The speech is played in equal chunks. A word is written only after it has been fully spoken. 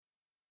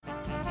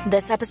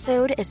This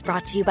episode is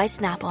brought to you by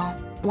Snapple.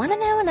 Want to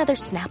know another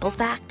Snapple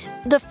fact?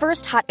 The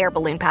first hot air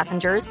balloon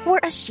passengers were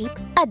a sheep,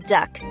 a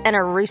duck, and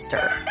a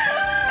rooster.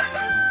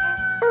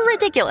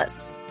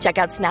 Ridiculous. Check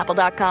out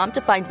Snapple.com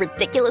to find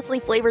ridiculously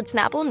flavored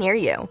Snapple near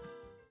you.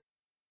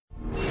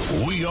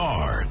 We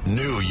are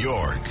New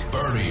York.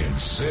 Bernie and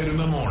Sid in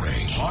the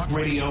morning. Talk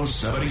Radio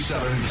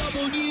 77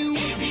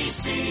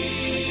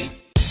 WABC.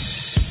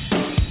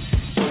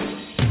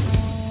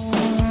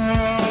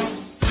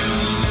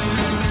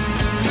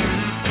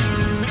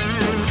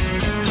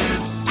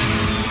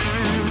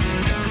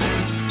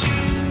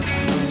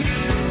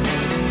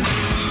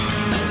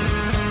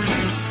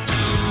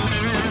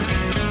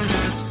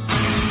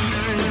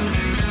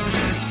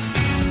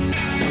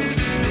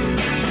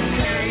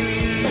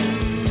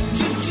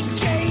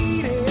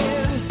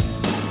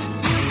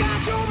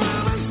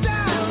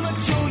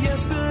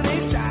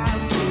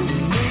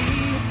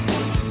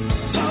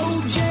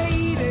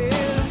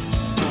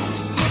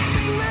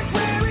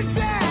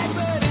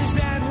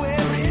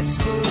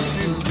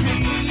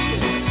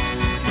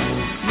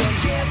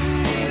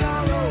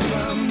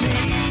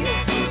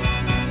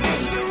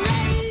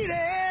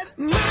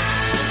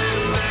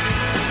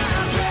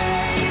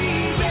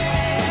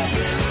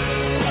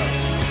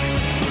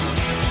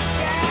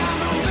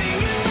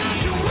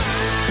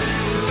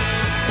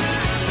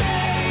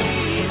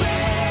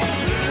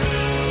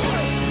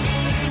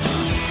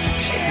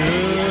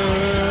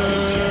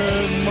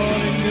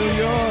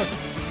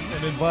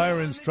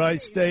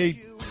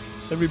 Tri-State,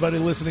 everybody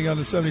listening on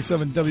the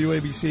 77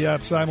 WABC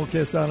app,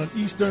 simulcast out on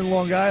Eastern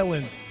Long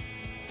Island,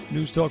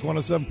 News Talk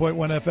 107.1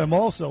 FM,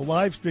 also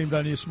live streamed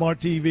on your smart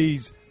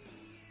TVs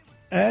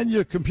and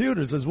your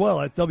computers as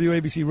well at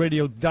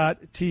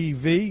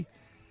WABCRadio.tv.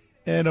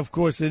 And, of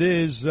course, it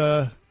is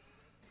the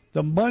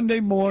Monday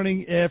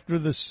morning after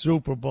the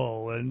Super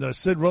Bowl. And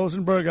Sid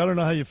Rosenberg, I don't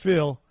know how you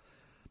feel,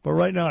 but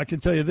right now I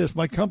can tell you this.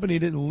 My company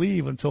didn't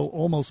leave until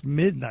almost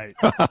midnight.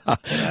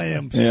 I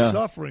am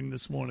suffering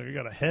this morning. I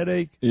got a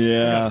headache. I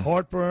got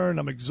heartburn.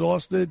 I'm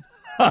exhausted.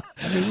 I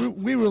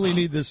mean, we really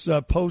need this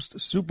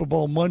post-Super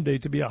Bowl Monday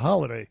to be a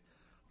holiday,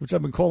 which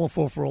I've been calling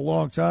for a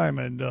long time.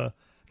 And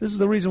this is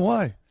the reason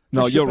why.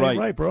 No, you're right.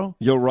 Right, bro.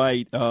 You're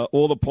right.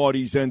 All the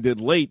parties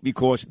ended late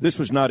because this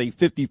was not a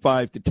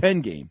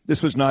 55-10 game.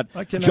 This was not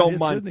Joe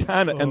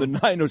Montana and the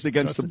Niners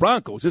against the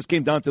Broncos. This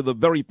came down to the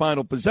very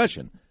final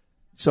possession.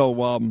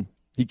 So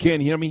he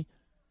can't hear me.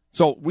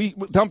 So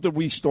time to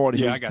restart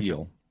his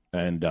deal.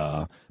 And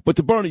but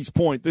to Bernie's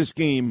point, this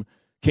game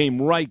came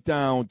right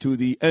down to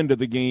the end of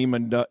the game.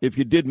 And if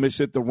you did miss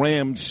it, the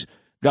Rams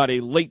got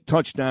a late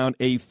touchdown,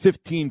 a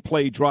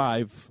 15-play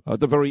drive at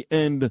the very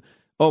end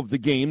of the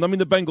game. I mean,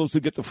 the Bengals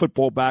did get the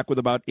football back with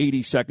about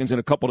 80 seconds and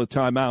a couple of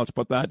timeouts,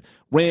 but that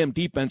Ram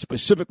defense,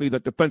 specifically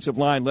that defensive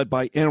line led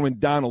by Aaron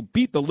Donald,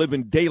 beat the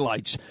living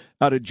daylights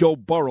out of Joe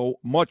Burrow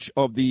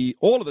all of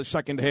the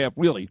second half,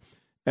 really.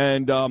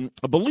 And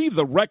I believe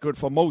the record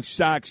for most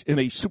sacks in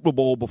a Super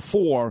Bowl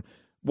before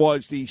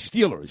was the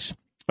Steelers.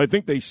 I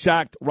think they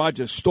sacked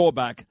Roger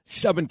Staubach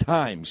 7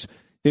 times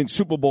in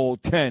Super Bowl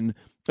 10,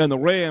 and the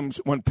Rams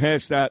went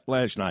past that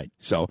last night.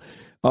 So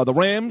the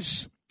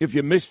Rams, if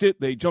you missed it,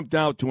 they jumped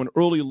out to an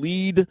early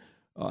lead.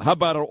 How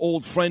about our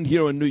old friend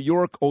here in New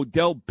York,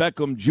 Odell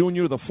Beckham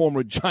Jr., the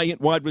former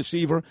Giant wide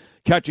receiver,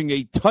 catching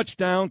a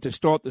touchdown to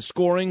start the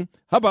scoring?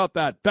 How about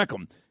that,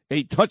 Beckham?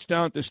 A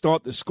touchdown to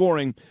start the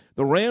scoring.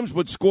 The Rams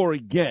would score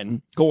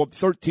again, go up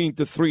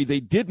 13-3.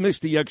 They did miss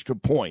the extra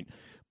point.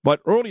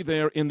 But early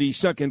there in the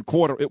second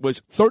quarter, it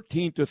was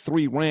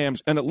 13-3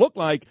 Rams, and it looked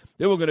like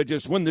they were going to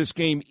just win this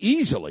game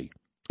easily.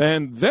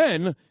 And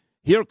then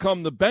here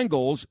come the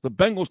Bengals. The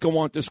Bengals go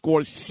on to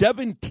score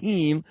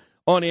 17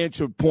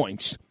 unanswered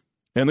points,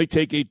 and they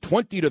take a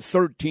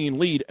 20-13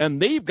 lead,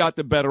 and they've got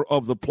the better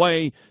of the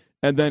play.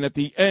 And then at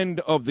the end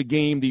of the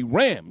game, the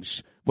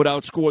Rams would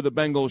outscore the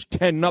Bengals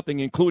 10-0,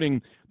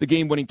 including the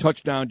game-winning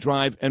touchdown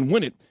drive, and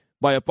win it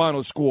by a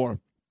final score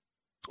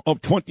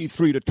of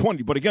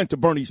 23-20. But again, to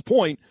Bernie's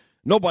point,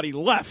 nobody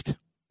left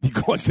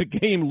because the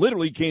game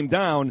literally came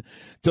down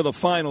to the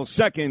final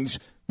seconds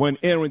when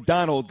Aaron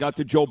Donald got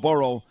to Joe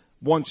Burrow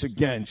once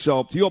again.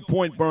 So to your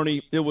point,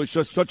 Bernie, it was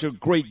just such a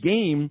great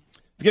game,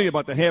 forgetting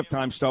about the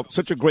halftime stuff,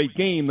 such a great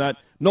game that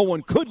no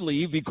one could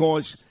leave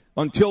because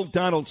until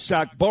Donald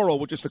sacked Burrow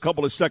with just a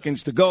couple of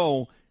seconds to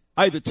go,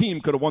 either team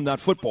could have won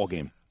that football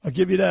game. I'll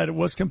give you that. It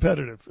was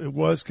competitive. It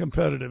was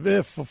competitive.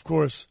 If, of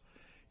course,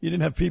 you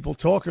didn't have people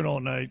talking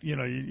all night,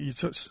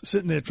 you're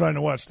sitting there trying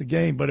to watch the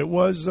game. But it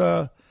was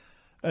at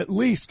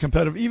least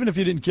competitive, even if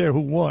you didn't care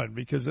who won,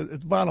 because at the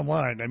bottom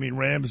line, I mean,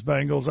 Rams,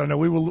 Bengals, I know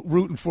we were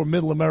rooting for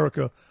Middle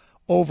America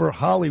over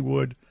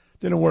Hollywood.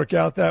 Didn't work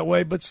out that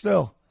way, but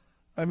still.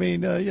 I mean,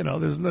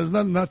 there's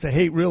nothing not to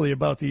hate really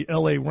about the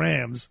L.A.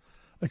 Rams.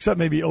 Except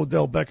maybe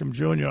Odell Beckham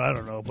Jr. I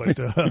don't know, but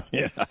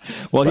yeah.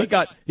 Well, he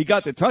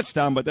got the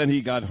touchdown, but then he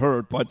got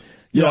hurt. But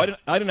I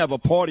didn't have a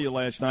party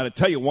last night. I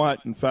tell you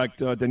what. In fact,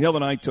 Danielle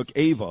and I took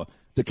Ava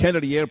to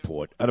Kennedy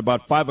Airport at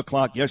about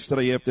 5:00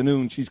 yesterday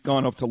afternoon. She's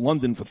gone up to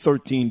London for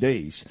 13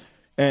 days,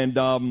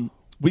 and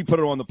we put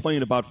her on the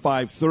plane about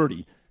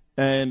 5:30.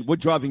 and we're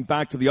driving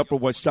back to the Upper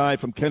West Side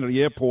from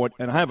Kennedy Airport,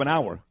 and I have an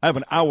hour. I have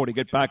an hour to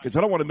get back because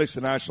I don't want to miss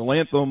the national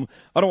anthem.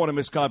 I don't want to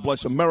miss God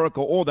Bless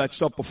America, all that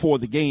stuff before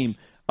the game.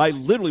 I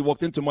literally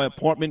walked into my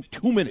apartment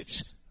 2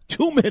 minutes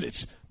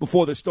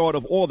before the start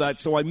of all that,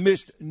 so I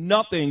missed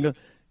nothing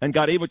and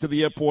got Ava to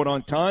the airport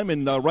on time.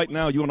 And right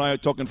now, you and I are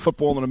talking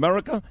football in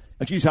America,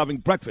 and she's having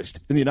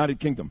breakfast in the United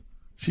Kingdom.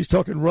 She's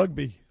talking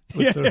rugby.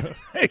 Yeah,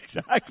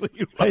 exactly.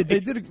 Hey, Right. they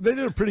did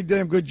a pretty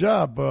damn good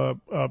job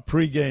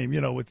pre-game,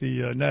 with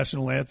the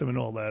national anthem and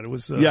all that. It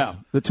was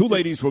the two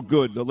ladies were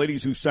good. The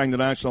ladies who sang the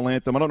national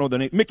anthem. I don't know the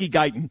name. Mickey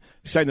Guyton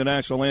sang the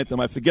national anthem.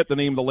 I forget the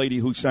name of the lady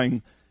who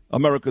sang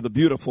America the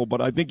Beautiful,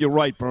 but I think you're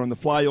right, Bern. The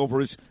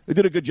flyovers, they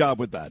did a good job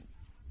with that.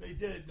 They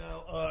did.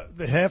 Now,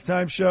 the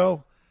halftime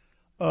show,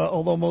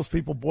 although most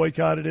people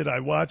boycotted it, I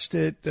watched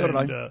it. So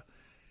did I.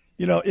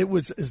 It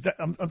was.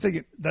 I'm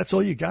thinking that's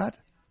all you got.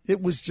 It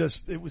was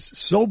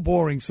so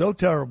boring, so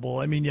terrible.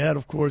 I mean, you had,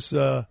 of course,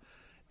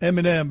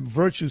 Eminem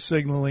virtue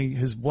signaling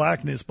his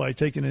blackness by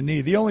taking a knee.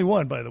 The only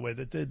one, by the way,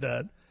 that did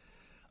that.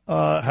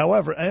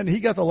 However, and he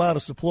got the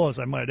loudest applause,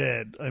 I might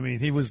add. I mean,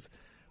 he was,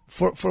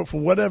 for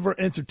whatever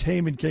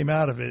entertainment came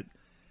out of it,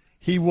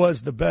 he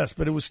was the best.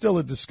 But it was still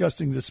a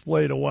disgusting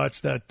display to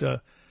watch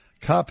that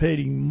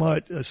cop-hating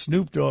mutt,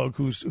 Snoop Dogg,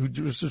 who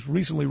just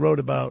recently wrote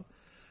about,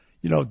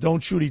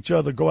 don't shoot each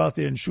other, go out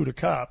there and shoot a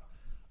cop.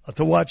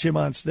 To watch him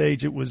on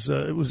stage, it was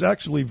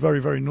actually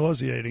very, very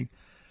nauseating.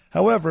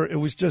 However, it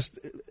was just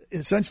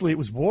essentially it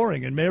was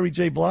boring. And Mary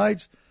J.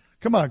 Blige,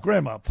 come on,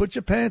 Grandma, put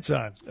your pants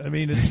on. I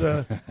mean, it's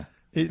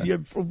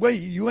wait,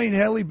 you ain't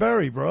Halle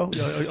Berry, bro.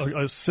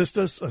 A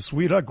sister, a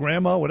sweetheart,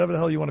 grandma, whatever the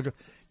hell you want to go.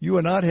 You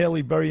are not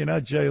Halle Berry. You're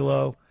not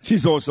J-Lo.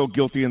 She's also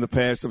guilty in the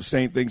past of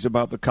saying things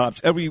about the cops.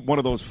 Every one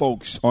of those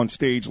folks on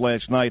stage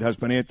last night has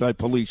been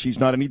anti-police. She's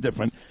not any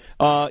different.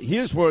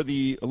 Here's where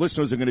the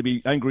listeners are going to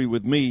be angry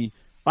with me.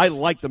 I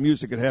liked the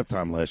music at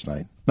halftime last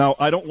night. Now,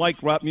 I don't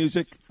like rap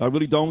music. I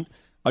really don't.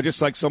 I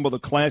just like some of the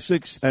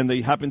classics, and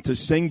they happened to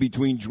sing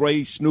between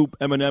Dre, Snoop,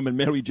 Eminem, and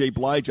Mary J.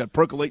 Blige, that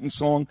percolating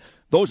song.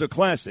 Those are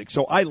classics.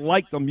 So I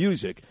like the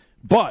music.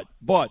 But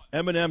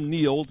Eminem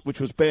kneeled, which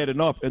was bad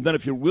enough. And then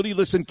if you really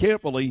listen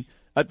carefully,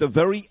 at the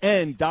very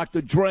end,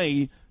 Dr.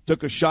 Dre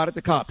took a shot at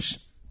the cops.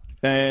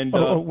 And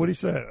what did he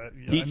say?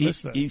 I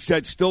missed that. He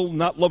said, still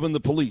not loving the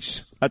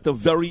police. At the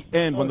very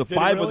end, when the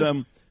five of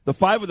them... The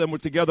five of them were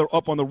together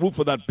up on the roof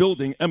of that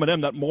building.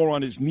 Eminem, that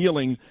moron, is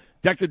kneeling.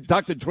 Dr.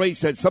 Dre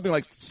said something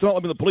like, still not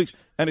loving the police.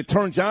 And it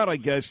turns out, I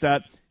guess,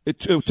 that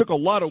it took a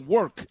lot of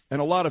work and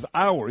a lot of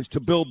hours to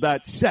build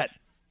that set.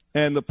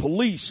 And the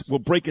police were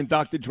breaking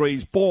Dr.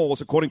 Dre's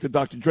balls, according to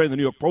Dr. Dre in the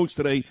New York Post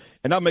today,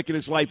 and not making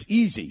his life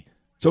easy.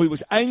 So he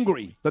was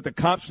angry that the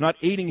cops not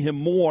aiding him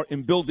more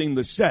in building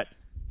the set.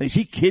 Is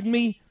he kidding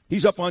me?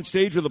 He's up on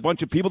stage with a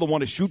bunch of people that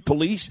want to shoot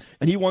police,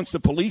 and he wants the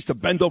police to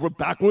bend over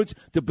backwards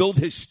to build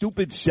his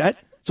stupid set.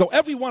 So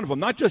every one of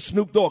them, not just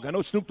Snoop Dogg. I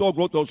know Snoop Dogg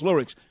wrote those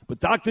lyrics, but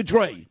Dr.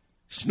 Dre,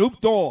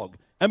 Snoop Dogg,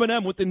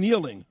 Eminem with the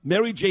kneeling,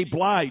 Mary J.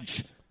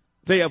 Blige,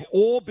 they have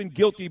all been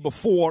guilty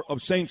before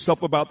of saying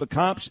stuff about the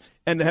cops,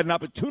 and they had an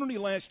opportunity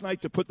last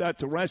night to put that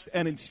to rest,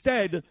 and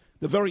instead,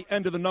 the very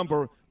end of the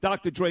number,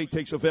 Dr. Dre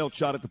takes a veiled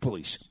shot at the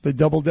police. They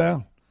doubled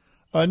down.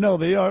 No,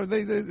 they are.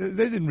 They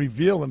didn't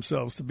reveal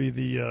themselves to be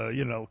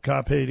the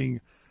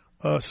cop-hating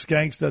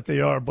skanks that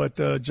they are, but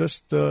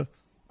just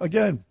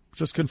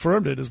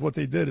confirmed it is what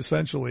they did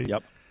essentially.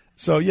 Yep.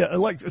 So yeah,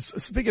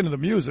 speaking of the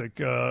music,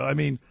 I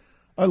mean,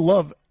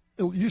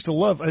 used to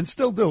love and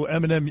still do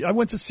Eminem. I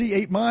went to see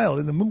 8 Mile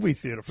in the movie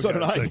theater. For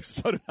God's sakes.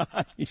 So did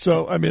I.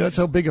 So I mean, that's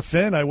how big a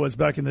fan I was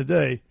back in the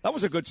day. That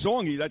was a good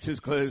song. That's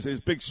his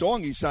big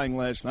song he sang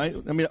last night.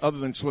 I mean, other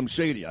than Slim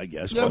Shady, I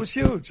guess. That was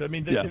huge. I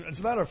mean, as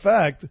a matter of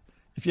fact,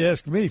 if you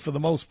ask me, for the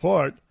most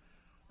part,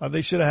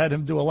 they should have had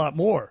him do a lot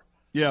more.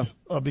 Yeah.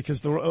 Because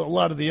there were a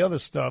lot of the other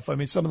stuff. I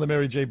mean, some of the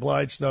Mary J.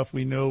 Blige stuff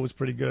we knew was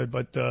pretty good,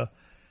 but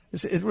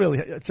it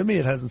really, to me,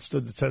 it hasn't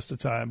stood the test of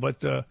time.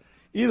 But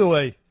either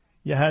way,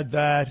 you had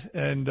that,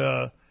 and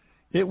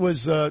it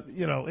was,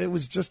 it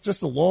was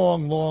just a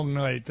long, long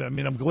night. I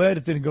mean, I'm glad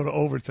it didn't go to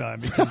overtime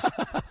because,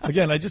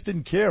 again, I just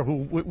didn't care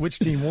which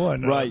team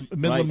won. Right.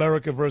 Middle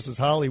America versus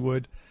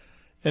Hollywood.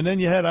 And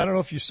then you had, I don't know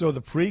if you saw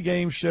the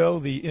pregame show,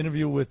 the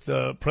interview with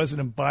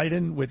President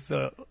Biden with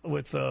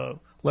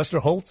Lester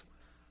Holt.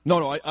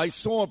 No, I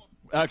saw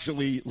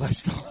actually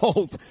Lester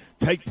Holt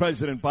take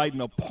President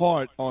Biden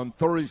apart on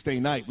Thursday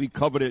night. We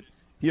covered it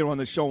here on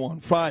the show on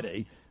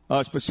Friday,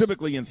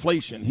 specifically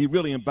inflation. He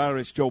really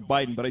embarrassed Joe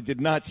Biden, but I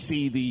did not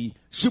see the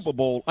Super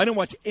Bowl. I didn't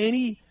watch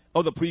any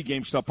of the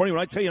pregame stuff. Bernie,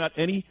 when I tell you not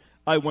any,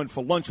 I went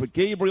for lunch with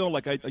Gabriel,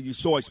 like you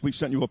saw. We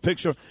sent you a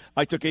picture.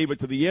 I took Ava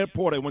to the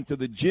airport. I went to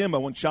the gym. I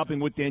went shopping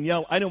with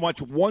Danielle. I didn't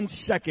watch 1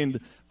 second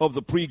of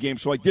the pregame,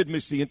 so I did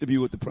miss the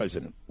interview with the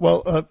president.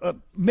 Well,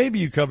 maybe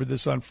you covered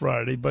this on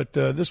Friday, but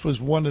this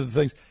was one of the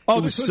things.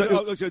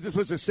 This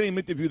was the same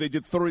interview they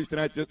did Thursday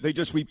night. They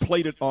just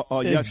replayed it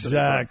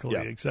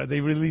yesterday. Exactly. They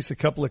released a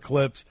couple of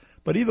clips.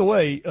 But either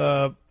way,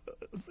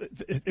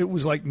 it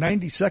was like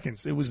 90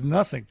 seconds. It was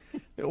nothing.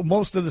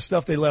 Most of the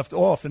stuff they left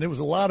off, and it was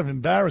a lot of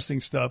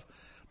embarrassing stuff.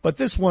 But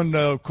this one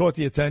caught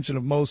the attention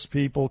of most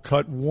people.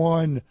 Cut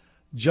one,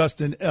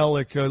 Justin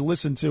Ellick.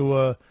 Listen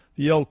to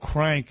the old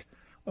crank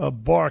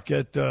bark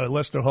at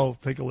Lester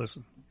Holt. Take a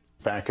listen.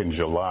 Back in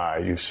July,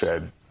 you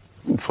said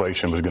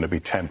inflation was going to be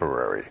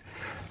temporary.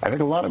 I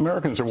think a lot of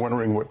Americans are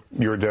wondering what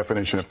your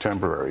definition of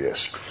temporary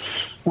is.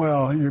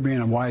 Well, you're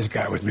being a wise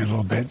guy with me a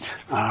little bit,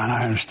 and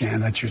I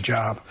understand that's your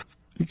job.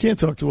 You can't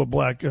talk to a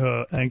black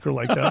anchor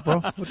like that,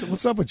 bro.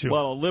 What's up with you?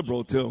 Well, a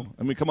liberal, too.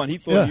 I mean, come on. He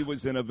thought he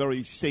was in a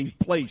very safe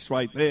place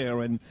right there,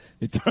 and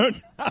it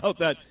turned out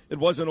that it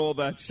wasn't all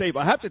that safe.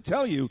 I have to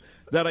tell you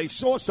that I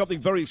saw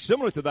something very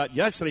similar to that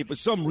yesterday. For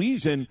some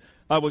reason,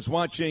 I was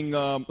watching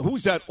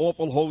who's that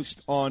awful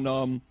host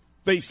on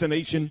Face the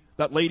Nation,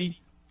 that lady?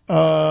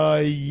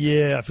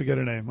 Yeah, I forget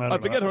her name. I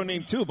forget her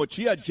name, too, but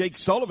she had Jake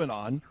Sullivan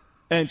on,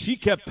 and she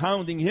kept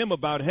pounding him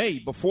about, hey,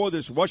 before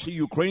this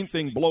Russia-Ukraine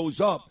thing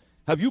blows up,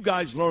 have you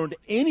guys learned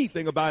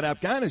anything about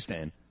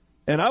Afghanistan?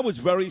 And I was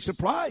very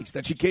surprised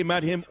that she came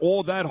at him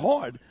all that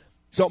hard.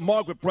 So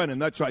Margaret Brennan,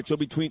 that's right. So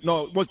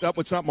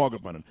it's not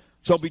Margaret Brennan.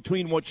 So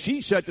between what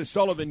she said to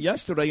Sullivan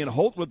yesterday and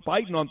Holt with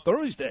Biden on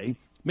Thursday,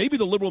 maybe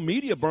the liberal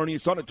media, Bernie,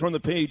 is starting to turn the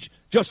page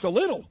just a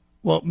little.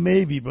 Well,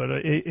 maybe, but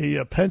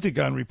a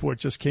Pentagon report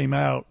just came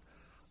out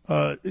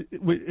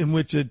in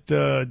which it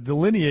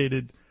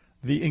delineated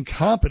the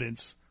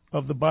incompetence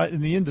of the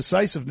Biden, the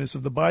indecisiveness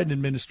of the Biden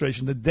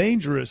administration,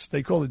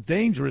 they call it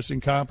dangerous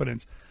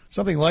incompetence,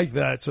 something like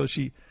that. So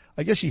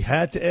I guess she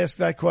had to ask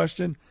that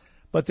question,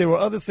 but there were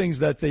other things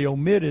that they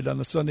omitted on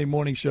the Sunday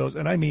morning shows,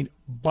 and I mean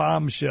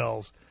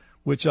bombshells,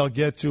 which I'll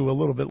get to a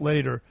little bit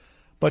later.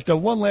 But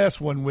one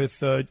last one with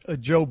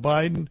Joe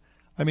Biden.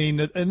 I mean,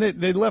 and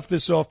they left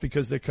this off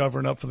because they're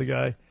covering up for the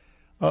guy.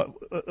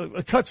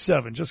 Cut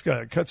 7, just go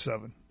ahead, cut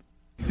 7.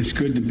 It's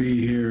good to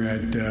be here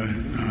at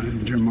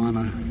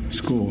Germanna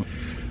School.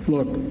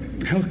 Look,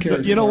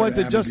 healthcare. You know what,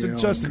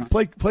 Justin,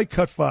 play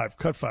cut 5,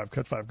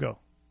 go.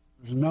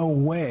 There's no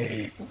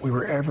way we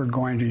were ever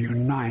going to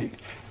unite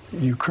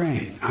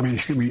Ukraine. I mean,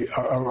 excuse me,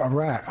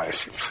 Iraq,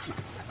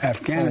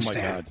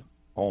 Afghanistan.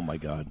 Oh my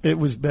God! It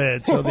was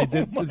bad. So they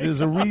did. There's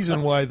a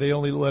reason why they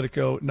only let it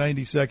go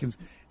 90 seconds.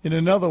 In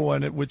another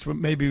one, which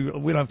maybe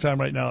we don't have time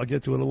right now, I'll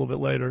get to it a little bit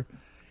later.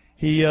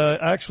 He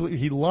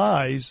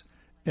lies,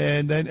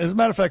 and then, as a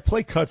matter of fact,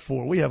 play cut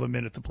 4. We have a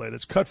minute to play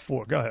this. Cut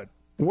 4. Go ahead.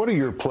 What are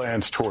your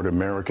plans toward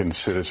American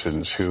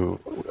citizens who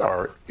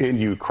are in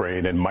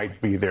Ukraine and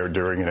might be there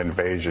during an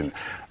invasion?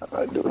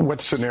 What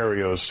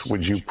scenarios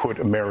would you put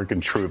American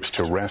troops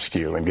to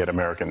rescue and get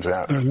Americans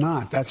out? There's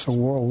not. That's a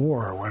world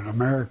war. When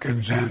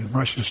Americans and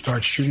Russians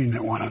start shooting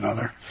at one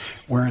another,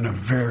 we're in a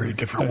very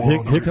different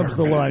world. Here comes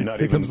the line.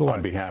 Not even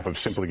on behalf of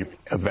simply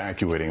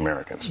evacuating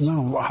Americans.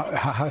 No.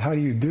 How do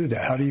you do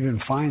that? How do you even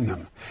find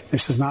them?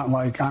 This is not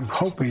like I'm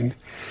hoping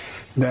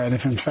that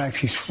if, in fact,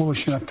 he's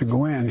foolish enough to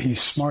go in,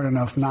 he's smart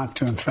enough not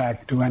to, in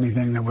fact, do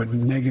anything that would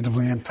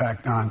negatively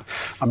impact on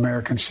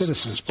American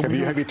citizens.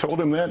 Have you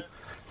told him that?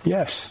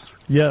 Yes.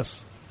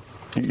 Yes.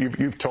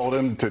 You've told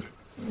him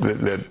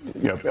that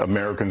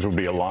Americans will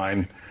be a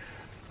line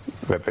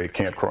that they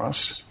can't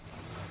cross?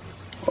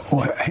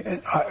 Well,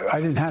 I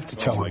didn't have to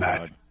tell him that.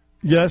 God.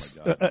 Yes,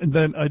 and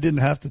then I didn't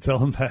have to tell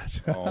him that.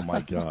 Oh,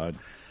 my God.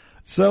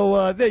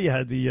 So there you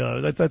had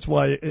that's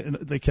why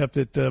they kept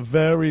it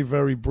very,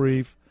 very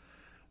brief.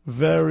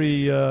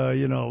 Very,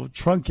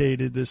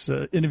 truncated, this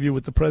interview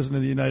with the President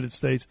of the United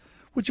States,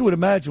 which you would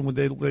imagine when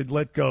they'd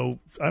let go,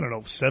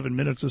 7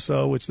 minutes or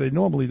so, which they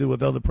normally do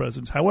with other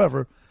presidents.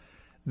 However,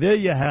 there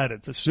you had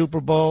it, the Super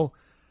Bowl.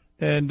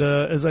 And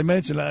as I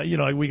mentioned,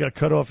 we got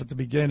cut off at the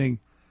beginning.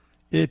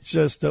 It's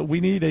just we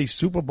need a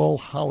Super Bowl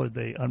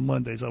holiday on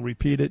Mondays. I'll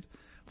repeat it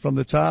from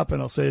the top,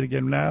 and I'll say it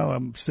again now.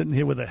 I'm sitting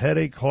here with a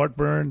headache,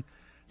 heartburn,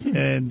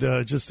 and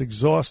just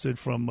exhausted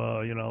from,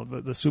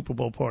 the Super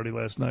Bowl party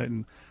last night.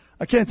 And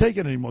I can't take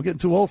it anymore. I'm getting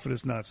too old for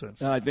this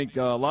nonsense. I think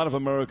a lot of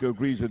America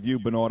agrees with you,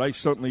 Bernard. I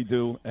certainly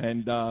do,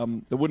 and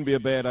it wouldn't be a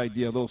bad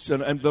idea.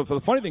 And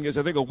the funny thing is,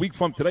 I think a week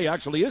from today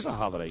actually is a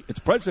holiday. It's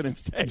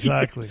President's Day.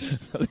 Exactly.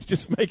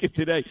 Just make it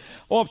today.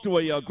 Off to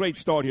a great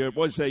start here. It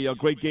was a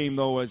great game,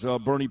 though, as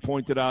Bernie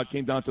pointed out.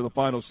 Came down to the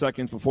final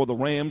seconds before the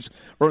Rams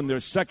earned their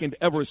second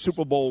ever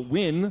Super Bowl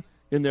win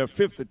in their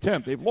 5th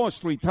attempt. They've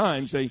lost 3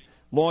 times. They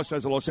lost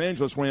as a Los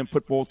Angeles Ram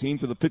football team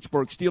to the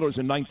Pittsburgh Steelers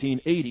in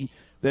 1980.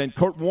 Then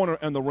Kurt Warner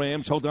and the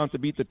Rams held on to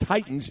beat the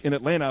Titans in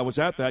Atlanta. I was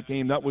at that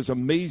game. That was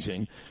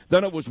amazing.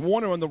 Then it was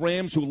Warner and the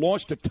Rams who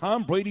lost to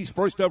Tom Brady's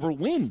first ever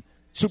win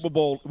Super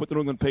Bowl with the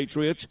New England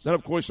Patriots. Then,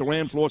 of course, the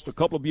Rams lost a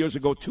couple of years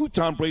ago to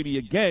Tom Brady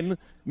again.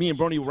 Me and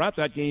Bernie were at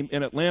that game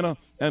in Atlanta.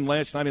 And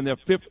last night in their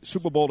 5th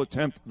Super Bowl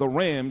attempt, the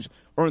Rams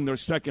earned their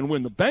second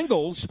win. The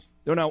Bengals,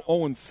 they're now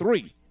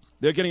 0-3.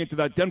 They're getting into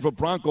that Denver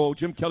Bronco,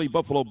 Jim Kelly,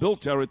 Buffalo Bill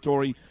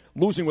territory,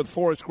 losing with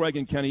Forrest Gregg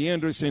and Kenny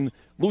Anderson,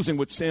 losing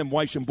with Sam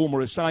Weiss and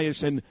Boomer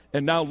Esiason,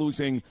 and now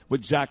losing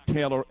with Zach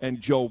Taylor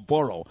and Joe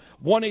Burrow.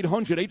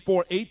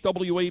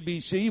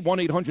 1-800-848-WABC,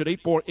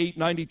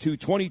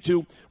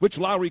 1-800-848-9222. Rich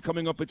Lowry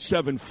coming up at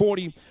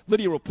 7:40.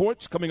 Lydia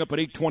Reports coming up at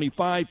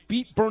 8:25.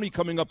 Beat Bernie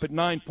coming up at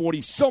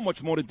 9:40. So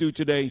much more to do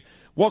today.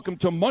 Welcome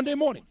to Monday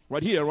morning,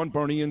 right here on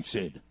Bernie and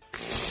Sid.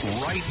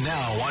 Right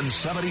now on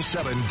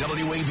 77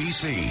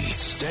 WABC.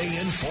 Stay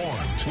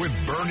informed with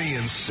Bernie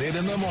and Sid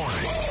in the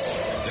morning.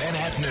 Then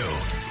at noon,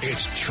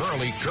 it's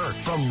Charlie Kirk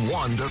from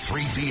 1 to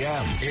 3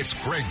 p.m. It's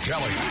Greg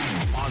Kelly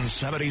on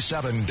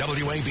 77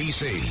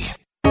 WABC.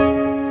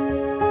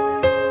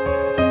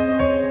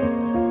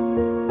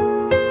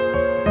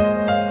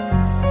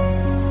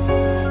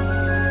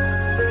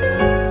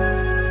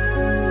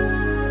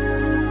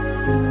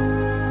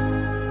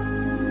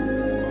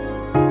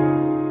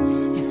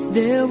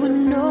 There were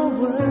no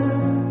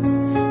words,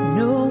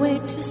 no way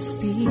to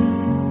speak.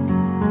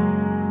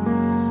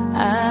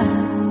 I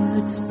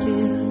would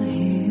still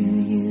hear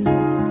you.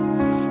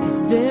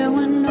 If there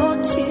were no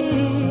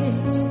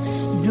tears,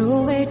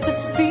 no way to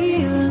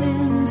feel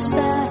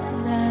inside,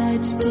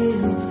 I'd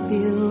still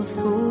feel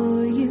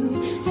for you.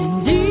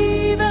 And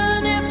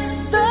even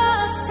if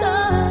the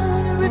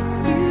sun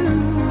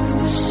refused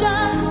to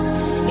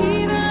shine,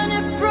 even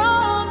if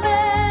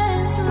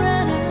romance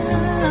ran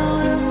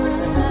out of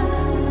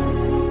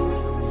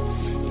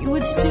time, you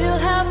would still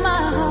have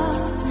my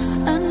heart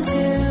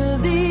until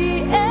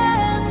the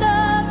end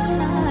of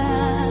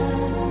time.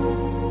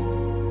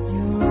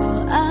 You're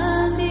all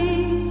I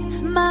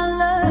need, my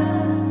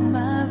love,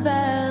 my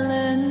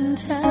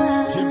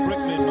Valentine. Jim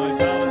Brickman, my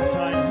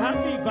Valentine.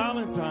 Happy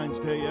Valentine's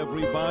Day,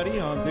 everybody,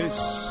 on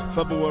this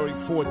February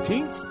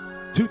 14th,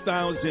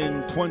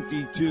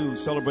 2022,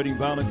 celebrating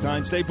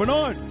Valentine's Day.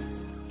 Bernard,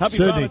 happy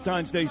Sydney.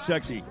 Valentine's Day,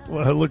 sexy.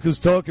 Well, look who's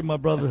talking, my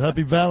brother.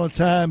 Happy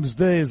Valentine's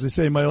Day, as they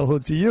say in my old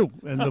hood, to you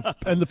and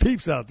the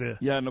peeps out there.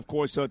 Yeah, and of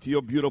course to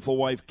your beautiful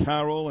wife,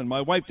 Carol. And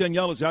my wife,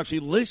 Danielle, is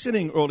actually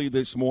listening early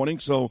this morning.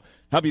 So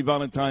happy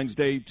Valentine's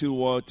Day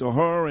to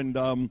her.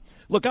 And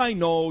look, I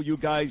know you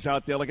guys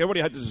out there, like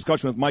everybody had this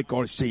discussion with Mike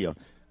Garcia.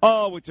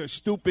 Oh, it's a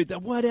stupid,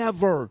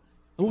 whatever.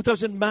 It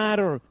doesn't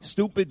matter.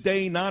 Stupid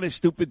day, not a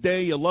stupid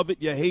day. You love it,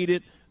 you hate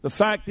it. The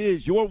fact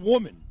is, your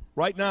woman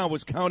right now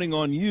is counting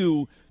on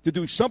you to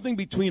do something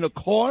between a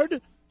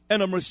card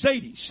and a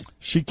Mercedes.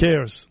 She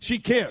cares. She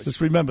cares.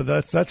 Just remember,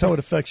 that's how it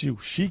affects you.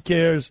 She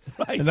cares,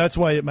 Right. and that's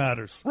why it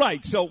matters.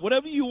 Right. So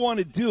whatever you want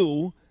to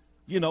do,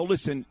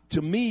 listen,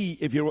 to me,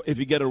 if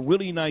you get a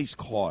really nice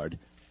card,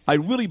 I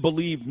really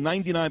believe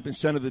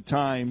 99% of the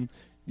time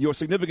your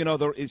significant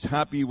other is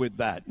happy with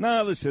that.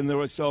 Now, listen, there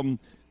are some,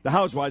 the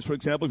housewives, for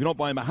example, if you don't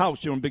buy them a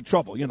house, you're in big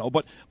trouble,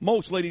 but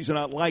most ladies are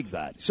not like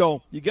that.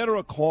 So you get her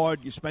a card,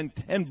 you spend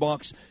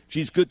 $10,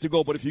 she's good to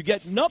go. But if you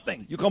get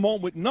nothing, you come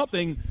home with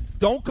nothing,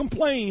 don't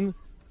complain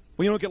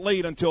when you don't get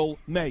laid until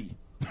May.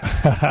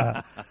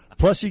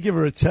 Plus, you give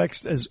her a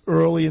text as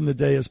early in the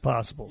day as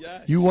possible.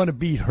 Yes. You want to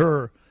beat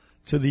her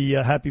to the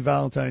Happy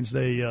Valentine's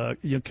Day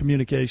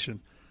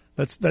communication.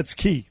 That's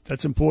key.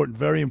 That's important,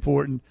 very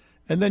important.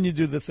 And then you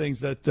do the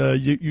things that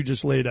you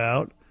just laid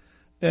out,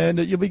 and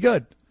you'll be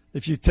good.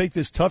 If you take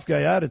this tough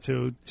guy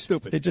attitude,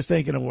 stupid. It just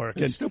ain't going to work.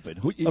 It's stupid.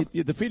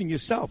 You're defeating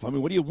yourself. I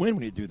mean, what do you win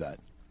when you do that?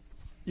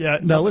 Yeah.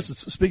 Now, listen,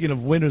 speaking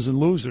of winners and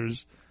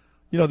losers,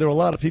 there are a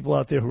lot of people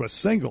out there who are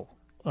single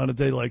on a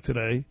day like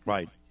today.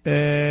 Right.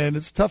 And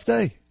it's a tough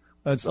day.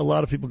 It's a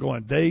lot of people go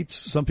on dates.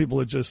 Some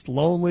people are just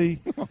lonely.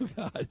 Oh,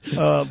 God.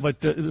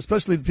 But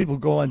especially the people who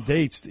go on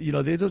dates,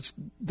 they just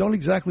don't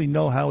exactly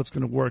know how it's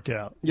going to work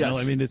out. Yes.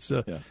 I mean, it's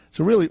a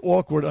really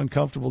awkward,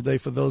 uncomfortable day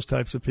for those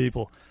types of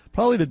people.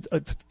 Probably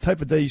the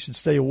type of day you should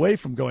stay away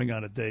from going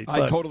on a date.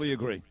 I totally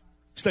agree.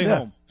 Stay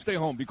home. Stay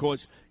home,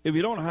 because if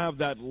you don't have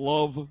that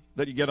love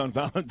that you get on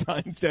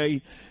Valentine's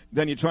Day,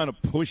 then you're trying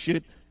to push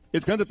it.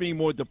 It's going to be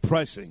more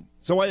depressing.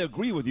 So I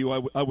agree with you.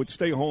 I would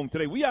stay home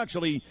today. We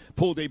actually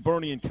pulled a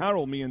Bernie and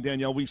Carol, me and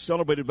Danielle. We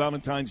celebrated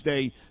Valentine's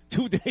Day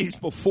 2 days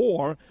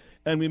before,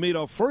 and we made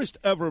our first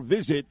ever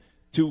visit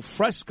to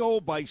Fresco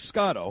by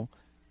Scotto.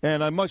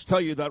 And I must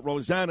tell you that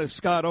Rosanna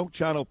Scotto,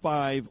 Channel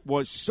 5,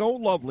 was so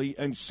lovely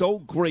and so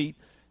great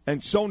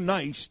and so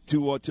nice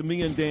to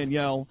me and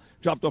Danielle.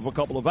 Dropped off a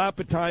couple of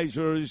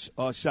appetizers,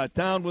 sat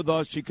down with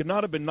us. She could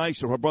not have been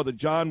nicer. Her brother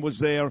John was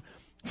there.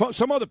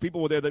 Some other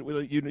people were there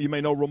that you may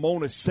know.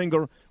 Ramona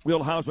Singer,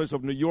 Real Housewives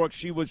of New York,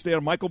 she was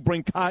there. Michael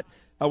Brinkott,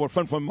 our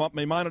friend from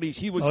Maimonides,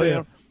 he was there.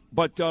 Yeah.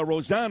 But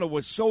Rosanna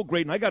was so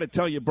great. And I got to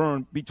tell you,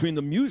 Bern, between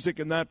the music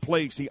in that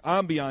place, the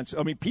ambiance,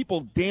 I mean,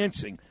 people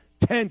dancing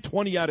 10,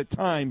 20 at a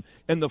time,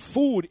 and the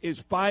food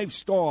is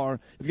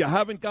 5-star. If you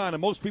haven't gone, and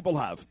most people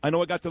have. I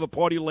know I got to the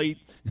party late.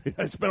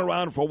 It's been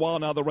around for a while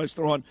now, the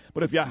restaurant.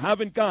 But if you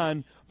haven't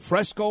gone,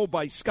 Fresco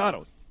by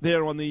Scotto,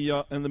 there on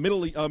the in the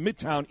middle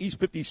Midtown, East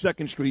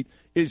 52nd Street,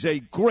 is a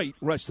great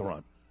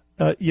restaurant.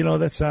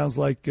 That sounds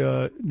like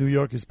New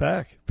York is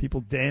back.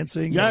 People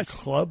dancing yes. at a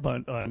club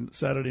on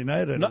Saturday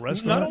night at a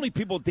restaurant. Not only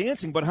people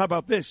dancing, but how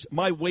about this?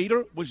 My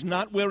waiter was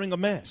not wearing a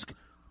mask.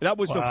 That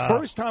was the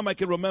first time I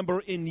can remember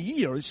in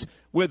years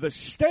where the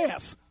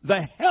staff,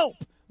 the help,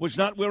 was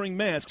not wearing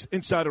masks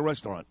inside a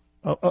restaurant.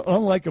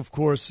 Unlike, of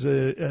course,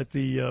 at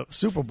the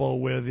Super Bowl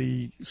where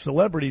the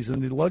celebrities in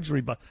the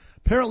luxury box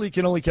apparently you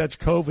can only catch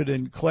COVID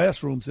in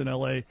classrooms in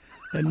L.A.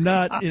 and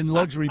not in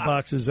luxury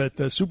boxes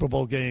at Super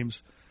Bowl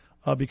games.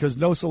 Because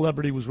no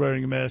celebrity was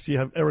wearing a mask. You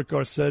have Eric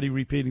Garcetti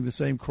repeating the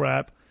same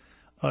crap.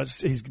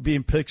 He's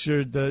being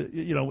pictured,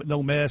 with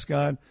no mask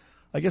on.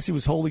 I guess he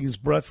was holding his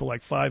breath for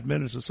like 5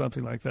 minutes or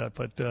something like that.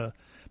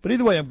 But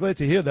either way, I'm glad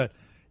to hear that.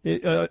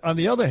 On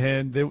the other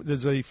hand,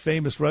 there's a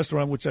famous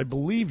restaurant, which I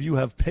believe you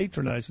have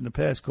patronized in the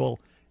past, called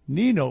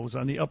Nino's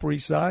on the Upper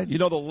East Side.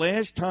 The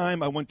last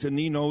time I went to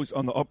Nino's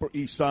on the Upper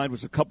East Side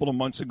was a couple of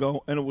months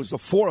ago, and it was the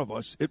four of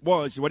us. It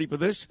was, you ready for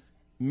this?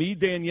 Me,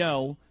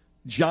 Danielle,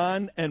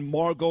 John, and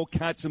Margot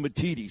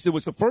Katzimatidis. It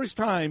was the first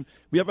time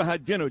we ever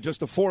had dinner, just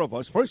the four of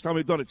us. First time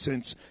we've done it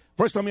since.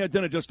 First time we had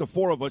dinner, just the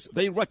four of us.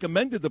 They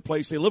recommended the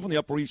place. They live on the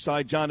Upper East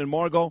Side, John and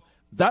Margot.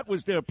 That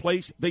was their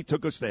place. They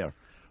took us there.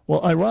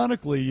 Well,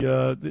 ironically,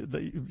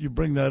 you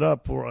bring that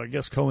up, or I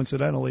guess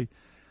coincidentally,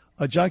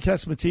 John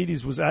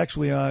Katzimatidis was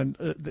actually on,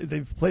 they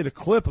played a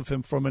clip of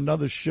him from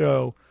another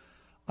show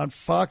on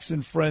Fox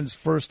and Friends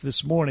First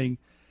this morning.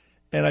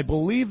 And I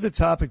believe the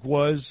topic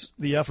was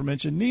the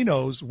aforementioned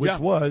Nino's, which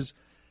was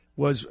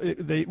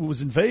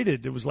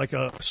invaded. It was like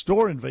a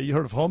store invasion. You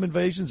heard of home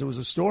invasions? It was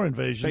a store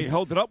invasion. They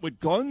held it up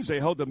with guns. They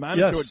held the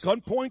manager at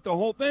gunpoint, the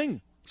whole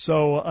thing.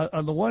 So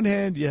on the one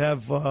hand, you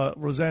have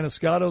Rosanna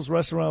Scotto's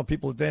restaurant.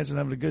 People are dancing,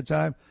 having a good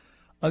time.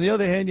 On the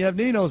other hand, you have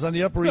Nino's on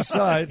the Upper East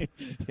Side,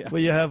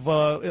 where you have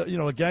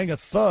a gang of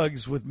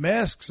thugs with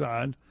masks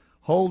on,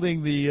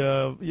 holding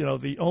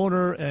the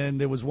owner, and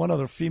there was one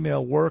other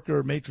female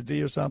worker, maitre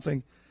d' or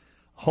something,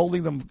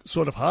 holding them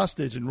sort of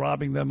hostage and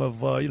robbing them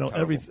of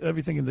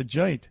everything in the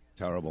joint.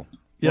 Terrible.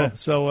 Yeah,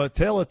 so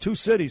tale of two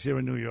cities here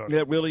in New York. Yeah,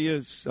 it really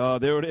is.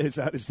 There it is.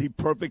 That is the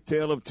perfect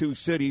tale of two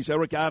cities.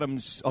 Eric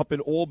Adams up in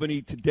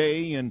Albany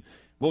today, and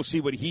we'll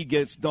see what he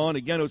gets done.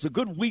 Again, it was a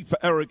good week for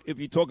Eric if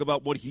you talk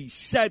about what he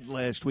said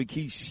last week.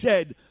 He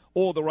said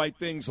all the right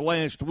things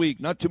last week.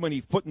 Not too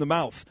many foot in the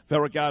mouth for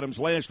Eric Adams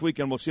last week,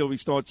 and we'll see how he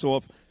starts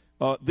off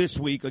this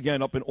week,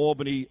 again, up in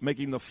Albany,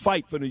 making the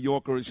fight for New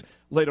Yorkers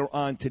later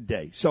on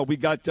today. So we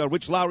got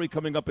Rich Lowry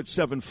coming up at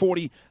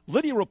 7:40.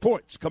 Lydia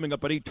Reports coming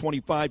up at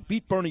 8:25.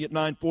 Beat Bernie at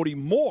 9:40.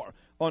 More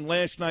on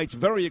last night's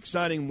very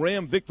exciting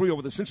Ram victory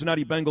over the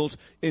Cincinnati Bengals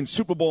in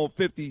Super Bowl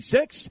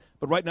 56.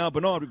 But right now,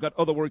 Bernard, we've got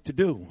other work to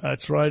do.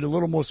 That's right. A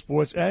little more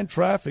sports and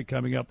traffic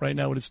coming up right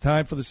now. It is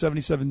time for the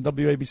 77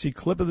 WABC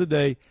Clip of the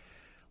Day.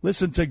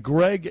 Listen to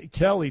Greg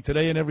Kelly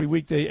today and every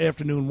weekday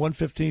afternoon,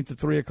 1:15 to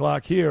 3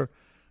 o'clock here.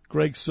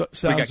 Greg sounds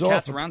off. We got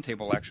Cats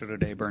Roundtable actually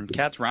today, Bern.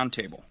 Cats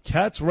Roundtable.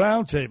 Cats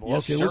Roundtable.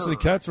 Yes, okay, sir. Listen to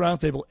Cats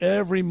Roundtable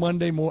every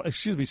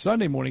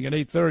Sunday morning at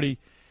 8:30,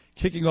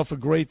 kicking off a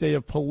great day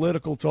of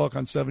political talk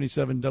on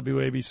 77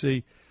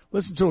 WABC.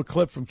 Listen to a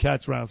clip from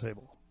Cats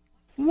Roundtable.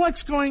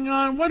 What's going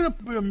on? What are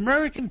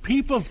American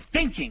people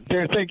thinking?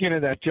 They're thinking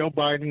that Joe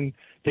Biden,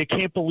 they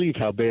can't believe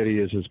how bad he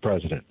is as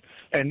president.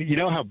 And you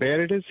know how bad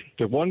it is?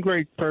 The one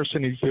great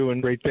person he's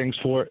doing great things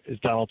for is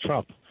Donald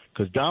Trump.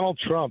 Because Donald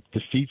Trump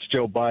defeats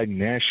Joe Biden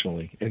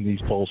nationally in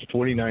these polls,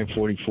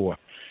 49-44.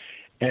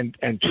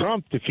 And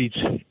Trump defeats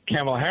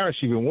Kamala Harris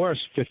even worse,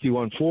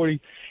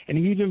 51-40. And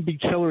he even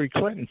beats Hillary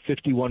Clinton,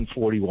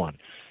 51-41.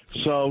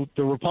 So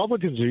the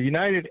Republicans are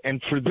united.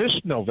 And for this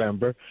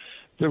November,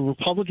 the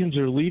Republicans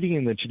are leading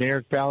in the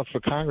generic ballot for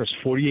Congress,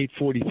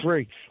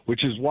 48-43,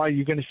 which is why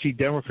you're going to see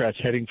Democrats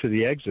heading for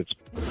the exits.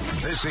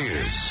 This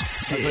is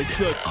Sid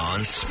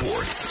on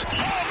Sports.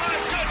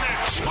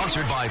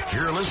 Sponsored by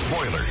Peerless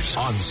Boilers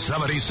on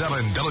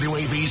 77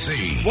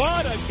 WABC.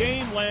 What a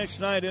game last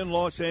night in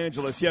Los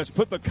Angeles. Yes,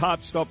 put the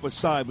cop stuff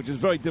aside, which is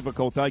very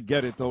difficult. I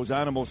get it. Those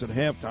animals at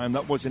halftime,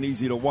 that wasn't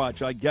easy to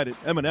watch. I get it.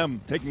 Eminem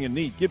taking a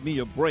knee. Give me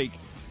a break.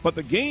 But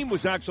the game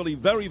was actually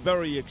very,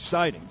 very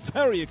exciting.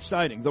 Very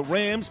exciting. The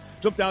Rams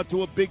jumped out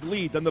to a big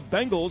lead. Then the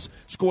Bengals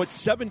scored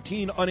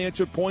 17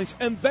 unanswered points,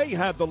 and they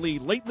had the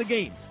lead late in the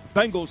game.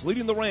 Bengals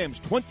leading the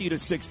Rams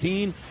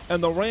 20-16,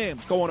 and the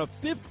Rams go on a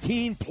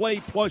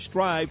 15-play-plus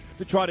drive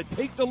to try to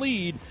take the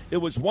lead. It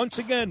was once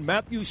again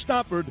Matthew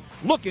Stafford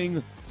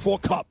looking for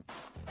Kupp.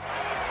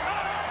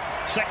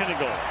 Second and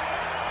goal.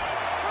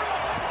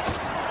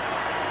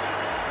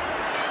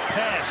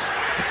 Pass.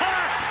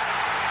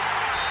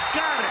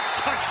 Got it.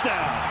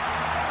 Touchdown.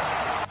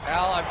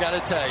 Al, I've got to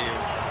tell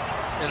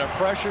you, in a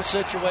pressure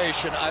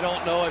situation, I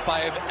don't know if I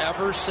have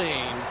ever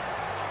seen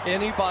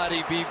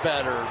anybody be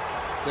better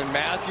than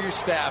Matthew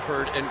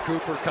Stafford and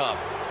Cooper Kupp.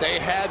 They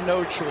had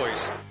no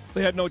choice.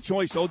 They had no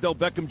choice. Odell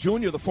Beckham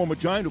Jr., the former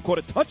Giant, who caught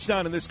a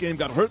touchdown in this game,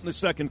 got hurt in the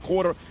second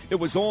quarter. It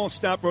was all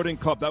Stafford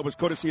 & Cup. That was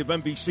courtesy of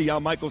NBC, Al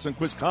Michaels and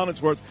Chris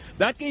Collinsworth.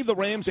 That gave the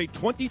Rams a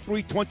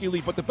 23-20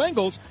 lead, but the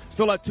Bengals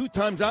still had two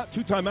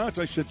timeouts,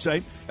 I should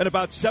say, and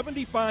about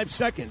 75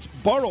 seconds.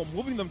 Burrow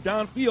moving them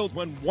downfield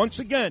when, once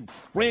again,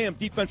 Ram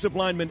defensive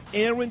lineman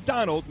Aaron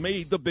Donald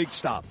made the big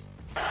stop.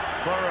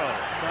 Burrow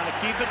trying to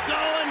keep it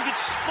going,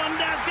 gets spun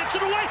down, gets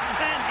it away,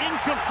 and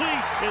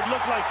incomplete. It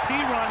looked like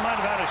P-Ron might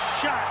have had a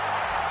shot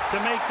to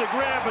make the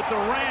grab, but the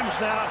Rams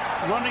now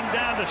running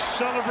down to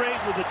celebrate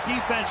with a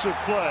defensive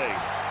play.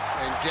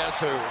 And guess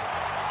who?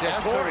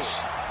 Guess who?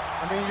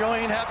 I mean, you don't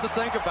even have to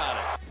think about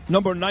it.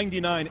 Number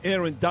 99,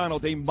 Aaron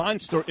Donald, a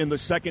monster in the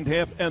second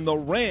half, and the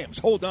Rams,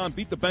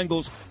 beat the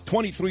Bengals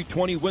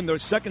 23-20, win their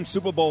second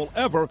Super Bowl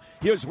ever.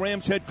 Here's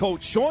Rams head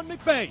coach Sean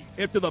McVay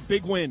after the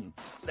big win.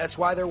 That's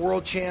why they're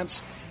world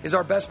champs, is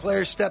our best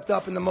players stepped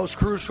up in the most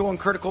crucial and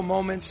critical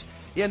moments.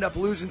 You end up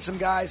losing some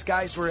guys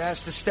were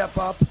asked to step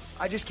up.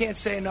 I just can't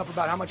say enough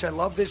about how much I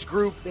love this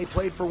group. They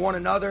played for one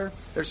another.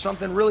 There's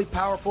something really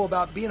powerful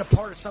about being a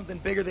part of something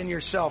bigger than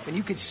yourself, and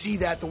you could see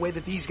that the way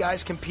that these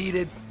guys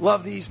competed.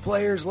 Love these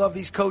players, love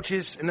these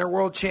coaches, and they're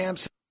world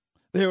champs.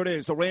 There it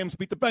is. The Rams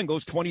beat the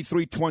Bengals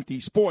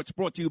 23-20. Sports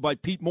brought to you by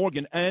Pete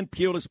Morgan and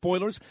Peerless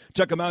Spoilers.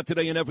 Check them out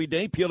today and every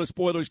day.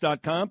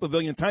 PeerlessSpoilers.com,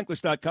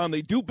 PavilionTankless.com.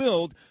 They do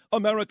build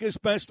America's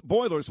best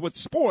boilers. With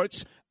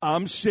sports,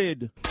 I'm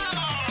Sid.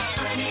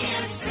 Bernie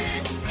and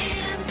Sid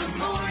in the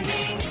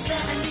morning,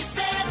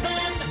 77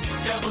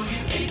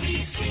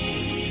 WABC.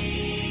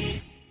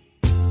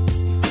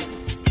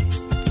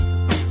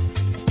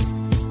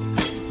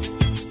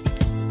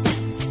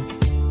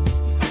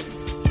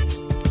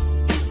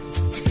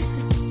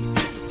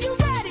 You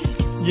ready?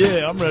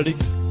 Yeah, I'm ready.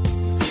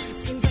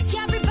 Seems like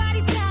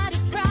everybody's got a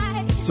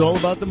price. It's all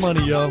about the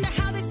money, yo.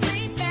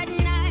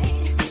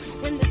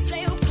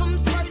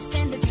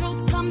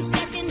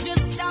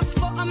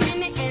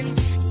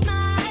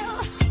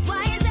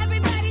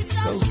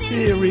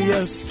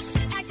 Serious.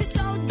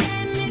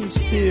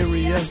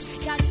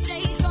 Mysterious. Got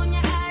shades on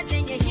your eyes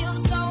and your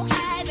heels so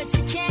high that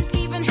you can't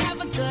even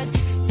have a good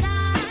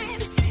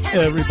time.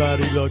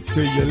 Everybody look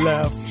to your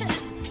left.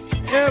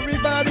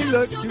 Everybody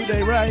look to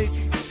their right.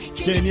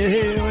 Can you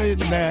hear it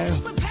now?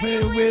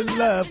 Filled with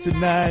love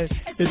tonight.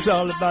 It's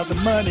all about the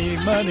money,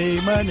 money,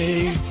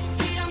 money.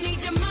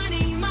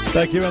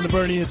 Back here on the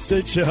Bernie and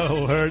Sid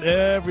Show, heard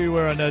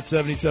everywhere on that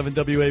 77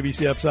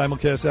 WABC app,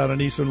 simulcast out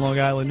on Eastern Long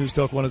Island, News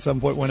Talk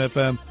 107.1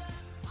 FM.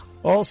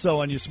 Also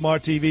on your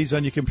smart TVs,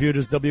 on your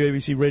computers,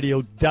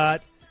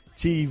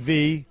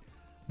 WABCRadio.tv.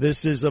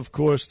 This is, of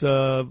course,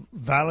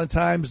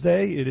 Valentine's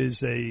Day. It is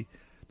the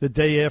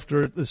day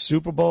after the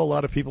Super Bowl. A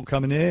lot of people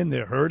coming in.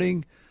 They're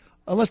hurting.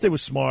 Unless they were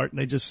smart and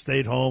they just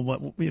stayed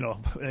home,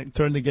 and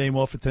turned the game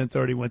off at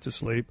 10:30, went to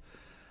sleep.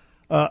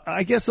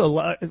 I guess a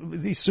lot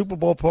these Super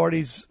Bowl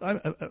parties,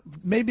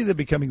 maybe they're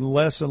becoming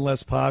less and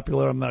less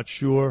popular. I'm not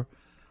sure.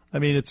 I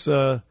mean, it's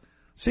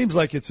seems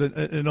like it's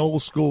an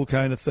old school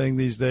kind of thing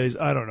these days.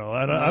 I don't know.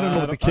 I don't know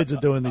what the kids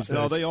are doing these days.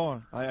 No, they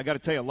are. I got to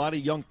tell you, a lot of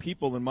young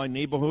people in my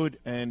neighborhood,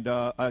 and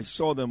I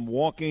saw them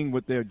walking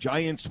with their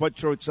Giant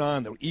sweatshirts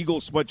on, their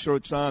Eagle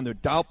sweatshirts on, their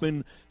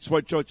Dolphin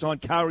sweatshirts on,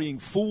 carrying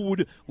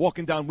food,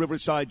 walking down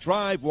Riverside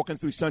Drive, walking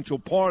through Central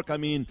Park. I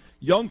mean,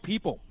 young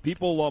people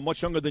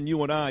much younger than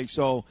you and I.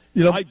 So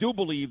I do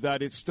believe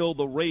that it's still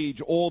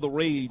all the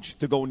rage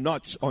to go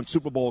nuts on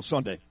Super Bowl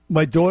Sunday.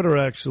 My daughter,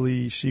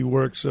 actually, she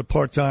works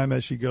part-time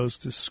as she goes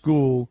to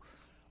school,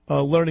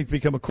 learning to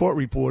become a court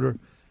reporter.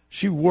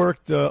 She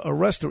worked a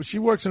restaurant. She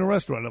works in a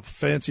restaurant, a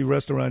fancy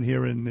restaurant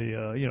here in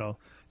the,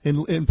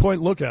 in Point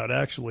Lookout,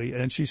 actually.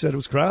 And she said it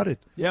was crowded.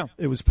 Yeah.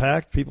 It was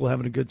packed. People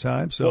having a good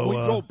time. So we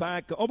drove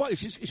back. Oh, but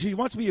she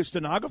wants to be a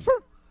stenographer?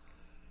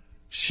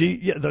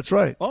 Yeah, that's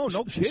right. Oh,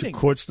 no She's kidding. a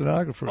court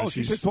stenographer. Oh,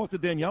 she should talk to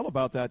Danielle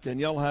about that.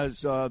 Danielle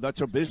has, that's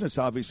her business,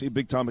 obviously,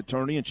 big-time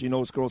attorney, and she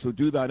knows girls who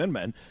do that and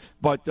men.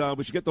 But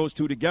we should get those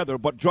two together.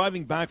 But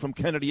driving back from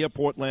Kennedy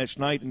Airport last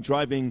night and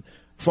driving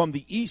from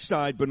the east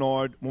side,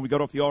 Bernard, when we got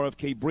off the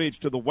RFK Bridge,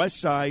 to the west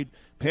side,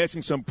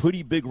 passing some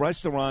pretty big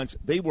restaurants,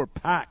 they were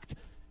packed.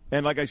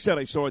 And like I said,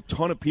 I saw a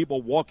ton of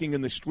people walking in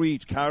the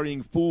streets,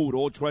 carrying food,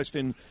 all dressed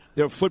in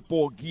their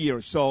football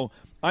gear. So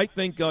I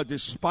think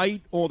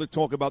despite all the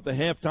talk about the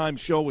halftime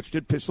show, which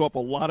did piss off a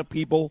lot of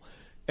people,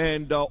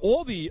 and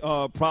all the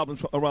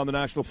problems around the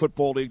National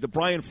Football League, the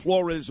Brian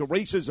Flores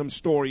racism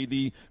story,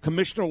 the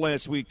commissioner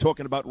last week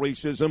talking about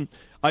racism,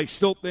 I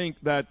still think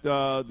that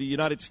the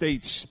United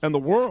States and the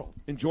world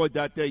enjoyed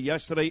that day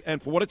yesterday.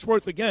 And for what it's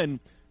worth,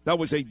 again, that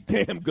was a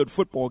damn good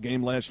football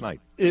game last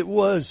night. It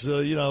was,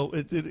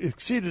 it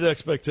exceeded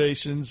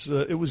expectations.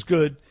 It was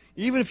good,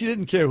 even if you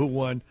didn't care who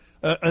won.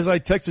 As I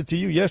texted to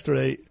you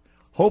yesterday,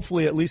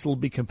 hopefully at least it'll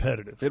be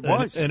competitive. It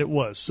was. And it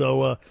was.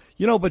 So,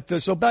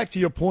 so back to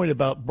your point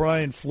about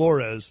Brian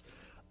Flores,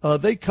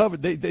 they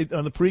covered, they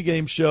on the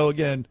pregame show,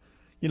 again,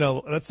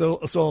 that's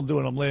all I'm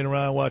doing. I'm laying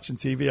around watching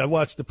TV. I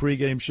watched the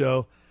pregame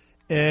show,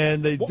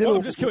 and they did.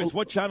 I'm just curious,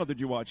 what channel did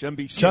you watch?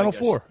 NBC? Channel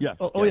 4. Yeah.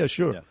 Oh, yeah,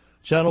 sure. Yeah.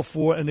 Channel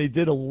 4, and they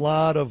did a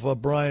lot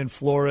of Brian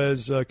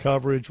Flores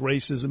coverage,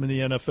 racism in the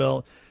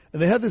NFL.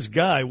 And they had this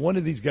guy, one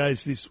of these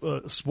guys,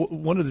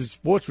 one of the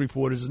sports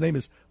reporters, his name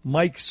is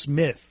Mike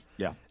Smith.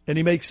 Yeah. And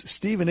he makes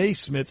Stephen A.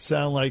 Smith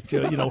sound like,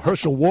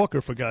 Herschel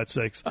Walker, for God's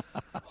sakes.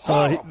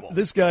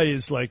 This guy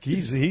is like,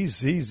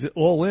 he's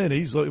all in.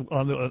 He's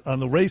on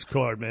the race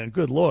card, man.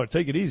 Good Lord.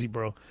 Take it easy,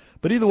 bro.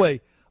 But either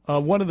way,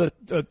 one of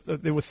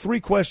there were 3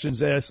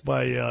 questions asked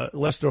by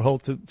Lester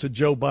Holt to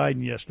Joe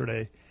Biden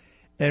yesterday.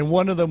 And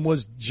one of them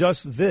was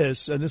just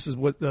this, and this is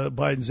what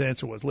Biden's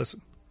answer was.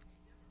 Listen.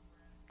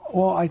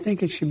 Well, I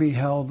think it should be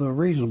held a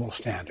reasonable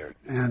standard.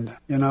 And,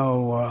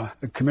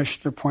 the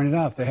commissioner pointed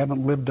out they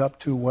haven't lived up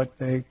to what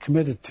they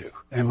committed to.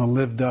 They haven't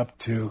lived up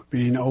to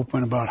being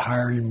open about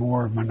hiring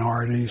more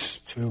minorities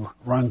to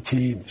run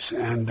teams.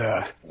 And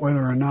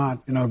whether or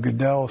not,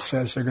 Goodell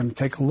says they're going to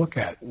take a look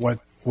at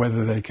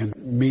whether they can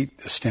meet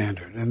the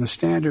standard. And the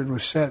standard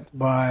was set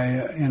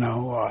by,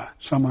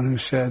 someone who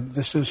said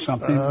this is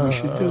something we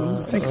should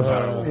do. Think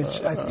about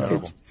it. I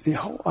think it's the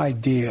whole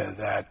idea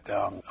that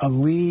a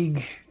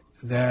league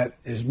that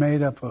is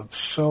made up of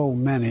so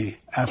many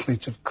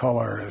athletes of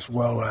color as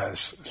well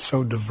as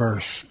so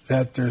diverse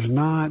that there's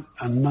not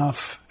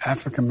enough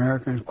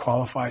African-American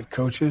qualified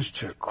coaches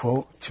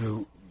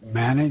to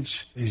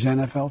manage these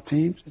NFL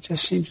teams. It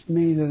just seems to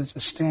me that it's a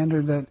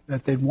standard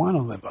that they'd want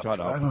to live up to. I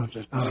don't know if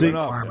it's not a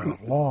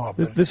requirement of law.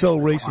 This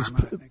old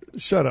racist,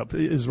 shut up,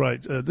 is right.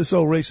 This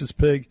old racist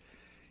pig,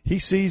 he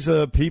sees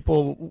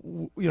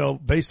people,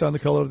 based on the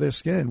color of their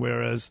skin,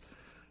 whereas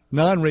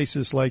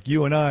non-racists like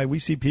you and I, we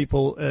see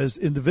people as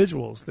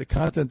individuals, the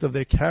content of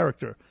their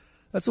character.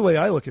 That's the way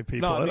I look at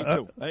people. No, me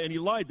too. And he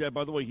lied there,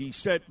 by the way. He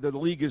said that the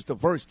league is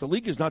diverse. The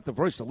league is not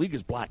diverse. The league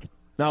is black.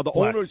 Now, the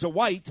owners are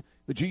white.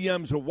 The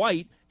GMs are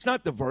white. It's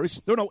not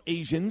diverse. There are no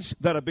Asians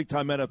that are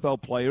big-time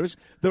NFL players.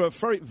 There are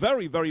very,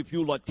 very, very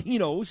few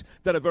Latinos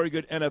that are very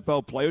good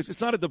NFL players.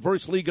 It's not a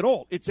diverse league at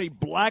all. It's a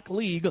black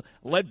league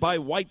led by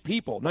white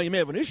people. Now, you may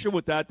have an issue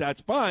with that.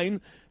 That's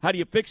fine. How do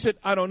you fix it?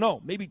 I don't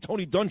know. Maybe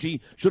Tony Dungy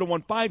should have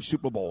won 5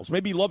 Super Bowls.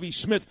 Maybe Lovie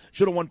Smith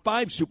should have won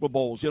 5 Super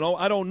Bowls.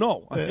 I don't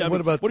know. What do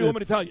you want me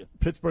to tell you?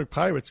 Pittsburgh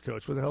Pirates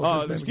coach. What the hell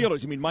is his name? The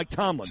Steelers. You mean Mike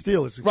Tomlin?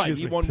 Steelers. Right.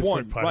 He won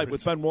Pittsburgh 1. Pirates. Right,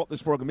 with Ben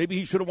Roethlisberger. Maybe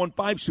he should have won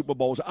 5 Super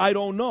Bowls. I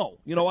don't know.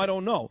 I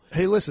don't know.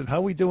 Hey, listen, how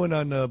are we doing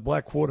on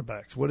black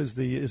quarterbacks? What is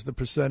the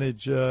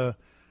percentage?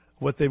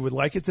 What they would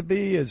like it to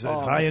be? Is it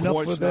high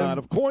enough for them?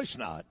 Of course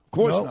not. Of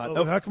course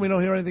not. How come we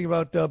don't hear anything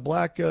about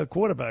black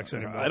quarterbacks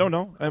anymore? I don't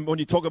know. And when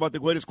you talk about the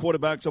greatest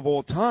quarterbacks of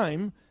all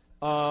time,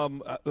 you're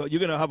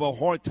going to have a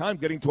hard time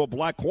getting to a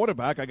black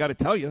quarterback, I got to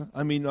tell you.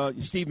 I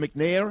mean, Steve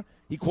McNair,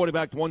 he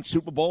quarterbacked 1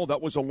 Super Bowl.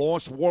 That was a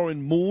loss.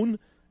 Warren Moon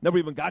never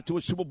even got to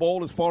a Super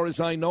Bowl, as far as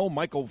I know.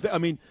 Michael, I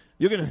mean,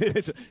 you're going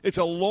to. It's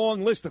a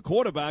long list of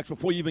quarterbacks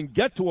before you even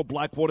get to a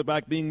black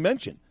quarterback being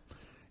mentioned.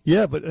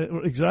 Yeah, but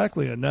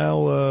exactly. And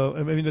now,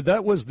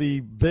 that was the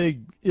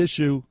big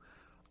issue,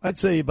 I'd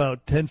say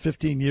about 10,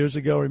 15 years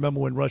ago. Remember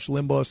when Rush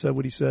Limbaugh said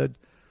what he said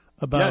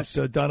about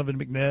Donovan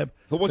McNabb?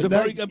 By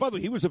the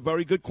way, he was a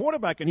very good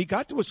quarterback, and he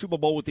got to a Super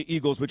Bowl with the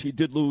Eagles, which he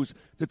did lose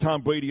to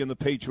Tom Brady and the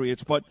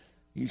Patriots. But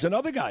he's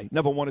another guy,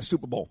 never won a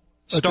Super Bowl.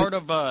 Start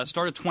of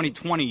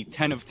 2020,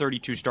 10 of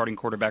 32 starting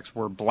quarterbacks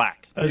were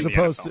black. As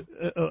opposed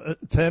to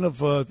 10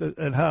 of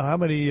and how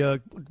many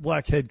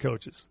black head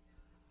coaches?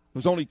 There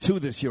was only 2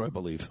 this year, I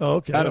believe. Oh,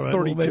 okay. Out of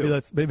 32.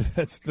 Well, maybe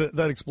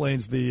that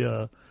explains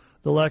the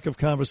lack of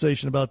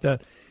conversation about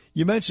that.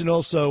 You mentioned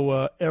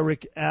also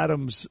Eric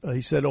Adams.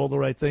 He said all the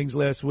right things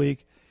last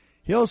week.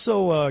 He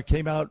also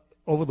came out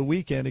over the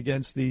weekend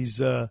against these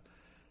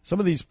some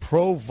of these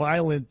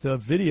pro-violent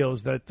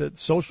videos that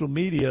social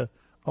media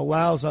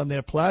allows on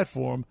their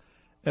platform,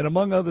 and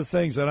among other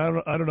things, and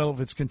I don't know if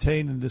it's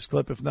contained in this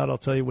clip. If not, I'll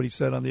tell you what he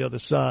said on the other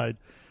side.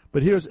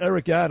 But here's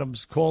Eric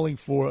Adams calling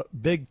for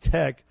big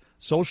tech,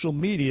 social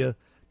media,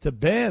 to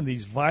ban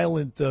these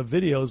violent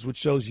videos, which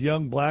shows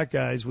young black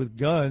guys with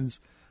guns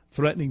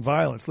threatening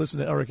violence. Listen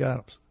to Eric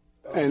Adams.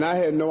 And I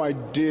had no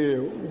idea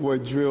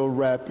what drill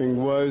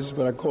rapping was,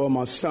 but I called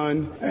my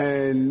son,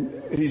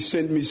 and he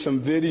sent me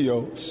some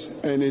videos,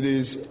 and it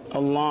is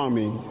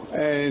alarming.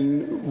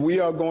 And we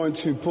are going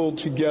to pull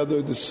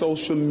together the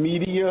social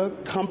media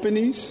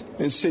companies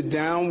and sit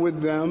down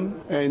with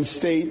them and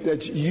state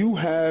that you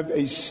have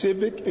a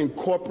civic and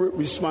corporate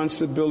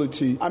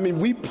responsibility. I mean,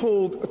 we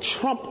pulled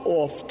Trump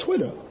off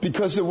Twitter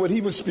because of what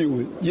he was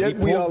spewing. Yet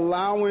we are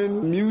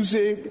allowing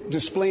music,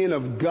 displaying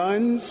of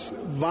guns,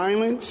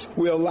 violence.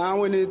 We're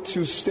allowing it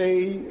to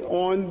stay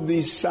on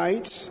these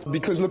sites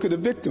because look at the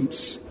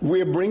victims.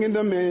 We're bringing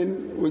them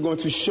in. We're going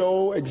to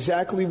show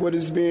exactly what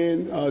is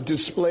being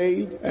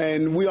displayed,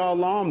 and we are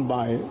alarmed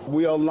by it.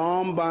 We are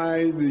alarmed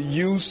by the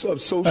use of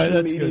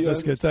social media.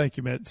 That's good. Thank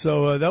you, man.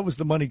 So that was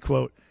the money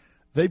quote.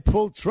 They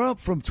pulled Trump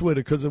from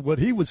Twitter because of what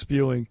he was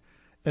spewing,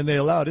 and they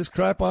allowed his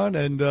crap on,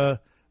 and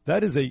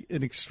that is an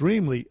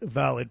extremely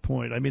valid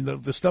point. I mean,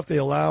 the stuff they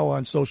allow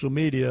on social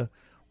media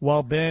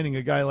while banning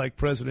a guy like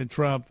President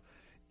Trump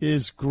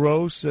is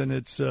gross, and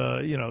it's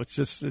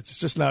it's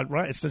just not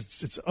right.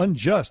 It's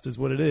unjust, is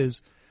what it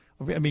is.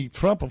 I mean,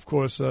 Trump, of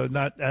course,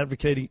 not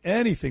advocating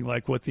anything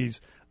like what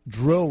these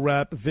drill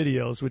rap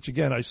videos, which,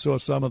 again, I saw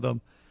some of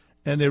them,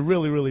 and they're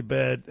really, really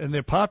bad, and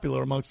they're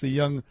popular amongst the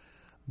young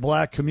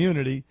black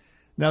community.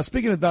 Now,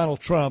 speaking of Donald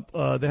Trump,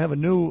 they have a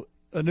new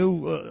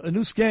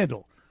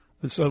scandal.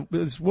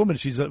 This woman,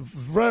 she's a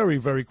very,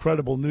 very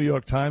credible New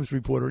York Times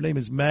reporter. Her name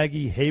is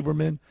Maggie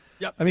Haberman.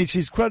 Yep. I mean,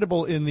 she's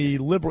credible in the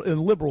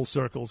liberal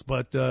circles,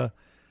 but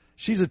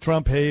she's a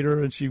Trump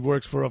hater, and she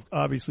works for,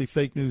 obviously,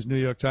 fake news New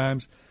York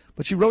Times.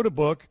 But she wrote a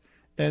book,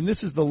 and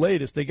this is the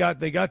latest. They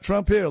got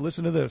Trump here.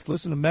 Listen to this.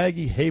 Listen to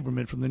Maggie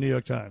Haberman from the New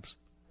York Times.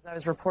 As I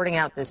was reporting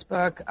out this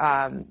book,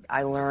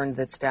 I learned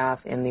that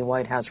staff in the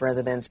White House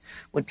residence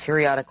would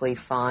periodically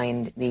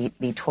find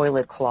the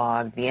toilet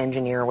clogged. The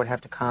engineer would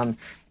have to come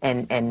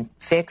and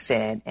fix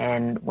it.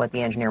 And what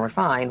the engineer would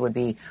find would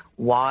be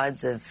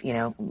wads of,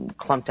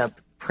 clumped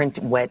up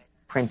wet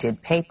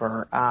printed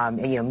paper,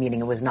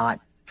 meaning it was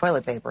not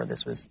toilet paper.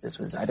 This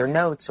was either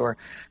notes or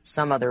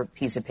some other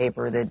piece of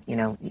paper that,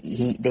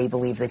 they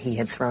believed that he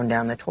had thrown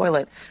down the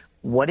toilet.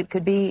 What it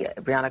could be,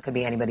 Brianna, could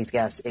be anybody's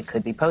guess. It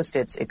could be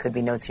Post-its. It could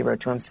be notes he wrote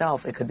to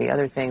himself. It could be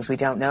other things we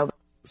don't know.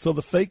 So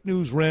the fake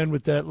news ran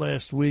with that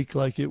last week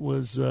like it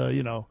was, like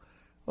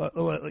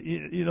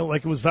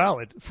it was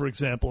valid, for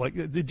example. Like,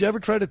 did you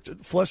ever try to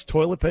flush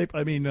toilet paper?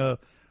 I mean, a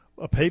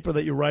paper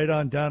that you write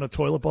on down a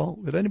toilet bowl?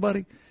 Did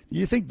anybody? Do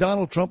you think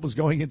Donald Trump was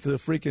going into the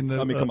freaking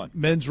come on.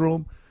 men's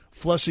room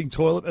flushing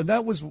toilet? And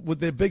that was with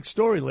their big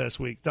story last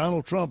week.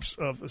 Donald Trump's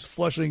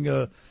flushing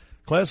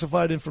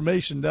classified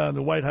information down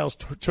the White House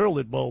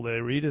toilet bowl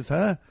there, Edith,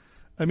 huh?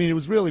 I mean, it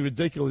was really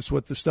ridiculous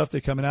with the stuff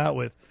they're coming out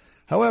with.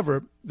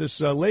 However,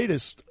 this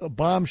latest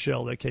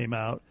bombshell that came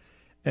out,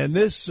 and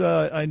this,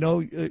 I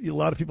know a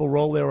lot of people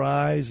roll their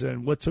eyes,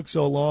 and what took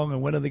so long,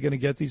 and when are they going to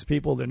get these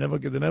people? They're never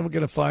going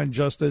to find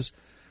justice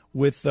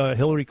with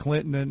Hillary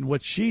Clinton and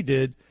what she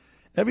did.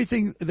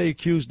 Everything they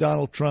accused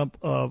Donald Trump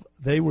of,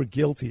 they were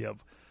guilty of.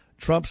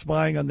 Trump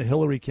spying on the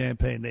Hillary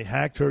campaign. They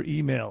hacked her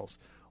emails.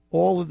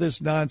 All of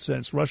this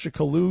nonsense, Russia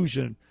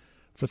collusion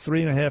for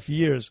 3.5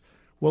 years.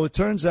 Well, it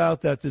turns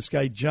out that this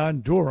guy, John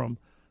Durham,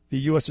 the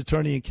U.S.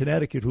 attorney in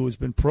Connecticut who has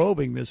been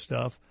probing this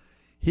stuff,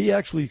 he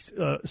actually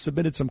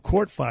submitted some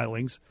court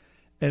filings,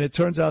 and it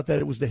turns out that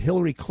it was the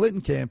Hillary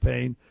Clinton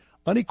campaign,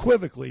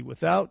 unequivocally,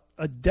 without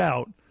a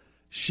doubt.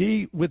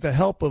 She, with the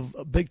help of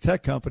big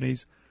tech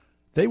companies,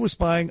 they were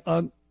spying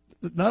on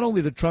not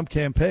only the Trump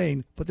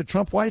campaign, but the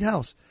Trump White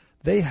House.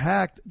 They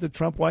hacked the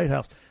Trump White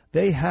House.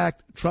 They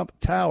hacked Trump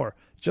Tower,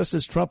 just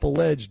as Trump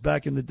alleged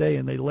back in the day,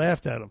 and they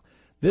laughed at him.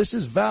 This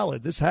is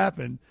valid. This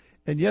happened.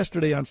 And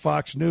yesterday on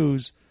Fox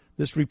News,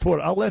 this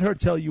reporter, I'll let her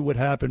tell you what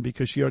happened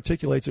because she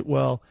articulates it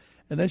well.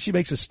 And then she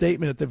makes a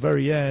statement at the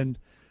very end,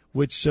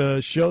 which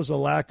shows a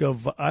lack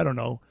of,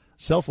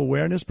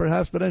 self-awareness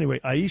perhaps. But anyway,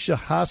 Aisha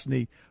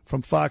Hasni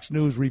from Fox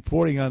News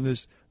reporting on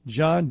this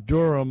John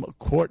Durham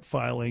court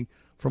filing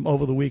from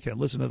over the weekend.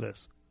 Listen to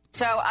this.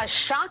 So a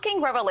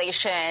shocking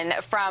revelation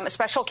from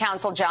special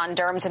counsel John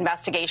Durham's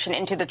investigation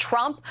into the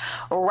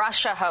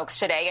Trump-Russia hoax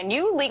today. A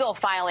new legal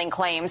filing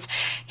claims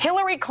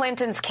Hillary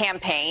Clinton's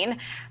campaign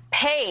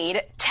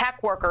paid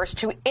tech workers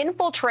to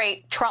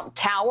infiltrate Trump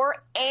Tower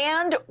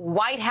and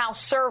White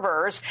House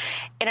servers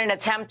in an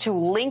attempt to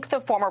link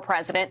the former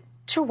president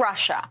to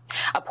Russia.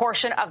 A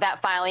portion of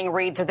that filing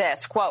reads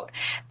this, quote,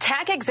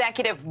 Tech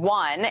Executive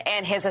One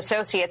and his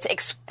associates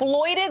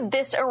exploited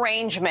this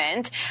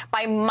arrangement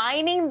by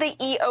mining the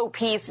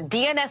EOP's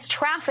DNS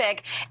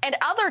traffic and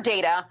other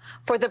data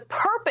for the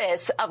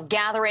purpose of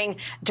gathering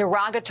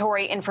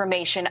derogatory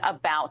information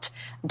about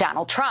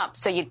Donald Trump.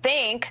 So you'd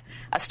think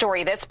a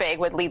story this big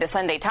would lead the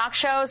Sunday talk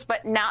shows,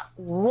 but not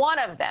one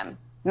of them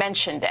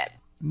mentioned it.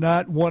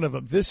 Not one of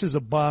them. This is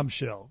a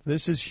bombshell.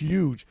 This is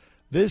huge.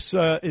 This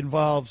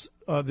involves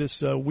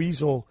this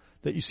weasel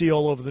that you see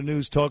all over the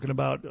news talking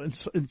about,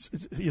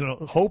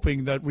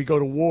 hoping that we go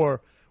to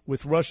war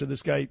with Russia.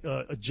 This guy,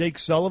 Jake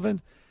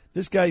Sullivan,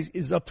 this guy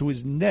is up to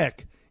his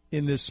neck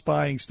in this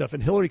spying stuff.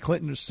 And Hillary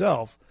Clinton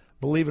herself,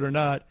 believe it or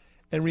not.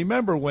 And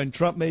remember when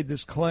Trump made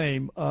this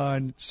claim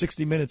on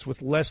 60 Minutes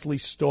with Leslie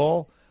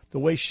Stahl, the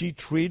way she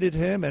treated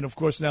him. And, of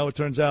course, now it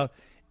turns out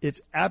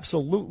it's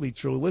absolutely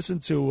true. Listen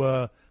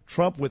to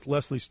Trump with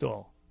Leslie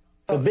Stahl.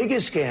 The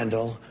biggest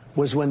scandal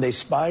was when they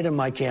spied on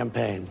my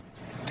campaign.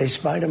 They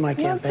spied on my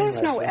campaign.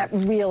 There's no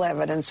real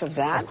evidence of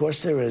that. Of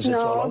course there is. No.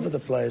 It's all over the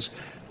place.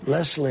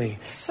 Leslie,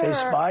 Sir, they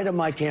spied on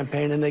my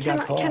campaign and they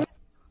got caught.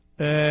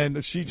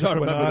 And she just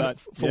went on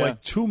for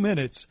like 2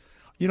 minutes.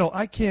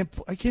 I can't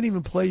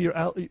even play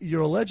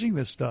you're alleging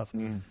this stuff.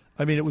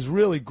 I mean, it was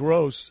really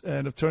gross.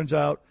 And it turns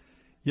out,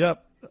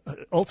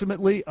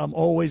 ultimately, I'm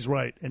always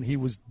right. And he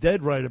was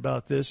dead right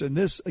about this. And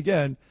this,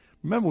 again,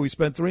 remember, we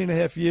spent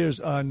 3.5 years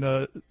on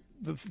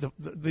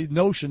the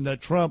notion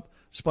that Trump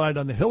spied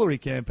on the Hillary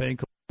campaign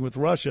with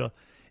Russia.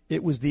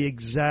 It was the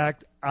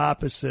exact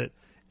opposite.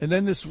 And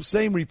then this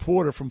same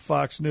reporter from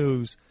Fox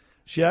News,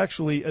 she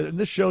actually, and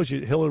this shows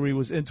you Hillary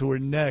was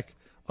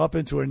up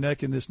into her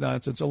neck in this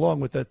nonsense, along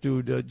with that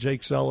dude,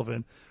 Jake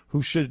Sullivan,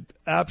 who should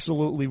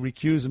absolutely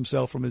recuse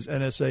himself from his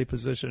NSA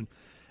position.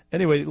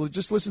 Anyway,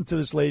 just listen to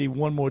this lady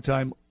one more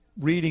time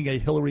reading a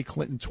Hillary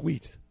Clinton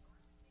tweet.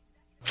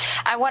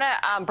 I want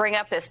to bring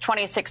up this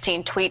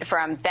 2016 tweet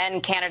from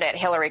then candidate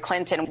Hillary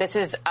Clinton. This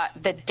is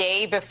the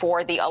day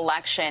before the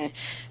election.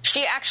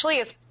 She actually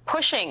is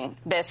pushing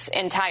this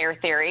entire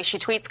theory. She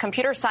tweets,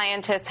 computer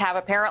scientists have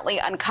apparently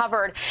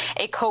uncovered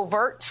a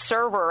covert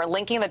server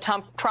linking the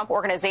Trump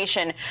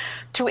organization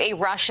to a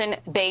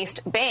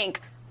Russian-based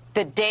bank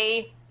the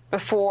day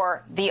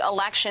before the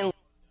election.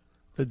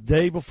 The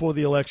day before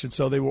the election.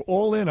 So they were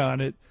all in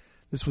on it.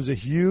 This was a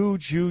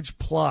huge, huge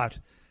plot,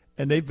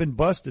 and they've been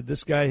busted.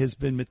 This guy has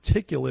been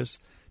meticulous,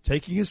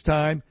 taking his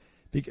time.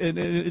 And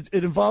it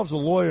involves a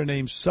lawyer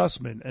named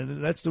Sussman,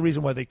 and that's the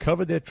reason why they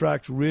covered their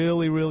tracks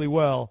really, really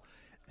well.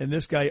 And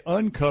this guy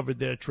uncovered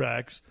their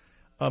tracks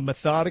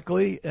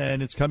methodically,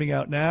 and it's coming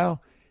out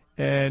now.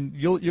 And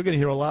you're going to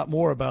hear a lot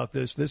more about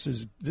this. This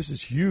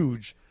is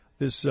huge.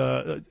 This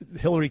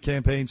Hillary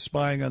campaign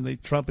spying on the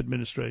Trump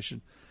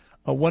administration.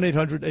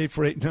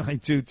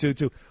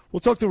 1-800-848-9222. We'll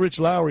talk to Rich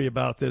Lowry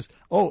about this.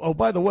 Oh,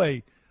 by the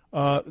way,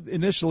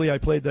 initially I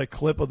played that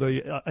clip of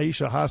the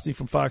Aisha Hosni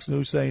from Fox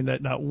News saying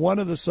that not one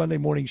of the Sunday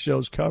morning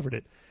shows covered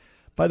it.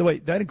 By the way,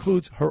 that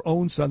includes her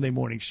own Sunday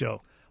morning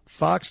show.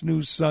 Fox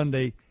News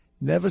Sunday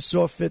never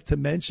saw fit to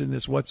mention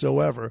this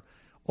whatsoever,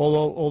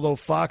 although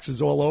Fox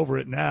is all over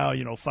it now,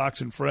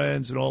 Fox and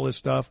Friends and all this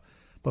stuff.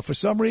 But for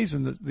some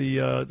reason,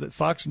 the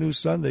Fox News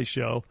Sunday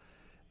show,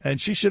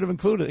 and she should have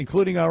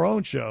including our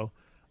own show,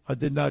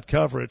 did not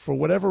cover it for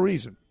whatever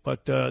reason.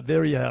 But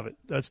there you have it.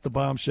 That's the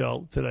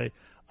bombshell today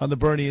on the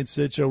Bernie and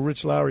Sid Show.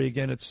 Rich Lowry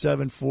again at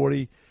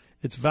 7:40.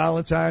 It's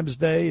Valentine's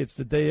Day. It's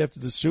the day after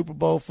the Super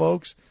Bowl,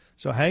 folks.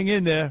 So hang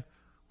in there.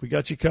 We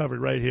got you covered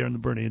right here on the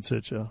Bernie and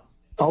Sid Show.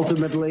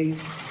 Ultimately,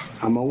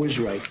 I'm always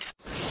right.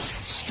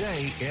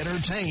 Stay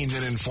entertained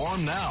and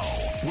informed now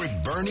with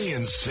Bernie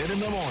and Sid in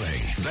the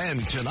morning. Then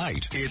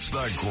tonight, it's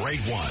The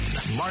Great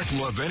One. Mark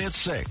Levin at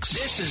 6.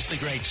 This is The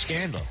Great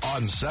Scandal.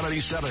 On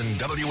 77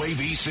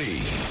 WABC.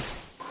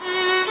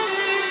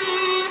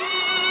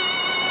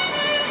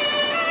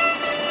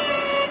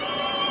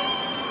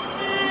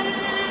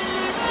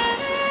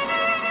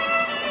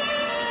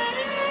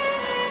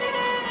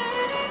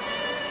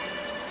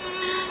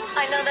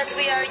 I know that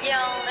we are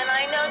young, and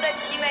I know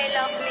that you may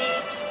love me,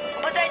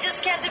 but I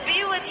just can't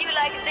be with you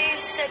like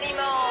this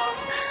anymore.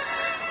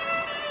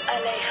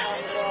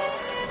 Alejandro.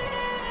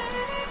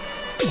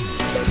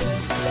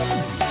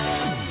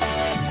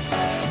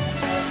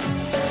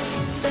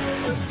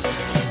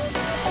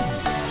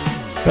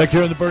 Back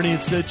here on the Bernie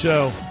and Sid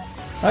Show.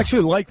 I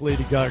actually like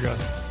Lady Gaga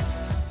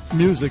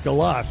music a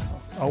lot.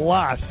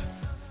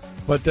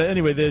 But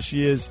anyway, there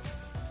she is.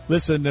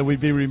 Listen, we'd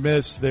be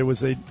remiss. There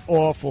was an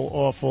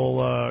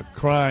awful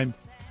crime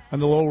on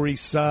the Lower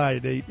East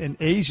Side. An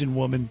Asian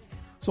woman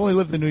who's only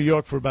lived in New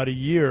York for about a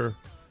year.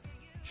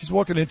 She's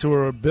walking into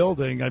her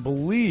building. I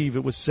believe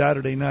it was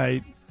Saturday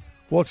night.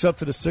 Walks up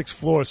to the 6th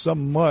floor.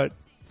 Some mutt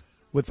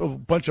with a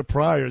bunch of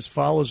priors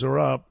follows her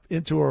up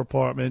into her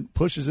apartment,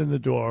 pushes in the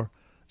door,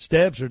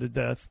 stabs her to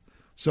death.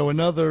 So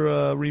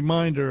another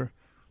reminder,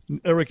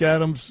 Eric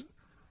Adams,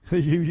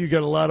 you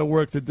got a lot of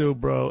work to do,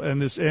 bro.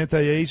 And this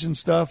anti-Asian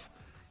stuff,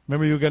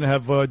 remember you were going to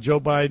have Joe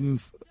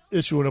Biden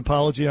issue an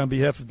apology on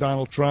behalf of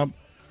Donald Trump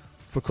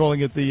for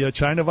calling it the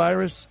China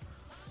virus?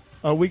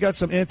 We got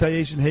some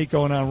anti-Asian hate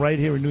going on right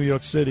here in New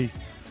York City.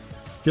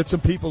 Get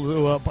some people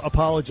to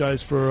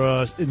apologize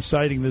for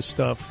inciting this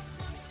stuff.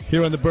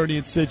 Here on the Bernie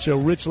and Sid Show,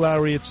 Rich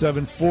Lowry at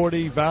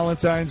 7:40,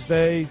 Valentine's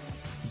Day,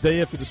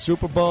 day after the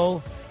Super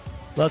Bowl.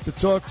 A lot to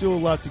talk to, a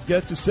lot to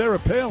get to. Sarah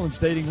Palin's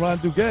dating Ron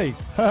Duguay.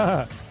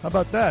 How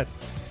about that?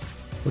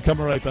 We're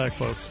coming right back,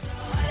 folks.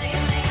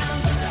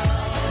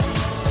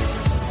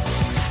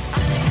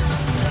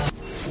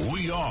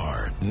 We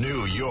are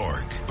New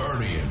York.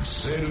 Bernie and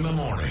Sid in the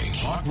morning.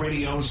 Talk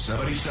Radio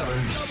 77.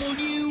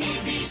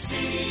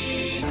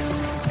 WABC.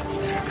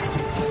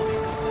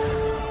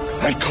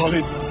 I call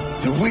it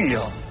the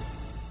wheel.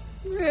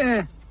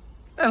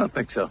 I don't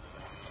think so.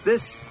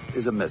 This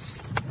is a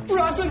miss.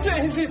 Brother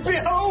Daisy,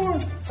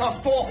 behold the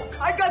fork.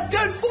 I got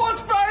 10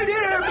 forks right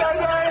here,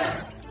 baby.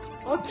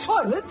 A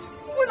toilet?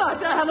 We're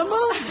not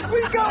animals.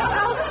 We go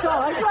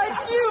outside like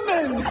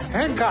humans.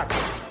 Hancock.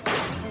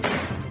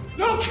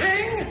 No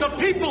king. The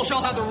people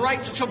shall have the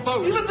right to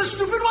vote. Even the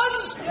stupid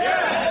ones?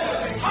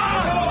 Yes.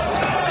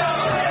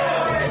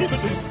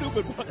 Even the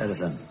stupid ones.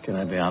 Edison, can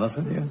I be honest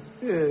with you?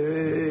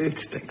 It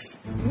stinks.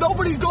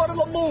 Nobody's going to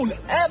the moon,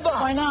 ever.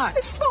 Why not?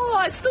 It's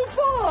far. It's too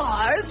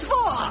far. It's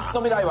far.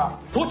 の未来は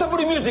ポータブ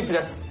ルミュージック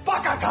です。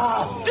バカ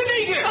か。出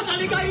て行け。語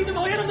りがいいで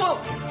もやるぞ。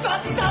語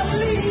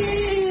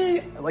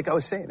り。 Like I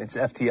was saying, it's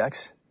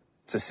FTX.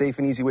 It's a safe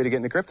and easy way to get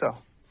into crypto.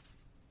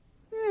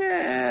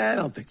 I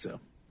don't think so.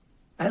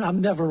 And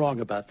I'm never wrong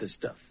about this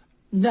stuff.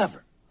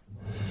 Never.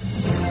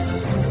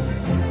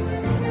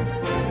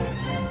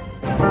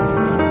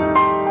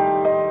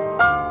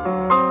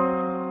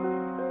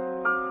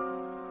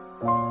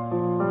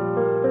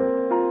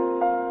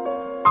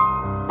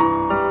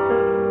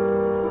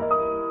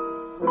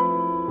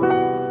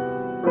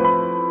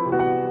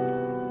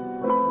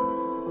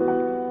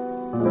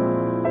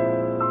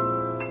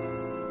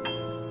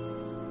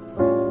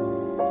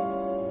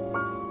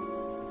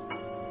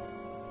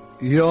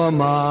 You're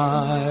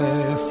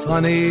my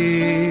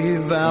funny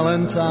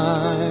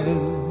Valentine,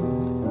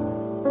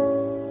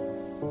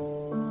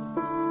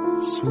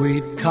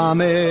 sweet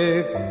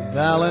comic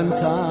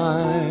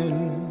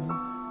Valentine.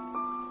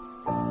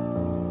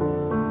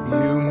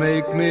 You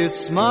make me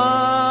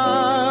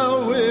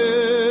smile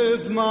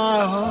with my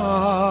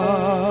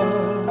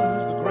heart.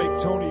 The great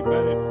Tony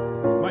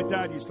Bennett. My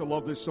dad used to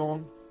love this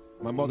song.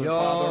 My mother and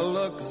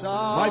father.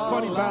 My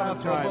Funny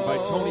Valentine by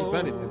Tony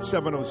Bennett at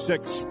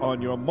 7:06 on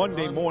your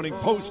Monday morning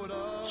post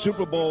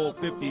Super Bowl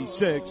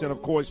 56. And,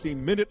 of course, the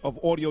minute of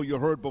audio you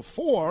heard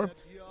before,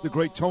 the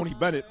great Tony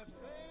Bennett.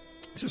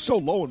 This is so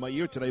low in my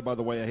ear today, by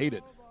the way. I hate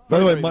it. By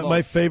the way,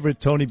 my favorite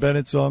Tony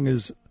Bennett song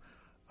is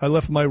I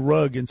Left My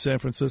Rug in San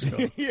Francisco.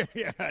 yeah,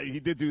 he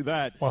did do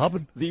that. What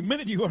happened? The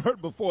minute you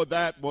heard before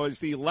that was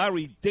the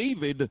Larry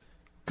David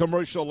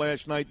commercial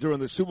last night during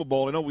the Super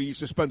Bowl. I know we used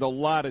to spend a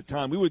lot of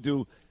time. We would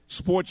do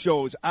sports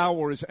shows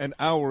hours and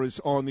hours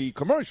on the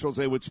commercials.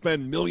 They would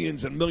spend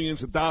millions and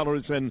millions of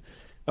dollars, and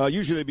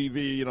usually they'd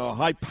be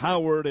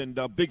high-powered and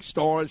big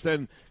stars.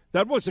 Then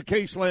that was the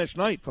case last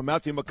night, from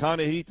Matthew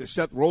McConaughey to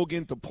Seth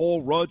Rogen to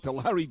Paul Rudd to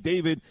Larry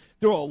David.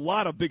 There were a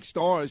lot of big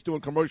stars doing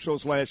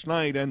commercials last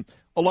night, and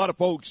a lot of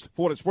folks,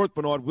 for what it's worth,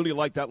 Bernard, really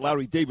liked that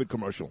Larry David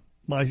commercial.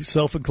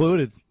 Myself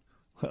included.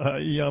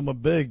 I'm a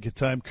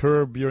big-time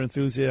Curb Your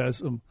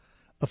Enthusiasm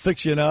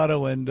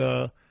aficionado,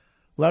 and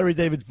Larry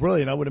David's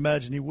brilliant. I would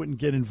imagine he wouldn't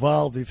get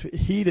involved if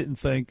he didn't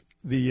think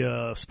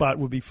the spot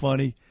would be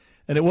funny.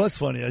 And it was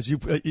funny. I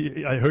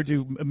heard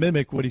you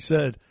mimic what he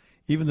said.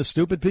 Even the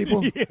stupid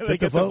people they take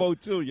get the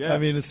vote too, yeah. I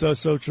mean, it's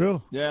so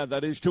true. Yeah,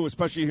 that is true,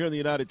 especially here in the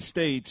United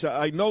States.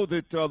 I know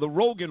that the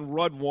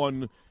Rogan-Rudd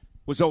one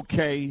was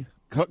okay.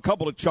 A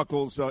couple of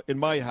chuckles in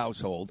my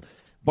household.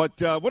 But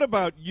what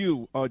about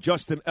you,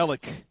 Justin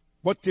Ellick?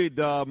 What did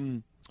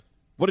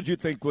you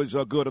think was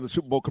good on the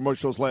Super Bowl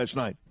commercials last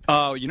night?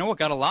 You know what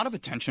got a lot of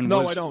attention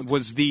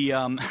was the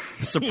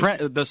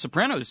the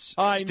Sopranos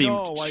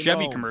themed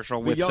Chevy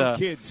commercial with young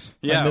kids.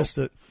 Yeah, I missed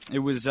it. It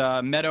was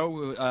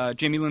Meadow,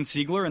 Jamie Lynn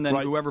Sigler, and then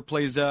whoever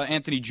plays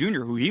Anthony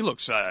Jr., who he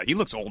looks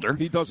older.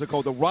 He does look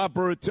older.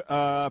 Robert,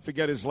 I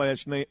forget his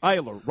last name,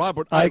 Eiler.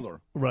 Robert Eiler.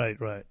 Right.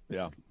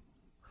 Yeah.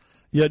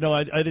 Yeah, no,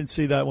 I didn't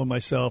see that one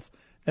myself.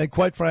 And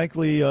quite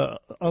frankly,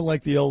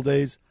 unlike the old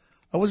days,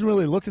 I wasn't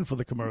really looking for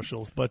the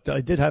commercials, but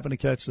I did happen to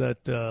catch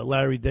that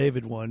Larry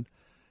David one.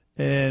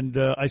 And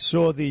I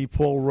saw the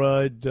Paul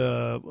Rudd.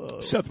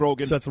 Seth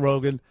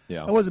Rogen.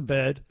 Yeah. It wasn't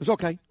bad. It was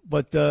okay.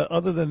 But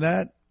other than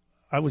that,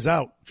 I was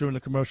out during the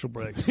commercial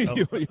breaks. I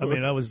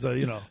mean, I was,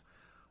 in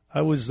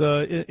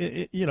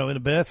a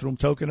bathroom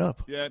toking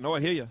up. Yeah, no, I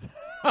hear you.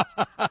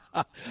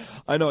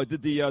 I know. I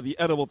did the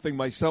edible thing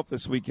myself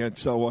this weekend,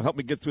 so help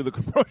me get through the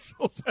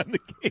commercials and the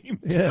game,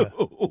 too. Yeah.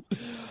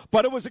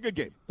 But it was a good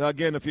game.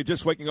 Again, if you're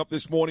just waking up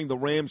this morning, the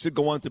Rams did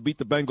go on to beat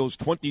the Bengals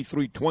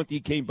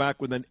 23-20, came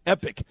back with an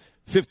epic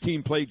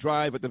 15-play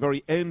drive at the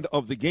very end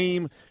of the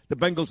game. The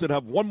Bengals did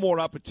have one more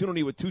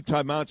opportunity with 2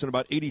 timeouts and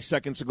about 80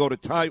 seconds to go to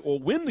tie or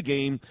win the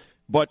game.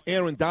 But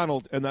Aaron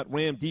Donald and that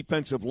Ram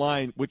defensive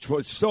line, which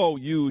was so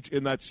huge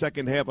in that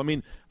second half. I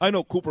mean, I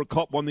know Cooper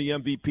Kupp won the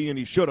MVP, and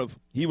he should have.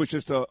 He was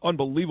just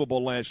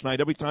unbelievable last night.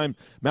 Every time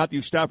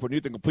Matthew Stafford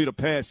needed to complete a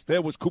pass,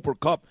 there was Cooper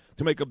Kupp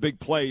to make a big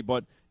play.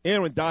 But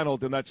Aaron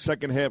Donald in that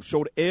second half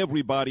showed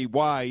everybody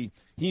why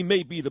he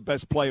may be the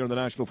best player in the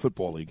National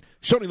Football League.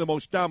 Certainly the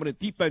most dominant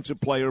defensive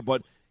player,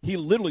 but he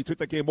literally took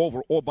that game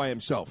over all by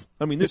himself.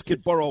 I mean, this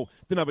kid Burrow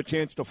didn't have a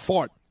chance to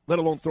fart, let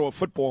alone throw a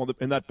football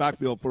in that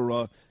backfield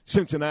for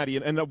Cincinnati.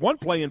 And that one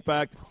play, in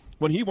fact,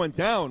 when he went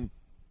down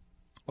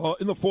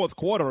in the fourth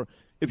quarter,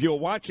 if you were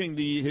watching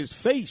his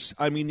face,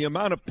 I mean, the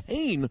amount of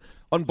pain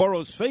on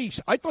Burrow's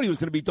face, I thought he was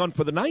going to be done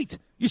for the night.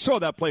 You saw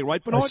that play,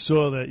 right, Bernard? I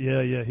saw that,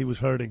 yeah. He was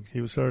hurting.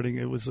 It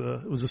was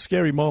a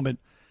scary moment.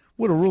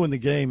 Would have ruined the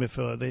game if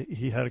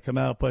he had to come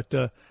out. But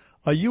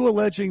are you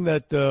alleging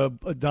that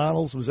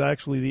Donalds was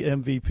actually the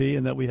MVP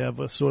and that we have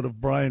a sort of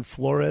Brian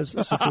Flores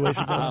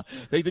situation?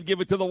 They did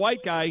give it to the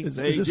white guy. Is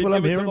this what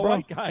I'm hearing, the bro?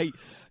 white guy.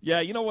 Yeah,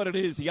 you know what it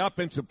is? The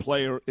offensive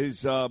player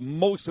is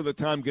most of the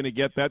time going to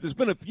get that. There's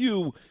been a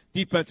few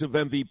defensive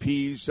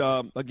MVPs,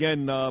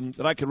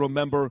 that I can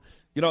remember.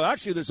 You know,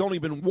 actually, there's only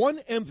been one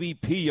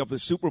MVP of the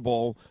Super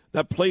Bowl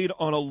that played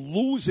on a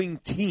losing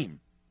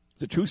team.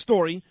 It's a true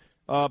story.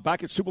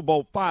 Back at Super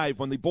Bowl V,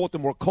 when the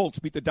Baltimore Colts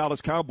beat the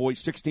Dallas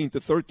Cowboys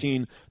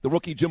 16-13, the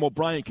rookie Jim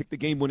O'Brien kicked the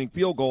game-winning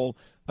field goal.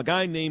 A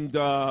guy named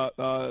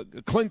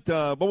Clint,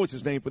 what was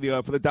his name for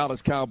the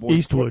Dallas Cowboys?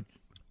 Eastwood.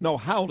 No,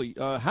 Howley.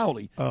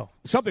 Oh.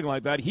 Something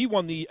like that. He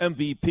won the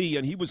MVP,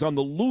 and he was on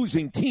the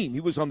losing team. He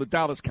was on the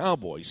Dallas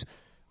Cowboys.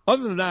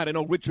 Other than that, I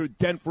know Richard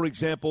Dent, for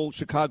example,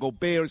 Chicago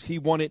Bears, he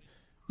won it.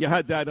 You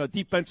had that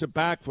defensive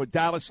back for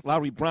Dallas,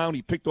 Larry Brown.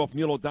 He picked off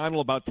Neil O'Donnell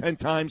about 10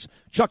 times.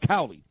 Chuck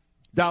Howley.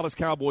 Dallas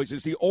Cowboys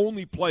is the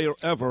only player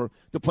ever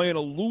to play in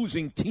a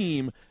losing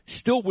team,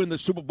 still win the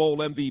Super Bowl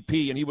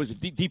MVP, and he was a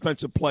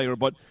defensive player,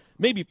 but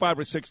maybe 5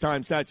 or 6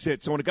 times, that's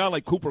it. So when a guy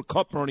like Cooper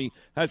Kupp, Bernie,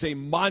 has a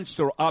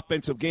monster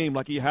offensive game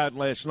like he had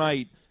last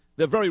night,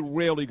 they're very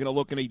rarely going to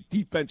look in a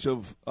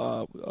defensive,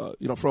 for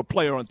a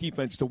player on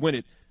defense to win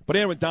it. But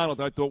Aaron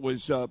Donald, I thought,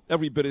 was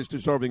every bit as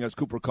deserving as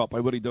Cooper Kupp. I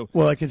really do.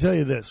 Well, I can tell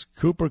you this.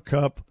 Cooper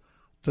Kupp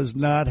does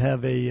not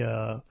have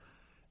a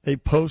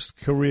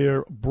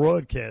post-career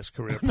broadcast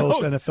career,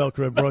 post-NFL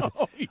career broadcast.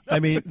 No, I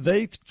mean,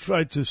 they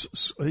tried to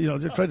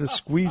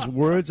squeeze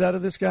words out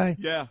of this guy.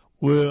 Yeah.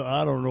 Well,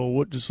 I don't know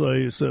what to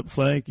say except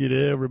thank you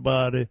to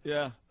everybody.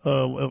 Yeah.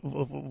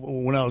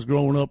 When I was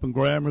growing up in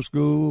grammar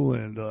school,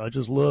 and I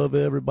just love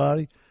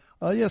everybody.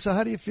 So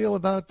how do you feel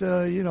about,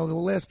 the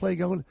last play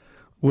going?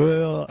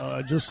 Well,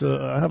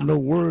 I have no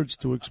words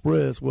to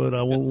express what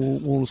I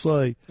want to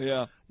say.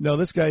 Yeah. No,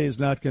 this guy is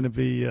not going to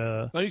be.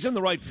 He's in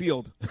the right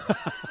field.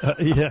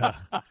 Yeah.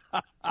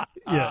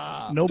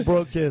 Yeah. No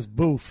broadcast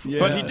booth. Yeah.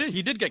 But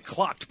he did get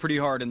clocked pretty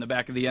hard in the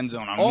back of the end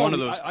zone on one of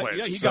those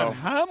plays. He got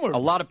hammered. A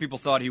lot of people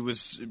thought he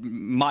was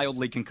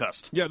mildly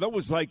concussed. Yeah, that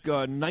was like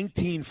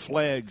 19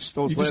 flags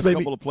those last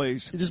couple of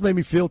plays. It just made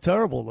me feel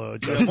terrible, though.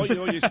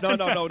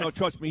 No.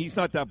 Trust me, he's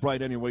not that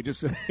bright anyway.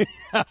 Just.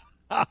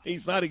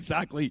 He's not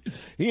exactly.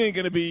 He ain't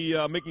going to be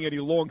making any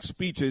long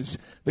speeches.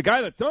 The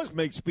guy that does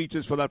make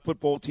speeches for that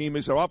football team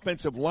is our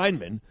offensive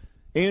lineman,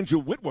 Andrew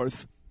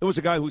Whitworth. It was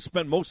a guy who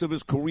spent most of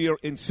his career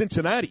in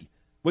Cincinnati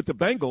with the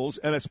Bengals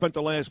and has spent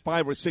the last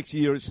 5 or 6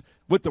 years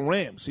with the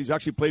Rams. He's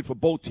actually played for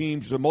both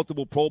teams. He's a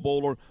multiple Pro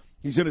Bowler.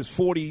 He's in his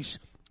 40s,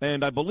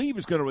 and I believe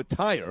he's going to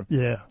retire.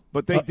 Yeah.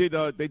 But they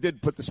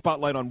did put the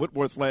spotlight on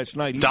Whitworth last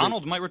night.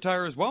 Donald might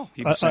retire as well,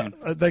 he was saying.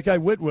 That guy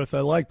Whitworth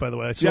I like, by the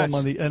way. I saw him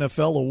on the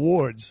NFL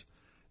awards.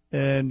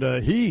 And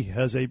he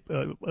has a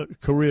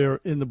career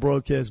in the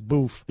broadcast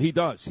booth. He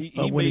does. He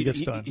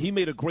gets done. He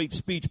made a great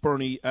speech,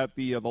 Bernie, at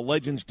the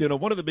Legends dinner,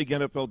 one of the big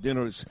NFL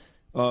dinners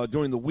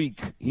during the week.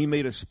 He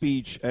made a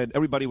speech, and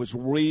everybody was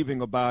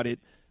raving about it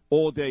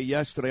all day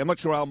yesterday. I'm not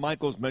sure Al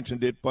Michaels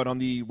mentioned it, but on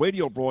the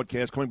radio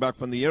broadcast coming back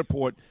from the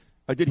airport,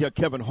 I did hear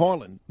Kevin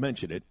Harlan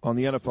mention it on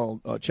the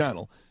NFL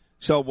channel.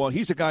 So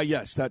he's a guy,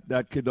 yes,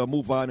 that could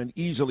move on and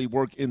easily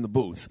work in the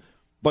booth.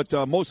 But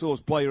most of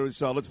those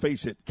players, let's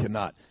face it,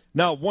 cannot.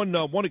 Now,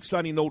 one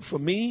exciting note for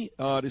me.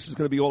 This is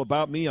going to be all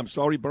about me. I'm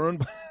sorry, Bern.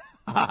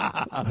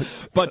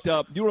 But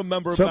you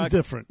remember something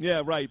different.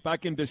 Yeah, right.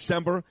 Back in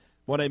December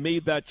when I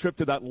made that trip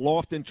to that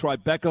loft in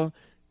Tribeca,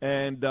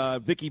 and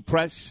Vicky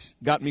Press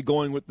got me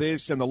going with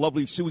this, and the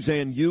lovely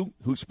Suzanne Yu,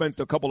 who spent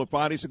a couple of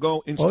Fridays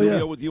ago in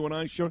studio with you and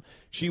I, sure.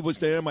 She was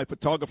there. My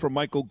photographer,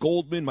 Michael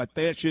Goldman, my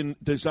fashion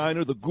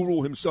designer, the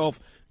guru himself,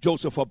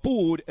 Joseph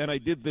Aboud, and I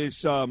did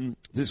this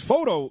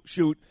photo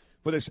shoot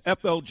for this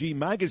FLG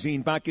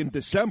magazine back in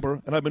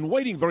December, and I've been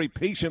waiting very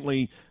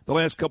patiently the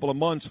last couple of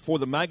months for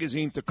the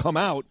magazine to come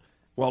out.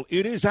 Well,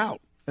 it is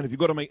out. And if you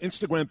go to my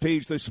Instagram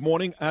page this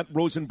morning, at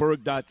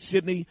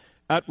rosenberg.sydney,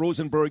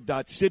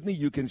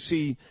 you can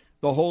see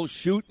the whole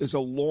shoot. There's a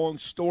long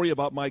story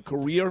about my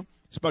career.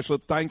 Special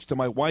thanks to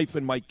my wife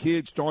and my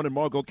kids, John and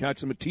Margot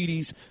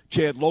Katsimatidis,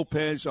 Chad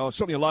Lopez.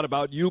 Certainly a lot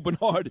about you,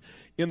 Bernard,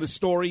 in the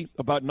story,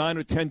 about 9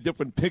 or 10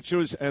 different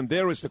pictures. And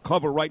there is the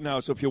cover right now.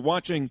 So if you're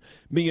watching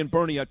me and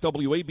Bernie at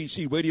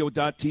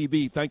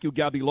WABCRadio.tv, thank you,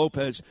 Gabby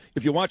Lopez.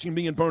 If you're watching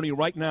me and Bernie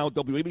right now,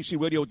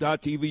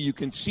 WABCRadio.tv, you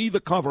can see the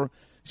cover.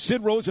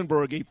 Sid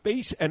Rosenberg, a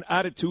face and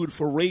attitude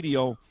for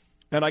radio.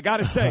 And I got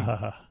to say,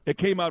 it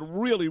came out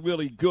really,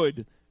 really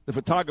good. The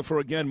photographer,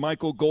 again,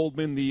 Michael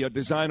Goldman, the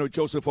designer,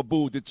 Joseph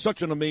Aboud, did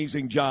such an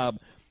amazing job.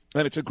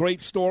 And it's a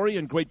great story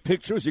and great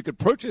pictures. You could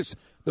purchase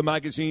the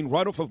magazine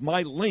right off of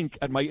my link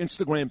at my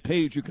Instagram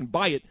page. You can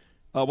buy it.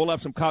 We'll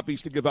have some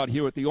copies to give out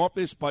here at the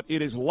office. But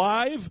it is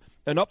live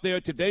and up there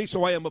today.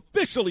 So I am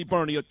officially,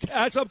 Bernie,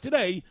 as of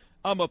today,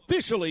 I'm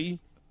officially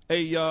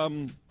a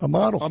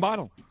model. A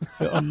model.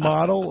 A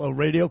model, a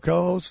radio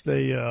co-host,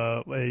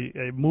 a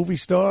movie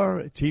star,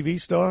 a TV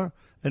star,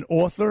 an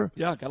author.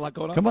 Yeah, got a lot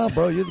going on. Come on,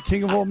 bro. You're the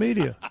king of all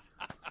media.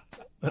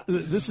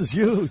 This is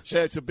huge.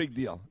 Yeah, it's a big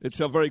deal. It's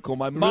very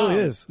cool. It really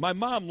is. My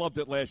mom loved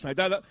it last night.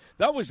 That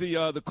was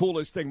the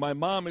coolest thing. My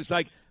mom is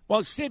like,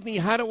 well, Sydney,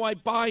 how do I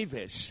buy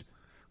this?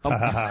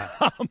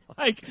 I'm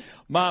like,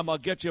 Mom, I'll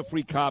get you a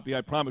free copy,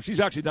 I promise. She's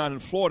actually down in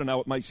Florida now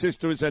with my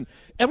sisters, and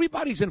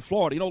everybody's in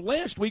Florida. You know,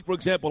 last week, for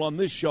example, on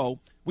this show,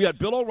 we had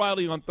Bill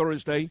O'Reilly on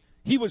Thursday.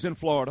 He was in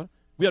Florida.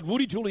 We had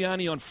Rudy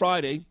Giuliani on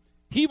Friday.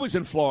 He was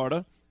in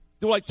Florida.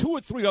 There were like 2 or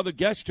 3 other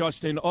guests,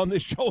 Justin, on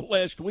this show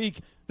last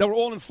week that were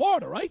all in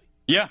Florida, right?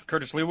 Yeah,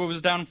 Curtis Lewa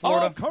was down in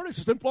Florida. Oh, Curtis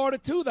is in Florida,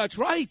 too. That's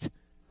right.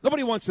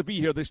 Nobody wants to be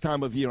here this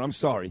time of year. I'm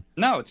sorry.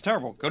 No, it's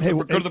terrible. Go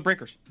to the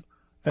Breakers.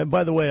 And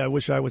by the way, I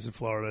wish I was in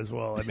Florida as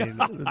well. I mean,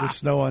 the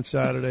snow on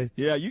Saturday.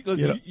 Yeah,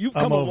 you've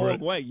come a long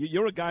way.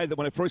 You're a guy that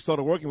when I first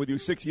started working with you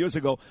 6 years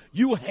ago,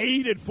 you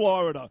hated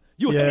Florida.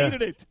 You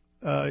hated it.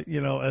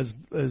 As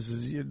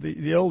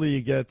the older you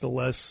get, the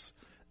less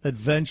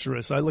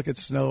adventurous. I look at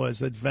snow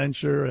as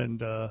adventure, and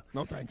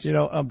no thanks.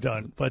 I'm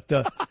done. But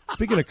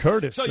speaking of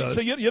Curtis,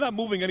 so you're not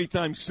moving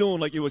anytime soon,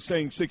 like you were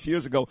saying 6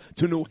 years ago,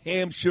 to New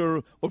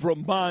Hampshire or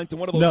Vermont, to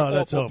one of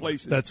those awful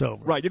places. That's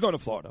over. Right, you're going to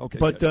Florida. Okay.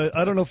 But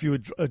I don't know if you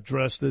would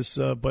address this.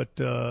 But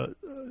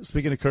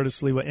speaking of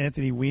Curtis Lewa,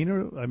 Anthony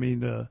Weiner. I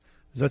mean,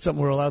 is that something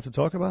we're allowed to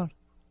talk about?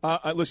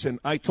 Listen,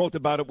 I talked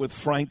about it with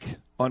Frank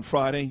on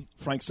Friday.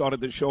 Frank started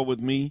the show with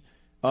me.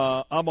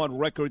 I'm on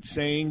record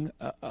saying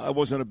I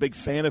wasn't a big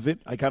fan of it.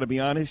 I got to be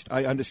honest.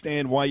 I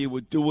understand why you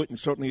would do it, and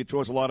certainly it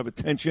draws a lot of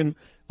attention,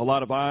 a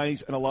lot of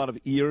eyes, and a lot of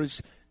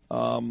ears.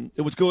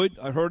 It was good.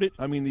 I heard it.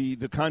 I mean,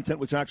 the content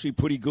was actually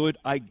pretty good.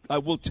 I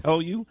will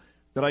tell you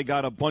that I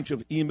got a bunch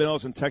of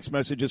emails and text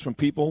messages from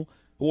people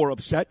who were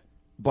upset.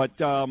 But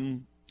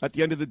at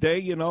the end of the day,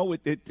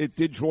 it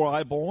did draw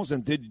eyeballs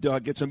and did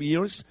get some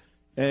ears.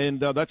 And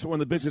that's what we're in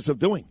the business of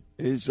doing,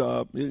 is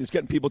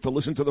getting people to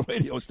listen to the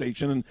radio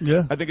station. And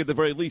I think at the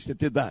very least it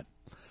did that.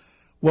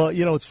 Well,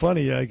 it's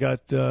funny. I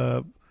got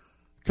a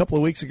couple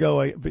of weeks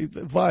ago,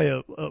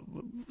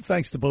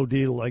 thanks to Bo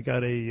Dietl, I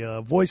got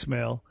a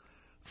voicemail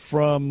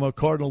from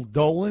Cardinal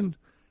Dolan.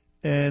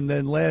 And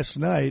then last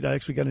night, I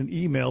actually got an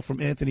email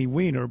from Anthony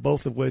Weiner,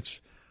 both of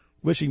which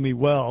wishing me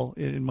well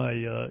in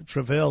my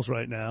travails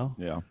right now.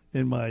 Yeah.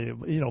 In my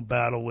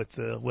battle with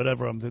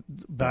whatever I'm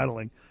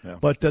battling. Yeah.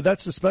 But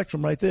that's the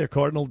spectrum right there: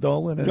 Cardinal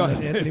Dolan and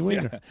Anthony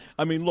Weiner. Yeah.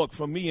 I mean, look,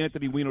 for me,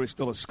 Anthony Weiner is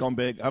still a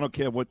scumbag. I don't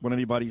care what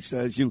anybody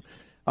says.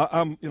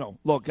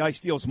 Look, guy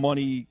steals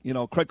money.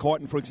 Craig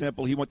Carton, for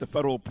example, he went to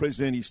federal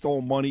prison. He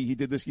stole money. He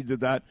did this. He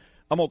did that.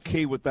 I'm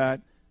okay with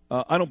that.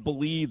 I don't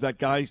believe that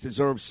guys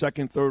deserve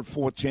second, third,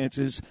 fourth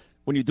chances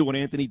when you do what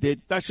Anthony did.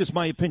 That's just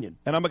my opinion.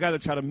 And I'm a guy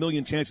that's had a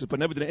million chances but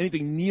never did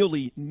anything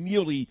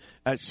nearly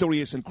as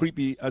serious and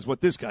creepy as what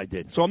this guy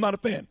did. So I'm not a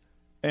fan.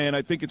 And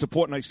I think it's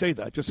important I say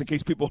that, just in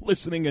case people are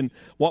listening and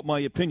want my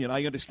opinion.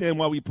 I understand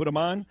why we put him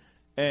on,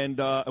 and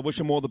I wish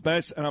him all the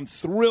best. And I'm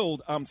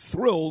thrilled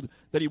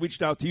that he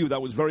reached out to you.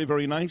 That was very,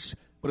 very nice.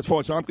 But as far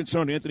as I'm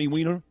concerned, Anthony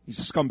Weiner, he's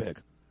a scumbag.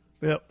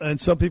 Yeah, and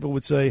some people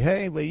would say,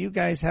 "Hey, well, you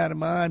guys had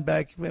him on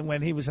back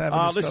when he was having."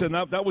 Listen,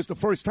 that was the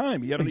first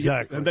time.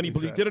 Exactly, and then he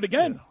did it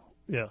again.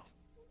 Yeah,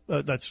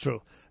 that's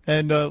true.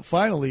 And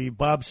finally,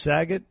 Bob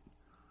Saget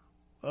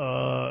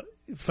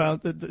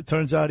found that it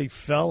turns out he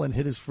fell and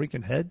hit his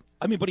freaking head.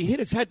 I mean, but he hit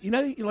his head. You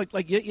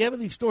have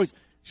these stories.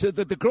 So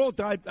the girl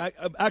died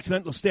of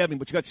accidental stabbing,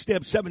 but she got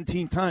stabbed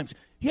 17 times.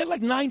 He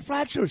had 9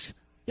 fractures.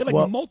 He had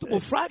multiple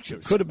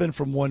fractures. Could have been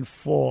from one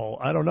fall.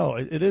 I don't know.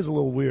 It is a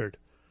little weird.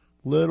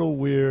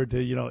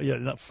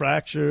 Not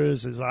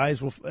fractures. His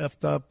eyes were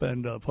effed up,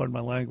 and pardon my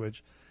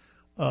language.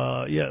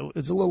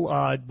 It's a little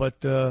odd,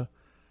 but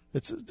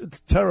it's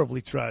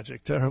terribly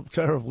tragic,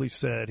 terribly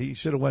sad. He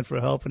should have went for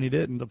help, and he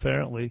didn't.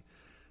 Apparently,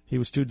 he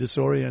was too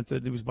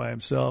disoriented. He was by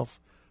himself.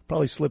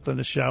 Probably slipped on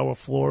the shower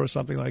floor or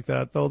something like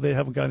that. Though they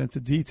haven't gotten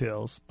into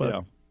details.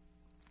 But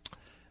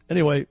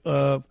anyway,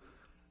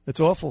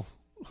 it's awful.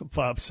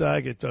 Bob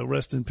Saget,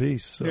 rest in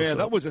peace.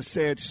 That was a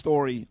sad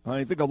story.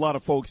 I think a lot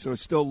of folks are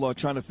still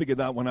trying to figure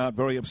that one out.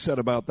 Very upset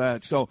about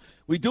that. So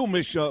we do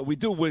miss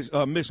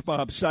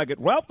Bob Saget.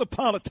 Ralph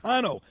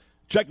Napolitano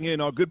checking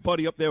in, our good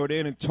buddy up there at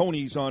Ann and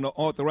Tony's on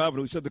Arthur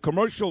Avenue. He said the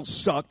commercials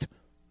sucked.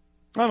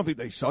 I don't think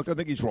they sucked. I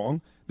think he's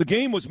wrong. The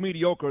game was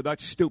mediocre.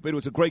 That's stupid. It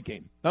was a great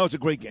game. That was a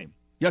great game.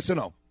 Yes or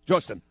no?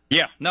 Justin?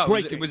 Yeah, no,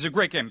 it was a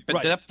great game.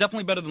 But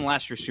definitely better than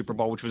last year's Super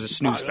Bowl, which was a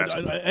snooze fest.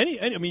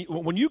 I mean,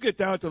 when you get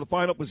down to the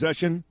final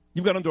possession,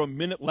 you've got under a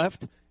minute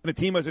left, and the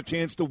team has a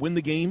chance to win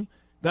the game.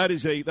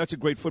 That's a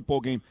great football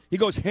game. He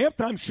goes,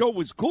 halftime show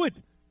was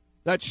good.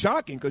 That's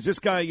shocking because this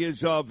guy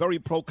is very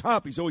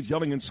pro-cop. He's always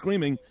yelling and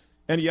screaming.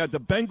 And he had the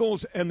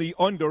Bengals and the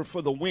under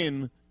for the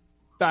win.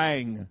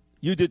 Bang.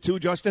 You did too,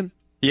 Justin?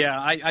 Yeah,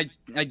 I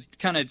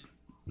kind of...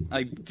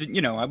 I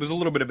was a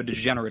little bit of a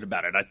degenerate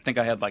about it. I think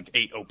I had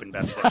 8 open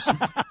bets. Yep.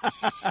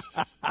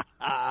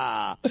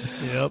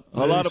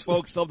 A lot of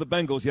folks love the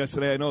Bengals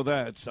yesterday. I know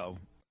that. So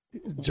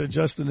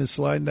Justin is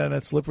sliding down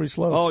that slippery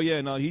slope. Oh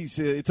yeah, no, he's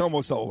it's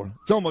almost over.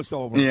 It's almost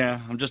over.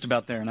 Yeah, I'm just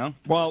about there now.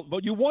 Well,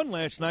 but you won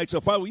last night, so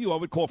if I were you, I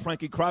would call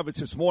Frankie Kravitz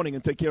this morning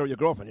and take care of your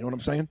girlfriend. You know what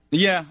I'm saying?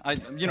 Yeah,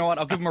 you know what?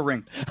 I'll give him a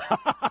ring.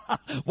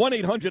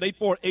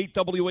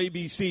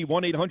 1-800-848-WABC,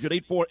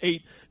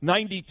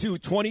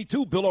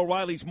 1-800-848-9222. Bill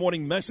O'Reilly's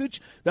morning message.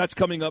 That's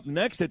coming up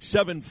next at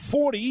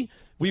 7:40.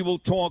 We will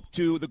talk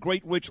to the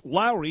great Rich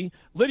Lowry.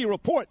 Lydia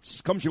Reports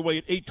comes your way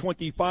at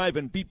 8:25,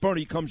 and Beat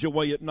Bernie comes your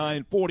way at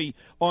 9:40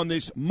 on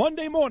this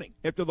Monday morning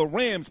after the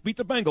Rams beat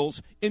the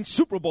Bengals in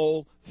Super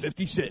Bowl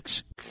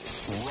 56.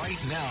 Right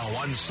now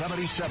on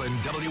 77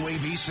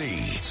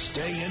 WABC,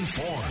 stay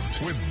informed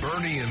with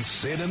Bernie and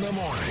Sid in the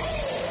morning.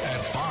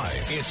 At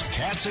 5, it's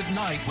Cats at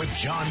Night with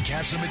John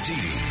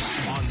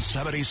Catsimatidis on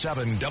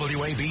 77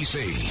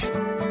 WABC.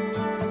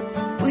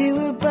 We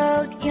were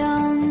both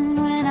young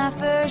when I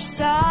first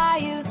saw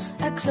you.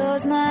 I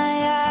close my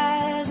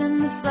eyes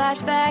and the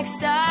flashback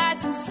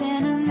starts. I'm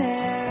standing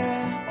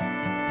there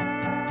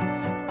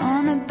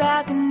on a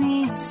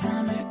balcony in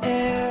summer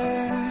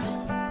air.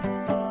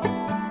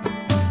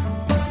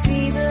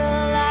 See the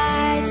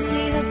lights,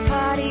 see the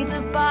party,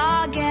 the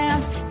ball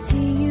gowns.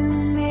 See you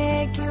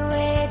make your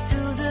way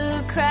through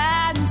the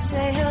crowd and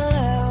say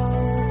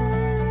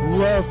hello.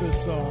 Love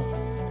this song.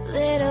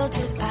 Little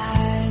did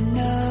I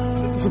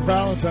know. It's a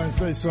Valentine's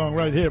Day song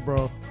right here,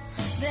 bro.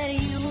 That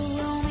you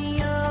were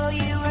Romeo,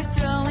 you were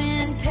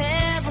throwing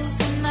pebbles,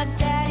 and my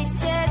daddy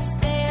said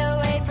stay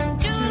away from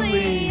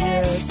Juliet.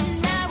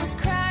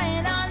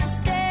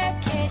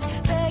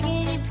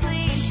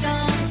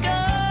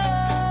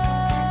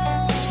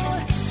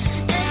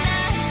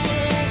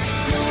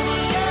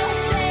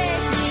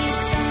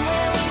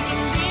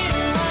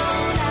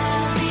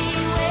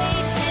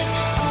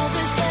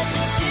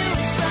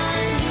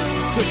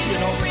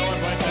 switching over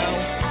on right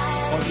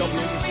now on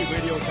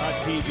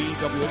WABCRadio.tv.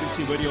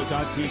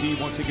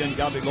 WABCRadio.tv. Once again,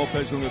 Gabby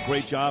Lopez doing a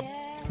great job.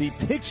 The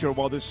picture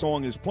while this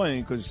song is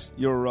playing, because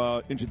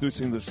you're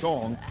introducing the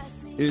song,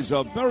 is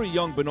a very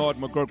young Bernard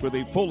McGuirk with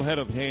a full head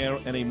of hair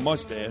and a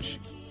mustache,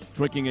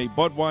 drinking a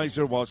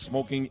Budweiser while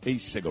smoking a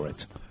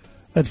cigarette.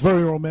 That's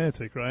very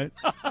romantic, right?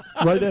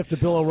 Right after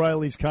Bill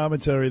O'Reilly's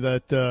commentary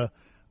that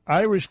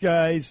Irish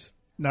guys,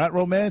 not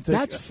romantic.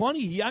 That's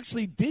funny. He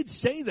actually did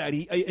say that.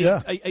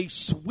 A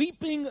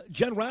sweeping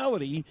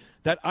generality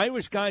that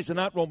Irish guys are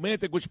not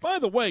romantic, which, by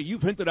the way,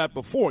 you've hinted at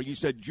before. You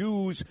said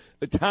Jews,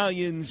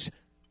 Italians,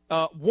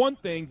 one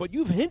thing, but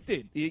you've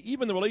hinted,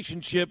 even the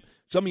relationship,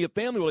 some of your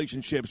family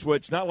relationships, where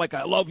it's not like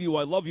I love you,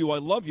 I love you, I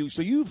love you.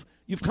 So you've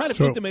kind of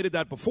intimated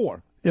that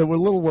before. Yeah, we're a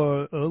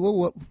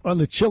little on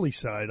the chilly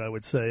side, I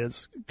would say,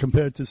 as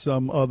compared to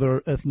some other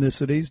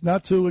ethnicities.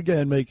 Not to,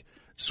 again, make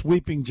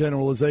sweeping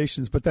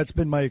generalizations, but that's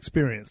been my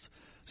experience.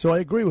 So I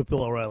agree with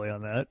Bill O'Reilly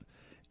on that.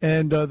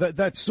 And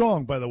that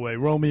song, by the way,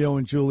 Romeo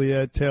and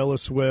Juliet, Taylor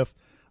Swift,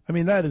 I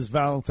mean, that is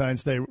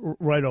Valentine's Day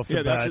right off the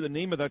bat. Yeah, actually, the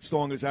name of that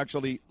song is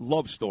actually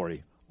Love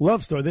Story.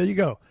 Love Story, there you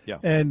go. Yeah.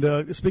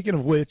 And speaking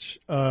of which,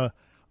 I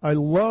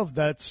love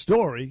that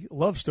story,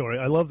 Love Story.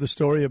 I love the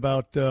story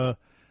about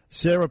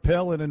Sarah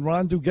Palin and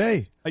Ron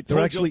Duguay. I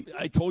told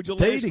you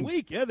dating. last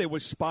week. Yeah, they were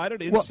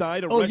spotted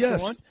inside a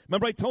restaurant. Yes.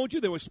 Remember I told you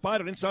they were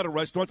spotted inside a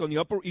restaurant on the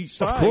Upper East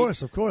Side?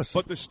 Of course.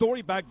 But the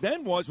story back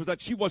then was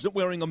that she wasn't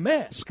wearing a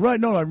mask. Right,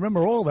 no, I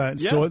remember all that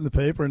and saw it in the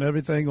paper and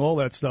everything, all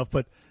that stuff.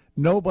 But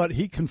nobody,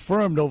 he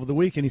confirmed over the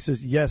weekend, he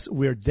says, yes,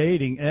 we're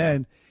dating.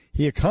 And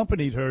he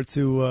accompanied her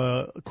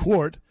to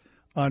court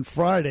on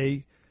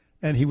Friday,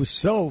 and he was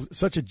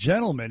such a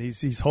gentleman.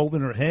 He's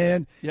holding her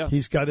hand. Yeah.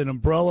 He's got an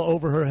umbrella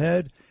over her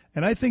head.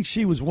 And I think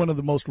she was one of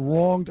the most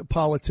wronged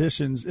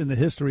politicians in the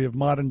history of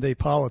modern-day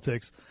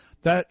politics.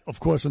 That, of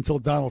course, until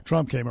Donald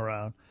Trump came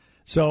around.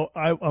 So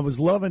I was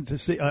loving to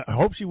see. I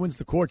hope she wins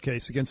the court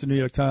case against the New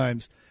York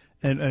Times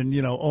and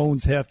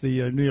owns half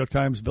the New York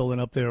Times building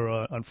up there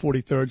on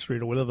 43rd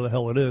Street or whatever the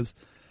hell it is.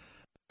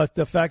 But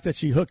the fact that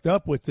she hooked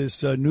up with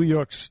this New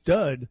York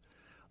stud,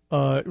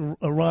 Ron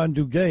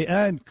Duguay,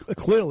 and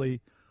clearly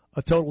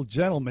a total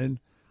gentleman,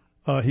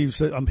 he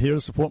said, I'm here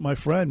to support my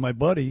friend, my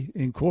buddy,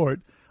 in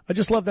court. I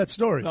just love that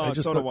story. No,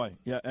 so do I.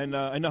 Yeah, and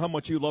I know how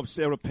much you love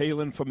Sarah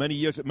Palin for many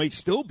years. It may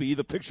still be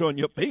the picture on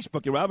your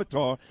Facebook, your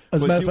avatar.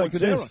 As a matter of fact,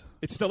 it is.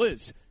 It still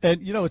is.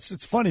 And,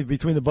 it's funny,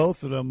 between the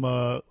both of them,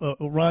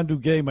 Ron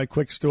Duguay, my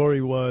quick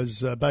story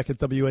was back at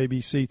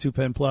WABC, 2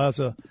 Penn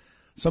Plaza.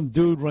 Some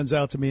dude runs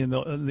out to me in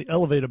the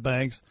elevator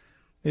banks.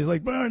 He's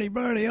like, Bernie,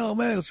 oh,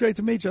 man, it's great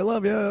to meet you. I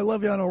love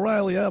you on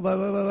O'Reilly. Yeah, blah,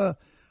 blah, blah, blah.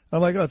 I'm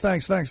like, oh,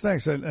 thanks.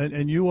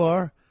 And you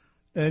are?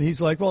 And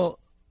he's like, well,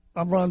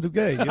 I'm Ron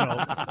Duguay,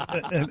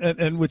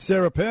 and with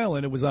Sarah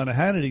Palin, it was on a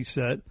Hannity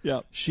set.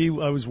 Yeah.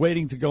 I was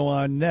waiting to go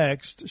on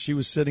next. She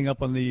was sitting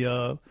up on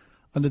the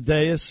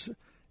dais,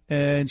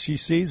 and she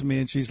sees me,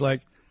 and she's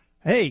like,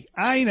 hey,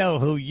 I know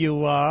who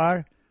you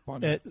are.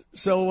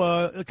 So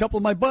a couple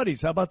of my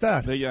buddies, how about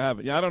that? There you have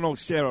it. Yeah, I don't know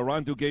Sarah.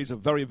 Ron Duguay is a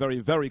very, very,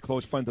 very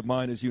close friend of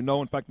mine, as you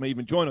know. In fact, may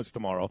even join us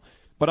tomorrow.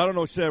 But I don't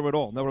know Sarah at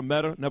all. Never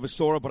met her, never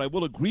saw her. But I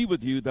will agree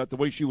with you that the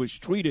way she was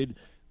treated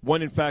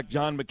when, in fact,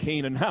 John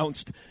McCain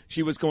announced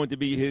she was going to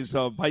be his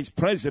vice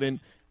president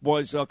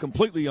was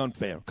completely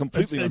unfair.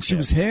 Completely unfair. And she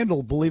was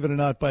handled, believe it or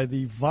not, by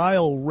the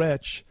vile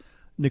wretch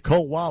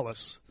Nicole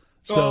Wallace.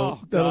 So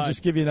that'll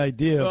just give you an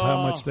idea of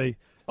how much they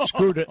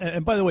screwed her.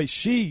 And by the way,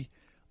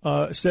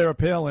 Sarah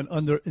Palin,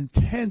 under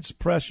intense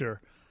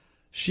pressure,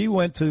 she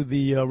went to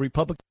the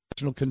Republican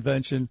National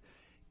Convention,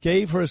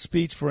 gave her a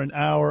speech for an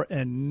hour,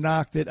 and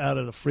knocked it out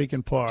of the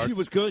freaking park. She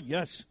was good,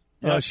 yes.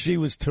 She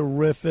was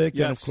terrific,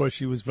 yes. And, of course,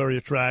 she was very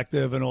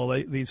attractive and all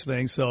these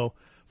things. So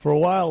for a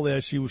while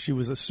there, she was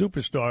a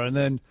superstar. And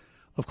then,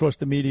 of course,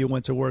 the media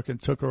went to work and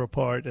took her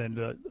apart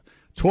and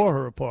tore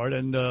her apart,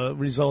 and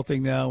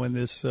resulting now in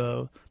this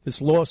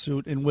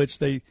lawsuit in which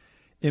they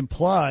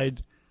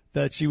implied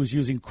that she was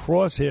using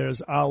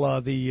crosshairs a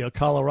la the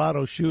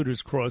Colorado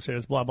shooters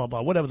crosshairs, blah, blah,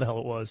 blah, whatever the hell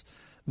it was.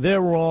 They're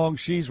wrong.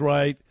 She's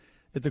right.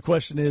 The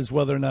question is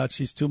whether or not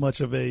she's too much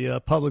of a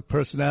public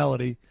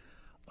personality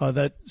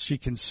that she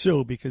can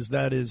sue, because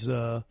that is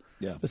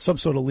some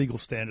sort of legal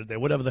standard there,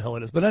 whatever the hell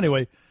it is. But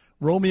anyway,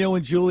 Romeo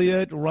and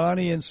Juliet,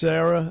 Ronnie and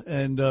Sarah,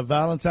 and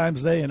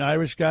Valentine's Day and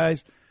Irish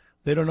guys,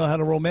 they don't know how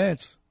to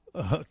romance,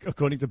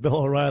 according to Bill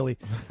O'Reilly.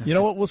 You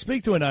know what? We'll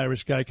speak to an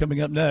Irish guy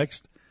coming up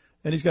next.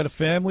 And he's got a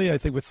family, I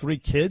think, with 3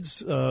 kids.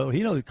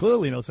 He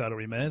clearly knows how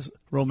to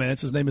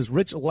romance. His name is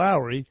Rich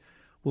Lowry.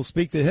 We'll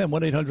speak to him,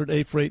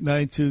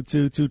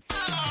 1-800-848-9222.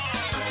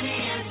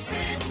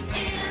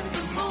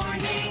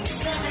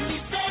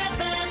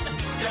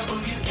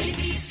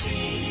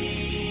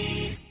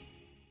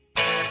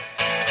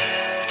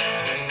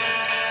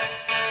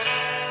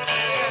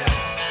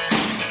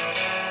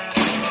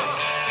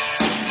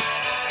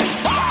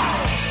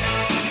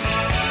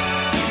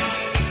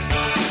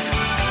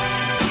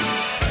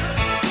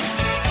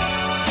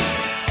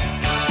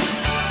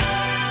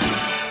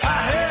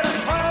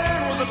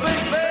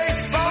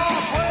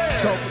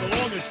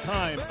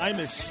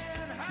 Imus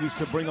used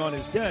to bring on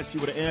his guests, he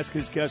would ask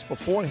his guests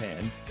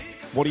beforehand,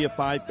 what are your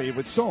 5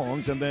 favorite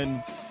songs? And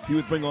then he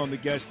would bring on the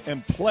guest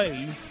and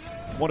play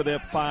one of their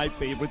 5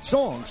 favorite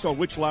songs. So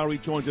Rich Lowry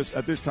joins us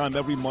at this time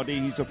every Monday.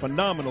 He's a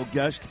phenomenal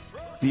guest,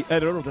 the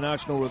editor of the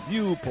National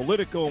Review,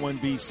 Politico,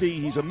 NBC.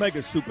 He's a mega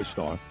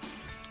superstar.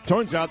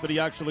 Turns out that he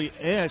actually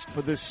asked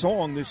for this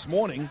song this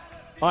morning.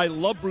 I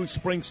love Bruce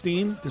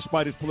Springsteen,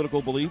 despite his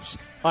political beliefs.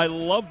 I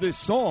love this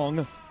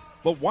song,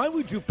 but why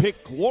would you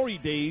pick Glory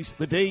Days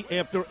the day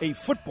after a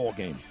football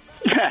game?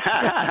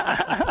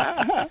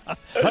 I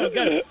don't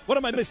get it. What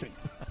am I missing?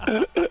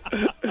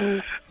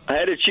 I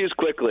had to choose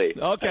quickly.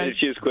 Okay. I had to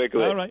choose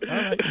quickly. All right.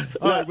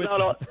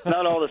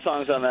 Not all the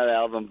songs on that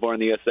album, Born in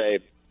the USA,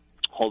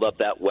 hold up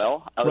that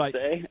well, I would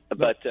say.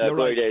 But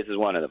Glory Days is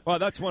one of them. Well,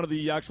 that's one of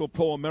the actual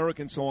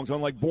pro-American songs,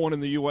 unlike Born in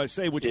the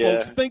USA, which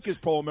folks think is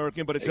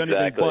pro-American, but it's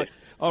anything but.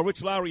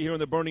 Rich Lowry here in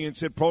the Bernie and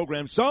Sid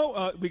program.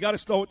 So we got to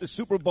start with the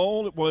Super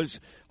Bowl. It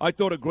was, I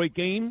thought, a great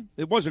game.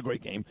 It was a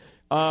great game.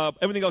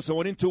 Everything else that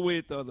went into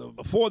it,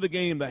 before the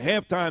game, the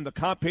halftime, the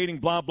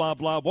commentating, blah, blah,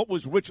 blah. What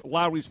was Rich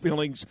Lowry's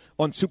feelings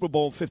on Super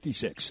Bowl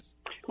 56?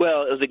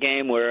 Well, it was a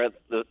game where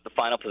the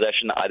final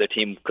possession either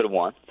team could have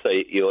won, so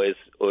you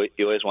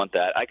always want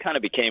that. I kind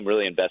of became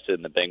really invested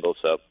in the Bengals,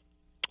 so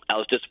I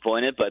was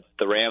disappointed, but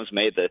the Rams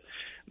made the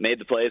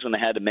plays when they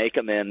had to make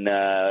them, and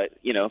the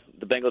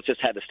Bengals just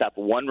had to stop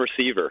one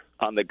receiver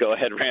on the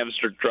go-ahead Rams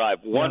drive.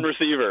 One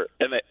receiver,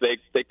 and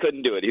they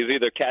couldn't do it. He was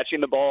either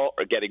catching the ball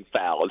or getting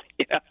fouled.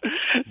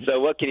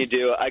 So what can you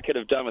do? I could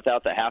have done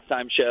without the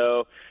halftime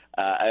show.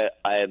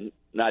 I'm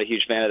not a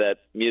huge fan of that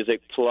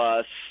music.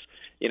 Plus,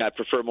 I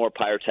prefer more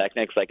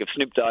pyrotechnics. Like if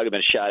Snoop Dogg had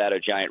been shot out a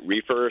giant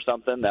reefer or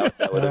something,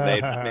 that would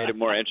have made it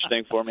more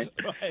interesting for me.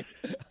 Right.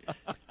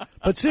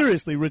 But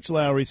seriously, Rich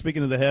Lowry,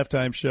 speaking of the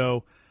halftime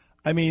show,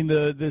 I mean,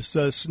 this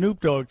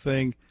Snoop Dogg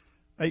thing,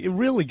 it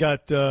really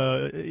got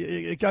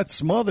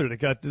smothered.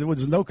 There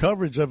was no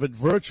coverage of it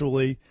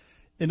virtually.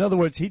 In other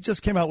words, he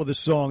just came out with a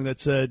song that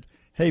said,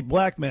 "Hey,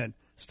 black men,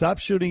 stop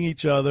shooting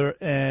each other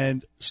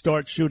and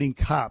start shooting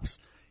cops."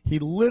 He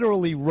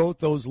literally wrote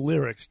those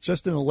lyrics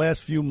just in the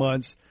last few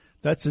months.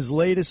 That's his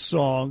latest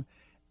song,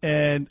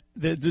 and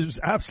there was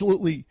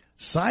absolutely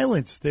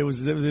silence. There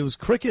was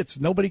crickets.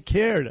 Nobody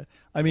cared.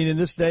 I mean, in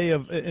this day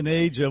of an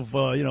age of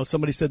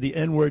somebody said the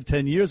N-word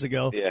 10 years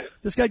ago. Yeah.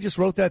 This guy just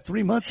wrote that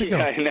 3 months ago.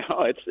 Yeah, I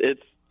know.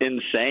 It's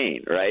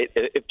insane, right?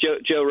 If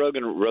Joe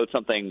Rogan wrote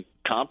something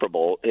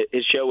comparable,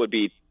 his show would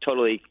be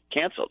totally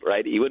canceled,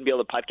 right? He wouldn't be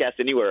able to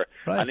podcast anywhere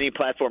on any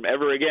platform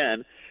ever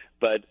again.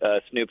 But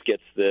Snoop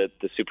gets the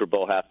Super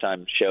Bowl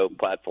halftime show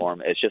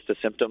platform. It's just a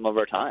symptom of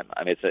our time.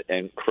 I mean, it's an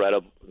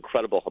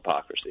incredible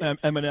hypocrisy.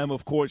 Eminem,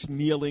 of course,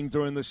 kneeling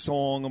during the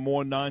song,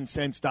 more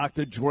nonsense.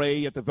 Dr.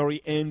 Dre at the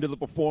very end of the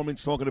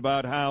performance talking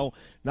about how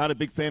not a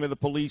big fan of the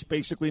police,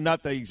 basically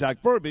not the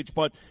exact verbiage.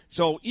 But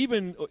so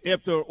even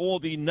after all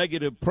the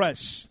negative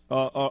press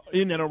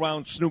in and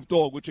around Snoop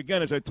Dogg, which,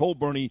 again, as I told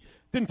Bernie,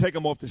 didn't take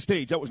him off the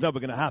stage. That was never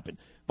going to happen.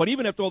 But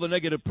even after all the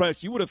negative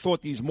press, you would have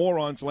thought these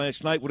morons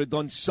last night would have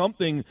done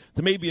something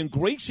to maybe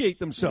ingratiate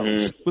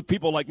themselves with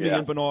people like me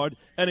and Bernard.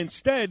 And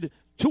instead,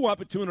 2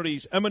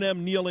 opportunities,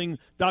 Eminem kneeling,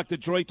 Dr.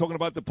 Dre talking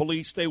about the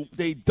police.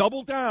 They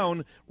doubled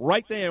down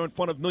right there in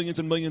front of millions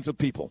and millions of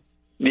people.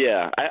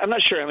 Yeah, I'm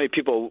not sure how many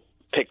people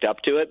picked up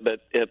on it, but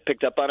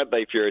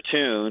if you're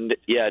attuned,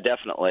 yeah,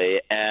 definitely.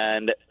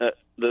 And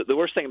the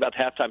worst thing about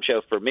the halftime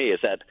show for me is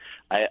that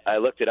I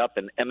looked it up,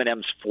 and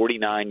Eminem's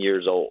 49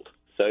 years old.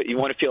 So you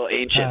want to feel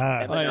ancient.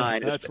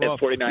 Eminem is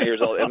 49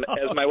 years old. And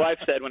as my wife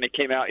said when it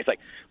came out, he's like,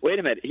 wait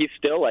a minute, he's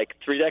still,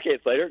 3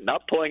 decades later,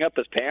 not pulling up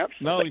his pants?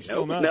 No, he's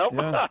still not. Nope.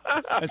 Yeah.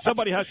 And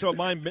somebody has to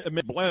remind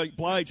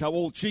Blige how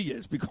old she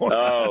is. Because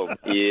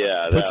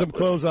yeah. Put some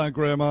clothes on,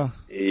 Grandma.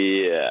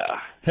 Yeah.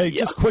 Hey,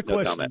 just quick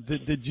question.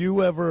 Did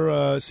you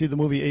ever see the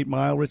movie 8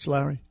 Mile, Rich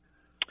Lowry?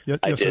 Yes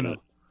didn't. Or no?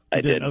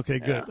 I did. Okay,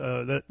 good.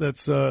 Yeah.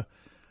 That's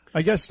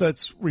I guess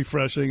that's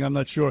refreshing. I'm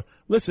not sure.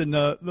 Listen,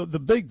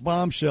 the big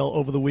bombshell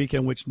over the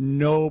weekend, which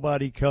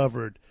nobody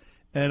covered,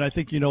 and I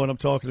think you know what I'm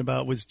talking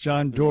about, was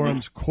John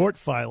Durham's court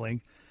filing.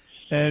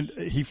 And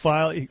he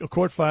filed a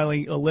court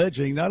filing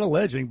not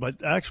alleging,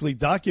 but actually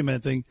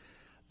documenting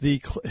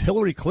the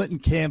Hillary Clinton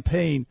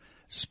campaign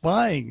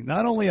spying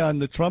not only on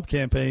the Trump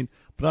campaign,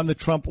 but on the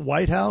Trump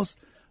White House,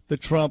 the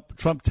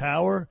Trump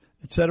Tower,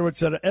 et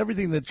cetera,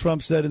 everything that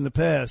Trump said in the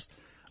past.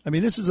 I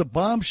mean, this is a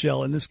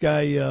bombshell, and this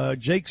guy,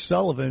 Jake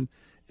Sullivan,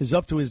 is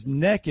up to his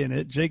neck in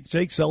it.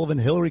 Jake Sullivan,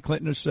 Hillary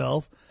Clinton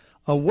herself.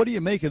 What do you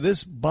make of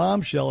this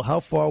bombshell? How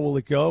far will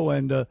it go?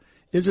 And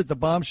is it the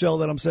bombshell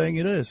that I'm saying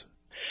it is?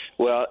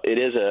 Well, it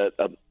is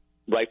a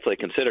rightfully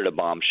considered a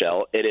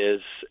bombshell. It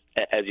is,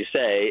 as you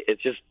say,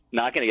 it's just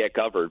not going to get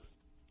covered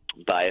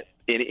by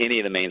any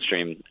of the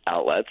mainstream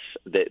outlets.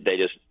 They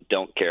just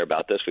don't care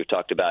about this. We've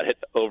talked about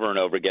it over and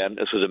over again.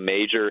 This was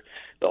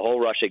the whole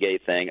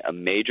Russiagate thing, a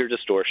major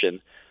distortion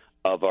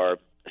of our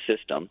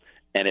system,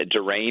 and it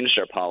deranged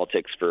our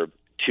politics for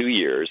 2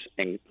 years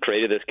and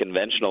created this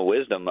conventional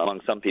wisdom among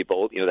some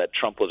people, that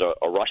Trump was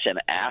a Russian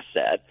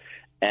asset,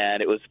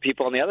 and it was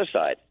people on the other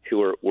side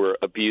who were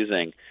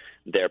abusing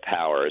their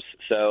powers.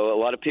 So a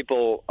lot of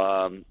people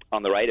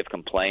on the right have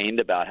complained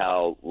about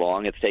how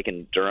long it's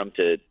taken Durham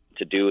to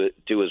do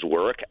his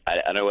work. I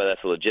don't know whether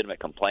that's a legitimate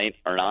complaint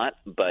or not,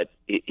 but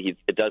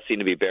it does seem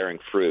to be bearing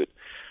fruit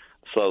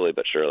slowly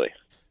but surely.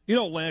 You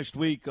know, last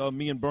week,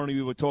 me and Bernie,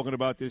 we were talking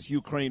about this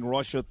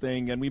Ukraine-Russia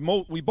thing, and we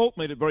both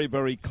made it very,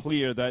 very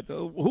clear that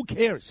who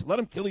cares? Let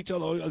them kill each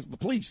other.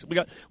 Please, we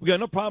got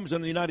enough problems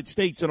in the United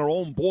States and our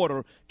own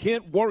border.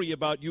 Can't worry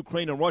about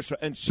Ukraine and Russia,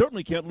 and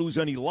certainly can't lose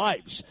any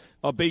lives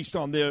based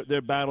on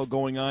their battle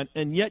going on.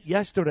 And yet,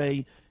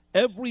 yesterday,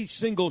 every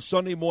single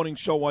Sunday morning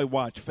show I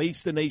watch,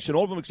 Face the Nation,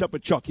 all of them except for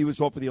Chuck, he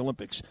was off for the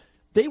Olympics,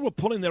 they were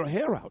pulling their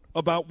hair out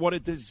about what a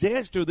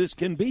disaster this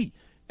can be.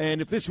 And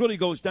if this really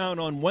goes down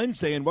on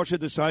Wednesday and Russia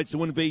decides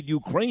to invade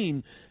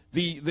Ukraine,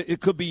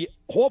 it could be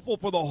awful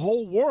for the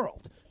whole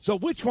world. So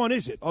which one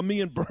is it? Are me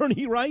and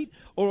Bernie right?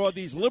 Or are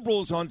these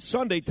liberals on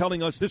Sunday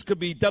telling us this could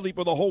be deadly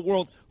for the whole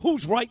world?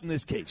 Who's right in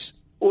this case?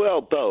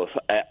 Well, both.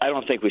 I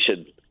don't think we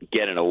should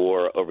get in a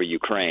war over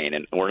Ukraine,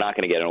 and we're not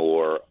going to get in a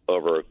war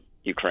over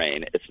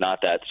Ukraine. It's not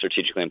that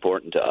strategically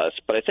important to us.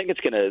 But I think it's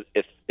going to,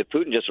 if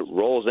Putin just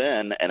rolls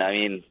in, and I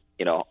mean,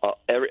 you know,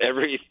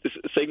 every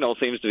signal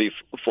seems to be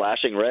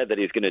flashing red that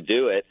he's going to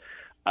do it.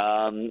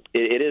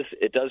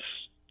 It does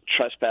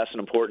trespass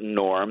an important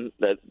norm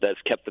that's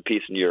kept the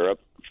peace in Europe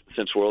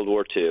since World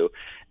War II.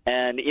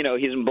 And, you know,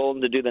 he's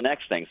emboldened to do the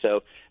next thing.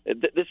 So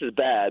this is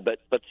bad, but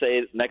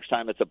say next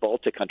time it's a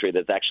Baltic country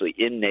that's actually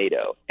in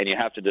NATO, and you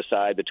have to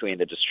decide between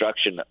the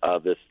destruction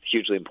of this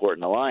hugely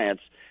important alliance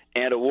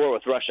and a war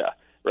with Russia.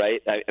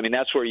 Right? I mean,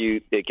 that's where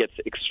it gets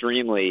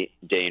extremely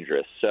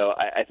dangerous. So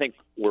I think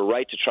we're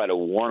right to try to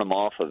warn him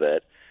off of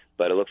it,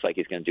 but it looks like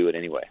he's going to do it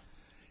anyway.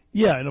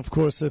 Yeah, and of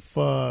course, if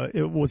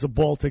it was a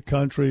Baltic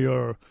country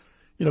or,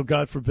 you know,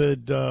 God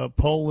forbid,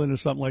 Poland or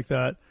something like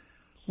that,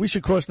 we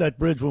should cross that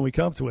bridge when we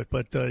come to it.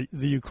 But the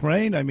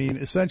Ukraine, I mean,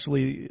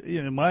 essentially,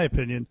 in my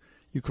opinion,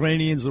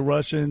 Ukrainians, the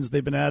Russians,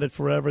 they've been at it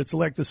forever. It's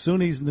like the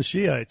Sunnis and the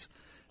Shiites.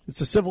 It's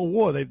a civil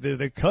war.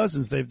 They're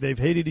cousins. They've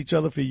hated each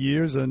other for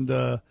years,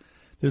 and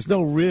there's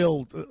no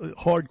real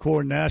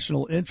hardcore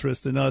national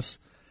interest in us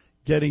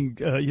getting,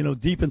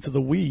 deep into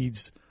the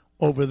weeds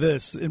over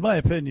this, in my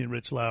opinion,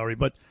 Rich Lowry.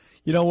 But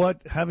you know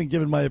what? Having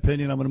given my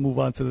opinion, I'm going to move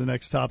on to the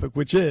next topic,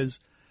 which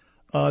is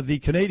the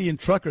Canadian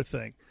trucker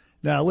thing.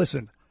 Now,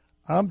 listen,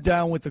 I'm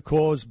down with the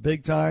cause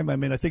big time. I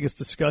mean, I think it's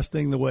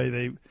disgusting the way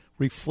they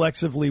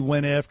reflexively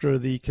went after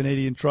the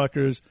Canadian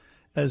truckers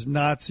as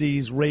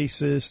Nazis,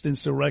 racist,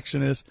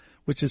 insurrectionists,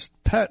 which is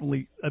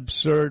patently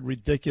absurd,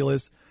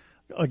 ridiculous.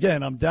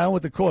 Again, I'm down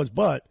with the cause,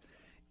 but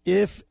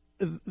if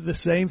the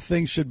same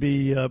thing should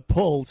be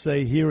pulled,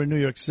 say, here in New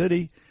York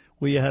City,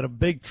 where you had a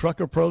big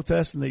trucker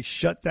protest and they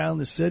shut down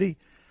the city,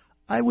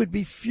 I would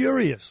be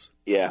furious.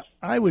 Yeah.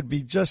 I would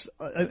be just –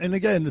 and,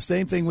 again, the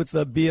same thing with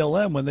the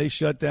BLM when they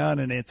shut down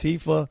and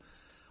Antifa.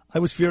 I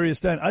was furious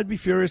then. I'd be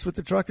furious with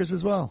the truckers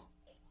as well.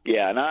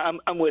 Yeah, and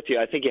I'm with you.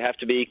 I think you have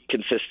to be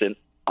consistent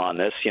on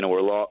this. You know,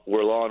 we're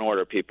law and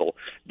order people.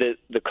 The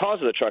cause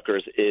of the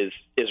truckers is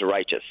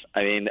righteous.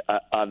 I mean,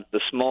 on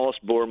the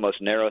smallest bore,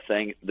 most narrow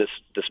thing, this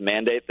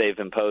mandate they've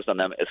imposed on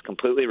them is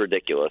completely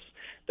ridiculous.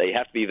 They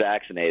have to be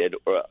vaccinated,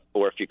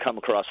 or if you come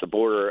across the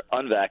border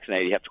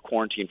unvaccinated, you have to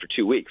quarantine for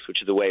 2 weeks,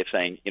 which is a way of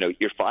saying, you know,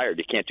 you're fired.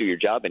 You can't do your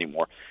job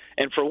anymore.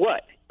 And for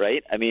what,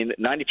 right? I mean,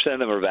 90% of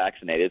them are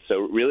vaccinated, so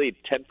really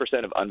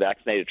 10% of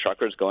unvaccinated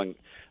truckers going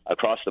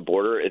across the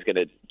border is going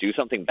to do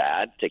something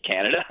bad to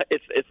Canada.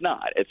 It's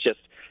not. It's just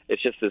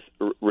this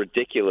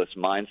ridiculous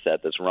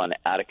mindset that's run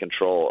out of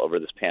control over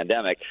this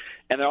pandemic.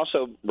 And they're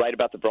also right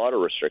about the broader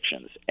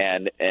restrictions.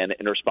 And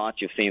in response,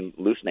 you've seen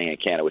loosening in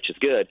Canada, which is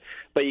good.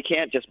 But you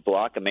can't just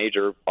block a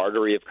major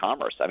artery of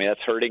commerce. I mean, that's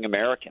hurting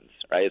Americans,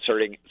 right? It's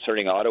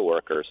hurting auto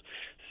workers.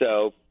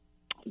 So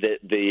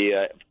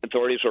the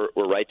authorities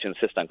were right to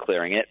insist on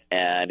clearing it.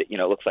 And, you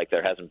know, it looks like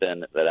there hasn't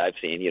been, that I've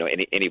seen, you know,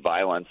 any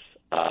violence.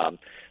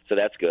 So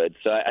that's good.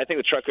 So I think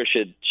the truckers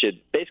should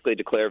basically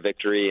declare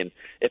victory, and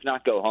if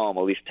not go home,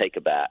 at least take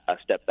a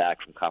step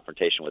back from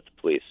confrontation with the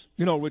police.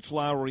 You know, Rich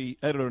Lowry,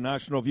 editor of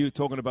National Review,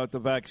 talking about the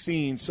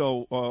vaccine.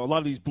 So a lot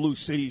of these blue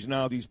cities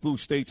now, these blue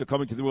states are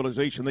coming to the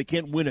realization they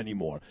can't win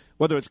anymore.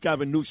 Whether it's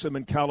Gavin Newsom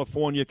in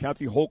California,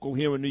 Kathy Hochul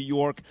here in New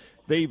York,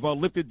 they've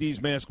lifted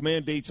these mask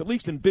mandates, at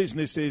least in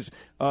businesses.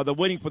 They're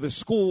waiting for the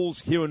schools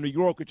here in New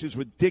York, which is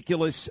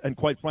ridiculous, and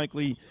quite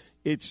frankly,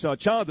 it's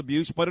child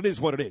abuse, but it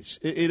is what it is.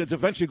 It is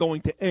eventually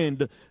going to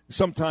end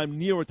sometime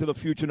nearer to the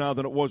future now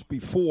than it was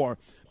before.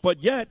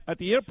 But yet, at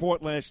the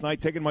airport last night,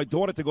 taking my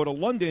daughter to go to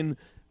London,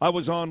 I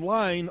was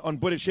online on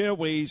British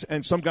Airways,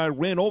 and some guy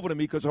ran over to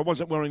me because I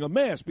wasn't wearing a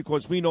mask,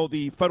 because we know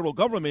the federal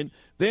government,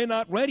 they're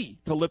not ready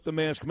to lift the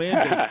mask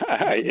mandate.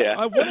 Yeah.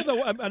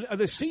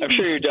 The CDC, I'm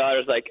sure your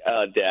daughter's like,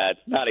 oh, Dad,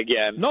 not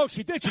again. No,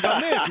 she did. She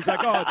got mad. She's like,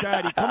 oh,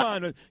 Daddy, come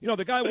on. You know,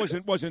 the guy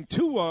wasn't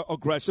too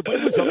aggressive, but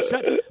he was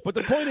upset. But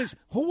the point is,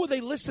 who are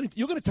they listening to?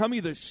 You're going to tell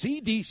me the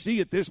CDC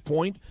at this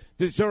point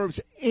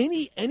deserves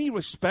any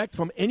respect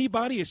from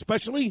anybody,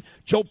 especially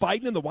Joe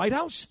Biden in the White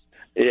House?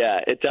 Yeah,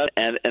 it does.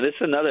 And this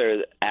is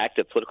another act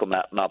of political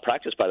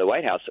malpractice by the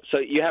White House. So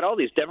you had all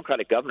these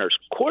Democratic governors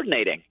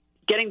coordinating,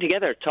 getting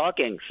together,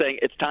 talking, saying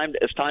it's time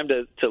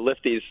to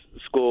lift these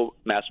school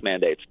mask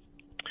mandates.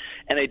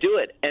 And they do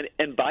it,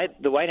 and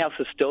the White House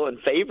is still in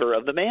favor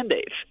of the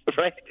mandates,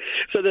 right?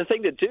 So the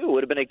thing to do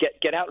would have been to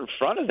get out in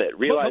front of it.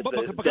 Realize.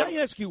 But can I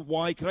ask you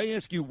why? Can I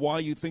ask you why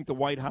you think the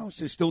White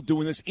House is still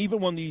doing this,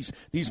 even when these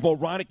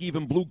moronic,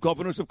 even blue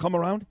governors have come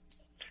around?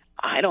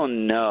 I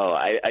don't know.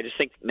 I just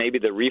think maybe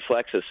the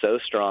reflex is so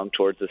strong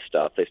towards this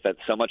stuff. They spent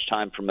so much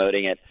time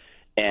promoting it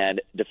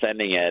and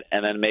defending it,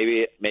 and then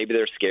maybe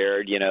they're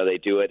scared. They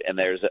do it, and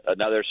there's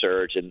another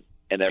surge,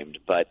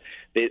 but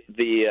they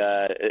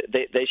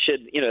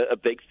should, a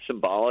big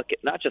symbolic,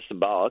 not just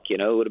symbolic, it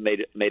would have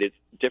made a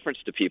difference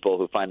to people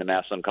who find the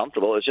mask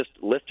uncomfortable. It's just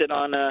lift it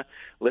on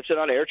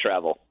air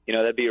travel.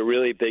 That'd be a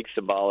really big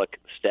symbolic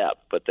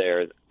step, but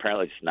they're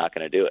apparently just not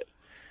going to do it.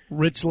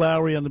 Rich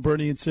Lowry on the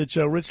Bernie and Sid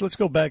Show. Rich, let's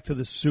go back to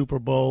the Super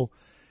Bowl.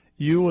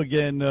 You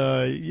again,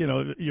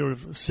 you're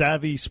a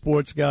savvy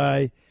sports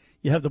guy.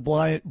 You have the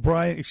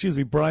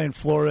Brian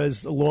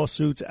Flores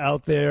lawsuits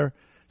out there.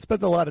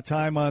 Spent a lot of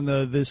time on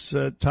this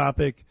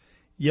topic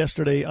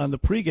yesterday on the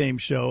pregame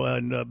show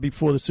and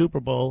before the Super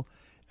Bowl,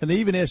 and they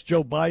even asked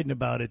Joe Biden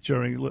about it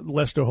during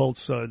Lester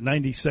Holt's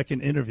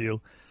 90-second interview.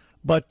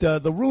 But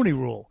the Rooney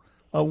Rule,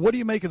 what do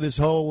you make of this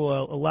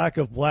whole lack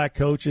of black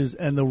coaches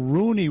and the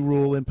Rooney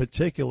Rule in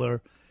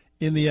particular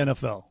in the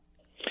NFL?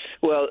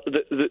 Well,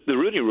 the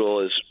Rooney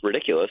Rule is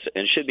ridiculous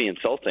and should be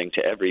insulting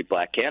to every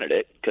black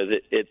candidate because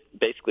it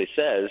basically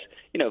says,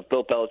 if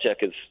Bill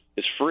Belichick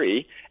is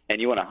free and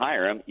you want to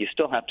hire him, you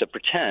still have to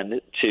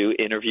pretend to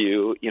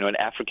interview, an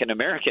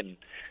African-American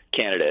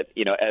candidate,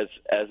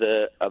 as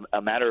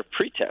a matter of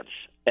pretense.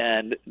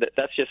 And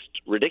that's just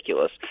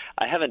ridiculous.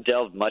 I haven't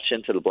delved much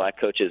into the black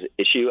coaches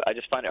issue. I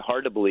just find it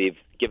hard to believe,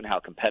 given how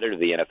competitive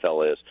the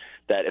NFL is,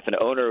 that if an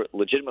owner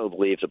legitimately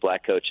believes a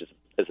black coach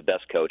is the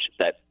best coach,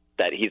 that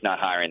he's not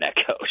hiring that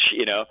coach,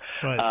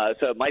 Right.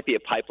 So it might be a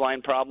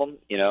pipeline problem,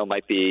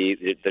 might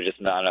be there's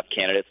just not enough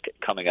candidates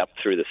coming up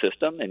through the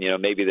system, and,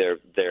 maybe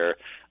they're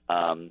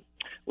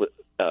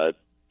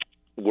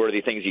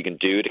worthy things you can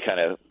do to kind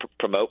of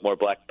promote more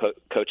black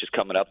coaches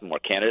coming up and more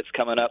candidates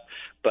coming up.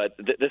 But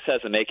this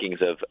has the makings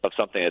of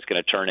something that's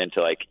going to turn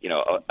into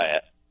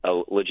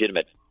a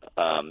legitimate,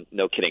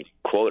 no kidding,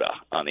 quota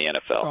on the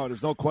NFL. Oh,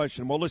 there's no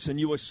question. Well, listen,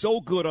 you were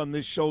so good on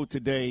this show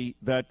today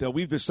that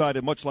we've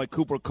decided, much like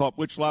Cooper Kupp,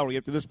 Rich Lowry,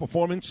 after this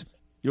performance,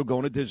 you're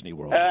going to Disney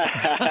World. Yeah,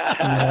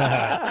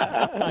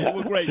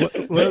 we're great.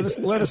 Let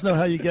us know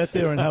how you get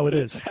there and how it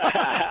is.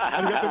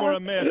 You have to wear a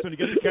mask when you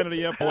get to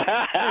Kennedy Airport.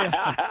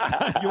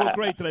 You were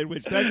great today,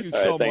 Rich. Thank you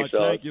so much.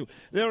 Thank you.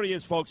 There he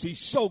is, folks. He's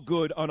so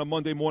good on a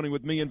Monday morning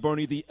with me and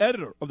Bernie, the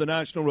editor of the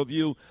National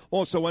Review,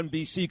 also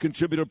NBC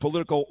contributor,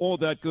 Politico, all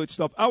that good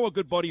stuff. Our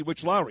good buddy,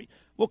 Rich Lowry.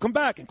 We'll come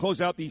back and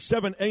close out the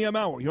 7 a.m.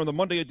 hour here on the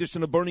Monday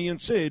edition of Bernie and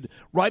Sid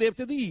right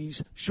after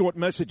these short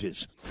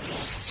messages.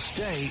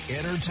 Stay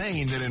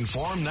entertained and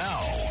informed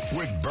now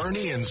with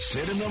Bernie and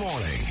Sid in the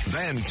morning.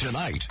 Then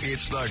tonight,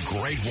 it's The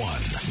Great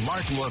One.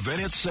 Mark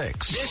Levin at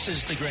 6. This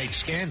is The Great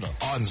Scandal.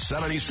 On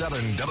 77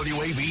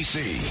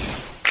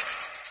 WABC.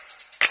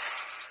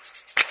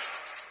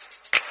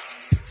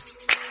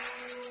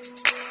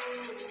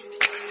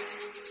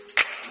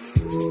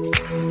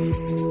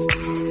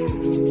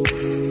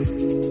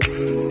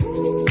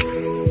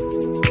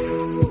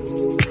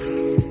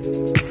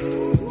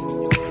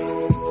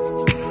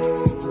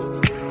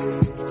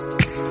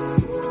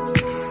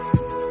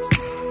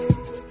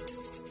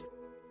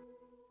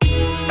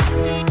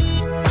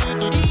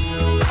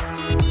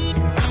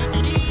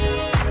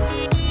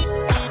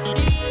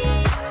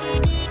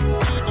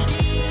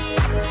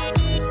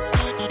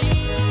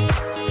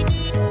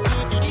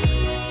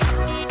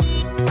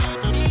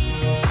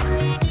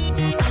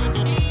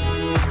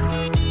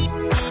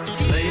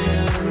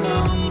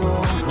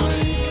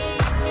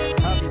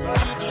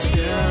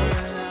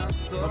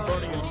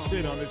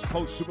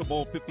 Super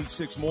Bowl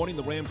 56 morning.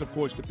 The Rams, of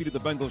course, defeated the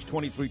Bengals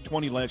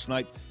 23-20 last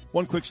night.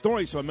 One quick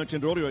story. So I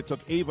mentioned earlier I took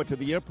Ava to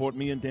the airport,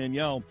 me and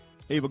Danielle.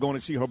 Ava going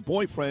to see her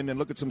boyfriend and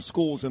look at some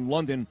schools in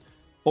London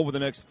over the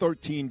next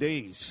 13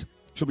 days.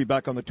 She'll be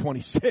back on the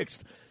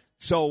 26th.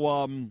 So,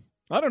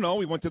 I don't know.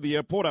 We went to the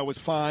airport. I was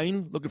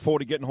fine. Looking forward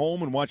to getting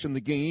home and watching the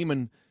game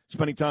and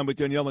spending time with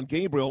Danielle and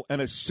Gabriel. And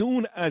as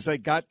soon as I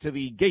got to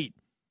the gate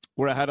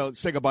where I had to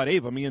say goodbye to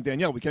Ava, me and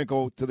Danielle, we can't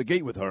go to the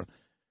gate with her.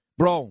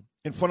 Bro,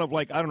 in front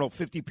of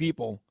 50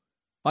 people,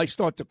 I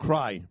start to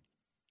cry.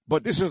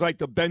 But this is like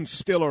the Ben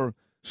Stiller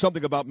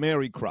Something About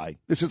Mary cry.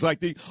 This is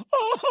like the,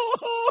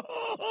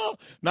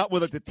 not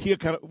with the tear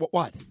kind of,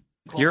 what?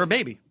 You're a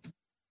baby.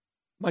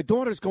 My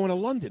daughter's going to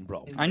London,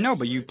 bro. I know,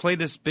 but you play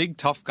this big,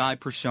 tough guy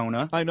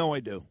persona. I know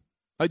I do.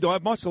 I do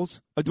have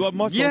muscles.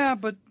 Yeah,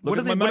 but what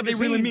do they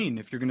really mean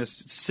if you're going to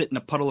sit in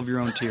a puddle of your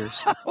own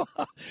tears?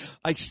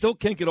 I still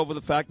can't get over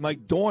the fact my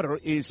daughter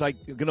is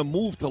like going to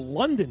move to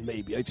London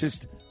maybe.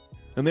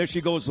 And there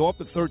she goes off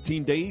for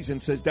 13 days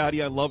and says,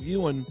 Daddy, I love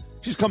you. And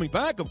she's coming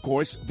back, of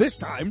course, this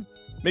time.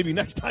 Maybe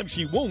next time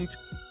she won't.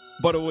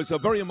 but it was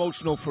very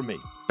emotional for me.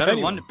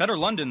 Better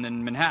London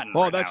than Manhattan.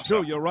 Oh, that's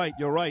true. You're right.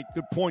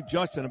 Good point,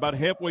 Justin. About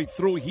halfway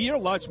through here.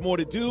 Lots more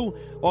to do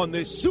on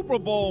this Super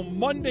Bowl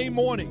Monday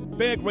morning.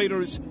 Bag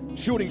Raiders,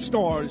 Shooting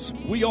Stars.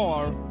 We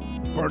are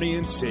Bernie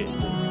and Sid.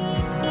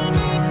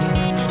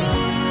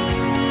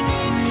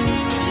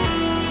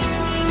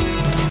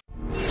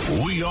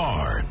 We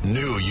are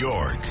New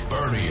York.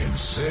 Bernie and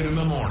Sid in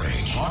the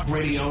morning. Talk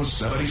Radio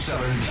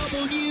 77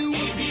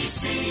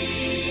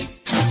 WABC.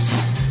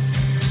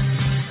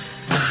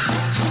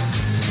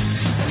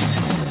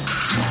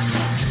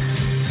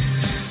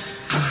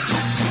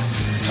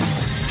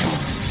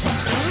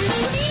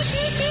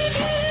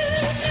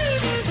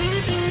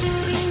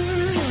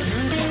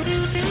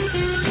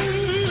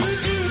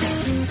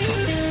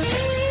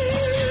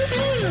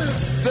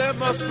 There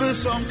must be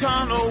some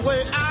kind of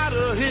way out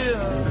of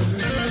here.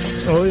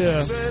 Oh, yeah.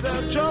 Say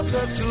the joker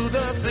to the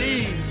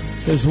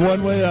thief. There's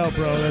one way out,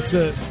 bro. That's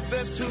it.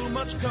 There's too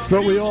much That's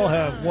what we all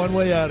have. One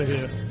way out of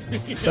here.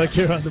 Back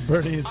here on the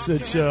Bernie and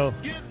Sid show.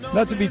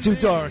 Not to be too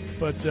dark,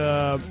 but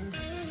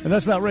and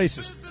that's not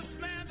racist.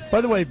 By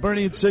the way,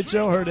 Bernie and Sid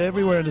show heard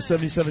everywhere in the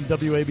 77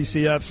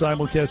 WABC app,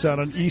 simulcast out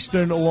on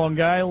Eastern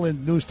Long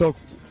Island, News Talk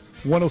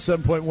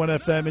 107.1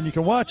 FM, and you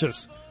can watch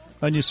us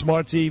on your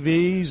smart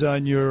TVs,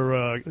 on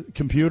your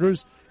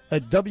computers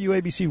at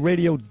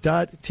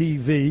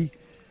WABCRadio.tv.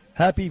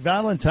 Happy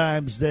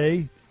Valentine's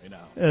Day,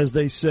 as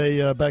they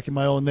say back in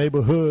my own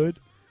neighborhood.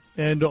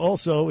 And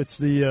also, it's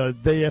the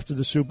day after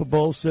the Super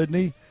Bowl,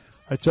 Sydney.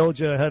 I told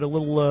you I had a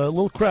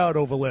little crowd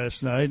over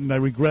last night, and I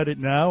regret it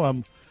now.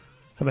 I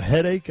have a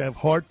headache. I have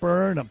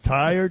heartburn. I'm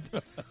tired.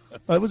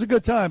 It was a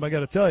good time, I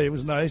got to tell you. It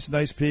was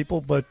nice people.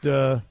 But,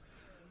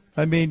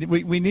 I mean,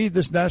 we need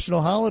this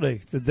national holiday.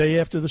 The day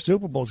after the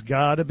Super Bowl. It's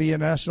got to be a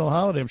national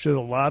holiday. I'm sure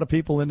a lot of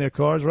people in their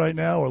cars right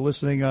now are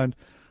listening on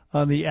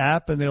the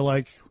app, and they're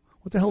like,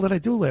 what the hell did I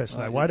do last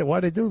night? Why did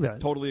I do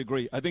that? Totally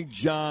agree. I think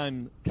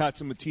John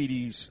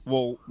Katsimatidis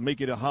will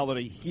make it a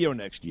holiday here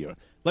next year.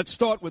 Let's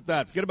start with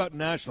that. Forget about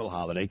national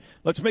holiday.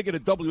 Let's make it a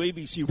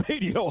WABC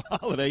radio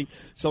holiday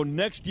so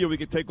next year we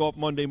can take off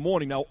Monday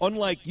morning. Now,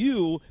 unlike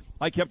you,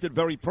 I kept it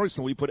very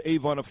personal. We put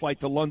Ava on a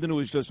flight to London. It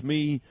was just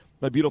me,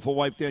 my beautiful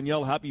wife,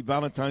 Danielle. Happy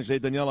Valentine's Day,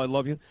 Danielle. I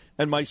love you.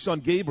 And my son,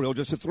 Gabriel,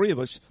 just the three of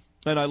us.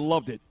 And I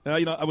loved it.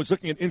 I was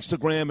looking at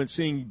Instagram and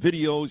seeing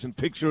videos and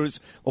pictures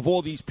of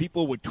all these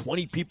people with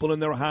 20 people in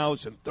their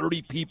house and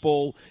 30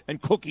 people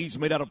and cookies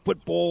made out of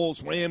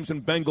footballs, Rams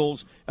and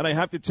Bengals. And I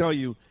have to tell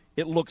you,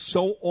 it looks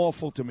so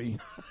awful to me.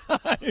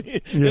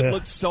 It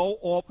looks so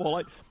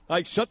awful.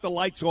 I shut the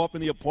lights off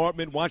in the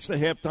apartment, watched the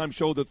halftime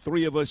show, the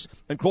three of us,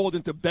 and crawled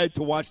into bed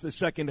to watch the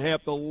second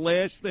half. The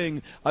last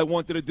thing I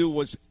wanted to do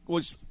was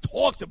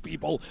talk to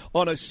people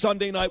on a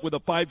Sunday night with a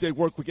 5-day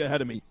work week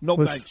ahead of me. No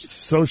thanks.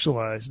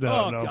 Socialize. No,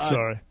 God. I'm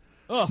sorry.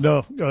 Oh.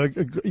 No,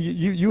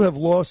 you have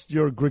lost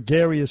your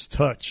gregarious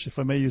touch, if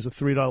I may use a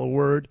 $3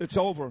 word. It's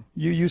over.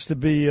 You used to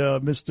be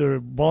Mr.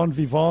 Bon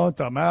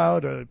Vivant, I'm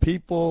out,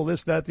 people,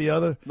 this, that, the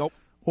other. Nope.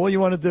 All you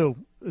want to do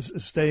is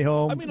stay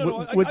home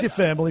with your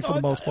family for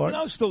the most part.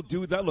 I'll still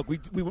do that. Look,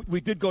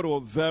 we did go to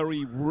a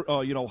very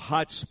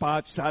hot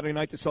spot Saturday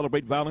night to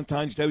celebrate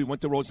Valentine's Day. We went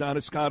to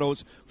Rosanna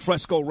Scotto's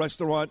Fresco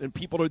restaurant, and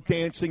people are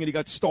dancing, and you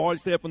got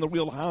stars there from the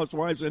Real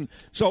Housewives. And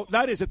so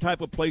that is the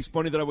type of place,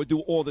 Bunny, that I would do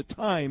all the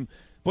time.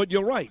 But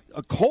you're right.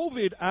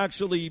 COVID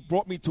actually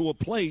brought me to a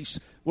place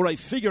where I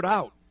figured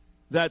out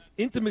that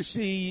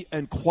intimacy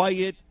and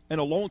quiet and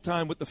alone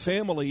time with the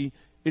family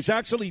is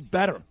actually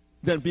better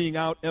than being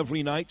out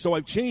every night. So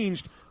I've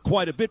changed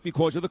quite a bit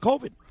because of the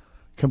COVID.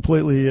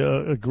 Completely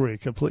agree.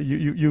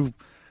 You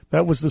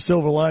that was the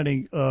silver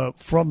lining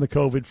from the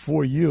COVID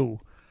for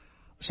you.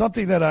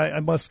 Something that I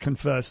must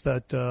confess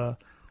that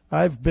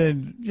I've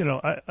been,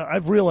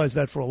 I've realized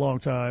that for a long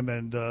time,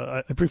 and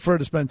I prefer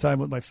to spend time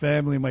with my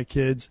family and my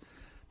kids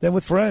than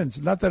with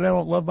friends. Not that I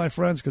don't love my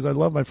friends, because I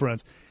love my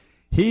friends.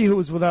 He who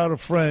is without a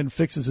friend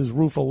fixes his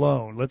roof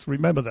alone. Let's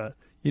remember that.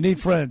 You need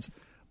friends.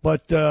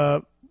 But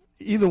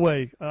either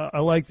way,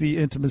 I like the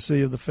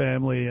intimacy of the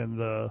family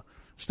and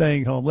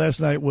staying home. Last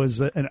night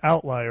was an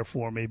outlier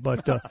for me,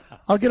 but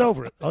I'll get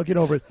over it.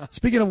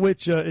 Speaking of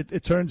which,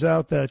 it turns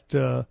out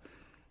that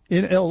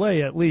in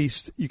L.A., at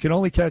least, you can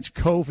only catch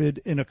COVID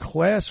in a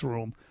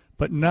classroom,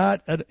 but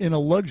not in a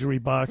luxury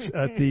box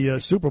at the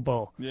Super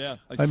Bowl. Yeah,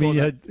 I mean,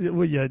 you had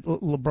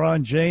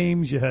LeBron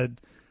James, you had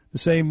the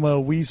same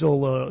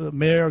weasel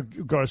Mayor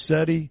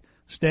Garcetti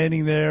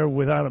standing there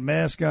without a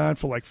mask on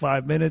for like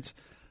 5 minutes.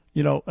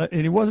 And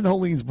he wasn't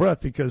holding his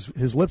breath because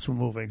his lips were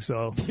moving.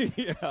 So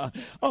yeah.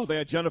 Oh, they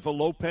had Jennifer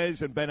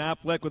Lopez and Ben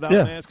Affleck without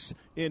masks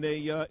in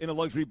a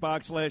luxury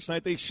box last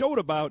night. They showed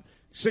about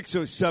 6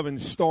 or 7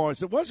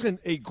 stars. It wasn't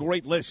a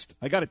great list,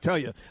 I got to tell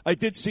you. I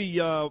did see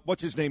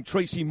what's his name,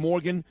 Tracy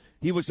Morgan.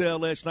 He was there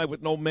last night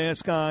with no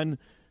mask on.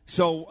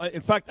 So,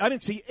 in fact, I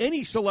didn't see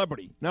any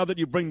celebrity. Now that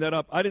you bring that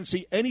up, I didn't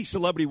see any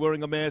celebrity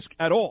wearing a mask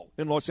at all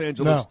in Los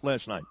Angeles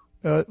last night.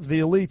 The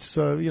elites,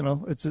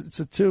 it's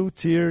a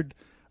 2-tiered.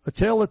 A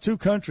tale of two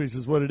countries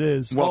is what it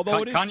is. Well,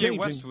 Kanye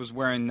West was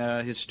wearing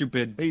his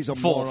stupid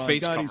full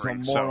face covering.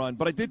 He's a moron.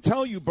 But I did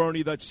tell you,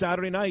 Bernie, that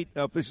Saturday night,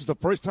 this is the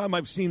first time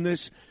I've seen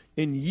this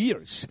in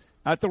years.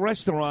 At the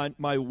restaurant,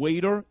 my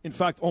waiter, in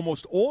fact,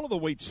 almost all of the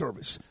wait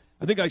service,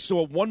 I think I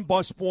saw one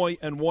busboy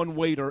and one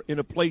waiter in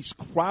a place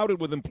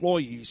crowded with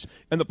employees,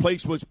 and the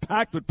place was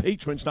packed with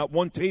patrons. Not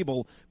one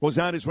table was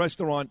at his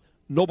restaurant.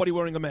 Nobody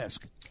wearing a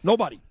mask.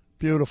 Nobody.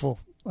 Beautiful.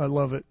 I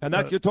love it. And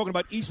you're talking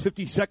about East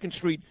 52nd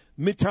Street,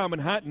 Midtown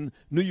Manhattan,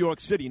 New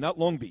York City, not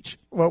Long Beach.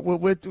 Well,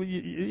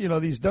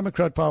 these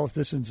Democrat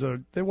politicians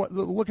they're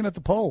looking at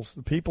the polls.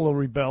 The people are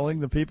rebelling.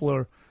 The people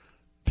are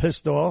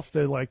pissed off.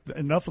 They're like,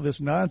 enough of this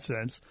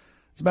nonsense.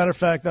 As a matter of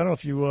fact, I don't know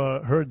if you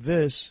heard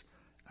this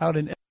out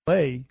in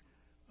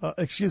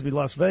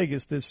Las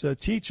Vegas. This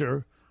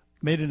teacher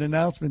made an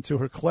announcement to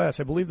her class.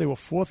 I believe they were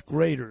fourth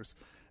graders.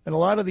 And a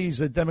lot of these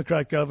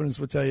Democrat governors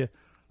would tell you,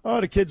 oh,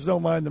 the kids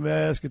don't mind the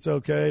mask. It's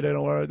okay. They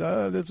don't worry.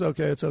 It's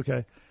okay. It's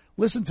okay.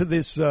 Listen to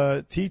this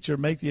teacher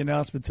make the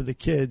announcement to the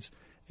kids,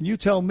 and you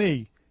tell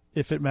me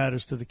if it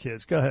matters to the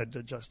kids. Go ahead,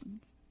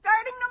 Justin.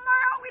 Starting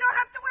tomorrow, we don't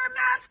have to wear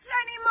masks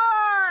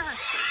anymore.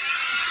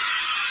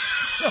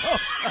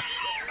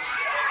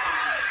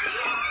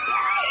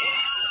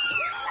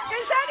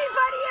 Is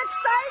anybody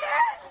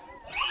excited?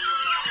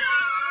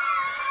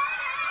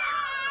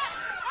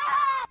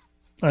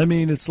 I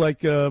mean, it's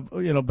like,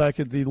 back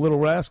at the Little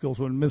Rascals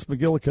when Miss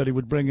McGillicuddy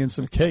would bring in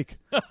some cake.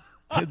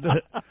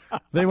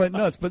 They went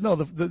nuts. But no,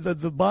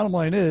 the bottom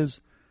line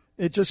is,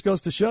 it just goes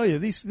to show you,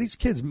 these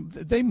kids,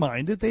 they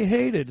mind it. They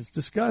hate it. It's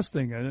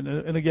disgusting.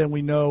 And again,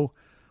 we know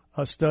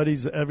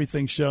studies,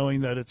 everything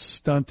showing that it's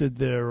stunted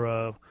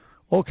their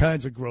all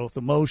kinds of growth,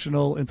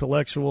 emotional,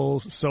 intellectual,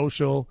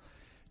 social,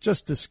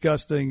 just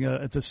disgusting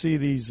to see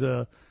these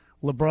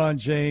LeBron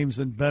James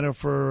and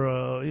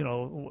Bennifer,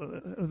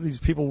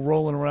 these people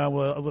rolling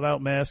around without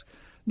masks.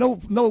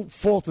 No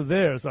fault of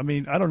theirs. I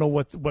mean, I don't know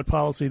what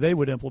policy they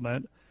would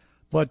implement,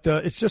 but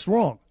it's just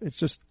wrong. It's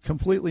just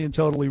completely and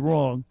totally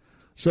wrong.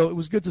 So it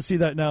was good to see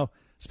that. Now,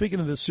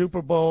 speaking of the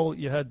Super Bowl,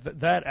 you had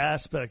that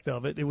aspect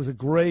of it. It was a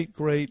great,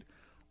 great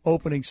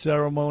opening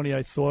ceremony,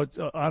 I thought,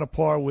 on a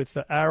par with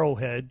the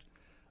Arrowhead.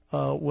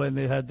 When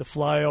they had the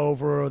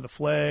flyover, the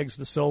flags,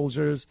 the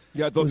soldiers.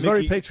 Yeah, it was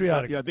very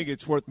patriotic. I think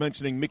it's worth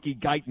mentioning Mickey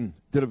Guyton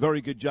did a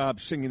very good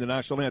job singing the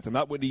national anthem.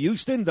 Not Whitney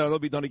Houston, that'll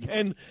be done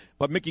again,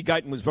 but Mickey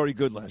Guyton was very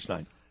good last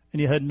night. And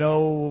you had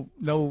none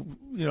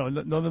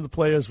of the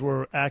players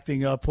were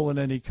acting up, pulling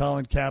any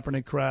Colin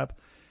Kaepernick crap.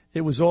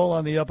 It was all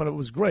on the up, and it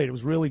was great. It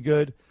was really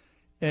good.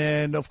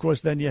 And, of course,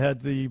 then you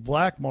had the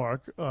black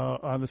mark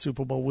on the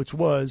Super Bowl, which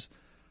was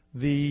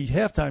the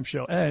halftime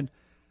show. And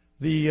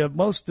the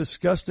most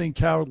disgusting,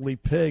 cowardly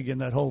pig in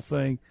that whole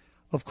thing,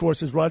 of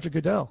course, is Roger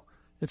Goodell.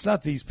 It's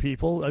not these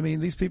people. I mean,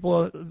 these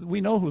people,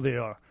 we know who they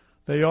are.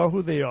 They are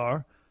who they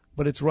are,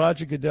 but it's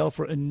Roger Goodell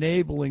for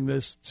enabling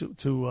this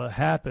to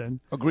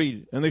happen.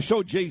 Agreed. And they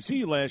showed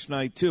Jay-Z last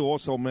night, too,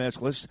 also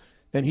maskless.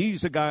 And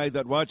he's the guy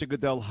that Roger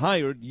Goodell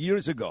hired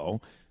years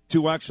ago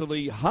to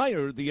actually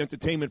hire the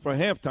entertainment for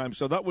halftime.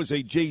 So that was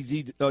a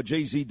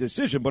Jay-Z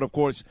decision. But, of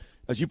course,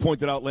 as you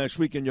pointed out last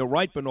week, and you're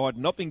right, Bernard,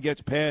 nothing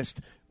gets passed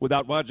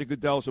without Roger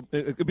Goodell's.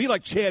 It could be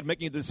like Chad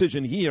making a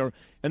decision here,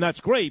 and that's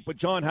great, but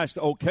John has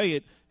to okay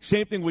it.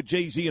 Same thing with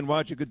Jay-Z and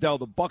Roger Goodell.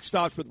 The buck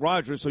stops with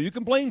Roger, so you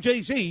can blame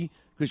Jay-Z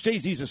because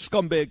Jay-Z's a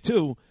scumbag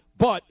too.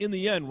 But in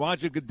the end,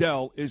 Roger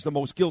Goodell is the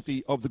most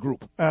guilty of the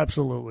group.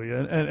 Absolutely.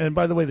 And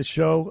by the way, the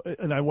show,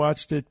 and I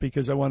watched it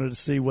because I wanted to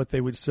see what they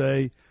would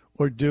say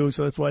or do,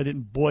 so that's why I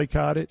didn't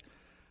boycott it.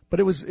 But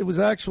it was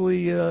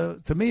actually,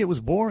 to me, it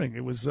was boring.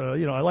 It was,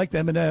 I liked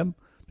Eminem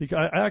because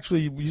I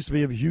actually used to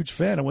be a huge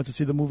fan. I went to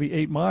see the movie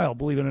 8 Mile,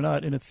 believe it or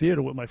not, in a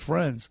theater with my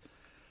friends.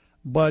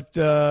 But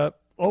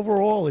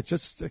overall, it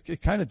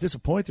kind of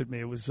disappointed me.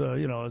 It was,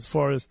 as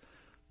far as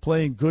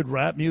playing good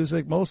rap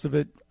music, most of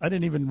it, I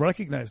didn't even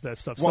recognize that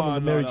stuff. Some of the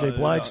Mary J.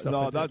 Blige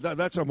stuff. No,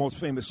 that's her most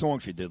famous song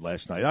she did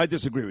last night. I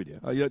disagree with you.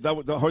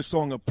 Her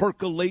song,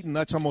 Percolating,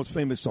 that's her most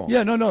famous song.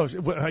 Yeah, no.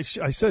 I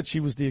said she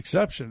was the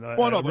exception. I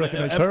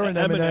recognize her and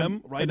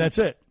Eminem, right? And that's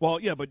it. Well,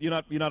 yeah, but you're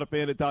not a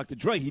fan of Dr.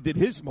 Dre. He did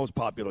his most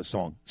popular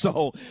song.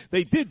 So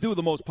they did do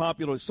the most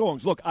popular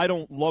songs. Look, I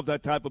don't love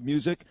that type of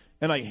music,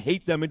 and I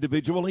hate them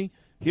individually.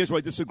 Here's where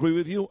I disagree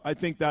with you. I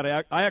think that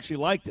I actually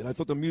liked it. I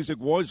thought the music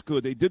was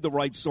good. They did the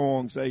right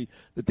songs. The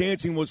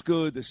dancing was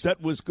good. The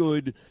set was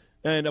good.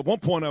 And at one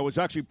point, I was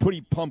actually pretty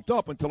pumped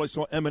up until I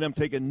saw Eminem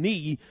take a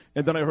knee,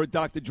 and then I heard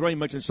Dr. Dre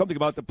mention something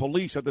about the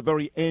police at the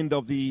very end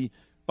of the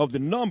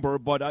number.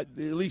 But at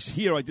least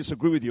here, I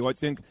disagree with you. I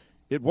think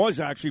it was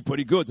actually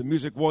pretty good. The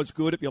music was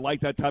good if you like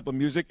that type of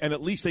music, and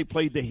at least they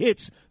played the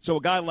hits. So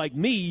a guy like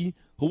me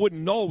who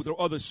wouldn't know their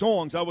other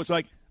songs, I was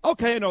like,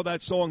 okay, I know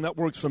that song. That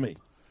works for me.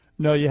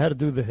 No, you had to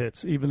do the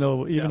hits, even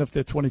if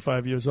they're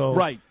 25 years old.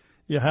 Right.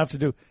 You have to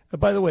do.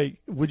 By the way,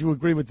 would you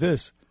agree with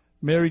this?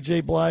 Mary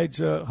J. Blige,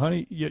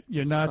 honey,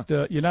 you're not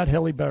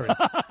Halle Berry.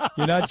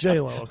 You're not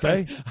J-Lo,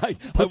 okay?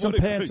 Put some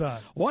pants on.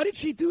 Why did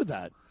she do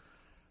that?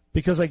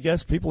 Because I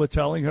guess people are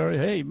telling her,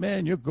 "Hey,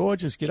 man, you're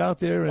gorgeous. Get out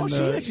there and."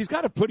 She's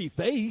got a pretty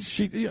face.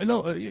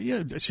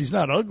 She's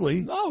not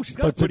ugly. No, she's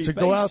got a pretty face. But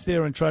to go out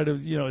there and try to,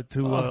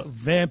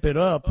 vamp it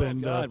up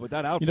and with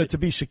that outfit. to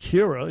be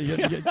Shakira,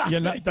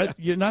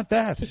 you're not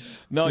that.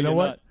 No, you know you're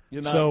what? not.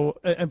 You're not. So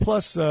and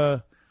plus,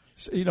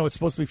 it's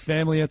supposed to be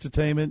family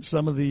entertainment.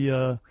 Some of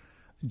the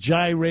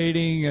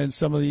gyrating and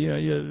some of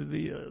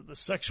the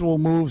sexual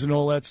moves and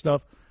all that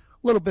stuff.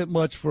 A little bit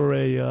much for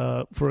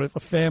a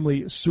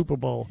family Super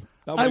Bowl.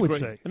 I would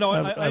say. No,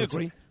 I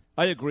agree.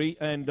 I agree.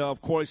 And,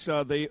 of course,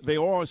 they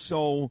are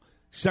so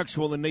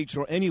sexual in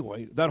nature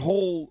anyway. That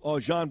whole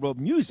genre of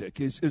music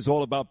is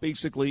all about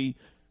basically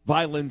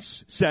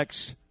violence,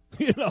 sex,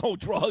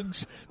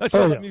 drugs. That's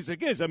all the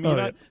music is. I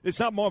mean, it's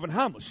not Marvin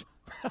Hamlish.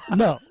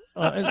 No.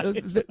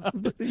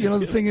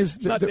 The thing is...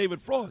 It's not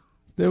David Fraud.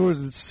 There were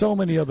so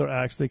many other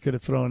acts they could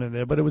have thrown in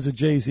there, but it was a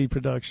Jay-Z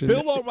production.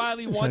 Bill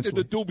O'Reilly wanted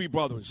the Doobie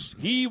Brothers.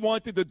 He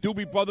wanted the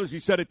Doobie Brothers. He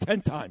said it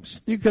 10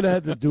 times. You could have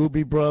had the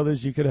Doobie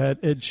Brothers. You could have had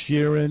Ed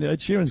Sheeran. Ed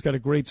Sheeran's got a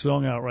great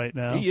song out right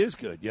now. He is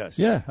good, yes.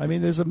 Yeah, I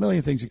mean, there's a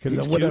million things you could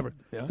have done. Whatever.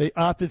 Yeah. They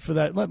opted for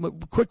that.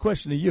 Quick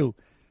question to you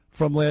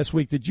from last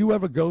week. Did you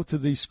ever go to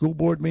the school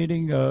board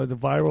meeting, the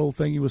viral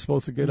thing you were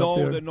supposed to get up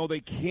there? No,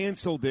 they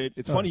canceled it.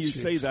 It's funny you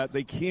say that.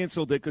 They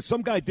canceled it because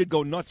some guy did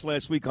go nuts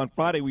last week on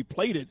Friday. We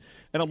played it,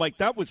 and I'm like,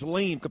 that was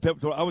lame compared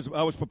to what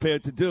I was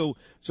prepared to do.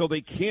 So they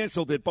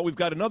canceled it. But we've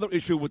got another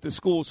issue with the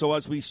school. So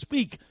as we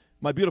speak,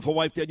 my beautiful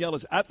wife Danielle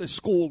is at the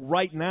school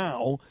right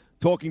now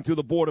talking to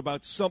the board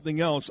about something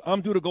else.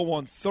 I'm due to go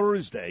on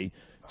Thursday.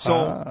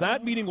 So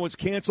that meeting was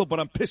canceled, but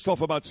I'm pissed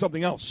off about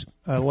something else.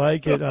 I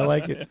like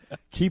it.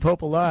 Keep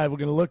hope alive. We're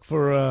going to look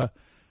for a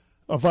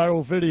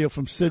viral video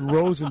from Sid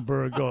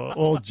Rosenberg,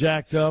 all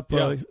jacked up,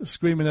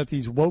 screaming at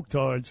these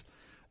woke-tards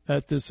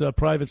at this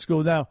private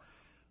school. Now,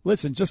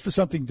 listen, just for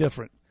something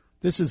different.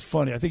 This is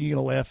funny. I think you're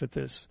going to laugh at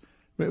this.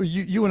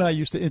 You and I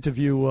used to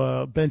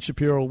interview Ben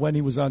Shapiro when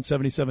he was on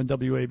 77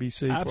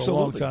 WABC Absolutely. For a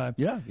long time.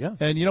 Yeah.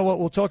 And you know what?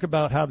 We'll talk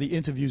about how the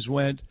interviews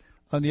went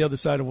on the other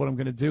side of what I'm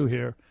going to do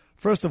here.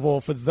 First of all,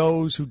 for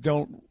those who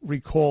don't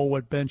recall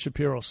what Ben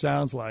Shapiro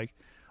sounds like,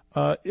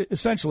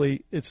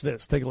 essentially it's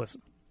this. Take a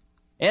listen.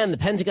 And the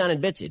Pentagon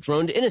admits it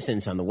droned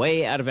innocents on the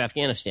way out of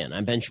Afghanistan.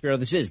 I'm Ben Shapiro.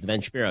 This is The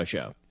Ben Shapiro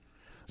Show.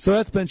 So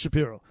that's Ben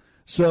Shapiro.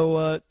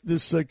 So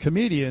this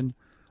comedian,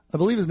 I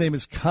believe his name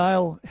is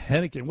Kyle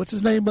Hennigan. What's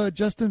his name,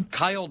 Justin?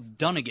 Kyle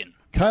Dunnigan.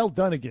 Kyle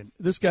Dunnigan.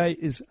 This guy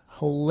is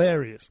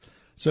hilarious.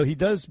 So he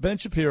does Ben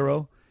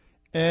Shapiro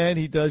and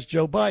he does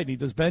Joe Biden. He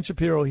does Ben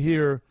Shapiro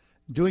here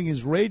doing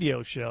his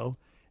radio show,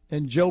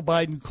 and Joe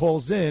Biden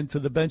calls in to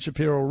the Ben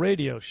Shapiro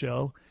radio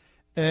show,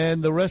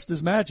 and the rest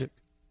is magic.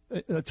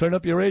 Turn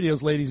up your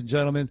radios, ladies and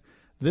gentlemen.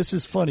 This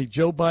is funny.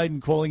 Joe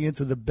Biden calling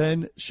into the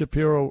Ben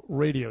Shapiro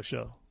radio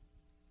show.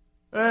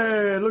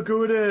 Hey, look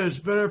who it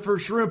is, Bennifer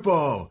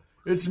Shrimpo.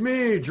 It's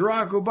me,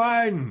 Jocko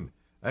Biden.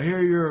 I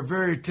hear you're a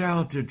very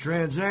talented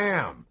Trans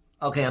Am.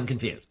 Okay, I'm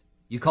confused.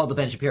 You called the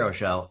Ben Shapiro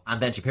show. I'm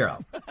Ben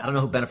Shapiro. I don't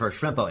know who Bennifer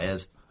Shrimpo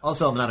is.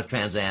 Also, I'm not a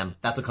Trans Am.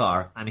 That's a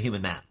car. I'm a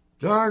human man.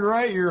 Darn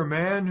right you're a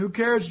man. Who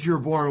cares what you were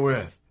born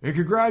with? And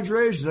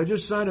congratulations, I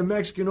just signed a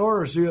Mexican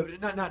order, so you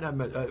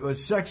have a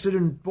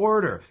sex-ridden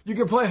border. You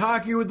can play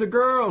hockey with the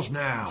girls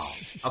now.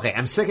 Okay,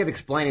 I'm sick of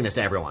explaining this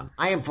to everyone.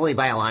 I am fully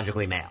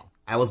biologically male.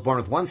 I was born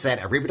with one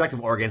set of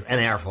reproductive organs, and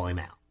they are fully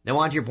male. Now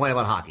on to your point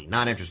about hockey.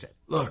 Not interested.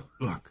 Look.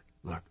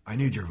 I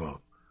need your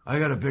vote. I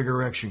got a big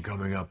erection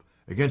coming up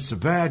against a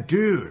bad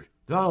dude,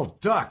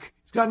 Donald Duck.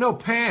 He's got no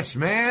pants,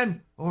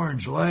 man.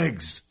 Orange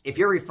legs. If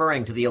you're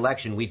referring to the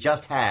election we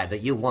just had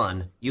that you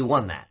won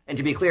that. And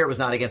to be clear, it was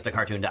not against a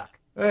cartoon duck.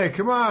 Hey,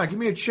 come on, give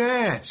me a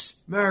chance.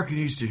 America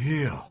needs to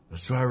heal.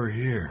 That's why we're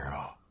here.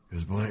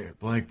 Because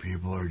blank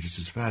people are just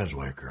as fat as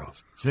white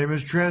girls. Same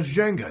as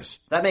transgenders.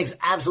 That makes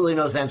absolutely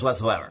no sense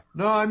whatsoever.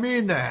 No, I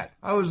mean that.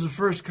 I was the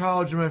first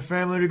college in my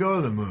family to go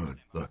to the moon.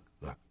 Look.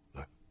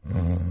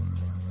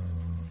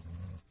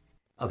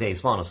 Okay,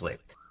 he's falling asleep.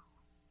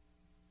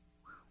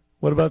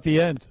 What about the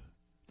end?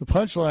 The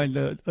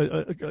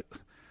punchline,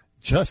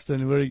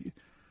 Justin,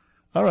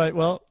 all right,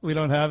 well, we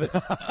don't have it.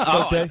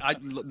 Okay.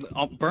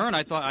 Bern,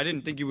 I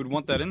didn't think you would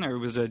want that in there. It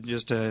was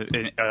just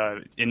an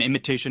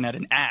imitation at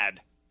an ad.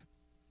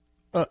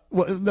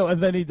 No,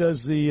 and then he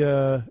does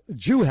the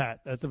Jew hat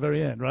at the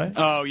very end, right?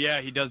 Oh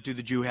yeah, he does do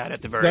the Jew hat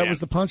at the very end. That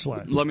was the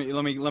punchline. Let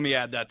me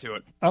add that to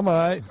it. I'm all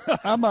right.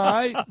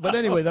 But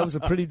anyway, that was a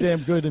pretty damn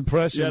good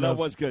impression. Yeah, that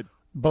was good.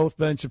 Both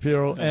Ben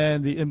Shapiro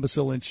and the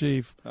imbecile in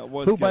chief,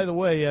 who, good. By the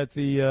way, at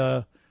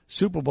the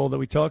Super Bowl that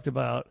we talked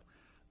about,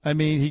 I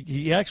mean,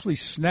 he actually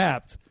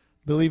snapped,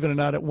 believe it or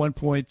not, at one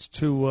point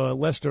to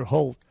Lester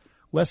Holt.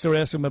 Lester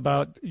asked him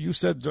about, you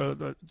said,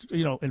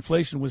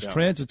 inflation was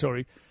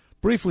transitory.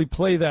 Briefly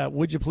play that,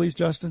 would you please,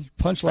 Justin?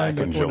 Punchline.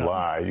 Back in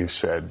July, you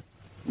said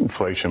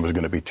inflation was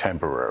going to be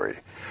temporary.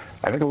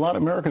 I think a lot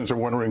of Americans are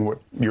wondering what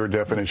your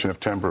definition of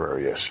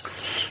temporary is.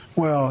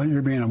 Well,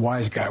 you're being a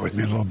wise guy with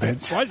me a little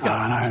bit. Wise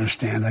guy. And I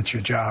understand that's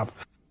your job.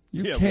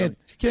 You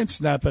can't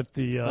snap at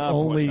the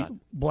only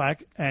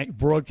black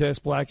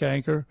broadcast black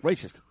anchor.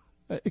 Racist.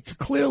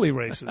 Clearly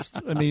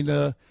racist. I mean,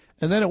 and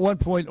then at one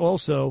point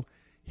also,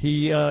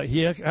 he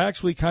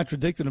actually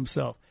contradicted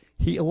himself.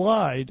 He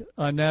lied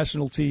on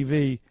national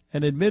TV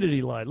and admitted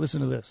he lied.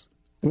 Listen to this.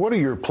 What are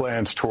your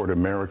plans toward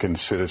American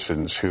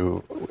citizens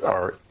who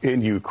are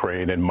in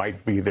Ukraine and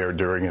might be there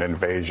during an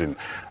invasion?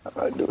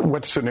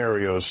 What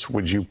scenarios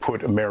would you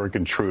put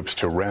American troops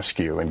to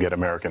rescue and get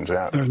Americans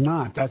out? There's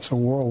not. That's a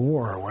world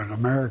war. When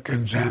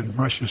Americans and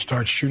Russians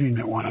start shooting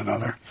at one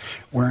another,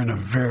 we're in a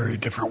very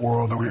different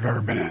world than we've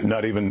ever been in.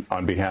 Not even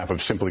on behalf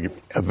of simply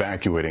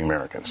evacuating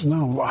Americans?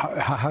 No.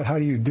 How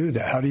do you do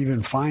that? How do you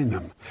even find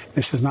them?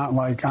 This is not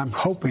like I'm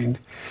hoping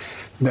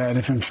that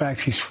if, in fact,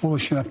 he's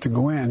foolish enough to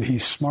go in,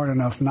 he's smart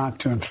enough not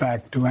to, in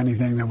fact, do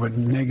anything that would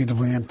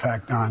negatively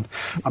impact on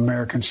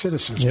American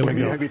citizens.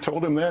 Have you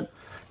told him that?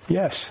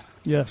 Yes.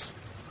 Yes.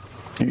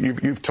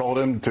 You've told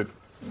him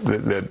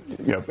that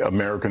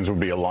Americans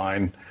would be a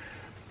line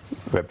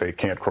that they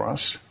can't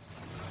cross?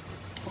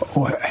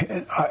 Well,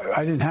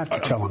 I didn't have to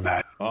tell him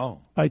that. Oh.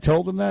 I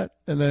told him that,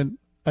 and then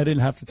I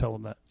didn't have to tell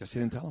him that. Guess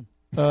you didn't tell him.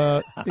 He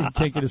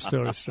can't get his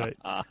story straight,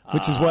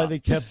 which is why they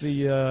kept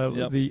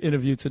the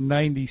interview to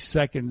 90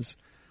 seconds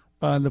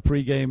on the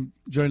pregame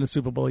during the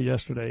Super Bowl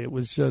yesterday. It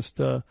was just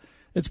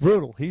it's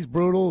brutal. He's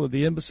brutal,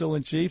 the imbecile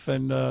in chief,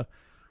 and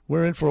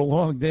we're in for a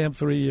long damn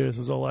 3 years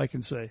is all I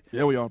can say.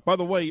 Yeah, we are. By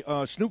the way,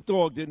 Snoop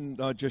Dogg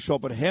didn't just show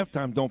up at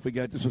halftime. Don't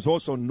forget, this was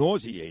also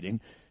nauseating.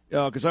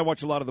 Because I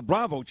watch a lot of the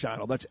Bravo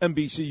channel. That's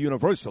NBC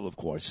Universal, of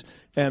course.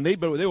 And they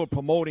were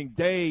promoting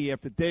day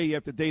after day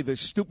after day this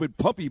stupid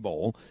Puppy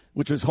Bowl,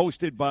 which was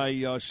hosted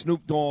by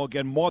Snoop Dogg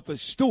and Martha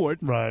Stewart.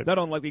 Right. That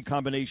unlikely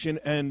combination.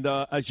 And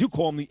as you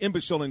call him, the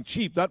imbecile in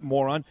chief, that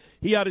moron,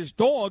 he had his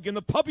dog in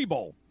the Puppy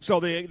Bowl. So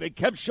they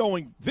kept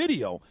showing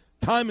video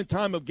time and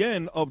time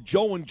again of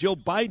Joe and Jill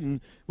Biden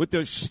with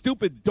their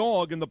stupid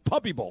dog in the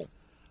Puppy Bowl.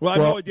 Well, I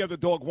have no idea if the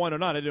dog won or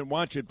not. I didn't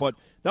watch it, but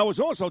that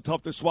was also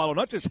tough to swallow.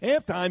 Not just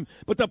halftime,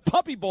 but the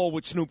Puppy Bowl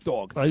with Snoop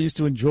Dogg. I used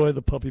to enjoy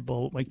the Puppy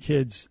Bowl with my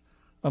kids.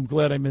 I'm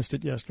glad I missed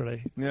it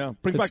yesterday. Yeah,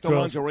 bring back the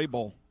lingerie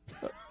bowl.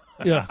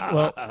 Yeah,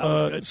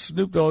 well,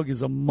 Snoop Dogg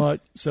is a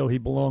mutt, so he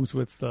belongs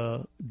with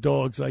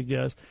dogs, I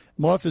guess.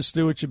 Martha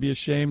Stewart should be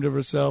ashamed of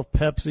herself.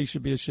 Pepsi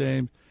should be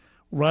ashamed.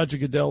 Roger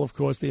Goodell, of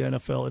course, the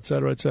NFL, et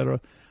cetera, et cetera.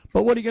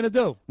 But what are you going to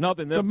do?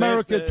 Nothing. It's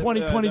America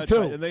 2022.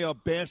 Right. And they are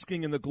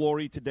basking in the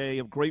glory today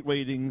of great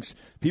ratings.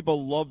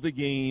 People love the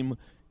game.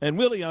 And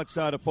really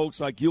outside of folks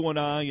like you and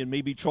I and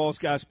maybe Charles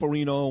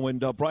Gasparino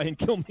and Brian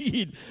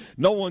Kilmeade,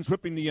 no one's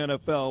ripping the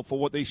NFL for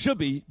what they should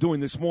be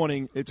doing this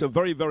morning. It's a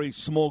very, very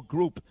small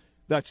group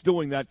that's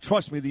doing that.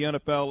 Trust me, the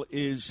NFL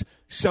is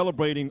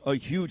celebrating a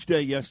huge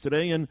day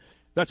yesterday, and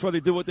that's why they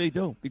do what they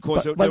do,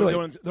 because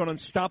they're an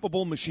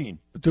unstoppable machine.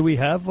 Do we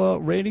have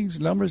ratings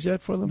numbers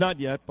yet for them?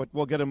 Not yet, but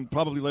we'll get them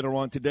probably later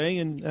on today,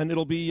 and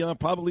it'll be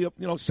probably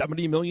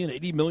 70 million,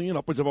 80 million,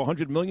 upwards of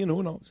 100 million.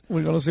 Who knows?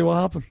 We're going to see what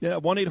happens. Yeah,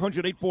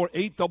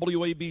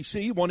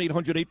 1-800-848-WABC,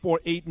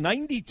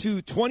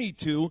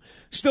 1-800-848-9222.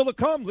 Still to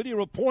come, Lydia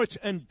reports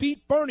and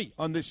beat Bernie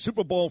on this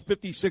Super Bowl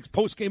 56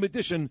 postgame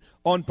edition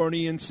on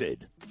Bernie and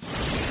Sid.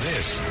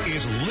 This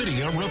is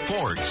Lydia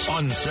Reports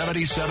on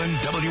 77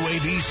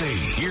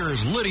 WABC.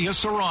 Here's Lydia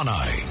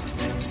Serrani.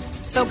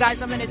 So,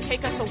 guys, I'm going to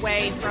take us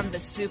away from the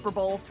Super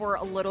Bowl for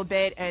a little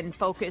bit and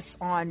focus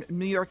on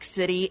New York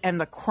City and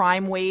the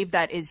crime wave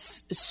that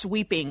is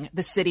sweeping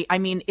the city. I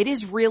mean, it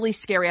is really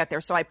scary out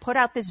there. So I put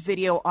out this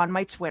video on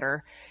my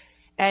Twitter,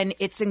 and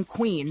it's in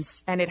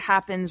Queens, and it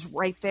happens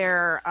right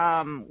there.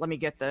 Let me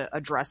get the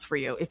address for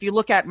you. If you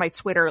look at my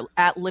Twitter,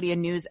 at Lydia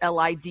News,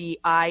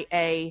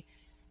 LIDIANEWS.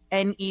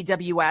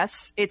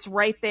 It's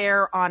right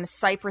there on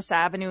Cypress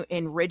Avenue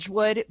in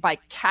Ridgewood by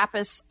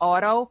Kappas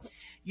Auto.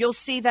 You'll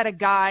see that a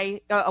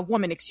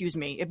woman,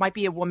 it might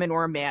be a woman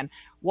or a man,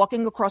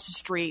 walking across the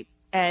street,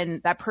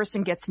 and that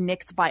person gets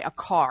nicked by a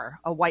car,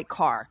 a white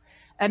car.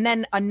 And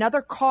then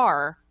another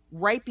car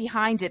right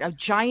behind it, a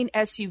giant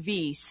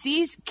SUV,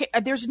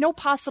 there's no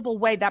possible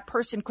way that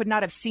person could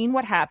not have seen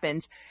what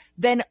happened,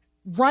 then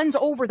runs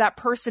over that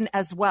person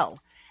as well.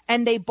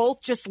 And they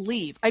both just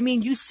leave. I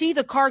mean, you see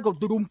the car go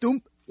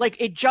doom-doom, like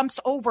it jumps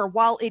over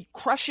while it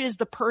crushes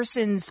the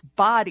person's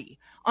body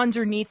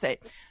underneath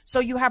it. So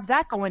you have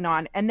that going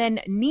on. And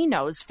then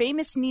Nino's,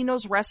 famous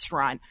Nino's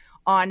restaurant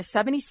on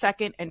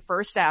 72nd and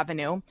 1st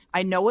Avenue.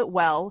 I know it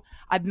well.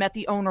 I've met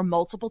the owner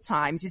multiple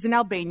times. He's an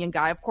Albanian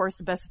guy. Of course,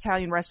 the best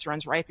Italian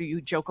restaurants, right?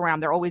 You joke around.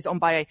 They're always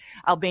owned by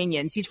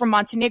Albanians. He's from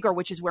Montenegro,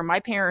 which is where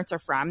my parents are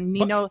from.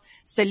 Nino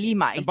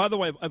Selimai. And by the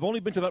way, I've only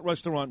been to that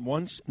restaurant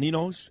once,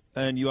 Nino's,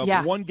 and you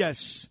have one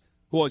guest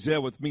who was there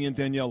with me and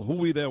Danielle. Who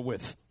were you there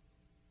with?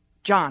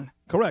 John.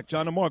 Correct.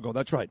 John and Margot.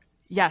 That's right.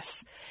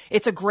 Yes.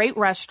 It's a great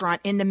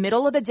restaurant. In the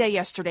middle of the day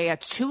yesterday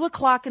at 2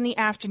 o'clock in the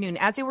afternoon,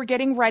 as they were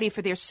getting ready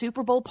for their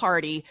Super Bowl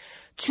party,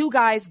 two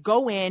guys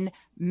go in,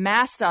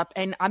 masked up,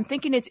 and I'm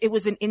thinking it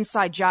was an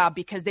inside job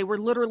because they were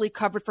literally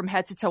covered from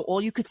head to toe.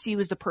 All you could see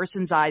was the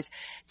person's eyes.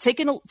 Take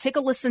a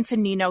listen to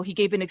Nino. He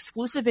gave an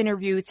exclusive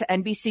interview to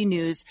NBC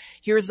News.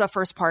 Here's the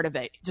first part of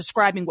it,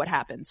 describing what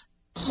happened.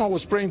 I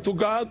was praying to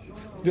God.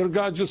 Dear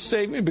God, just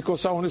save me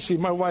because I want to see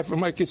my wife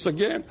and my kids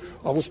again.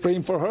 I was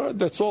praying for her.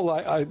 That's all.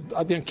 I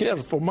didn't care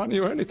for money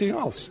or anything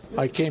else.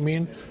 I came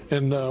in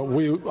and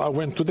I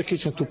went to the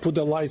kitchen to put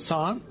the lights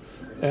on.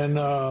 And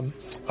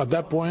at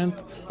that point,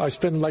 I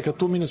spent like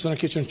 2 minutes in the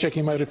kitchen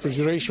checking my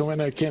refrigeration.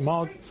 When I came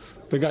out,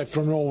 the guy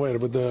from nowhere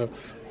with the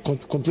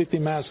completely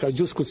masked, I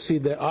just could see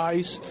the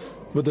eyes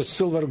with the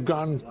silver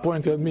gun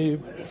pointed at me,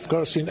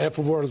 cursing F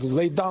word,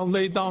 lay down.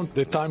 They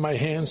tie my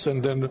hands,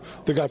 and then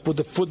the guy put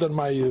the foot on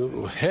my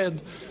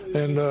head,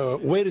 and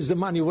where is the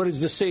money? Where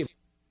is the safe?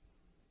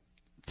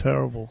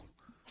 Terrible.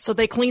 So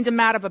they cleaned him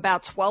out of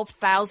about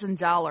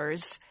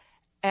 $12,000,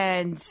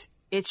 and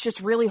it's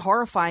just really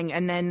horrifying.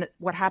 And then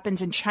what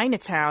happens in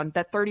Chinatown,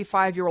 that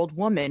 35-year-old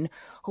woman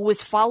who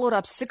was followed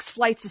up 6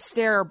 flights of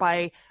stairs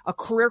by a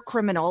career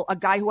criminal, a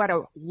guy who had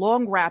a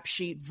long rap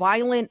sheet,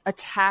 violent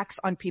attacks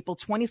on people,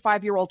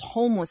 25-year-old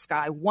homeless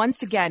guy,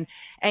 once again,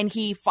 and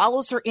he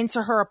follows her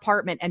into her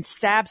apartment and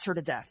stabs her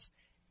to death.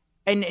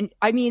 And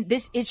I mean,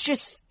 it's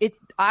just,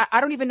 I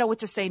don't even know what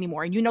to say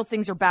anymore. And you know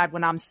things are bad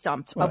when I'm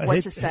stumped of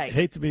what to say. I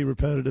hate to be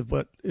repetitive,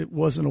 but it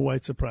wasn't a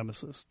white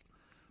supremacist.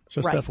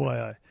 Just right.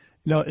 FYI.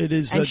 No, it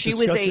is. And she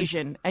was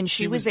Asian. And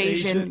she was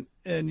Asian.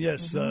 And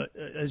yes,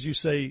 as you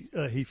say,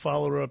 he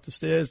followed her up the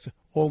stairs.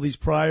 All these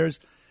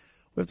priors.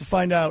 We have to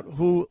find out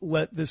who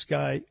let this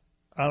guy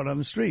out on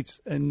the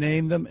streets and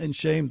name them and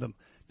shame them.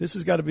 This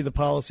has got to be the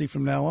policy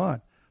from now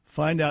on.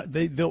 Find out.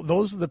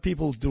 Those are the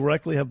people who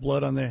directly have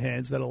blood on their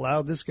hands that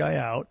allowed this guy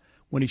out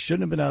when he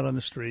shouldn't have been out on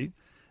the street.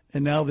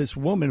 And now this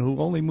woman who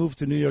only moved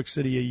to New York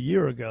City a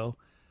year ago,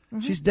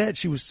 she's dead.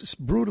 She was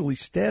brutally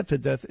stabbed to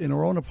death in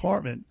her own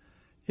apartment.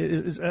 It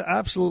is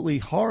absolutely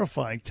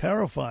horrifying,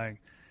 terrifying.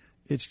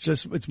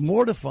 It's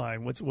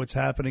mortifying what's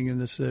happening in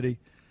the city.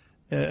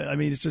 I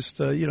mean, it's just,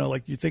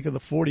 like you think of the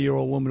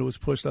 40-year-old woman who was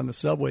pushed on the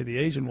subway, the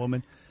Asian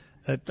woman.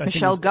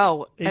 Michelle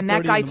Go. And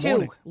that guy,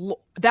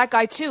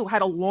 too,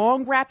 had a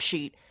long rap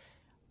sheet.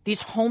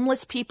 These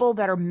homeless people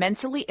that are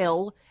mentally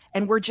ill,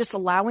 and we're just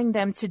allowing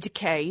them to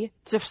decay,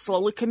 to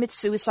slowly commit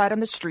suicide on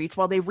the streets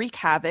while they wreak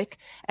havoc,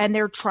 and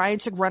they're trying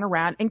to run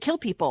around and kill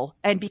people.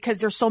 And because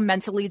they're so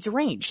mentally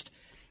deranged.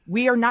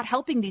 We are not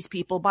helping these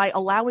people by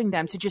allowing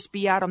them to just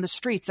be out on the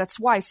streets. That's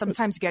why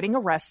sometimes getting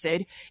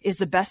arrested is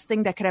the best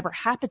thing that could ever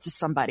happen to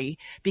somebody,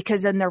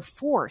 because then they're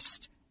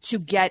forced to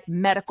get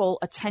medical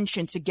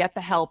attention, to get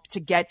the help, to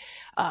get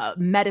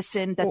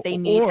medicine that they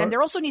need. And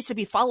there also needs to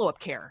be follow-up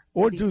care.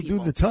 Or do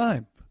the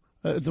time.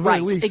 At the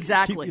very least,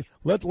 exactly.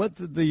 Let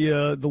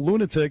the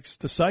lunatics,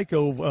 the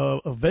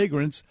psycho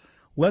vagrants,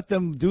 let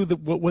them do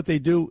what they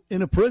do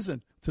in a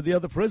prison to the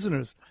other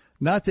prisoners,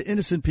 not to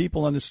innocent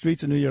people on the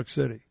streets of New York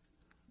City.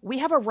 We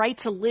have a right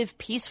to live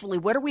peacefully.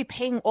 What are we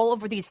paying all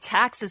over these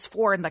taxes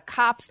for? And the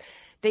cops,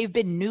 they've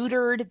been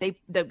neutered.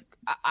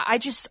 I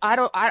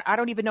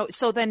don't even know.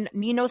 So then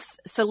Minos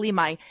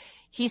Salimai,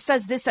 he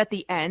says this at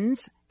the end,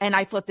 and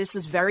I thought this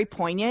was very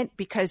poignant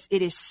because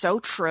it is so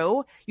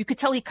true. You could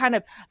tell he kind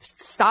of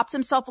stopped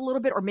himself a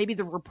little bit, or maybe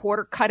the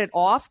reporter cut it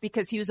off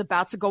because he was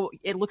about to go.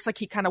 It looks like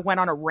he kind of went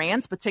on a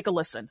rant, but take a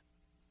listen.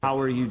 How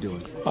are you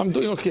doing? I'm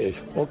doing okay.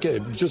 Okay,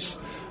 just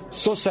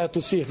so sad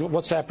to see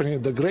what's happening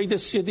in the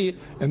greatest city,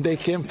 and they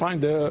can't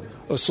find a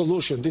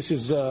solution. This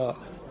is so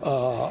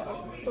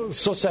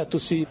sad to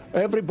see.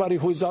 Everybody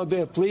who is out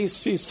there, please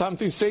see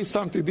something, say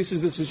something. This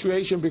is the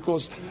situation,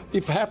 because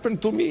if it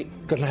happened to me,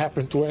 it can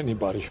happen to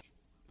anybody.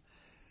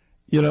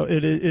 You know,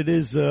 it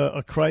is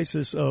a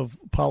crisis of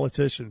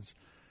politicians.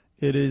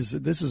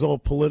 This is all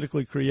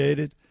politically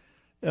created.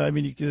 I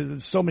mean,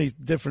 there's so many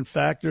different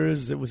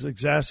factors. It was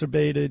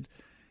exacerbated,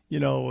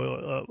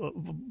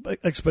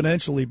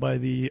 exponentially by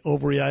the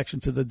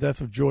overreaction to the death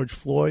of George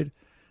Floyd,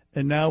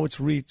 and now it's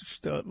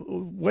reached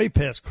way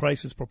past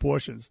crisis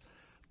proportions.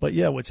 But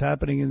yeah, what's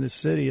happening in this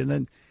city, and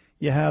then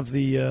you have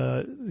the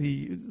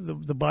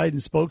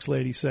Biden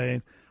spokeslady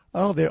saying,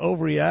 "Oh, they're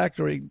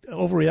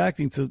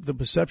overreacting to the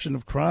perception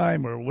of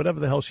crime," or whatever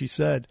the hell she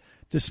said,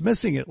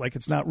 dismissing it like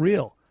it's not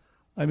real.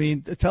 I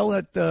mean, tell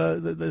that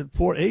the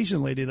poor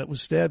Asian lady that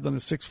was stabbed on the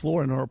 6th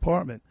floor in her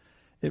apartment.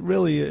 It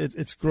really,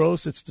 it's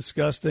gross, it's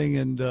disgusting,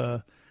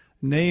 and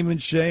name and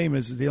shame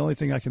is the only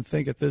thing I can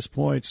think at this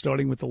point,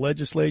 starting with the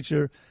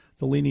legislature,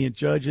 the lenient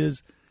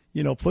judges.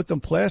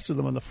 Plaster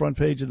them on the front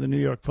page of the New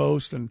York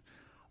Post, and,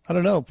 I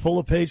don't know, pull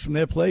a page from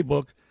their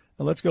playbook,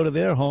 and let's go to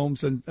their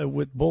homes and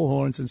with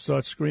bullhorns and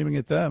start screaming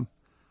at them.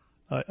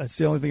 It's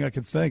the only thing I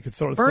can think.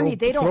 Throw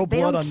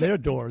blood on their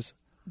doors.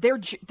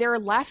 They're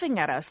laughing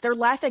at us. They're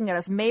laughing at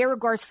us. Mayor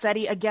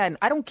Garcetti, again,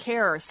 I don't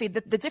care. See,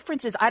 the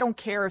difference is I don't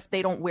care if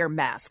they don't wear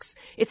masks.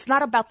 It's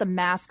not about the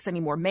masks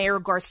anymore. Mayor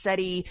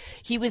Garcetti,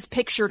 he was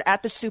pictured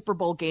at the Super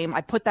Bowl game.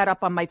 I put that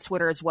up on my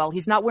Twitter as well.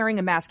 He's not wearing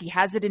a mask. He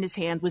has it in his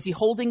hand. Was he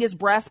holding his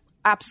breath?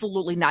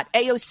 Absolutely not.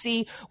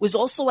 AOC was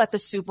also at the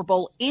Super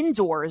Bowl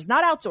indoors,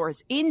 not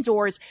outdoors,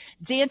 indoors,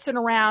 dancing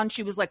around.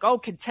 She was like, oh,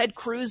 can Ted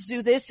Cruz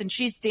do this? And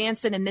she's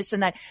dancing and this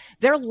and that.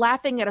 They're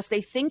laughing at us.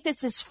 They think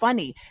this is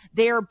funny.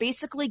 They are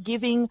basically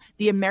giving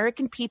the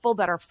American people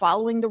that are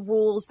following the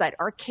rules, that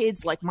our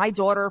kids, like my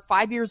daughter,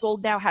 5 years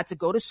old now, had to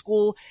go to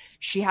school.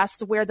 She has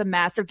to wear the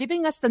mask. They're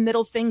giving us the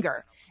middle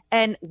finger.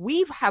 And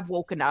we have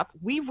woken up.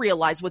 We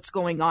realize what's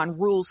going on.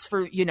 Rules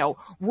for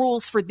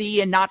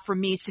thee and not for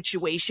me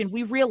situation.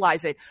 We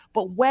realize it.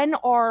 But when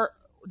are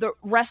the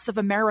rest of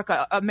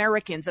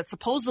Americans that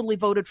supposedly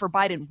voted for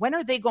Biden, when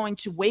are they going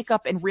to wake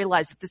up and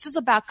realize that this is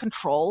about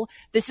control?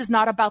 This is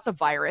not about the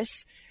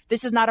virus.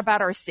 This is not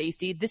about our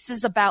safety. This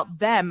is about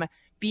them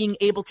being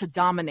able to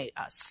dominate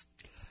us.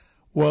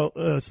 Well,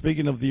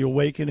 speaking of the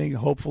awakening,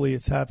 hopefully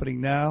it's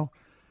happening now.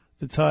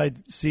 The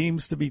tide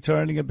seems to be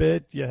turning a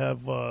bit. You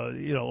have,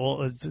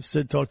 as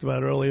Sid talked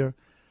about earlier,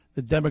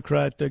 the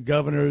Democrat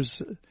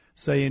governors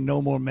saying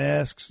no more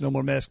masks, no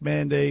more mask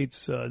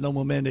mandates, no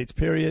more mandates,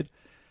 period.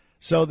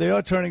 So they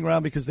are turning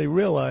around because they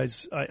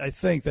realize, I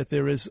think, that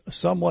there is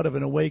somewhat of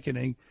an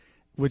awakening,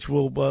 which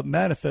will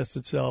manifest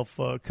itself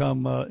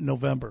come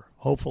November,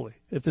 hopefully,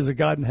 if there's a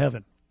God in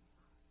heaven.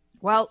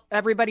 Well,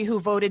 everybody who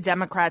voted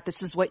Democrat,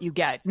 this is what you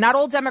get. Not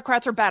all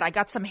Democrats are bad. I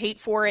got some hate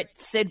for it,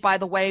 Sid, by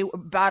the way,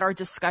 about our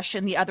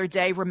discussion the other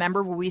day.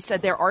 Remember where we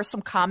said there are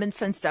some common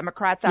sense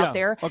Democrats out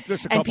there?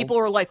 And people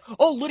were like,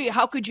 oh, Lydia,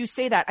 how could you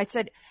say that? I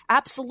said,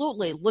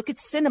 absolutely. Look at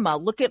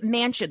Sinema. Look at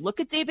Manchin. Look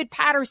at David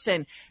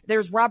Patterson.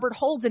 There's Robert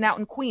Holden out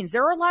in Queens.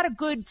 There are a lot of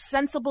good,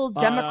 sensible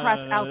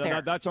Democrats out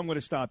there. That's I'm going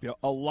to stop you.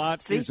 A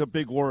lot is a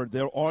big word.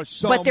 There are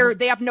some. But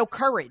they have no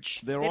courage.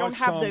 They don't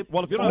have the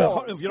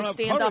balls to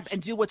stand up and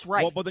do what's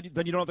right. Well, but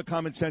then you don't have the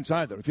common sense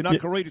either. If you're not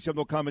courageous, you have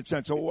no common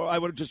sense. So I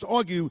would just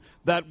argue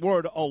that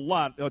word a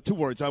lot. 2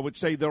 words. I would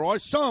say there are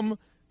some.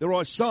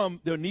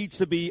 There needs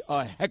to be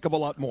a heck of a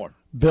lot more.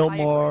 Bill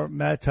Maher,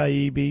 Matt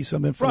Taibbi,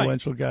 some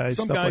influential guys.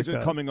 Some guys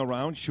are coming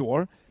around,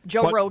 sure.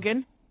 Joe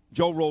Rogan.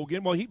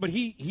 Well,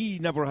 he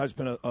never has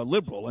been a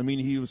liberal. I mean,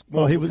 he was.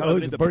 He was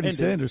a Bernie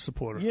Sanders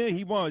supporter. Yeah,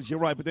 he was. You're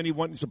right. But then he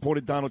went and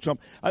supported Donald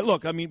Trump.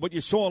 What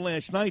you saw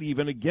last night,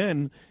 even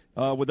again,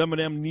 with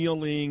Eminem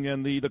kneeling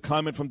and the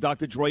comment from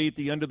Dr. Dre at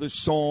the end of the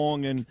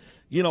song, and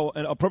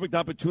a perfect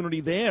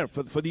opportunity there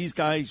for these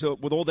guys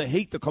with all the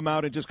hate to come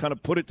out and just kind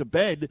of put it to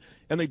bed,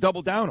 and they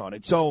double down on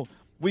it. So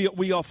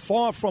we are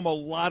far from a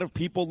lot of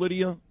people,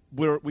 Lydia.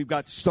 We've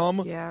got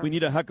some. Yeah. We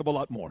need a heck of a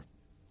lot more.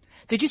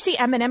 Did you see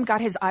Eminem got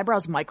his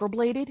eyebrows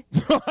microbladed?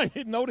 I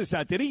didn't notice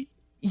that. Did he?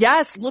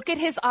 Yes, look at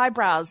his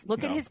eyebrows.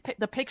 Look at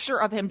the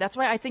picture of him. That's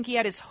why I think he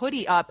had his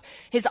hoodie up.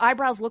 His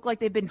eyebrows look like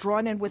they've been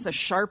drawn in with a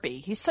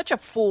Sharpie. He's such a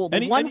fool.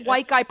 The one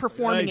white guy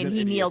performing and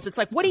he kneels. It's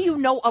like, what do you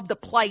know of the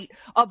plight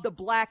of the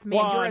black man?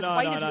 You're as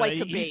white as white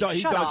could be.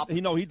 Shut up.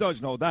 He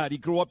does know that. He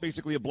grew up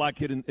basically a black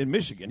kid in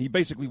Michigan. He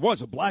basically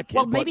was a black kid.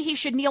 Well, maybe he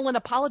should kneel and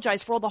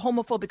apologize for all the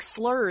homophobic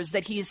slurs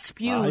that he's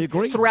spewed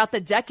throughout the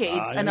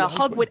decades. And a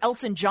hug with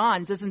Elton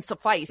John doesn't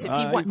suffice.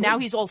 Now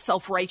he's all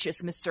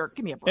self-righteous, Mr.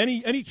 Give me a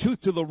break. Any truth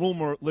to the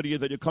rumor, Lydia,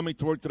 that you're coming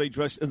to work today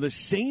dressed in the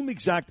same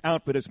exact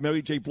outfit as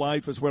Mary J.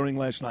 Blige was wearing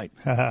last night?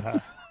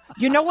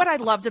 You know what I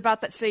loved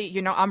about that?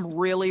 I'm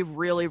really,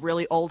 really,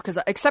 really old because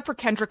except for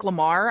Kendrick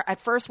Lamar,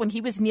 at first when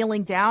he was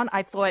kneeling down,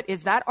 I thought,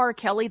 is that R.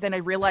 Kelly? Then I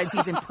realized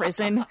he's in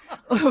prison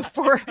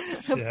for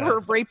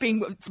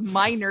raping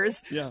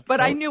minors. Yeah.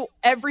 But I knew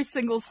every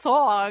single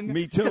song.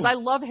 Me too. Because I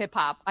love hip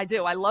hop. I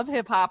do. I love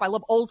hip hop. I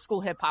love old school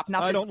hip hop.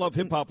 I don't love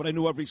hip hop, but I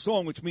knew every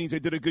song, which means they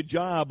did a good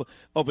job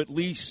of at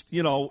least,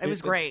 It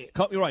was great.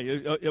 You're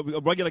right.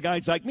 Regular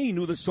guys like me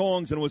knew the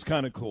songs and it was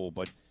kind of cool,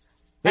 but.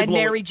 And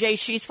Mary J.,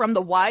 she's from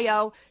the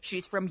YO.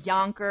 She's from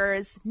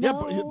Yonkers. Yeah,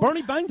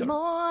 Bernie banged her.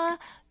 More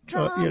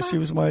drama. Yeah, she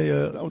was my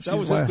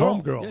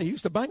homegirl. Yeah, he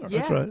used to bang her. Yeah.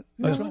 That's right.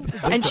 That's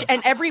right.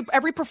 And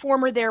every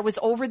performer there was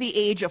over the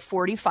age of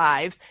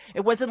 45.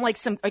 It wasn't like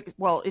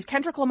is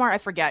Kendrick Lamar? I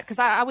forget because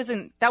I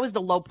wasn't. That was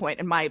the low point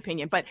in my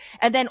opinion.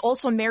 And then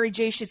also Mary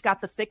J. She's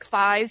got the thick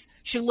thighs.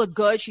 She looked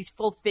good. She's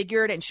full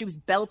figured and she was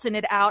belting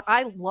it out.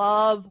 I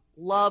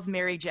love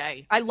Mary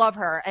J. I love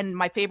her. And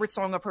my favorite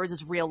song of hers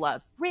is Real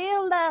Love.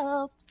 Real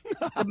Love.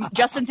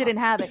 Justin didn't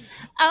have it.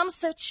 I'm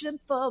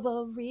searching for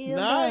a real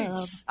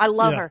love. I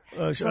love her.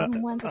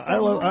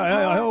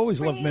 I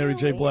always loved Mary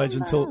J. Blige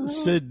until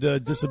Sid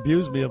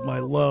disabused me of my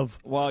love.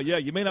 Well, yeah,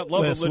 you may not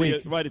love her,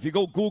 Lydia. Right, if you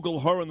go Google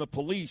her and the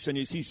Police and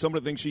you see some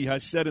of the things she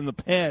has said in the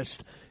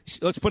past,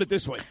 let's put it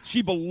this way.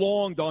 She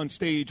belonged on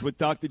stage with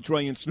Dr.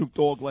 Dre and Snoop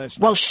Dogg last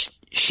night. Well,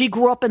 she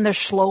grew up in the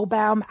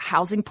Schlobaum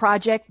housing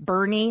project.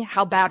 Bernie,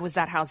 how bad was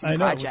that housing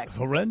project? It was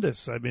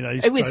horrendous. I mean, I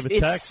used to drive a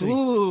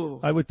taxi.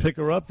 I would pick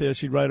her up there.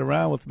 She'd ride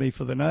around with me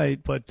for the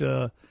night. But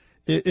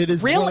it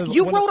is really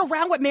you rode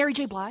around with Mary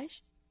J.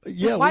 Blige?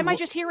 Yeah. Why am I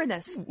just hearing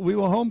this? We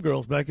were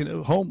homegirls back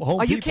in home.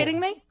 Are you kidding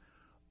me?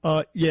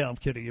 Yeah, I'm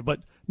kidding you.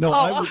 But no,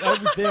 I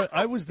was there.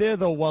 I was there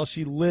though while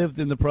she lived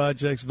in the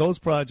projects. Those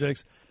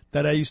projects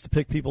that I used to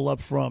pick people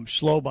up from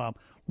Schlobaum,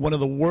 one of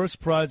the worst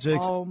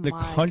projects in the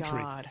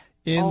country. God.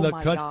 In the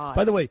country. God.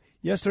 By the way,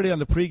 yesterday on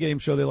the pregame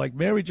show, they're like,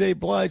 Mary J.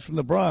 Blige from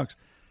the Bronx.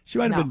 She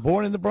might have been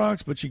born in the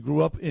Bronx, but she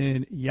grew up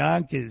in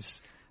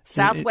Yonkers.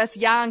 Southwest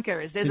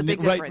Yonkers. There's a big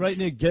difference. Right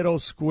near Ghetto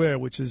Square,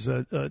 which is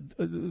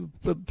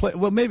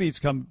well, maybe it's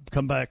come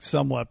back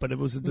somewhat, but it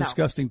was a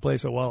disgusting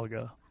place a while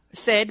ago.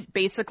 Sid,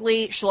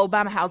 basically,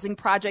 Schlobaum Housing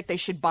Project, they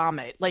should bomb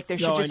it. Like, there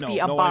should just be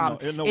a bomb.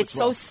 It's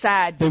so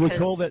sad. They would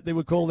call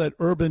that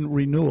urban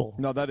renewal.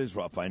 No, that is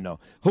rough, I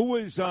know. Who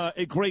was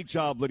a great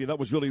job, Lydia? That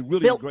was really a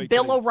great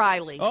Bill job.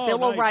 O'Reilly. Oh, Bill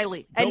nice.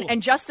 O'Reilly.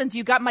 And Justin, do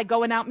you got my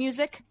going out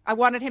music? I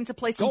wanted him to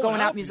play some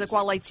going out music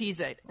while I tease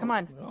it. Come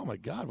on. Oh, my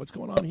God. What's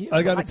going on here?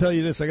 I got to tell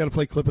you this. I got to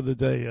play clip of the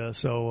day.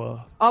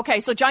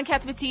 Okay, so John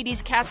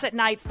Catsimatidis, Cats at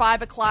Night,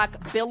 5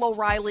 o'clock. Bill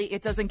O'Reilly.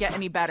 It doesn't get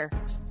any better.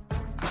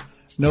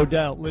 No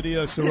doubt.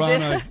 Lydia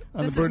Serrano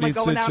on the Bernie and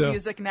Sid show. This is my going out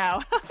music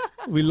now.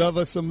 We love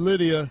us some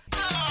Lydia.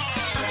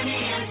 Bernie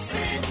and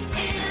Sid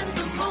in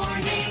the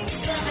morning,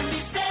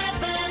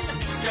 77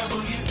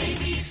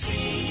 WABC.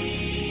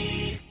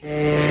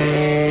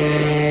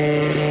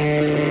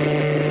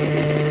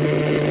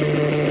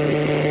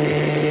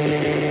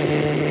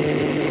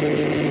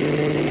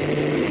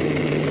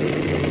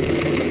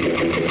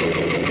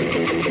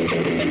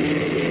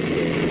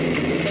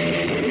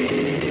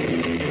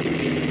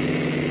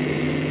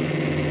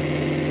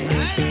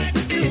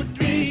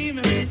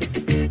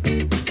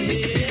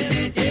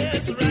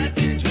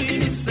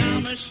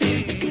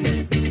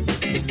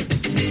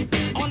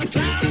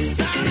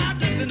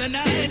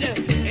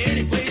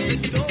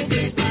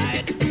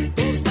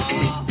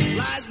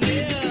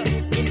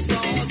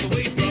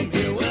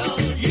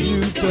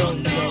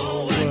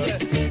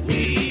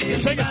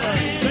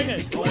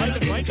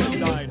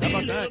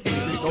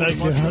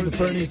 The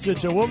Bernie and Sid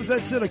show. What was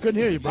that, Sid? I couldn't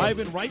hear you, bro.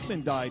 Ivan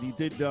Reitman died. He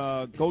did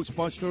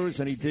Ghostbusters,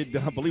 and he did,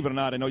 believe it or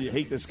not, I know you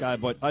hate this guy,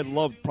 but I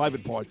love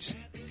Private Parts.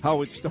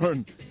 Howard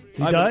Stern.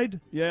 He died?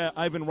 Yeah,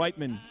 Ivan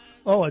Reitman.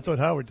 Oh, I thought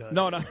Howard died.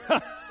 No.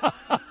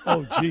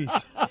 Oh,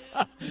 jeez.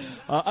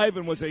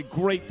 Ivan was a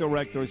great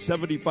director,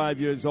 75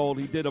 years old.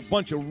 He did a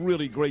bunch of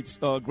really great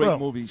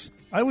movies.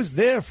 I was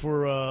there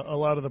for a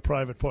lot of the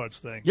Private Parts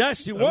thing.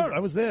 Yes, you were. I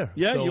was there.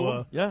 Yeah, so, you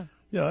were. Yeah.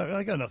 Yeah,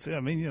 I got nothing. I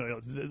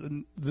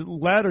mean, the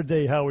latter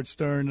day Howard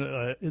Stern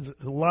is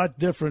a lot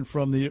different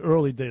from the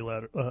early day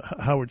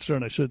Howard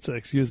Stern, I should say.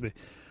 Excuse me.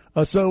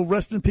 So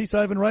rest in peace,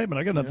 Ivan Reitman.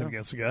 I got nothing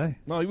against the guy.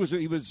 No, he was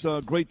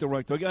a great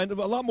director. Again, a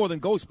lot more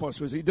than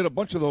Ghostbusters. He did a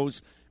bunch of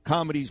those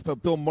comedies,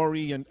 Bill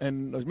Murray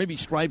and maybe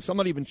Stripes. I'm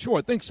not even sure.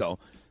 I think so.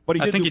 But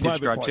he did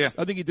Private Parts. Yeah.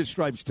 I think he did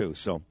Stripes too.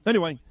 So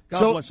anyway,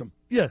 God bless him.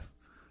 Yeah.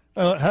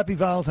 Happy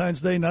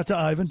Valentine's Day, not to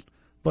Ivan,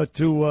 but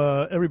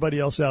to everybody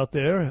else out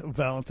there.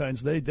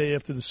 Valentine's Day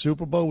after the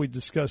Super Bowl. We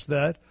discussed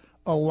that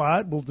a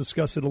lot. We'll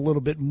discuss it a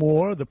little bit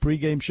more. The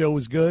pregame show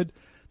was good.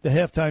 The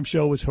halftime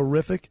show was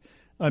horrific.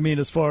 I mean,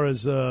 as far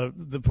as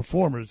the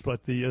performers,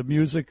 but the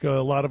music,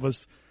 a lot of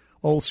us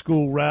old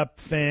school rap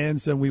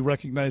fans, and we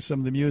recognize some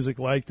of the music,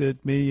 liked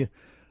it. Me,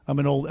 I'm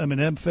an old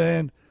Eminem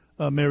fan.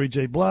 Mary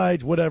J.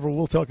 Blige, whatever.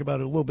 We'll talk about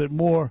it a little bit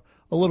more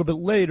a little bit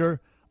later.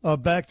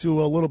 Back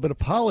to a little bit of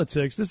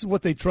politics. This is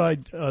what they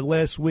tried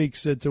last week,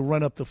 said, to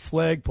run up the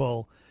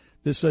flagpole.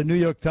 This New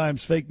York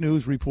Times fake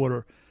news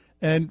reporter.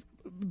 And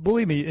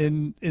believe me,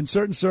 in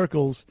certain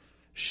circles,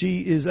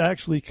 she is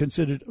actually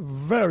considered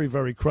very,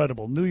 very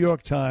credible. New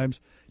York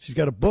Times, she's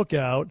got a book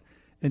out,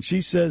 and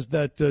she says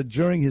that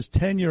during his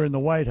tenure in the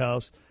White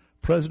House,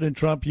 President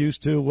Trump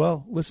used to,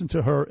 well, listen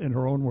to her in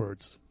her own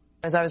words.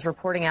 As I was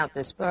reporting out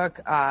this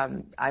book,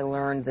 I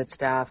learned that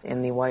staff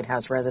in the White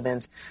House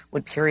residence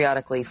would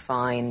periodically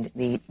find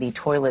the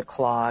toilet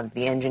clogged.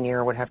 The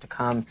engineer would have to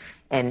come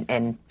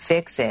and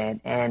fix it.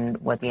 And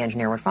what the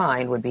engineer would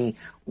find would be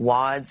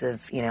wads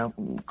of,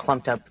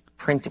 clumped up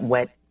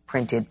wet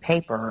printed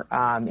paper,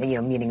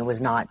 meaning it was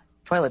not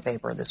toilet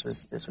paper. This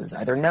was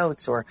either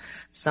notes or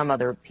some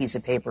other piece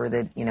of paper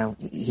that,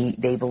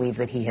 they believed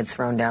that he had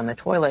thrown down the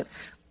toilet.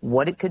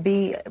 What it could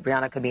be,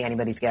 Brianna, could be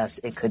anybody's guess.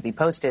 It could be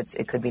Post-its.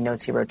 It could be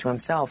notes he wrote to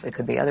himself. It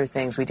could be other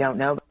things. We don't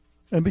know.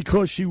 And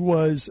because she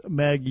was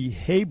Maggie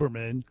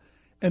Haberman,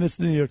 and it's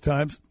the New York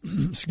Times,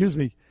 excuse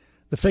me,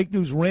 the fake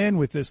news ran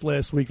with this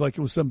last week like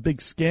it was some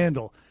big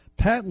scandal.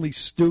 Patently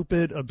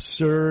stupid,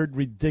 absurd,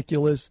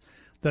 ridiculous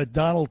that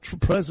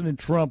President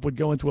Trump would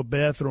go into a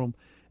bathroom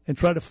and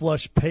try to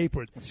flush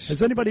paper.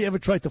 Has anybody ever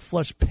tried to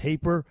flush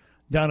paper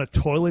down a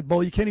toilet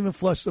bowl? You can't even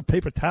flush the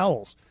paper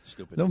towels.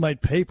 Stupid. Never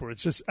mind paper.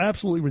 It's just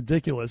absolutely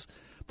ridiculous.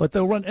 But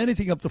they'll run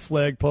anything up the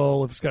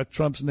flagpole. If it's got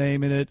Trump's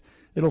name in it,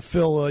 it'll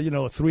fill a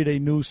 3-day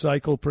news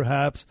cycle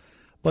perhaps.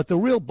 But the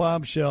real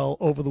bombshell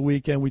over the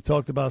weekend, we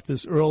talked about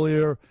this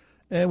earlier,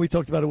 and we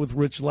talked about it with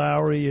Rich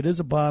Lowry. It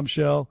is a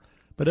bombshell,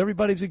 but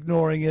everybody's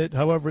ignoring it.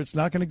 However, it's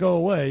not going to go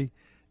away.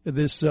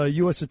 This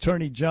U.S.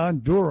 Attorney John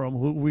Durham,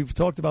 who we've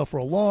talked about for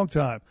a long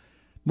time,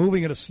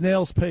 moving at a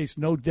snail's pace,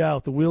 no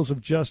doubt, the wheels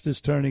of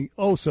justice turning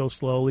oh so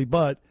slowly,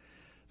 but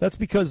that's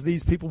because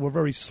these people were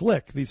very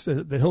slick.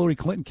 The Hillary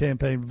Clinton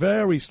campaign,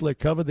 very slick,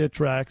 covered their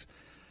tracks.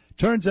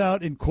 Turns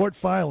out in court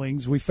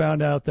filings, we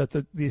found out that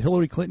the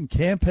Hillary Clinton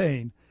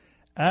campaign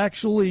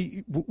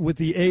actually, with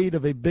the aid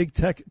of a big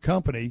tech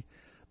company,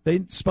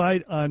 they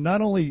spied on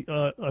not only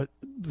the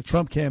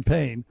Trump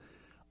campaign,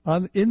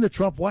 in the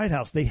Trump White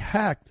House. They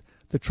hacked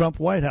the Trump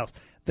White House.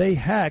 They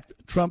hacked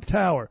Trump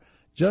Tower,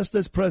 just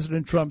as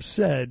President Trump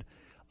said.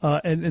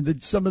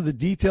 Some of the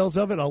details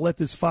of it, I'll let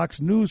this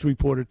Fox News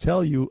reporter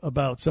tell you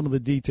about some of the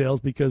details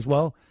because,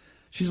 well,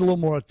 she's a little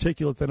more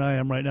articulate than I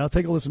am right now.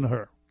 Take a listen to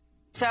her.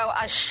 So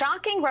a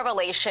shocking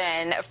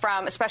revelation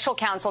from Special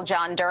Counsel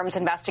John Durham's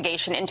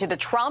investigation into the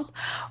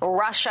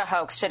Trump-Russia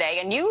hoax today.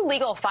 A new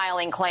legal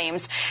filing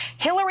claims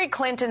Hillary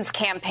Clinton's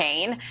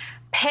campaign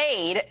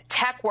paid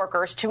tech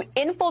workers to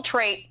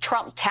infiltrate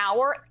Trump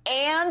Tower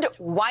and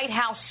White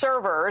House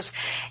servers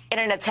in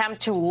an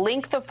attempt to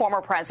link the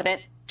former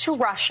president to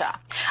Russia.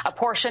 A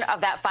portion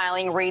of that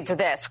filing reads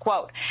this,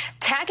 quote,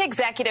 Tech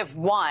Executive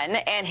One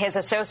and his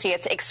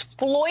associates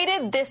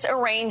exploited this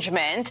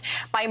arrangement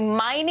by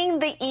mining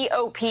the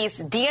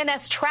EOP's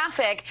DNS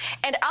traffic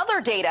and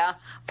other data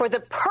for the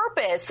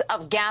purpose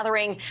of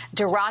gathering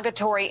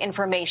derogatory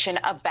information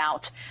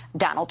about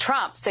Donald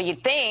Trump. So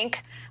you'd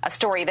think a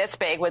story this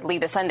big would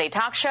lead the Sunday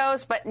talk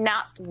shows, but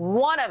not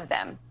one of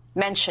them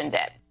mentioned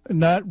it.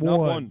 Not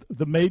one.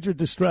 The major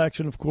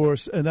distraction, of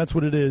course, and that's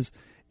what it is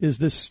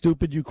this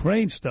stupid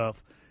Ukraine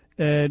stuff.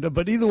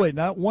 But either way,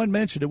 not one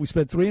mentioned it. We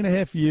spent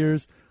 3.5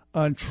 years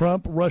on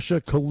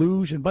Trump-Russia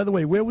collusion. By the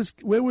way, where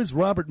was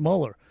Robert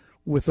Mueller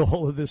with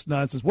all of this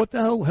nonsense? What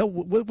the hell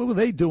what were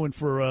they doing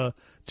for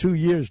 2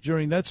 years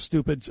during that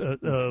stupid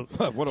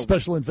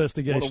special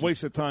investigation? What a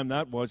waste of time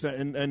that was.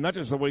 And not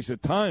just a waste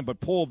of time, but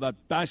that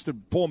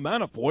bastard Paul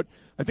Manafort,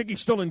 I think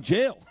he's still in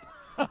jail.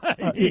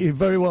 He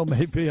very well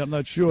may be. I'm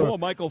not sure. Poor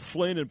Michael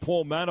Flynn and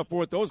Paul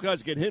Manafort, those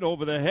guys get hit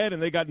over the head,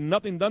 and they got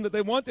nothing done that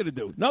they wanted to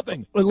do.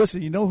 Nothing. Well,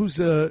 listen, you know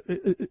who's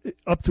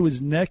up to his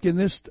neck in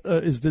this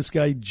is this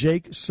guy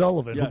Jake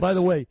Sullivan, yes. Who, by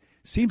the way,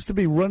 seems to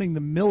be running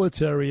the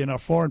military and our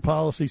foreign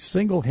policy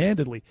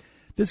single-handedly.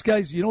 This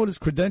guy's, you know what his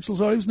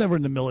credentials are? He was never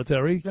in the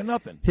military. They're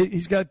nothing.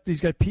 He's got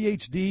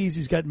PhDs.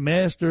 He's got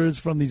masters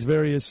from these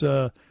various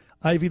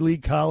Ivy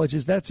League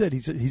colleges. That's it.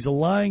 He's a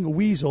lying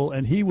weasel,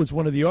 and he was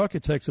one of the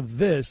architects of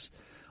this.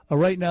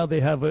 Right now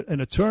they have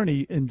an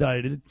attorney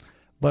indicted,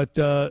 but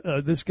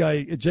this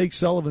guy, Jake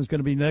Sullivan, is going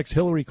to be next.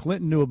 Hillary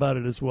Clinton knew about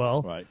it as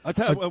well. Right.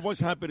 I was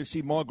happy to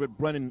see Margaret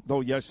Brennan,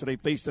 though, yesterday,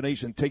 Face the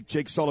Nation, take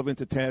Jake Sullivan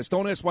to task.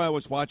 Don't ask why I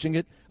was watching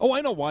it. Oh,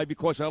 I know why,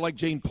 because I like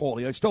Jane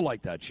Pauley. I still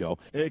like that show.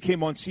 It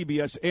came on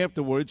CBS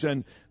afterwards,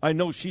 and I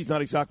know she's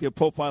not exactly a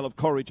profile of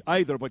courage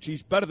either, but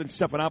she's better than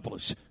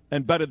Stephanopoulos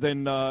and better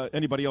than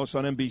anybody else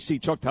on NBC.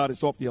 Chuck Todd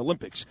is off the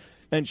Olympics.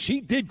 And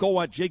she did go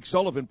at Jake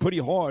Sullivan pretty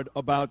hard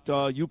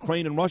about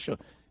Ukraine and Russia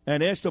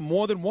and asked him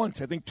more than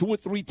once, I think 2 or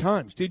 3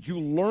 times, did you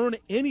learn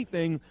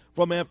anything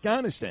from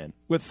Afghanistan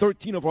where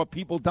 13 of our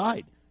people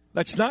died?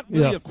 That's not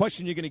really a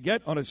question you're going to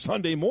get on a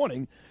Sunday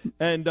morning.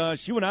 And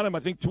she went at him, I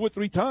think, 2 or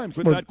 3 times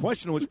with that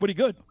question. It was pretty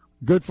good.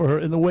 Good for her.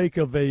 In the wake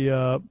of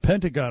a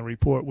Pentagon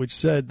report which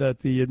said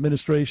that the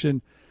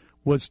administration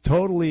was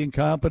totally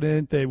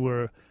incompetent, they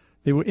were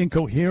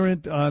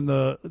incoherent on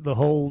the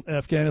whole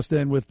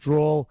Afghanistan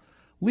withdrawal,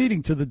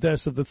 leading to the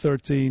deaths of the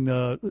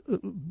 13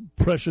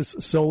 precious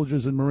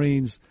soldiers and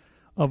Marines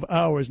of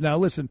ours. Now,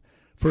 listen,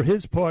 for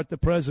his part, the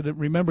president,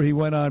 remember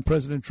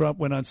President Trump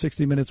went on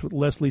 60 Minutes with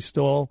Leslie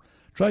Stahl,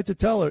 tried to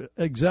tell her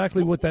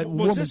exactly what that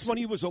was. Was this when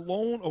he was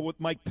alone or with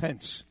Mike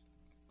Pence?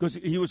 Because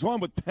he was on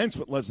with Pence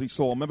with Leslie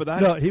Stahl. Remember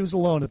that? No, he was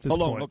alone at this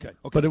point. Okay.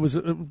 But it was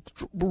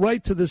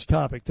right to this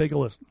topic. Take a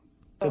listen.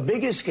 The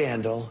biggest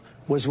scandal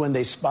was when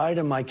they spied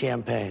on my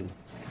campaign.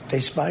 They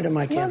spied on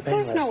my campaign.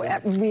 There's no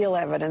real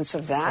evidence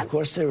of that. Of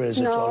course there is.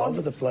 It's all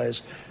over the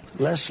place.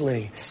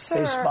 Leslie, Sir,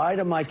 they spied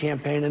on my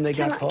campaign and they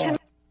got caught.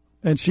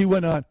 And she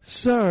went on,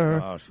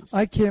 Sir,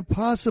 I can't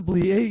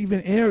possibly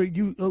even air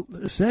you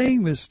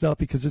saying this stuff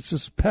because it's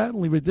just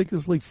patently,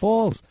 ridiculously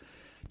false.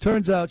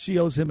 Turns out she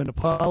owes him an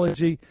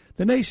apology.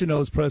 The nation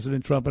owes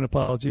President Trump an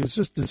apology. It was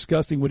just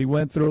disgusting what he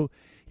went through.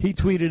 He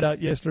tweeted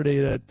out yesterday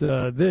that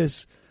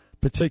this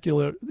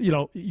particular,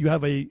 you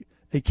have a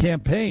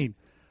campaign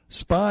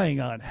spying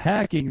on,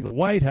 hacking the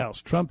White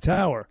House, Trump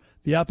Tower,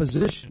 the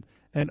opposition,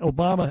 and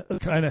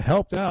Obama kind of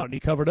helped out and he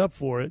covered up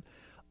for it.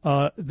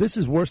 This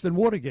is worse than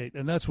Watergate,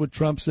 and that's what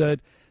Trump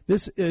said.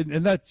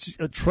 And that's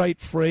a trite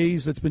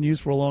phrase that's been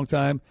used for a long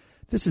time.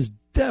 This is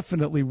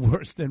definitely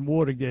worse than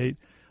Watergate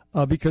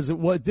because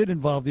it did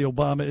involve the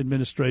Obama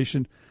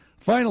administration.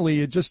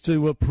 Finally, just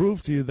to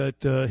prove to you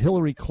that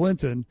Hillary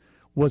Clinton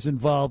was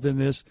involved in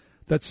this,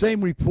 that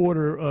same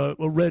reporter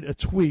read a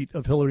tweet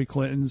of Hillary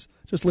Clinton's.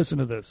 Just listen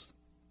to this.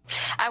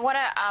 I want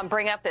to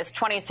bring up this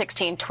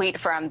 2016 tweet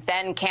from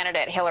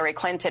then-candidate Hillary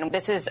Clinton.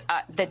 This is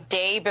the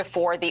day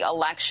before the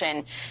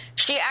election.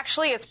 She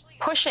actually is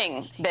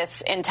pushing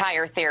this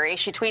entire theory.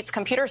 She tweets,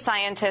 computer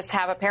scientists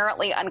have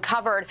apparently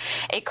uncovered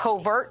a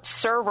covert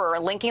server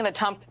linking the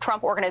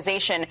Trump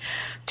organization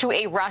to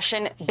a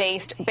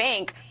Russian-based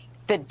bank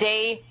the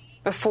day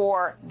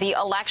before the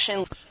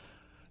election.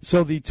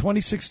 So the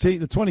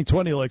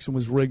 2020 election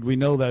was rigged. We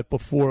know that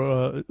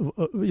before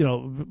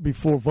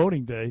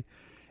voting day.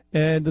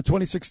 And the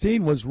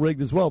 2016 was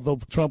rigged as well, though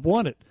Trump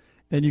won it.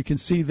 And you can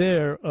see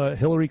there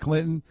Hillary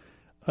Clinton,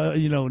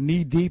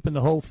 knee deep in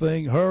the whole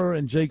thing, her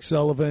and Jake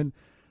Sullivan.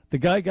 The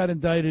guy got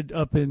indicted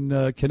up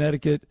in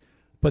Connecticut,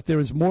 but there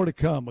is more to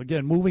come.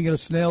 Again, moving at a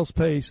snail's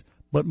pace,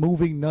 but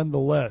moving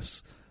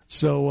nonetheless.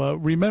 So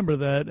remember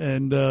that,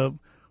 and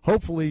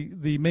hopefully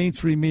the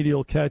mainstream media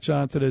will catch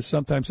on to this.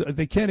 Sometimes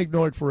they can't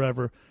ignore it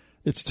forever.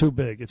 It's too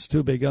big. It's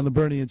too big on the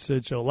Bernie and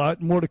Sid show. A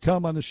lot more to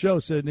come on the show,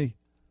 Sydney.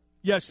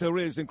 Yes, there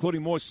is,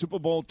 including more Super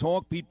Bowl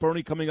talk. Pete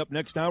Bernie coming up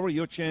next hour.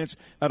 Your chance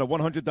at a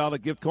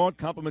 $100 gift card.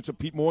 Compliments of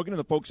Pete Morgan and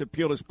the folks at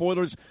Peerless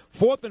Boilers.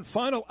 Fourth and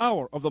final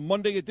hour of the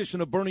Monday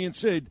edition of Bernie and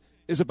Sid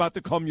is about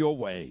to come your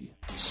way.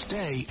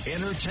 Stay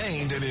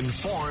entertained and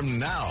informed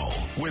now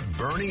with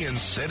Bernie and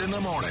Sid in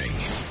the morning.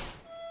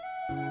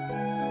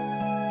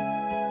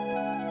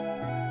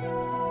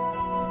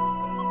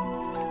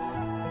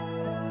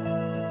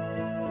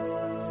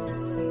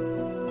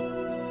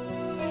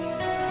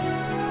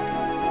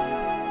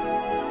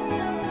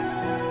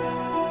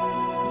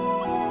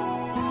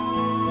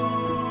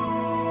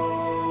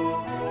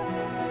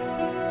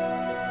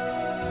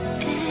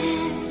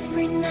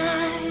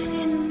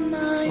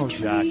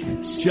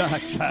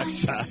 Jack.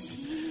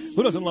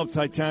 Who doesn't love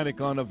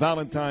Titanic on a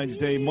Valentine's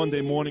Day,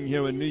 Monday morning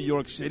here in New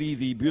York City?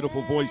 The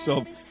beautiful voice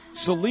of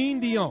Celine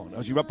Dion.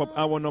 As you wrap up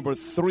hour number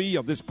 3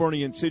 of this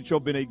Bernie and Sid show,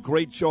 been a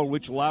great show.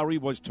 Rich Lowry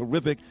was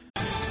terrific.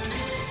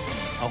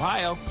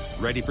 Ohio,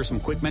 ready for some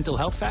quick mental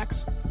health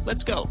facts?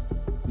 Let's go.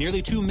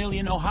 Nearly 2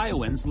 million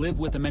Ohioans live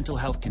with a mental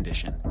health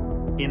condition.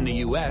 In the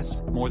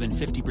U.S., more than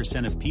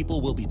 50% of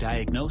people will be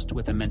diagnosed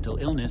with a mental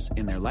illness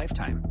in their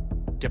lifetime.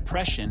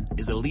 Depression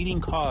is a leading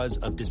cause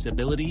of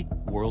disability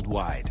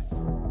worldwide.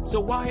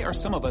 So why are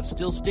some of us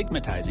still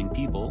stigmatizing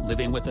people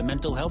living with a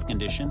mental health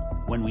condition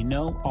when we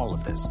know all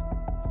of this?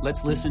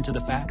 Let's listen to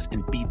the facts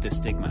and beat the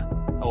stigma.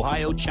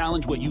 Ohio,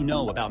 challenge what you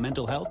know about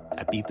mental health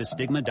at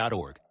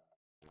beatthestigma.org.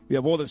 We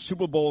have all the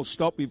Super Bowl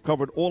stuff. We've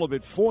covered all of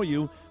it for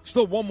you.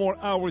 Still one more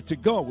hour to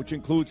go, which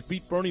includes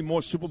Beat Bernie,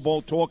 more Super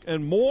Bowl talk,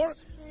 and more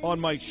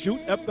on my Shoot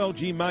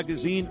FLG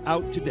magazine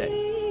out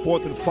today.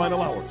 Fourth and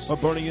final hour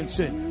of Bernie and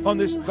Sid on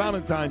this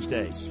Valentine's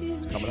Day.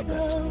 It's coming up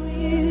next.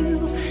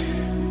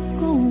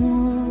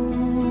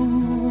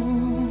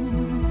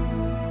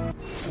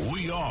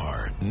 We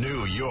are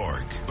New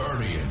York.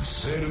 Bernie and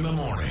Sid in the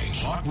morning.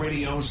 Talk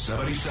Radio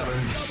 77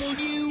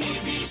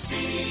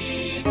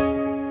 WABC.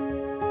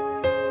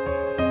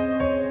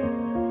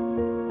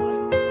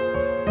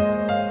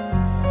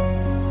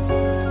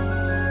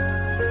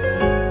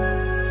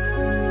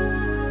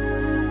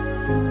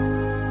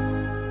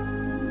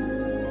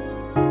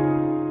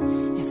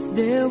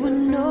 There were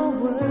no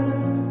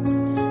words,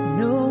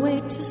 no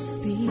way to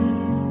speak.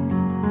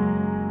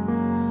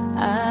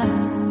 I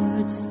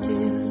would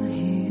still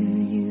hear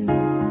you.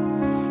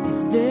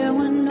 If there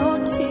were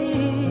no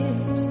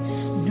tears,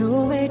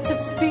 no way to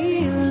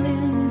feel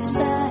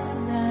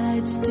inside,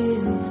 I'd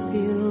still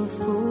feel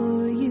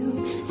for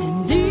you.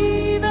 And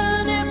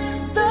even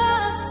if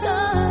the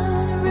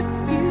sun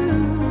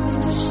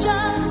refused to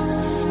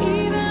shine,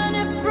 even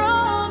if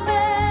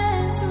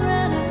romance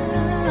ran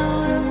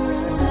out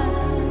of time,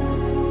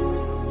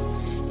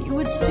 you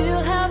would still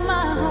have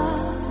my heart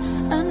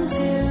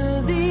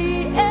until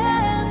the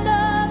end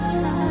of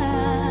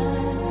time.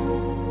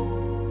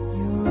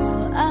 You're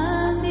all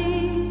I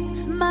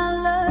need, my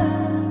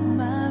love,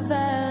 my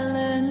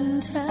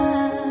Valentine.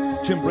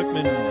 Jim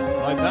Brickman,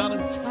 my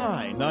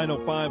Valentine,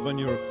 9:05 on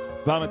your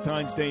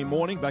Valentine's Day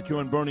morning. Back here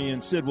on Bernie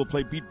and Sid, we'll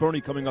play Beat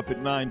Bernie coming up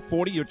at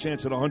 9:40. Your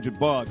chance at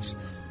 $100.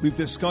 We've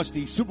discussed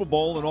the Super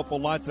Bowl an awful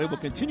lot today. We'll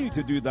continue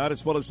to do that,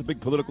 as well as the big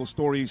political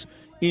stories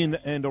in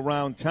and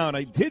around town.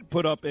 I did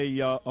put up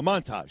a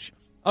montage.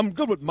 I'm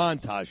good with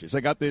montages. I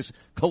got this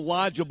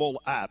collageable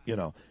app,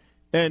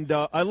 and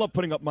I love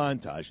putting up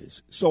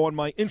montages. So on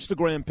my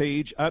Instagram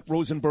page, at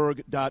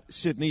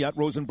rosenberg.sydney,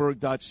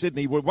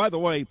 where, by the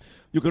way,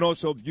 you can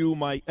also view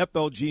my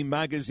FLG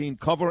magazine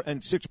cover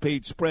and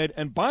 6-page spread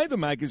and buy the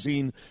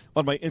magazine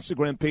on my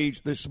Instagram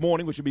page this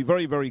morning, which would be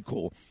very, very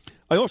cool.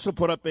 I also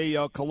put up a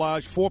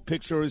collage, 4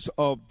 pictures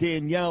of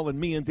Danielle and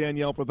me and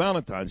Danielle for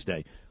Valentine's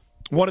Day.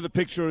 One of the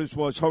pictures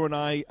was her and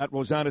I at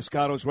Rosanna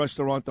Scotto's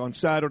restaurant on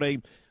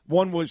Saturday.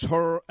 One was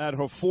her at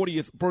her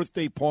 40th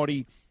birthday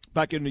party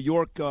back in New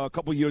York a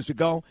couple years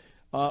ago.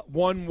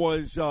 One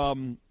was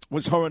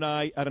her and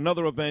I at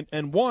another event,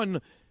 and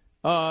one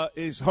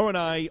is her and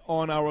I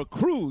on our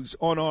cruise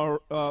on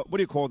our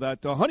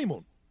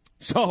honeymoon.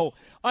 So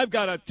I've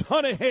got a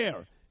ton of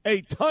hair,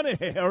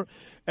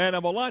 and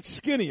I'm a lot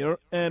skinnier,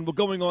 and we're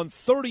going on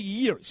 30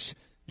 years,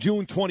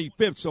 June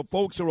 25th. So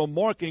folks are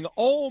remarking,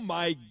 "Oh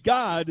my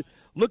God,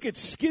 look at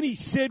skinny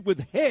Sid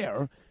with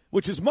hair,"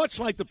 which is much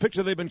like the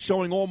picture they've been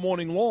showing all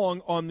morning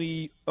long on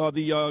the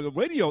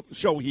radio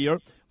show here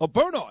of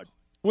Bernard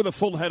with a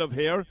full head of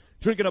hair,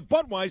 drinking a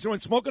Budweiser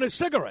and smoking a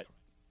cigarette.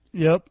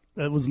 Yep,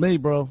 that was me,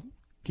 bro.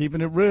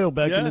 Keeping it real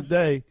back in the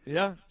day.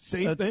 Yeah,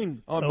 same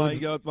thing on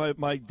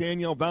my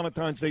Danielle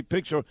Valentine's Day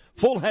picture.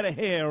 Full head of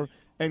hair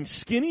and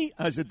skinny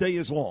as the day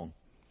is long.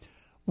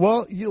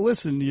 Well, you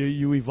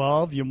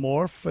evolve, you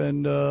morph,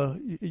 and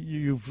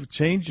you've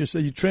changed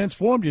yourself. You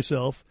transformed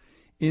yourself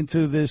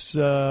into this.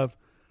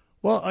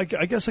 I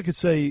guess I could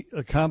say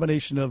a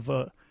combination of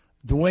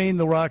Dwayne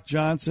The Rock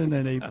Johnson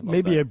and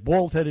maybe a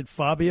bald-headed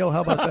Fabio.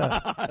 How about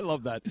that? I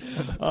love that.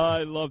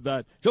 I love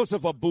that.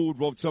 Joseph Abboud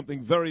wrote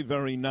something very,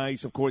 very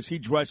nice. Of course, he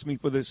dressed me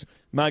for this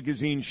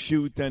magazine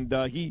shoot, and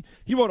he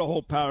wrote a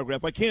whole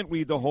paragraph. I can't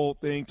read the whole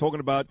thing, talking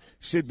about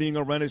Sid being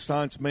a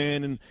Renaissance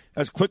man, and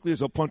as quickly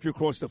as a punch you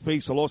across the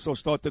face, he'll also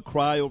start to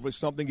cry over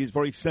something. He's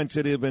very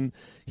sensitive, and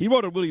he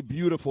wrote a really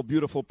beautiful,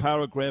 beautiful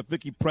paragraph.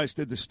 Vicky Press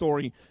did the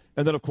story,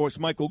 and then, of course,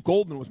 Michael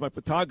Goldman was my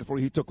photographer.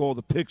 He took all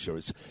the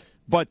pictures.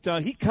 But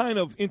he kind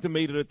of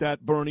intimated at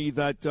that, Bernie,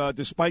 that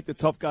despite the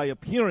tough guy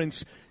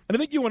appearance, and I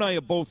think you and I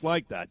are both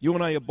like that. You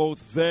and I are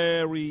both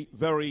very,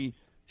 very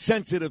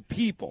sensitive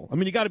people. I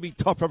mean, you got to be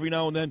tough every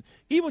now and then.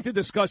 Even to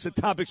discuss the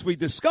topics we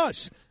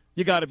discuss,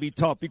 you got to be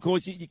tough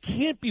because you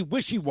can't be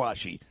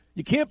wishy-washy.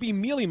 You can't be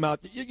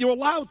mealy-mouthed. You're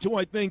allowed to,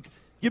 I think,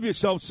 give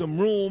yourself some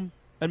room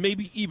and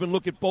maybe even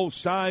look at both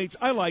sides.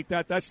 I like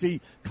that. That's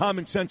the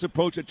common sense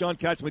approach that John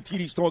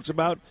Catsimatidis talks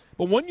about.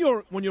 But when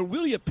you're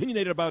really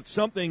opinionated about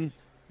something,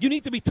 you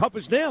need to be tough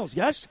as nails,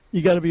 yes?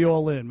 You got to be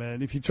all in,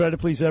 man. If you try to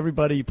please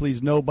everybody, you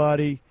please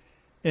nobody.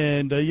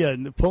 And,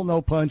 pull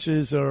no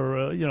punches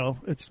or,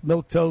 it's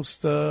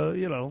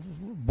milquetoast,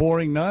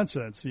 boring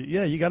nonsense.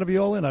 Yeah, you got to be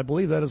all in. I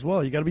believe that as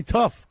well. You got to be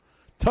tough.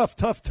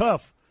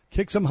 Tough.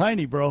 Kick some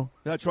hiney, bro.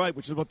 That's right,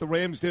 which is what the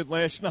Rams did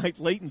last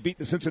night. Late and beat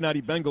the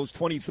Cincinnati Bengals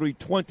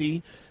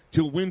 23-20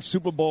 to win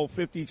Super Bowl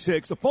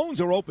 56. The phones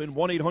are open,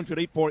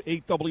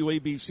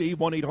 1-800-848-WABC,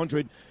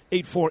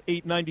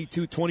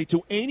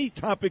 1-800-848-9222. Any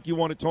topic you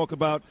want to talk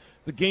about,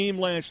 the game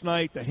last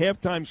night, the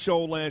halftime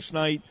show last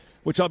night,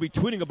 which I'll be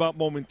tweeting about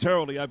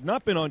momentarily. I've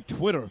not been on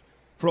Twitter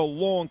for a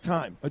long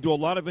time. I do a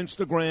lot of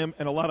Instagram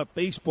and a lot of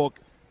Facebook.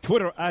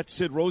 Twitter at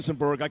Sid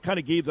Rosenberg. I kind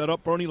of gave that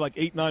up, Bernie, like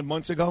 8-9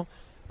 months ago.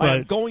 Right.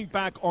 I'm going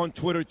back on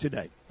Twitter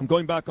today.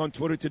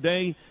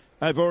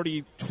 I've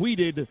already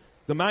tweeted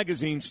the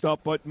magazine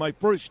stuff, but my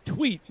first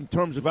tweet in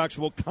terms of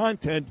actual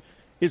content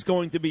is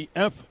going to be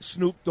F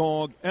Snoop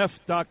Dogg, F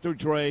Dr.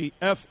 Dre,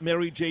 F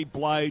Mary J.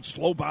 Blige,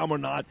 slow bomb or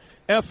not,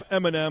 F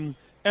Eminem,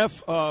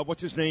 F,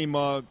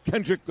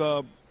 Kendrick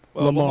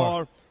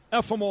Lamar,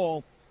 F them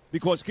all,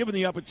 because given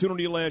the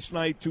opportunity last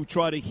night to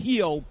try to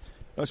heal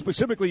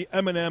specifically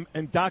Eminem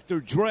and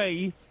Dr.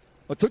 Dre,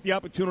 took the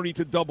opportunity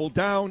to double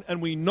down,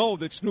 and we know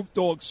that Snoop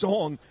Dogg's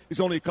song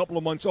is only a couple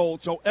of months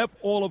old. So F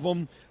all of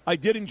them. I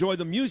did enjoy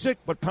the music,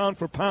 but pound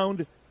for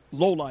pound,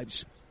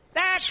 lowlives.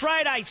 That's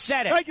right, I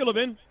said it. Thank you,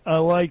 Levin. I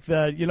like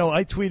that.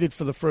 I tweeted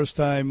for the first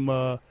time.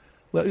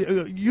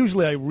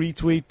 Usually I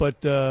retweet,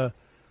 but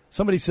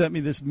somebody sent me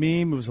this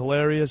meme. It was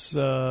hilarious.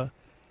 And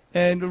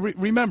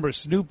remember,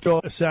 Snoop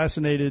Dogg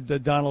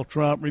assassinated Donald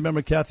Trump.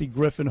 Remember Kathy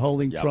Griffin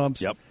holding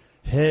Trump's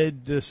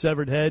head,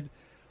 severed head?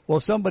 Well,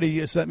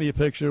 somebody sent me a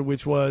picture,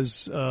 which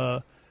was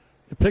a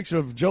picture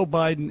of Joe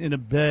Biden in a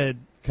bed,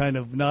 kind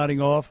of nodding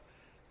off,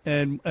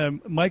 and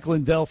Mike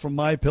Lindell from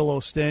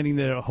MyPillow standing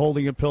there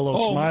holding a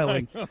pillow,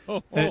 smiling.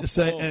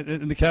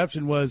 And the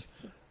caption was,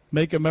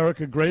 "Make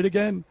America Great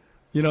Again."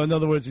 In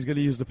other words, he's going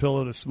to use the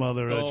pillow to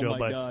smother Joe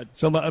Biden. God.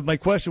 So my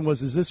question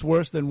was, is this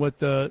worse than what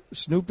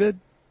Snoop did?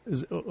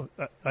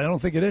 I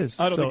don't think it is.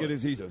 I don't think it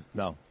is either.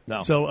 No.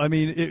 So, I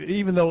mean,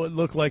 even though it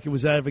looked like it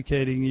was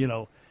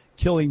advocating,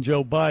 killing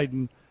Joe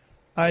Biden,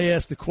 I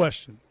asked the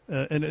question,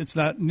 and it's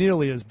not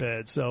nearly as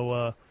bad.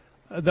 So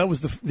that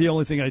was the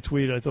only thing I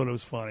tweeted. I thought it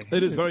was funny.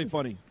 It is very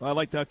funny. I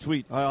like that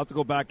tweet. I'll have to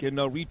go back and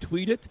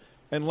retweet it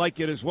and like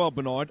it as well,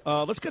 Bernard.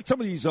 Let's get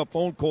some of these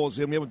phone calls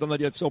in. We haven't done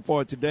that yet so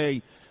far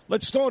today.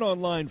 Let's start on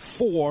line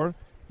 4.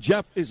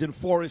 Jeff is in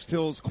Forest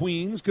Hills,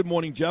 Queens. Good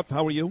morning, Jeff.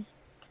 How are you?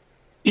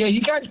 Yeah,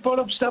 you guys brought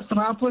up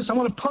Stephanopoulos. I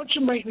want to punch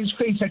him right in his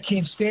face. I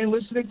can't stand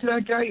listening to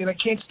that guy, and I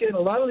can't stand a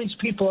lot of these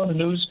people on the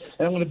news.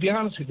 And I'm going to be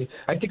honest with you.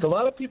 I think a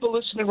lot of people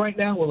listening right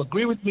now will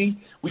agree with me.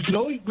 We can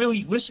only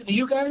really listen to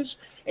you guys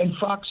and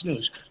Fox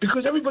News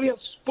because everybody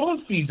else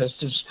spoon feeds us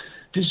this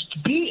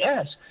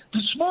BS.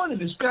 This morning,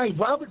 this guy,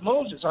 Robert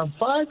Moses, on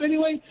 5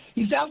 anyway,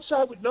 he's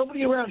outside with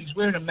nobody around. He's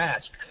wearing a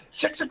mask.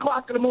 6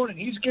 o'clock in the morning,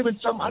 he's giving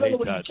some, I don't know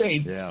what he's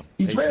saying. Yeah,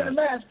 he's wearing a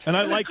mask. And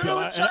I like him.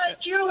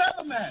 You don't have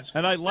a mask.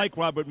 And I like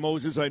Robert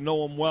Moses. I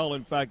know him well.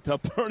 In fact,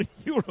 Bernie,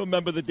 you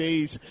remember the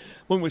days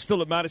when we're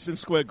still at Madison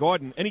Square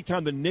Garden.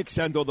 Anytime the Knicks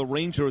and or the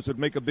Rangers would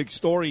make a big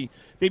story,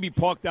 they'd be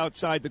parked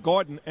outside the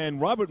Garden. And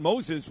Robert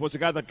Moses was a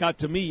guy that got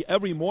to me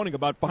every morning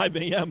about 5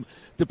 a.m.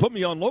 to put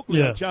me on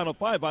locally on Channel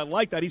 5. I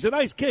like that. He's a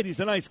nice kid.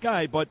 He's a nice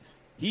guy. But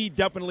he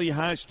definitely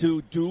has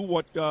to do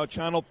what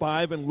Channel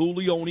 5 and Lou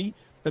Leone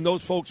and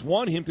those folks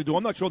want him to do.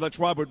 I'm not sure that's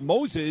Robert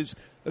Moses.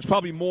 That's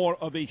probably more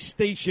of a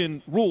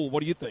station rule. What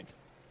do you think?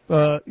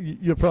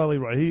 You're probably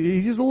right.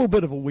 He's a little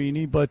bit of a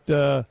weenie, but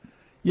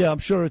I'm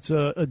sure it's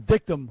a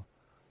dictum,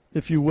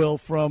 if you will,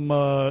 from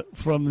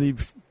the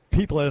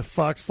people at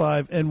Fox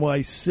 5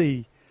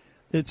 NYC.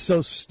 It's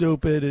so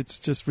stupid. It's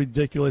just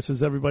ridiculous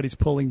as everybody's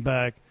pulling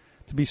back.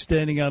 To be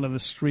standing out on the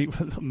street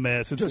with a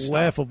mask. It's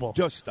laughable.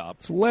 Just stop.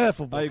 It's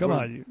laughable. Come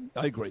on.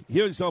 I agree.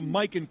 Here's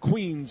Mike in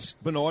Queens,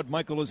 Bernard.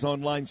 Michael is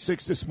on line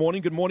 6 this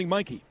morning. Good morning,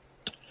 Mikey.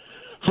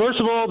 First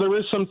of all, there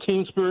is some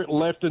team spirit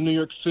left in New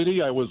York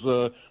City. I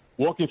was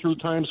walking through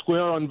Times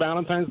Square on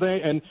Valentine's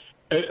Day, and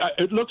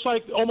it looks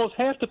like almost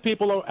half the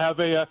people have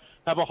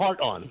a heart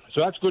on.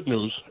 So that's good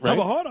news, right? Have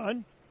a heart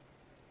on?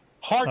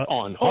 Heart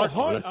on. Heart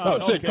on.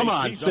 on. Sid, come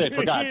on, Sid,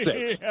 for God's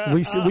sake.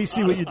 We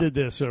see what you did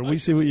there, sir. We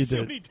see what you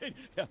did.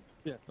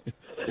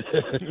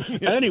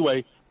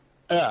 Anyway,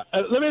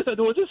 let me say,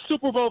 was this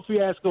Super Bowl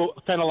fiasco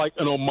kind of like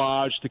an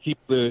homage to keep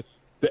the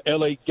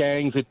L.A.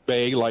 gangs at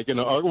bay? Like, we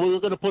were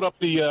going to put up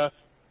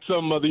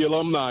some of the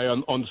alumni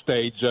on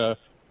stage.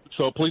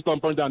 So please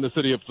don't burn down the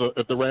city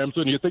if the Rams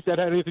win. Do you think that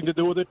had anything to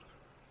do with it?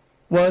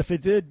 Well, if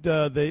it did,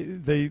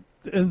 they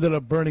ended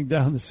up burning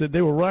down the city.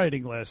 They were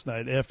rioting last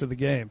night after the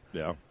game.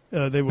 Yeah.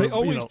 They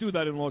always do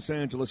that in Los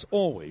Angeles,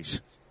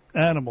 always.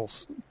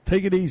 Animals.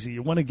 Take it easy.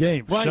 You won a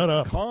game. Right. Shut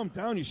up. Calm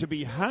down. You should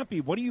be happy.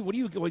 What do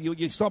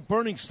you start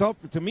burning stuff?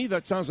 To me,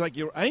 that sounds like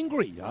you're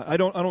angry.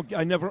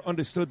 I never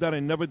understood that. I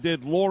never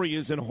did. Lori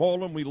is in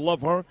Harlem. We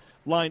love her.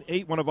 Line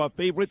 8, one of our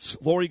favorites.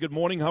 Lori, good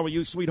morning. How are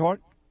you,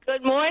 sweetheart?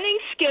 Good morning,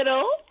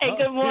 Skittle. And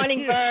good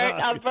morning,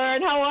 Vern.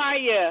 Vern, how are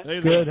you?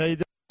 Hey, good. How you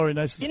doing, Lori?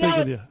 Nice to speak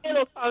with you.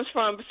 Skittle comes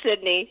from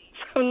Sydney,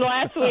 from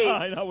last week.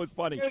 I know, it's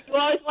funny. You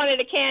always wanted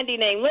a candy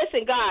name.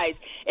 Listen, guys,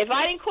 if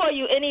I didn't call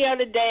you any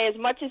other day, as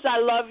much as I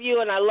love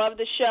you and I love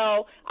the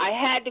show, I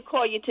had to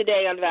call you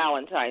today on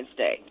Valentine's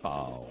Day.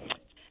 Oh,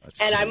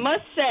 and I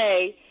must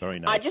say, very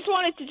nice. I just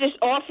wanted to just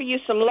offer you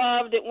some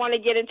love. Didn't want to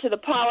get into the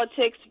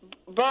politics.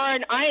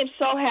 Vern, I am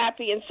so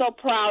happy and so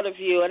proud of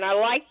you, and I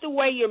like the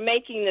way you're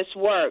making this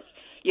work.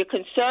 You're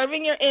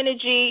conserving your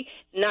energy,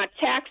 not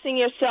taxing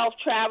yourself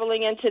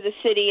traveling into the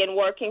city and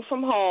working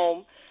from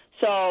home.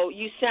 So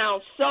you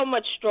sound so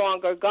much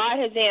stronger. God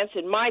has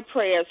answered my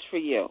prayers for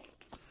you.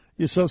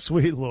 You're so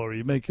sweet, Lori.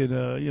 You're making,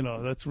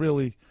 that's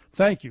really,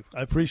 thank you.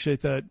 I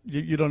appreciate that.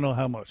 You don't know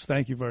how much.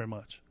 Thank you very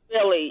much.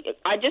 Really.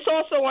 I just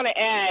also want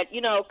to add,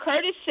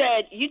 Curtis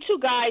said you two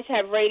guys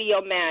have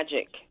radio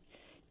magic,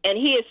 and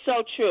he is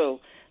so true.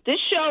 This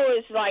show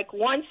is like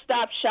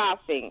one-stop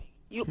shopping.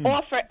 You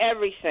offer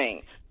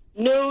everything.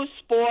 News,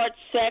 sports,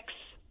 sex,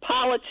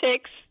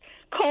 politics,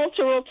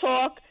 cultural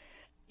talk.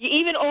 You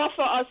even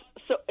offer us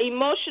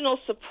emotional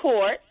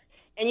support,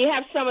 and you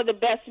have some of the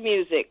best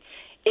music.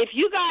 If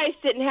you guys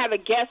didn't have a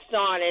guest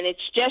on and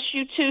it's just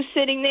you two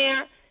sitting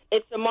there,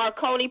 it's a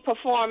Marconi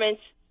performance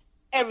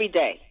every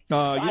day.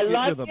 I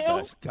love you're the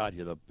best. God,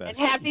 you're the best.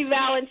 And happy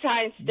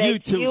Valentine's Day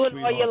to you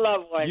and all your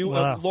loved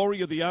ones. Lori,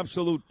 you're the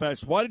absolute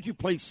best. Why did you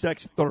play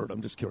sex third?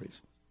 I'm just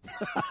curious.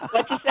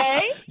 What you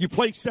say? You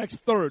played sex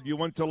third. You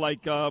went to what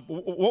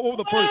were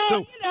the first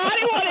two? I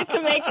didn't want it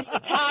to make it the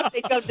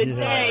topic of the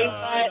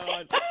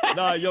day, but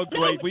no, you're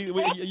great.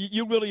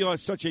 You really are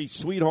such a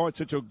sweetheart,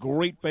 such a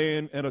great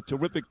band, and a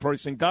terrific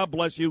person. God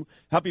bless you.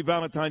 Happy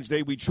Valentine's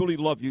Day. We truly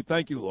love you.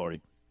 Thank you,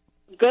 Lori.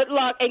 Good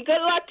luck, and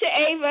good luck to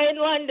Ava in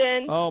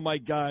London. Oh, my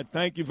God.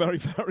 Thank you very,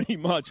 very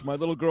much. My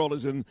little girl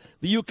is in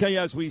the UK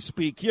as we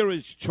speak. Here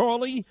is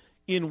Charlie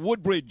in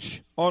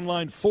Woodbridge on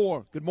line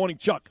 4. Good morning,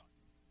 Chuck.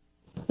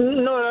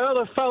 No, the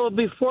other fellow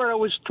before I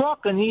was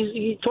talking,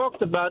 he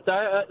talked about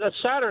that.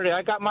 Saturday,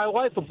 I got my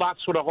wife a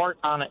box with a heart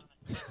on it.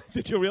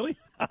 Did you really?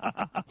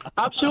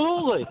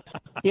 Absolutely.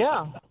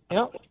 Yeah.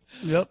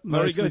 Yep.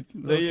 Very good.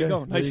 There you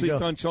go. Nicely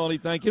done, Charlie.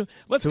 Thank you.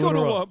 Let's go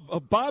to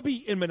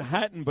Bobby in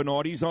Manhattan,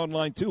 Bernard. He's on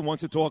line 2.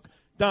 Wants to talk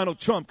Donald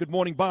Trump. Good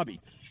morning,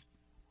 Bobby.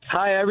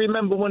 Hi, I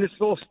remember when this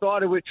all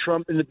started with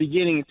Trump in the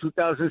beginning in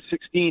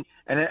 2016,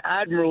 and an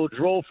admiral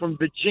drove from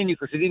Virginia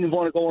because he didn't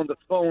want to go on the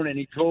phone, and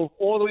he drove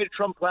all the way to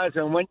Trump Plaza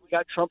and went and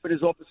got Trump in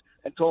his office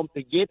and told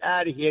him to get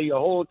out of here. Your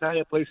whole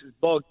entire place is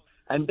bugged.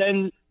 And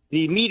then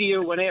the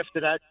media went after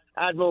that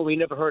admiral. We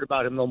never heard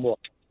about him no more.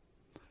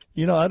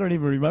 I don't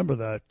even remember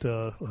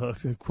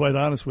that, quite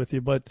honest with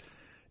you, but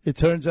it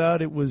turns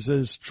out it was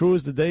as true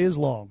as the day is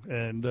long.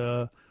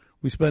 And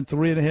we spent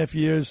 3.5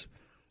 years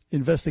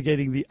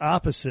investigating the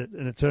opposite,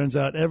 and it turns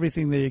out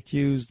everything they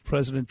accused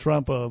President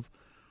Trump of,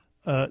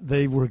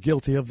 they were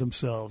guilty of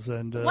themselves.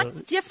 And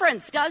what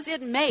difference does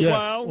it make?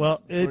 Yeah,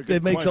 well,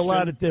 it makes a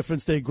lot of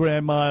difference. Their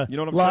grandma,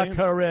 lock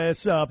her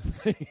ass up,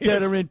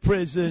 get her in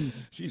prison.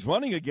 She's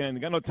running again.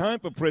 Got no time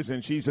for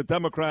prison. She's a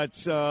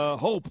Democrat's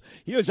hope.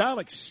 Here's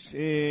Alex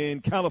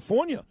in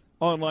California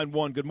on line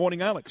 1. Good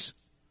morning, Alex.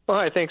 Well,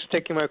 hi, thanks for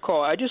taking my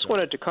call. I just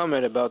wanted to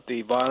comment about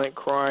the violent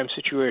crime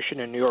situation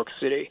in New York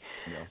City.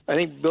 Yeah. I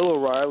think Bill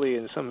O'Reilly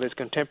and some of his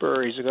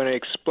contemporaries are going to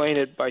explain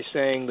it by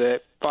saying that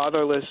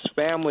fatherless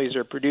families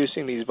are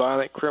producing these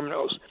violent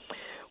criminals.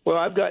 Well,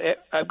 I've got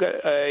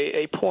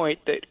a point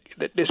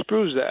that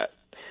disproves that.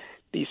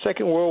 The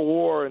Second World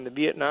War and the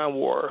Vietnam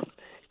War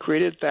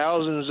created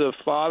thousands of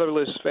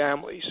fatherless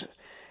families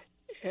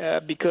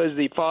because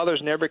the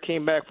fathers never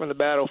came back from the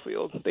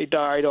battlefield. They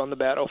died on the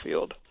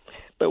battlefield.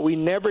 But we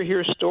never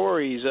hear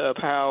stories of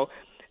how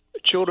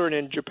children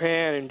in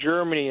Japan and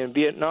Germany and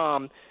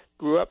Vietnam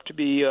grew up to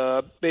be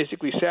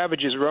basically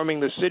savages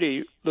roaming the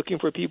city looking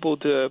for people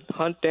to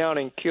hunt down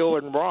and kill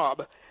and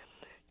rob.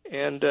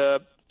 And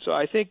so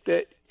I think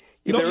that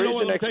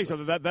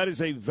that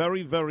is a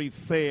very, very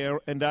fair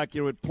and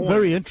accurate point.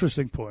 Very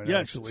interesting point,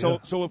 yes. actually.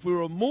 So if we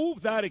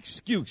remove that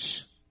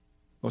excuse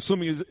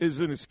assuming is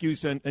an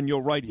excuse, and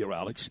you're right here,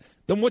 Alex,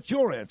 then what's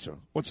your answer?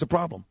 What's the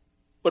problem?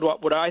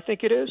 What I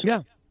think it is?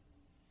 Yeah.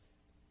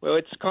 Well,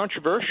 it's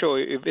controversial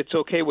if it's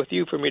okay with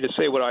you for me to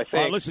say what I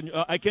think. Listen,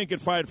 I can't get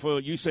fired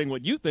for you saying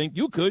what you think.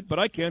 You could, but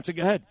I can't, so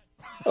go ahead.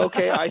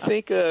 Okay, I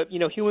think,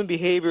 human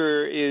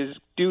behavior is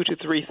due to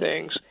three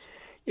things.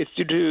 It's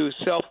due to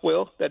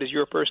self-will, that is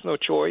your personal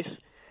choice,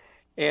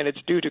 and it's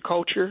due to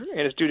culture,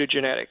 and it's due to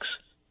genetics.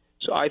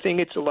 So I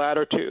think it's the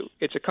latter two.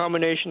 It's a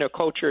combination of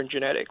culture and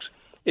genetics.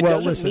 It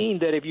doesn't mean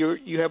that if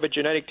you have a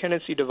genetic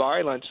tendency to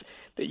violence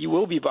that you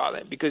will be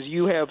violent, because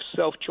you have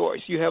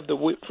self-choice. You have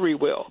the free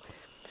will.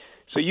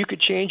 So you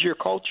could change your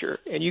culture,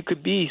 and you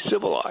could be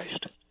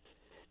civilized.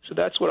 So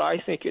that's what I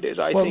think it is.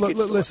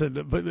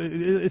 Listen, but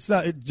it's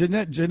not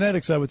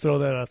genetics. I would throw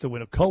that out the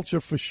window. Culture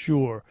for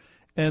sure,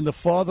 and the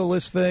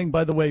fatherless thing.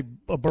 By the way,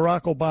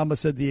 Barack Obama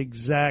said the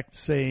exact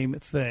same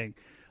thing.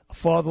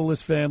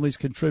 Fatherless families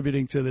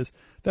contributing to this.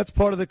 That's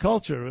part of the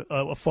culture.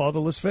 A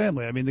fatherless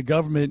family. I mean, the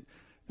government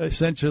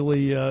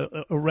essentially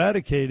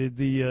eradicated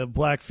the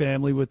black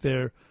family with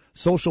their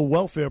social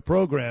welfare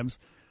programs.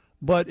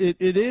 But it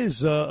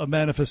is a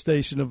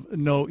manifestation of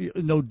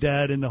no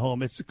dad in the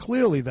home. It's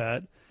clearly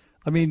that.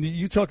 I mean,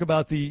 you talk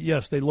about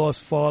yes, they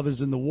lost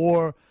fathers in the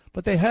war,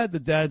 but they had the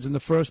dads in the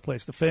first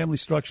place. The family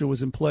structure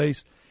was in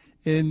place.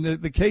 In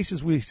the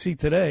cases we see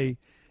today,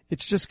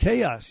 it's just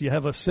chaos. You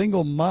have a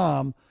single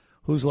mom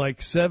who's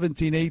like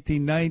 17,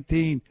 18,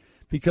 19,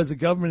 because the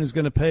government is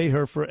going to pay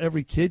her for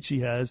every kid she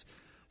has.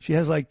 She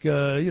has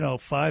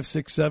 5,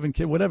 6, 7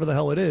 kids, whatever the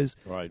hell it is.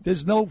 Right.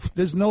 There's no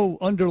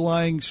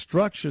underlying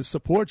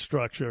support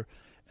structure,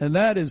 and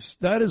that is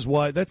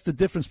why that's the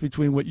difference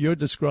between what you're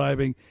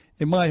describing,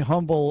 in my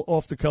humble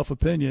off the cuff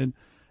opinion,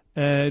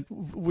 and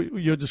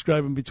you're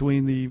describing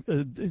between the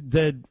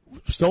dead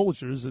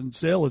soldiers and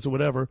sailors or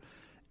whatever,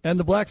 and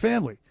the black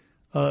family.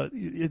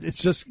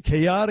 It's just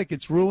chaotic.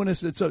 It's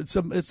ruinous. It's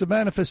a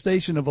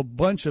manifestation of a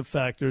bunch of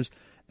factors,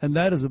 and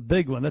that is a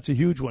big one. That's a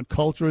huge one.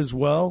 Culture as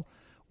well,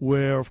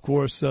 where, of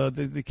course,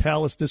 the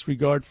callous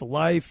disregard for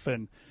life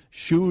and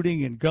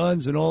shooting and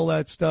guns and all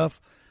that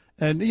stuff.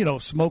 And,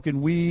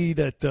 smoking weed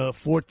at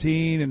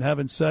 14 and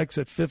having sex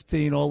at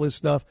 15, all this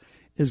stuff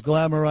is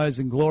glamorized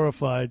and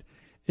glorified.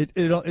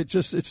 It's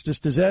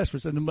just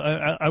disastrous. And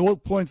I will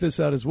point this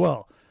out as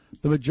well.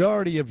 The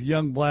majority of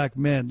young black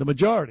men, the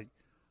majority,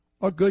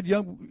 are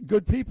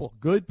good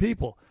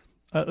people.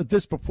 A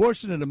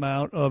disproportionate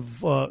amount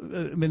of,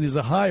 there's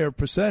a higher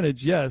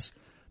percentage, yes,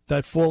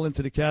 that fall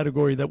into the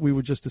category that we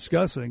were just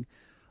discussing.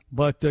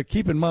 But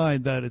keep in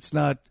mind that it's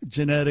not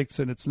genetics,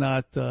 and it's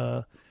not,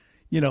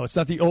 it's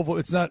not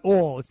it's not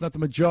the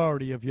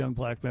majority of young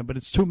black men, but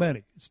it's too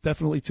many. It's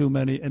definitely too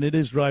many, and it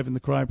is driving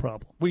the crime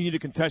problem. We need a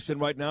contestant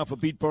right now for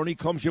Beat Bernie.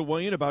 Comes your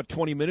way in about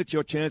 20 minutes.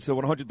 Your chance at a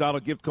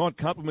 $100 gift card,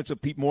 compliments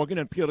of Pete Morgan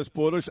and Peerless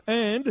Borders,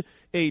 and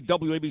a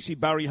WABC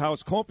Barry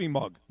House coffee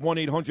mug.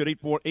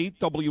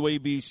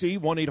 1-800-848-WABC,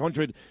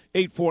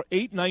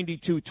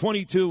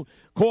 1-800-848-9222.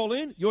 Call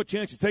in. Your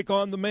chance to take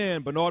on the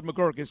man, Bernard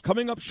McGuirk, is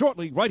coming up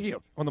shortly right here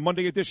on the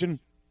Monday edition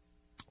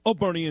of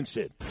Bernie and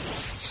Sid.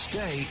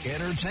 Stay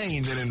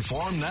entertained and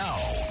informed now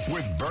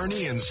with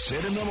Bernie and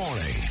Sid in the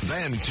morning.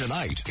 Then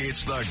tonight,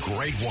 it's The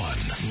Great One.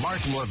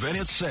 Mark Levin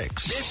at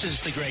 6. This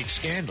is The Great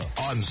Scandal.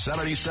 On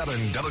 77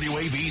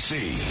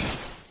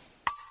 WABC.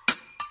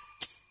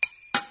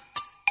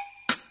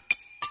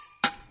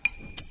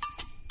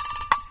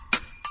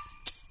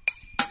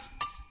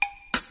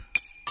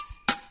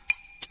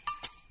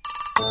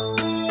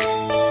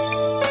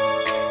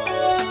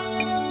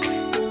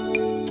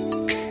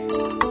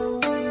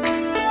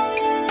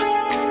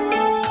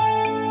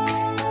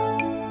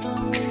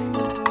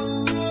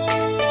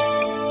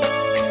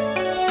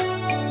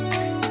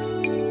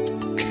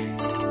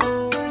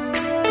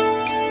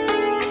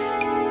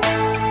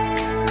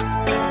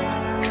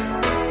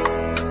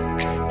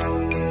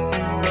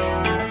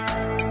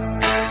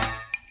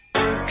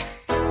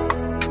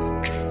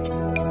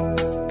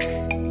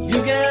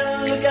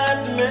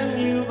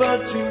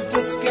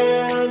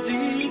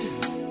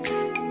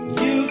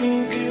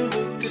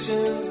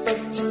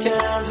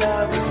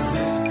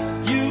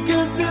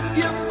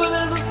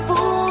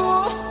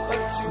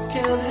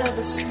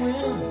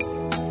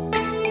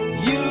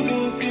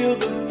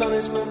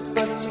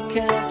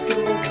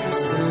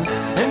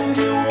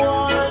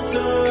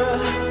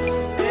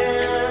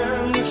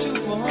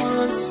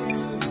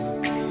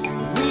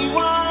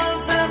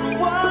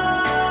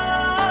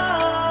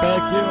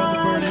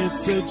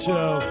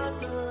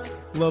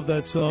 Love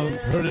that song.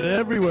 Heard it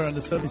everywhere on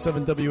the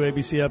 77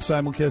 WABC app,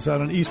 simulcast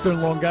out on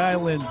Eastern Long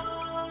Island.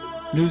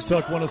 News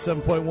Talk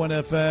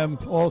 107.1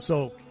 FM.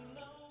 Also,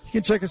 you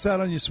can check us out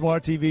on your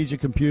smart TVs, your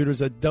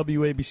computers at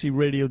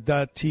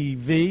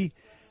WABCRadio.tv.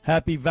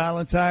 Happy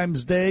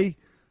Valentine's Day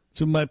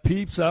to my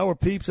peeps, our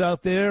peeps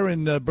out there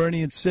in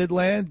Bernie and Sid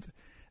land.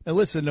 And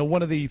listen,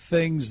 one of the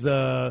things,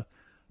 the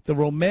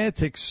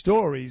romantic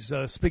stories,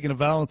 speaking of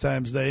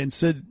Valentine's Day, and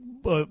Sid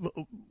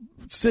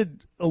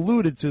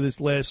alluded to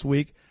this last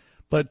week,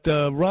 but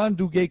Ron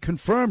Duguay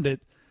confirmed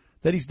it,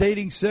 that he's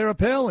dating Sarah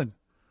Palin.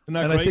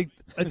 Isn't that and great?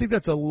 I think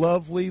that's a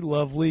lovely,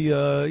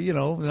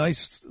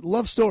 nice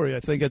love story. I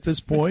think at this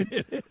point,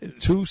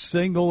 two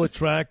single,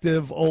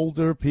 attractive,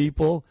 older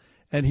people,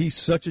 and he's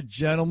such a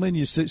gentleman.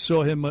 You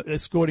saw him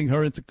escorting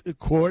her into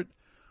court.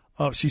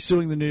 She's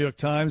suing the New York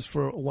Times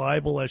for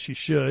libel, as she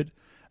should.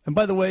 And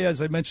by the way,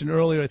 as I mentioned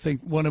earlier, I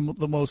think one of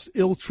the most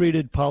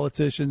ill-treated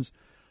politicians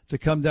to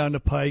come down the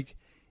pike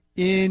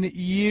in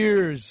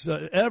years,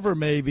 ever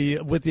maybe,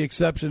 with the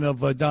exception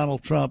of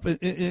Donald Trump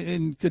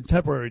in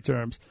contemporary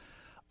terms.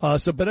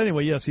 But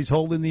anyway, yes, he's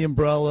holding the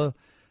umbrella.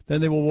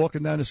 Then they were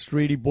walking down the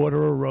street. He bought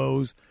her a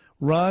rose.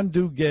 Ron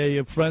Duguay,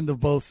 a friend of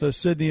both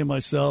Sydney and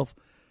myself,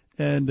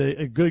 and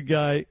a good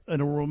guy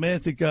and a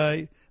romantic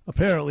guy,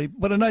 apparently,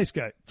 but a nice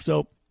guy.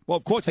 So. Well,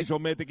 of course he's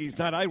romantic. He's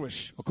not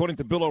Irish. According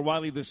to Bill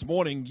O'Reilly this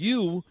morning,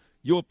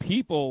 your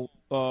people,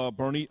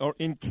 Bernie, are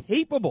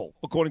incapable,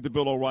 according to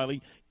Bill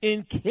O'Reilly,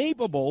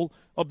 incapable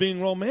of being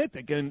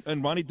romantic.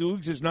 And Ronnie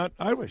Dukes is not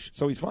Irish,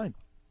 so he's fine.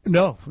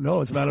 No.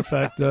 As a matter of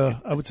fact,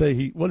 I would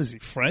say what is he,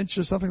 French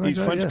or something like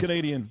that? He's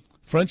French-Canadian.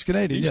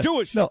 French-Canadian, He's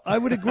Jewish. No, I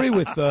would agree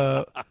with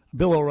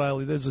Bill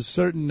O'Reilly. There's a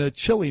certain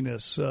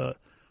chilliness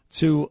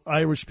to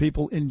Irish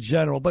people in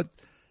general, but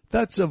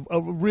that's a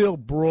real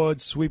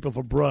broad sweep of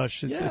a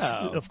brush.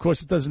 Of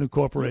course, it doesn't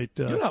incorporate.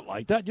 You're not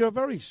like that. You're a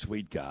very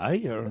sweet guy.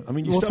 You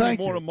send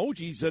me more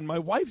emojis than my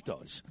wife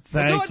does.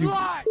 Thank you.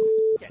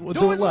 We'll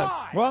do it live.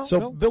 Well,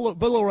 so Bill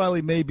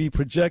O'Reilly may be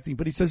projecting,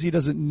 but he says he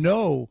doesn't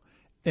know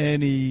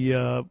any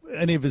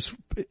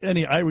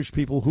Irish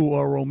people who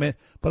are romantic.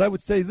 But I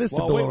would say this to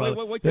Bill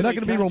O'Reilly: they're not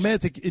going to be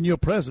romantic in your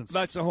presence.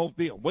 That's the whole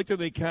deal. Wait till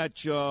they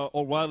catch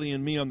O'Reilly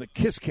and me on the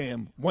Kiss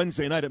Cam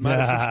Wednesday night at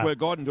Madison Square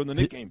Garden during the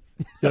Knick game.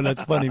 Yeah,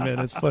 that's funny, man.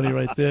 That's funny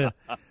right there.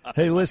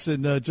 Hey,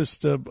 listen,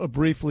 just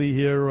briefly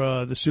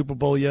here, the Super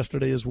Bowl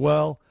yesterday as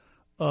well,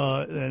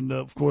 and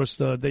of course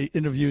they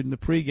interviewed in the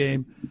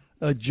pregame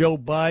Joe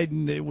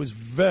Biden. It was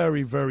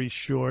very, very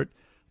short.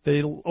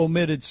 They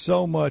omitted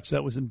so much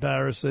that was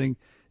embarrassing,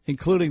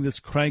 including this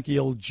cranky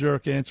old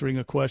jerk answering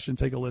a question.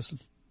 Take a listen.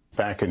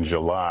 Back in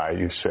July,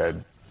 you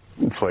said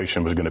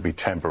inflation was going to be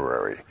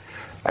temporary.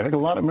 I think a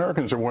lot of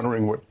Americans are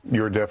wondering what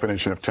your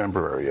definition of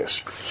temporary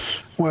is.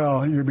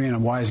 Well, you're being a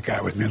wise guy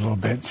with me a little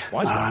bit.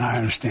 And I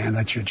understand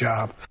that's your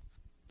job.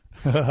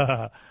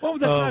 Well,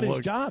 that's not his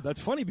job.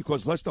 That's funny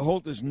because Lester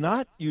Holt is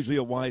not usually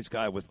a wise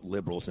guy with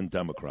liberals and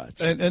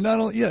Democrats. And not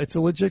only, it's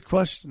a legit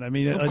question. I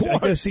mean, I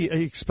guess he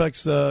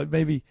expects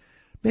maybe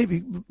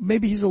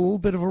he's a little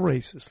bit of a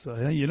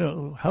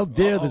racist. How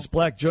dare this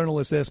black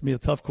journalist ask me a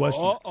tough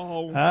question?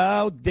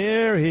 How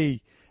dare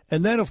he?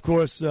 And then, of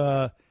course,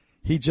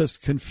 he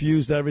just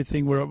confused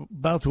everything. We're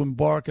about to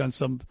embark on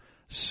some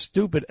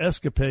stupid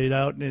escapade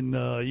out in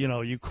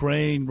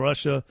Ukraine,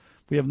 Russia.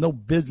 We have no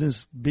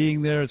business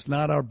being there. It's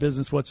not our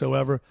business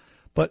whatsoever.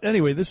 But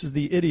anyway, this is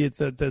the idiot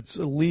that's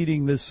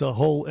leading this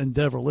whole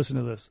endeavor. Listen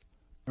to this.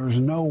 There was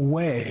no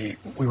way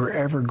we were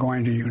ever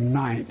going to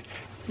unite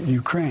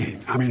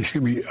Ukraine.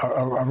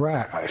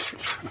 Iraq,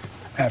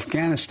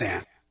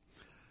 Afghanistan.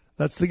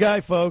 That's the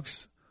guy,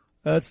 folks.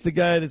 That's the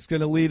guy that's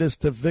going to lead us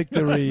to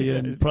victory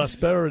and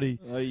prosperity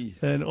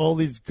and all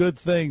these good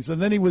things.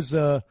 And then he was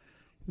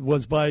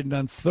Biden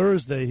on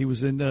Thursday. He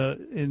was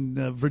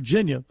in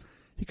Virginia.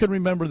 He couldn't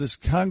remember this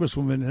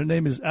congresswoman. Her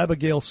name is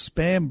Abigail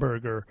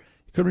Spanberger.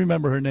 He couldn't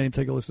remember her name.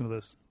 Take a listen to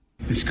this.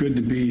 It's good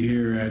to be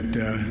here at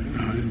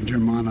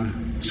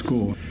Germanna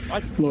School.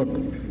 Look,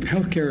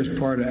 healthcare is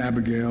part of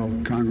Abigail,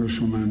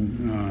 Congresswoman,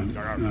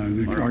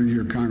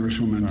 your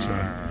Congresswoman's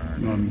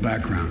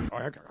background.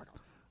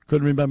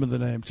 Couldn't remember the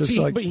name.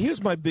 But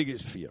here's my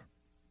biggest fear.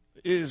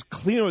 It is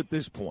clear at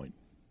this point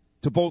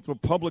to both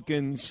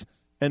Republicans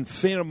and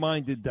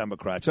fair-minded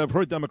Democrats. I've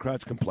heard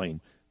Democrats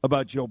complain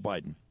about Joe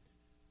Biden.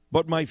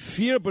 But my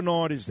fear,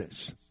 Bernard, is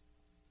this,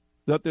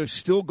 that they're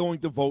still going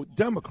to vote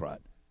Democrat.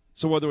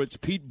 So whether it's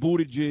Pete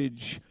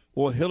Buttigieg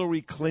or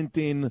Hillary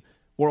Clinton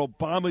or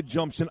Obama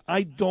jumps in,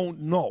 I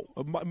don't know.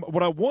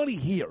 What I want to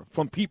hear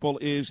from people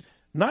is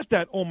not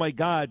that, oh, my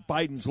God,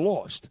 Biden's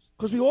lost,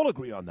 because we all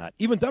agree on that.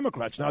 Even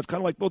Democrats now, it's kind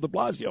of like Bill de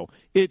Blasio.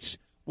 It's,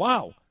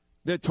 wow,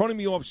 they're turning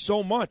me off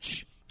so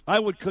much, I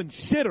would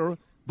consider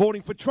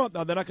voting for Trump.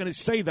 Now, they're not going to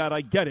say that.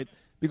 I get it.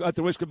 At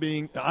the risk of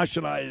being,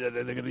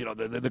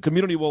 the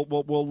community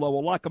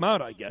will lock them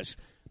out, I guess.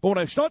 But when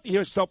I start to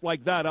hear stuff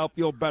like that, I'll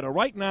feel better.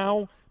 Right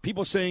now,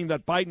 people saying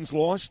that Biden's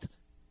lost,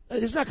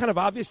 isn't that kind of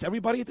obvious to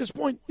everybody at this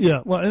point?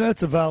 Yeah, well, and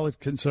that's a valid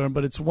concern,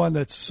 but it's one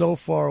that's so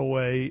far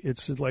away.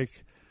 It's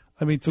like,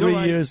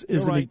 3 years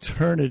is an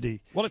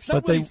eternity. Well, it's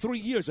not really 3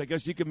 years. I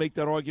guess you can make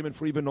that argument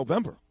for even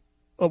November.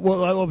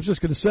 Well, I was just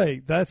going to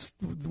say, that's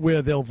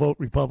where they'll vote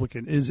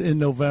Republican, is in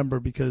November,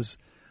 because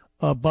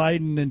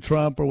Biden and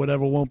Trump or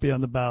whatever won't be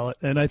on the ballot.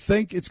 And I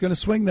think it's going to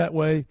swing that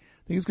way.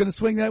 I think it's going to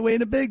swing that way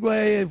in a big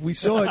way. If we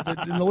saw it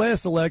in the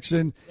last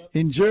election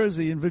in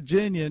Jersey, in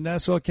Virginia, in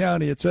Nassau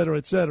County, et cetera,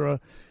 et cetera.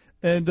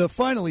 And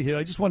finally here,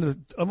 I just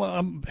wanted to,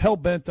 I'm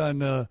hell-bent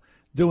on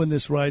doing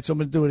this right, so I'm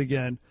going to do it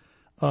again.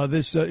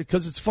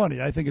 Because it's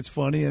funny. I think it's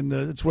funny, and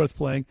it's worth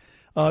playing.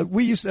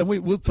 We used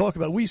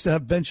to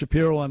have Ben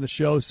Shapiro on the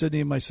show, Sydney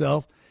and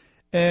myself.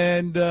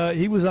 And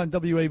he was on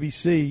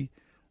WABC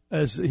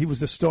as he was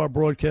the star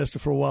broadcaster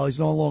for a while. He's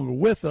no longer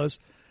with us.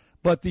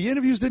 But the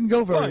interviews didn't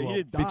go very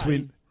well.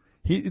 Between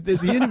the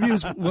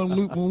interviews,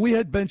 when we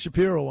had Ben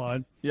Shapiro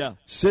on,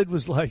 Sid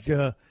was like,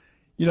 Ben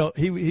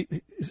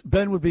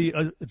would be,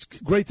 it's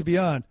great to be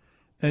on.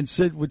 And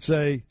Sid would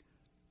say,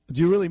 do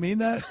you really mean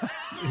that?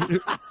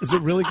 Is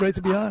it really great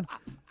to be on?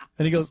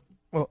 And he goes,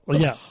 well,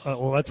 yeah.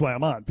 Well, that's why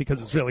I'm on,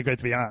 because it's really great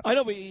to be on. I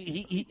know, but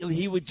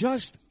he would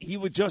just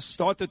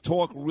start to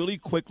talk really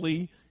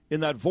quickly in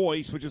that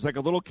voice, which is like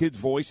a little kid's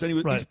voice. And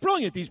he's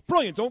brilliant. He's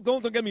brilliant.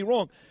 Don't get me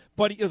wrong.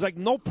 But it was like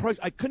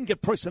I couldn't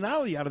get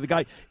personality out of the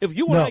guy. If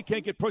you and I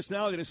can't get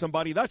personality to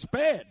somebody, that's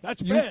bad.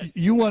 That's bad.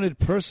 You wanted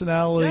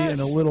personality and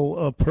a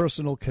little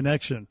personal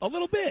connection. A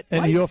little bit.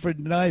 And he offered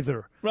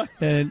neither. Right.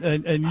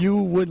 And you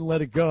wouldn't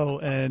let it go.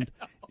 And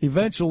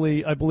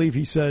eventually, I believe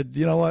he said,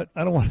 you know what?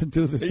 I don't want to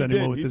do this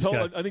anymore with this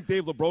guy. I think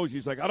Dave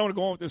Labrose's like, I don't want to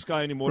go on with this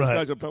guy anymore.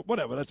 This guy's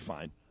whatever. That's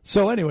fine.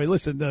 So anyway,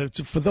 listen,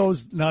 for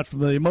those not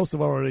familiar, most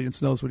of our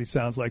audience knows what he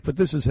sounds like. But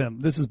this is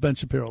him. This is Ben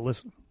Shapiro.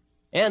 Listen.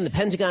 And the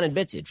Pentagon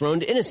admits it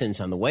droned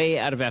innocents on the way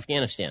out of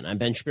Afghanistan. I'm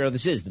Ben Shapiro.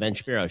 This is The Ben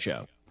Shapiro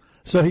Show.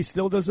 So he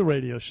still does a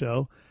radio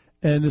show.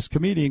 And this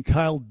comedian,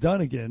 Kyle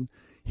Dunnigan,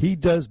 he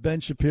does Ben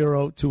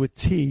Shapiro to a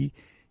T.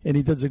 And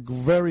he does a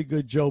very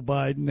good Joe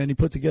Biden. And he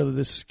put together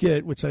this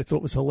skit, which I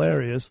thought was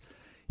hilarious.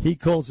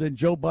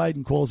 Joe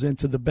Biden calls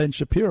into the Ben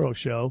Shapiro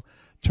Show.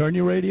 Turn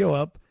your radio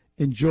up.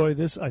 Enjoy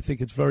this. I think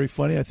it's very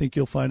funny. I think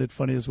you'll find it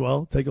funny as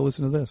well. Take a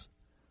listen to this.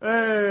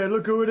 Hey,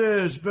 look who it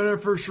is.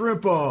 Bennifer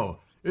Shrimpo.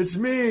 It's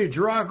me,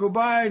 Jiraco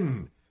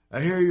Biden.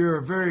 I hear you're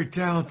a very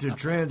talented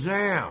Trans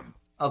Am.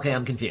 Okay,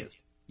 I'm confused.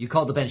 You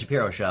called the Ben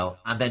Shapiro Show.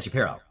 I'm Ben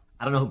Shapiro.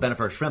 I don't know who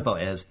Bennifer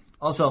Shrimpo is.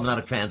 Also, I'm not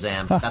a Trans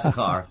Am. That's a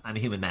car. I'm a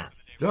human man.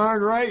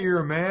 Darn right you're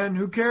a man.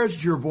 Who cares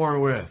what you were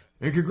born with?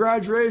 And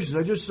congratulations,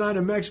 I just signed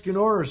a Mexican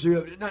order, so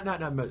you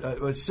have,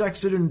 a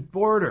sex-ridden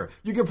border.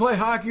 You can play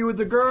hockey with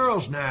the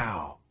girls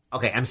now.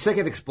 Okay, I'm sick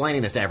of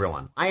explaining this to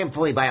everyone. I am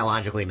fully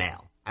biologically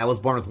male. I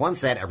was born with one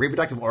set of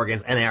reproductive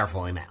organs, and they are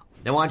fully male.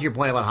 Now on to your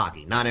point about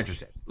hockey. Not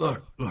interested.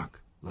 Look.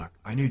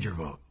 I need your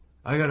vote.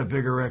 I got a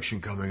big erection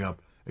coming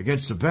up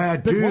against a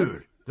bad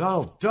dude,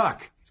 Donald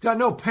Duck. He's got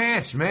no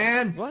pants,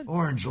 man. What?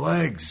 Orange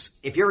legs.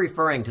 If you're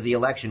referring to the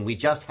election we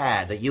just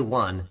had that you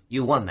won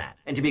that.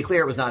 And to be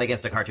clear, it was not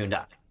against a cartoon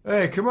duck.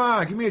 Hey, come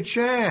on, give me a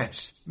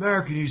chance.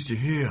 America needs to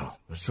heal.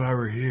 That's why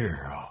we're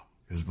here.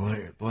 Because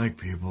blank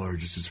people are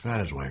just as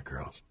fat as white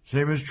girls.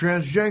 Same as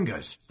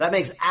transgenders. That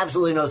makes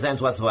absolutely no sense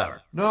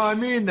whatsoever. No, I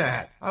mean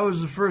that. I was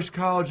the first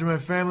college in my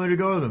family to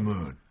go to the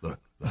moon. Look.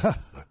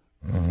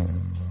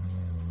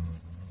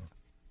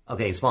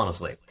 Okay, he's falling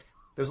asleep.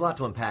 There's a lot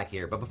to unpack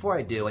here, but before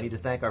I do, I need to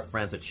thank our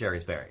friends at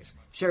Sherry's Berries.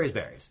 Sherry's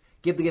Berries.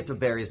 Give the gift of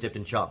berries dipped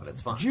in chocolate.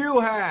 It's fun. Jew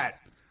hat!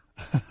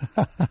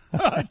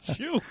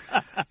 Jew.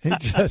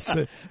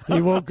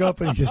 He woke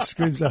up and he just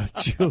screams out,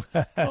 Jew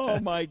hat. Oh,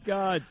 my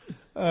God.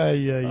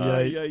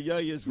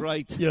 Is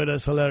right. Yeah,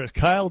 that's hilarious.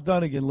 Kyle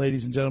Dunnigan,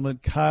 ladies and gentlemen.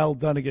 Kyle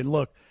Dunnigan.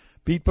 Look,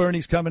 Beat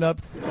Bernie's coming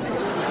up.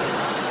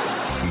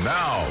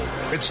 Now,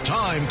 it's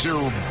time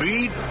to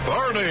Beat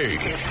Bernie.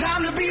 It's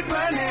time to beat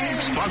Bernie.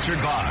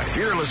 Sponsored by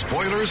Fearless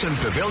Boilers and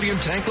Pavilion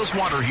Tankless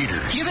Water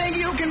Heaters. You think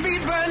you can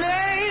beat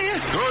Bernie?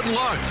 Good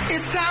luck.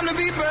 It's time to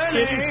beat Bernie.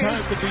 It is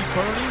time to beat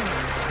Bernie.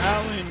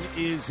 Alan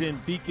is in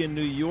Beacon,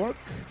 New York.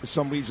 For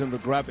some reason, the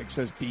graphic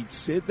says Beat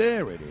Sid.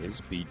 There it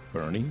is, Beat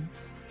Bernie.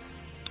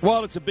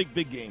 Well, it's a big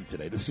game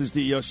today. This is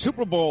the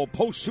Super Bowl,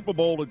 post-Super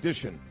Bowl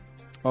edition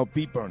of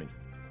Beat Bernie.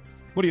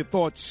 What are your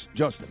thoughts,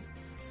 Justin?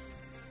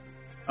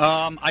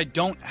 I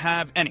don't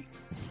have any.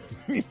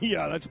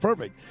 Yeah, that's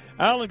perfect.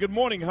 Alan, good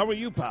morning. How are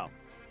you, pal?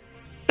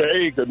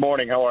 Hey, good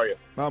morning. How are you?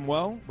 I'm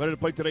well. Ready to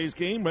play today's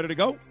game? Ready to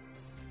go?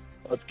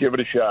 Let's give it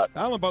a shot.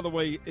 Alan, by the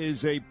way,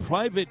 is a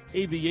private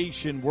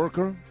aviation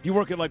worker. Do you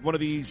work at like one of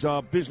these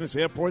business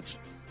airports?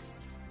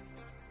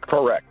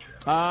 Correct.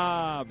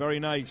 Ah, very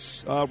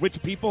nice.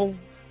 Rich people?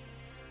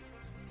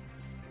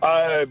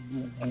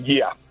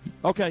 Yeah.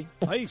 Okay.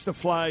 I used to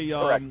fly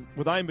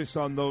with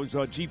Imus on those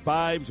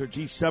G5s or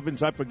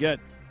G7s, I forget,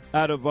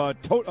 out of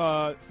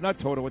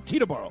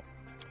Teterboro.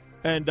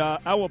 And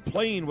our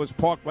plane was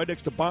parked right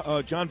next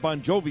to John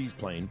Bon Jovi's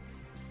plane.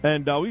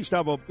 And we used to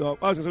have a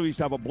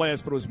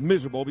blast, but it was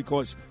miserable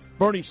because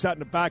Bernie sat in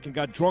the back and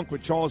got drunk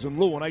with Charles and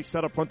Lou, and I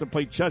sat up front and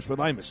played chess with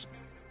Imus.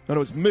 And it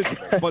was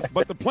miserable.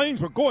 but the planes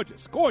were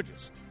gorgeous.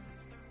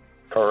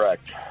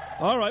 Correct.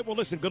 All right, well,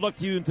 listen, good luck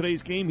to you in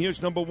today's game.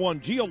 Here's number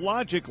one.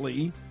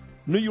 Geologically,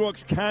 New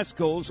York's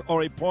Catskills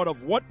are a part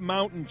of what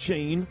mountain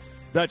chain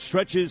that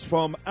stretches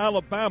from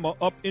Alabama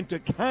up into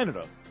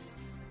Canada?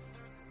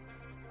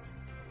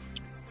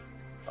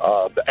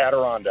 The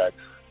Adirondacks.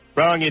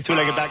 Wrong, you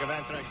two-legged bag of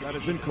anthrax. That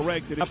is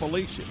incorrect. It is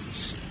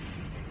Appalachians.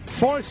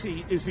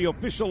 Farsi is the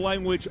official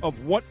language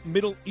of what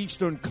Middle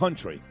Eastern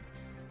country?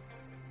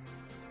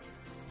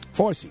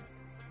 Farsi.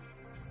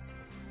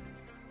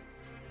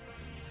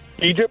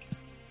 Egypt.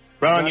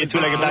 Wrong, you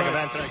two-legged bag of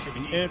anthrax.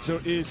 The answer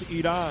is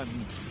Iran.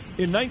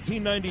 In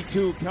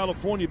 1992,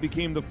 California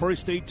became the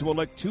first state to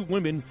elect 2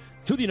 women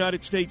to the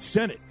United States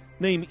Senate.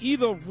 Name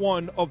either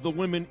one of the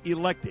women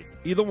elected.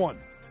 Either one.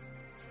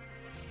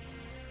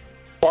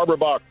 Barbara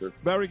Boxer.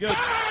 Very good.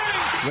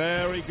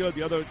 Very good.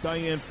 The other,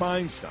 Dianne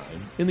Feinstein.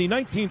 In the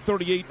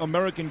 1938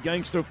 American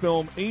gangster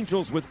film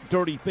Angels with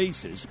Dirty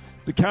Faces,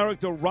 the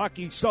character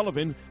Rocky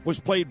Sullivan was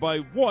played by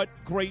what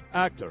great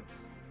actor?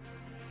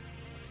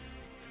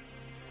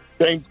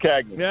 James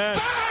Cagney. Yes.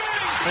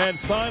 And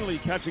finally,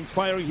 catching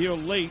fire here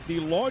late, the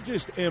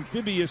largest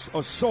amphibious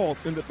assault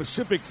in the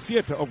Pacific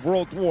theater of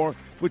World War,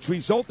 which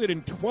resulted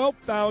in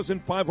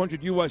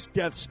 12,500 U.S.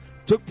 deaths,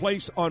 took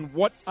place on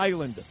what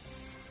island?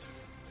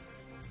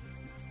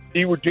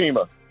 Iwo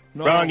Jima.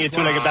 No, Wrong, you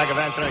two-legged bag of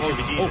ants.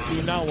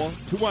 Okinawa.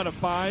 2 out of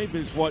 5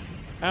 is what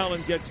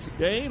Alan gets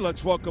today.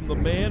 Let's welcome the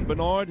man,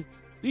 Bernard.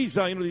 These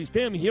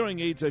damn hearing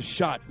aids are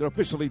shot. They're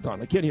officially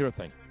done. I can't hear a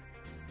thing.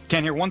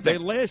 Can't hear one thing.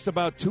 They last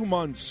about 2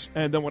 months,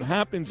 and then what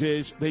happens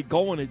is they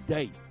go in a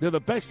day. They're the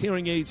best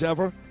hearing aids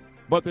ever,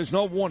 but there's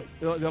no warning.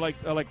 They're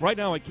like right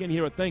now I can't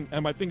hear a thing,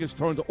 and my finger's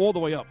turned all the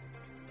way up.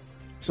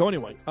 So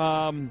anyway,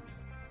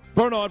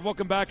 Bernard,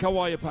 welcome back. How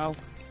are you, pal?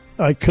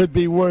 I could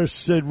be worse,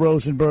 Sid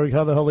Rosenberg.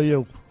 How the hell are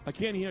you? I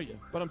can't hear you,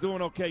 but I'm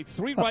doing okay.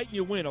 3 right and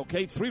you win,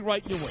 okay? 3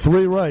 right and you win.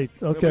 3 right.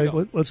 Okay,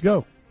 let's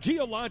go.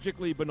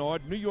 Geologically,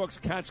 Bernard, New York's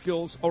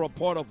Catskills are a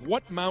part of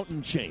what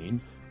mountain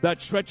chain that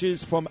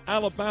stretches from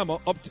Alabama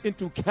up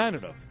into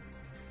Canada?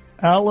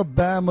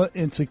 Alabama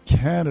into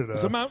Canada.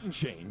 It's a mountain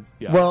chain.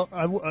 Yeah. Well,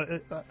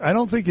 I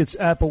don't think it's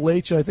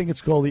Appalachia. I think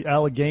it's called the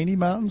Allegheny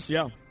Mountains.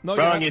 Yeah. No,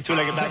 Wrong, you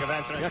two-legged bag of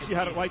ants. You actually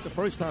had it right the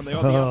first time. They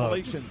are the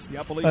Appalachians. The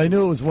Appalachians. I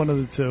knew it was one of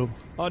the two.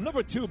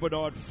 Number 2,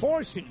 Bernard,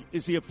 Farsi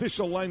is the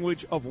official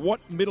language of what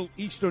Middle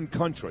Eastern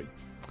country?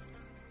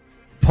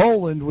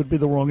 Poland would be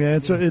the wrong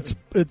answer.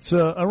 It's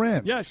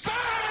Iran. Yes.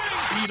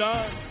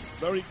 Iran.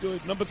 Very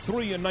good. Number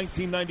 3, in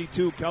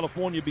 1992,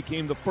 California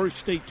became the first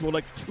state to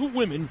elect 2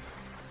 women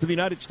to the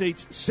United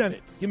States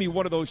Senate. Give me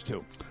one of those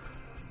 2.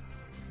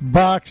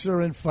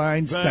 Boxer and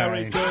Feinstein.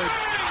 Very good.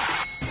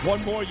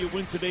 One more, you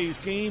win today's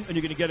game, and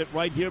you're going to get it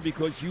right here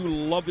because you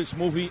love this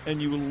movie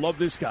and you love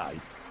this guy.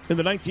 In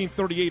the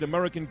 1938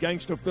 American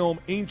gangster film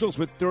Angels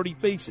with Dirty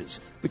Faces,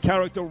 the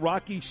character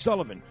Rocky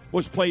Sullivan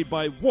was played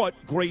by what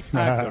great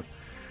actor?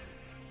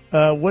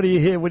 What do you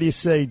hear? What do you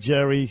say,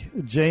 Jerry?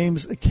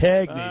 James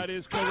Cagney. That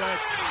is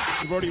correct.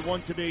 You've already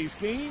won today's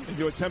game in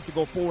your attempt to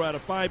go 4 out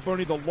of 5.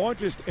 Bernie, the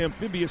largest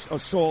amphibious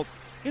assault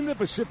in the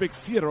Pacific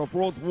theater of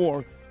World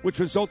War, which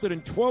resulted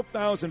in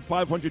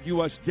 12,500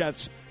 U.S.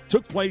 deaths,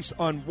 took place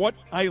on what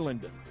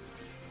island?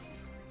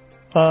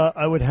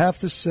 I would have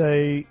to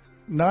say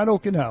not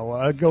Okinawa.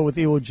 I'd go with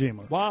Iwo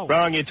Jima. Wow.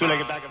 Wrong, you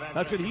two-legged bag of ants.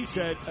 That's what he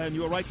said, and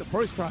you were right the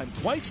first time.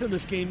 Twice in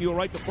this game, you were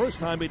right the first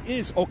time. It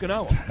is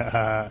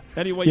Okinawa.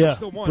 Anyway, you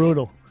still won.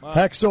 Brutal.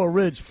 Hacksaw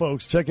Ridge,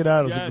 folks. Check it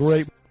out. It was a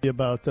great movie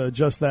about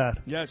just that.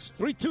 Yes.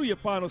 3-2 your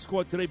final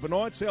score today.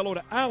 Bernard, say hello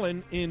to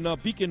Alan in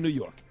Beacon, New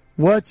York.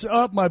 What's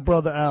up, my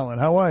brother Alan?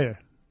 How are you?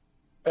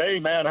 Hey,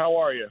 man. How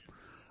are you?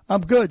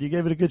 I'm good. You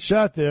gave it a good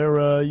shot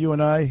there. You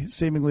and I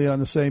seemingly on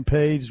the same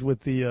page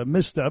with the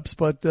missteps,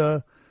 but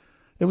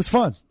it was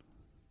fun.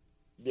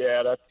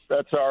 Yeah,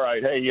 that's all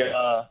right. Hey,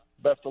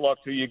 best of luck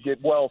to you.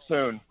 Get well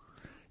soon.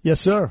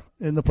 Yes, sir.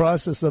 In the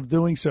process of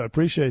doing so. I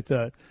appreciate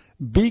that.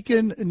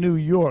 Beacon, New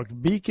York.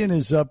 Beacon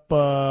is up,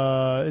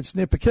 it's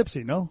near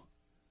Poughkeepsie, no?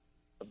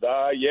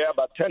 Yeah,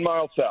 about 10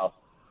 miles south.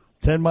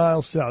 10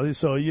 miles south.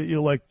 So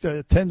you're like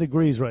 10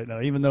 degrees right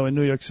now, even though in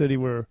New York City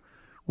we're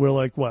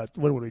like, what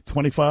would we,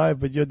 25?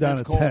 But you're down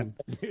at cold. 10.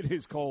 It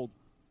is cold.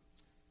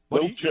 A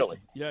little chilly.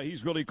 Yeah,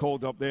 he's really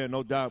cold up there,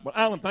 no doubt. But,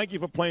 Alan, thank you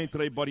for playing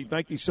today, buddy.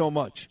 Thank you so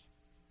much.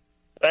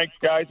 Thanks,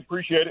 guys.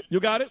 Appreciate it. You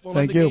got it. We'll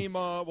Thank end the you. game.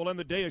 We'll end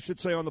the day, I should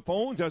say, on the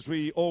phones, as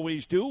we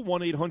always do.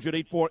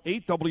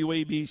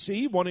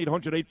 1-800-848-WABC,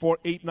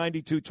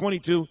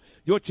 1-800-848-9222.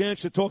 Your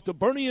chance to talk to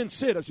Bernie and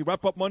Sid as we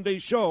wrap up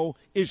Monday's show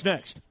is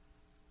next.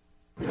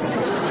 Beat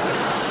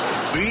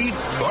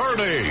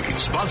Bernie,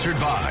 sponsored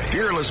by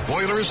Fearless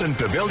Boilers and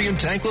Pavilion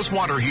Tankless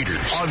Water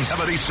Heaters on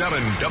 77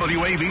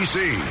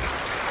 WABC.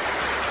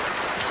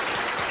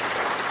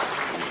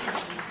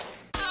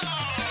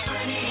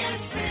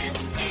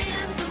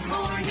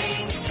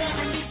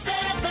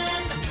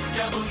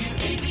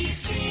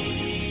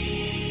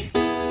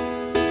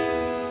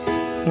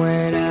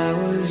 When I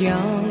was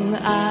young,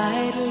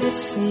 I'd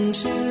listen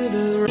to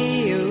the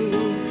radio,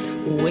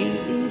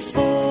 waiting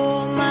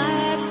for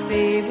my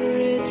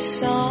favorite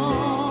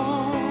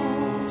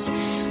songs.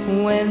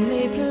 When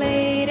they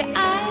played,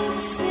 I'd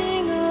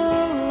sing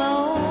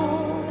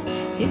along.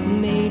 It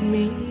made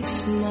me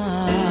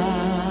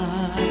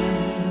smile.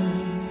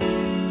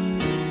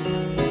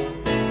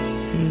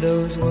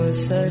 Those were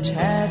such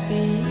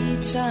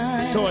happy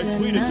times. So I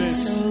tweeted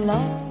this. So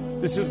long.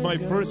 This is my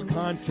first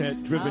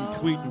content-driven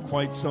tweet in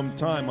quite some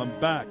time. I'm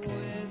back.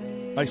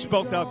 I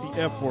spelled out the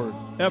F word.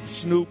 F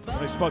Snoop.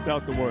 I spelled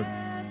out the word.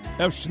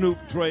 F Snoop,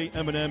 Dre,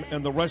 Eminem,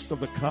 and the rest of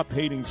the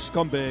cop-hating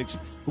scumbags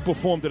who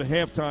performed at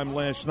halftime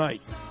last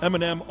night.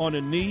 Eminem on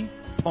a knee.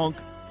 Punk.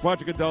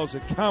 Roger Goodell's a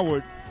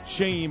coward.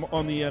 Shame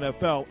on the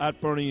NFL.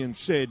 At Bernie and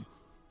Sid.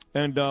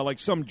 And like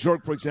some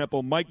jerk, for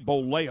example, Mike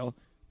Bolea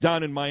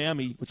down in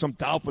Miami with some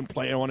Dolphin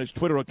player on his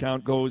Twitter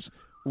account goes,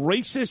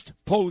 racist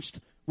post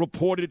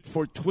reported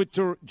for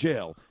Twitter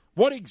jail.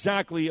 What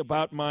exactly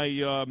about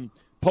my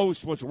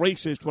post was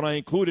racist when I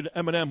included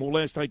Eminem, who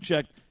last I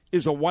checked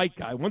is a white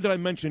guy? When did I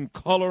mention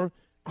color,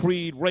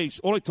 creed, race?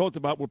 All I talked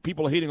about were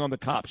people hating on the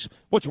cops.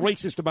 What's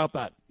racist about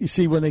that? You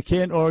see, when they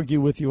can't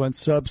argue with you on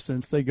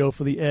substance, they go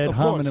for the ad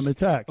hominem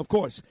attack. Of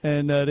course.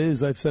 And that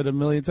is, I've said it a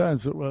million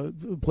times,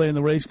 playing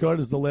the race card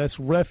is the last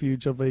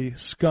refuge of a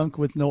skunk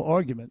with no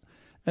argument.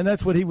 And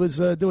that's what he was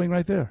doing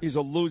right there. He's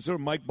a loser.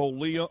 Mike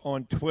Bolia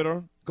on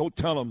Twitter. Go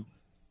tell him.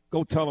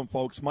 Go tell him,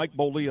 folks. Mike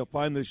Bolia,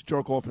 find this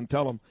jerk off and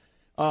tell him.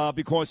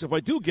 Because if I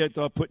do get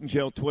put in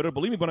jail Twitter,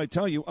 believe me when I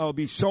tell you, I'll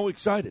be so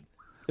excited.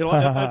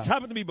 It's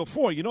happened to me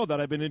before. You know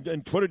that. I've been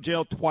in Twitter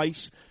jail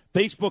twice.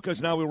 Facebook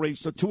has now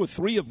erased 2 or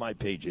 3 of my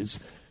pages.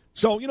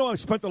 So, I've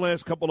spent the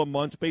last couple of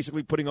months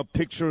basically putting up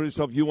pictures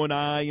of you and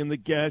I and the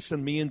guests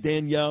and me and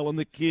Danielle and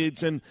the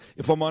kids. And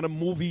if I'm on a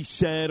movie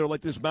set or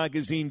like this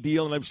magazine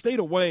deal, and I've stayed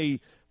away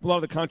from a lot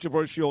of the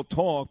controversial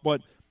talk,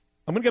 but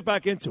I'm going to get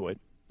back into it.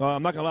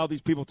 I'm not going to allow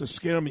these people to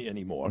scare me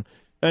anymore.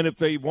 And if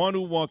they want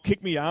to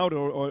kick me out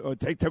or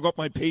take off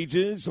my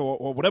pages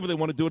or whatever they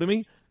want to do to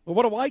me, well,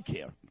 what do I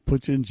care?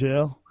 Put you in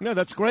jail? Yeah,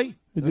 that's great.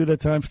 You do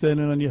that time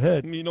standing on your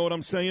head. You know what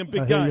I'm saying?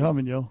 Big I guy. hear you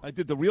humming, yo. I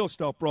did the real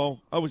stuff,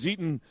 bro. I was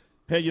eating,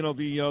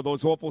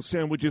 those awful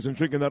sandwiches and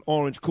drinking that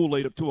orange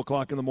Kool-Aid at 2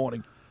 o'clock in the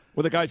morning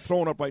with a guy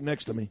throwing up right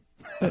next to me.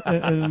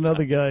 and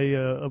another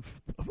guy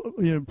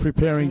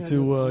preparing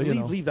to,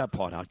 Leave that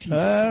part out. Jesus.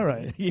 All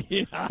right.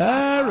 Yeah.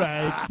 All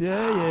right.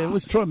 Yeah. It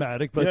was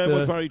traumatic. But, it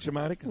was very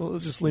traumatic. We'll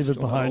just leave it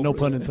behind. No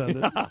pun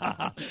intended.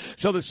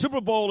 So the Super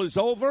Bowl is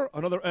over.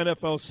 Another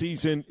NFL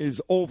season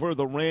is over.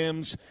 The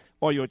Rams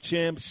are your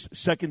champs.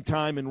 Second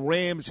time in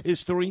Rams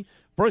history.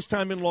 First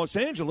time in Los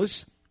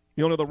Angeles.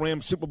 The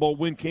Rams Super Bowl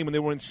win came when they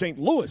were in St.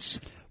 Louis.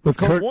 With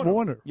Kurt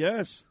Warner.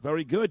 Yes,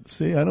 very good.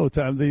 See, I know what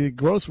time. The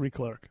grocery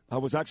clerk. I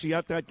was actually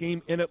at that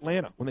game in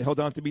Atlanta when they held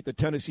on to beat the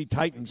Tennessee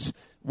Titans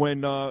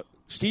when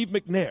Steve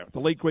McNair, the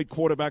late great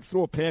quarterback,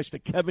 threw a pass to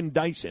Kevin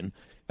Dyson,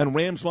 and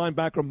Rams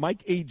linebacker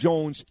Mike A.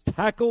 Jones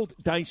tackled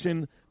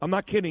Dyson, I'm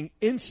not kidding,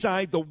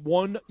 inside the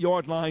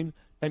 1-yard line,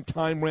 and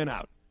time ran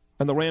out.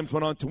 And the Rams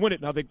went on to win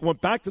it. Now, they went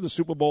back to the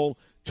Super Bowl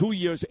 2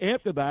 years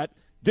after that.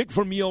 Dick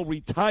Vermeil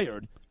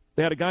retired.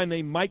 They had a guy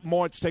named Mike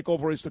Martz take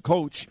over as the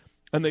coach.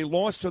 And they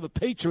lost to the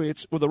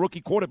Patriots with a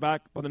rookie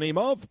quarterback by the name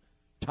of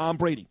Tom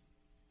Brady.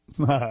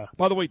 By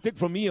the way, Dick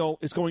Vermeil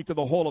is going to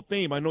the Hall of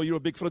Fame. I know you're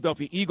a big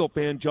Philadelphia Eagle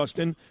fan,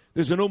 Justin.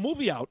 There's a new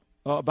movie out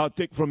about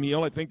Dick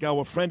Vermeil. I think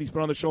our friend, he's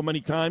been on the show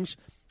many times.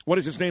 What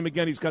is his name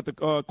again? He's got the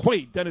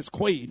Quaid, Dennis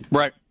Quaid.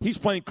 Right. He's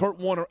playing Kurt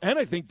Warner and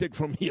I think Dick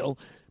Vermeil.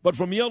 But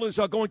Vermeil is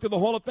going to the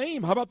Hall of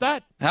Fame. How about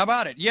that? How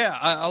about it? Yeah,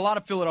 a lot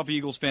of Philadelphia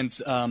Eagles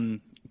fans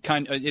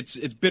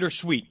it's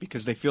bittersweet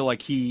because they feel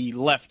like he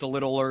left a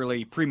little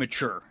early,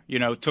 premature.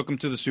 Took them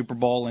to the Super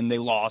Bowl and they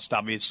lost,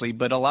 obviously.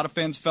 But a lot of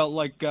fans felt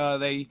like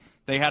they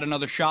had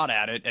another shot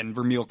at it, and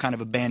Vermeil kind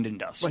of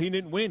abandoned us. Well, he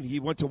didn't win.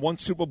 He went to one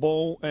Super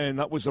Bowl, and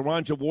that was the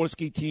Ron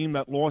Jaworski team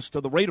that lost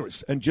to the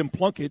Raiders and Jim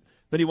Plunkett.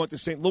 Then he went to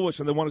St. Louis,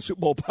 and they won a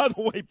Super Bowl. By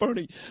the way,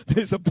 Bernie,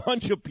 there's a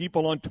bunch of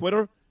people on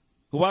Twitter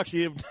who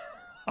actually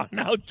are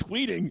now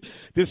tweeting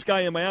this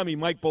guy in Miami,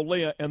 Mike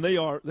Bolia, and they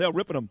are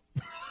ripping him.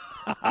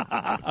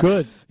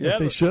 Good. Yeah,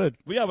 they should.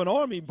 We have an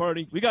army,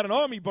 Bernie. We got an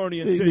army, Bernie.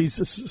 In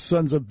These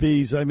sons of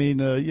bees. I mean,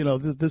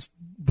 this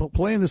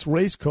playing this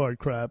race card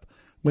crap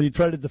when you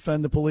try to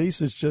defend the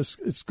police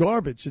it's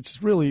garbage.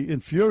 It's really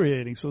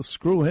infuriating. So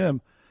screw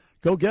him.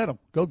 Go get him.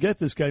 Go get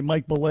this guy,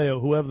 Mike Baleo,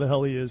 whoever the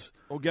hell he is.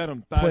 Go get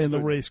him. Playing the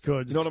race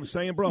cards. You know what I'm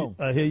saying, bro?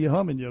 I hear you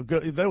humming, yo.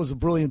 That was a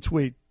brilliant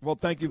tweet. Well,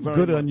 thank you very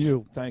much. Good on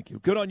you. Thank you.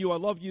 Good on you. I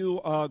love you.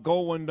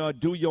 Go and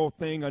do your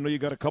thing. I know you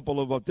got a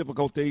couple of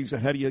difficult days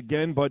ahead of you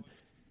again, but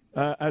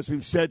as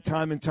we've said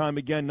time and time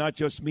again, not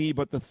just me,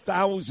 but the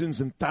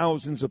thousands and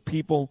thousands of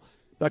people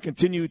that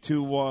continue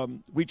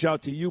to reach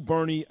out to you,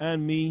 Bernie,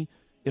 and me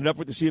in an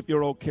effort to see if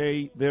you're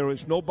okay. There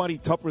is nobody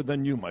tougher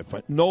than you, my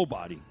friend.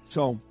 Nobody.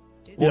 So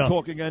we'll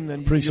talk again,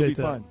 and appreciate you'll be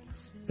that. fine.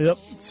 Yep.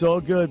 It's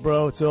all good,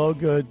 bro. It's all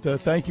good.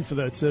 Thank you for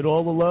that, Sid.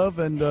 All the love,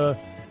 and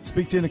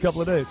speak to you in a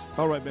couple of days.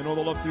 All right, man. All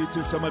the love to you,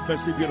 too. Send my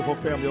best to your beautiful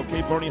family,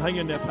 okay? Bernie, hang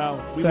in there, pal.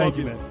 We Thank love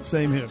you, man.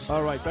 Same here.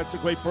 All right. That's the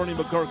great Bernie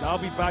McGurk. I'll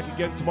be back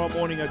again tomorrow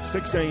morning at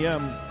 6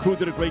 a.m. Crew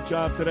did a great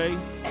job today.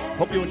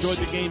 Hope you enjoyed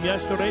the game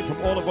yesterday.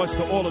 From all of us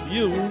to all of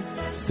you.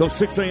 Till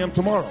 6 a.m.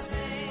 tomorrow.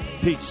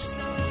 Peace.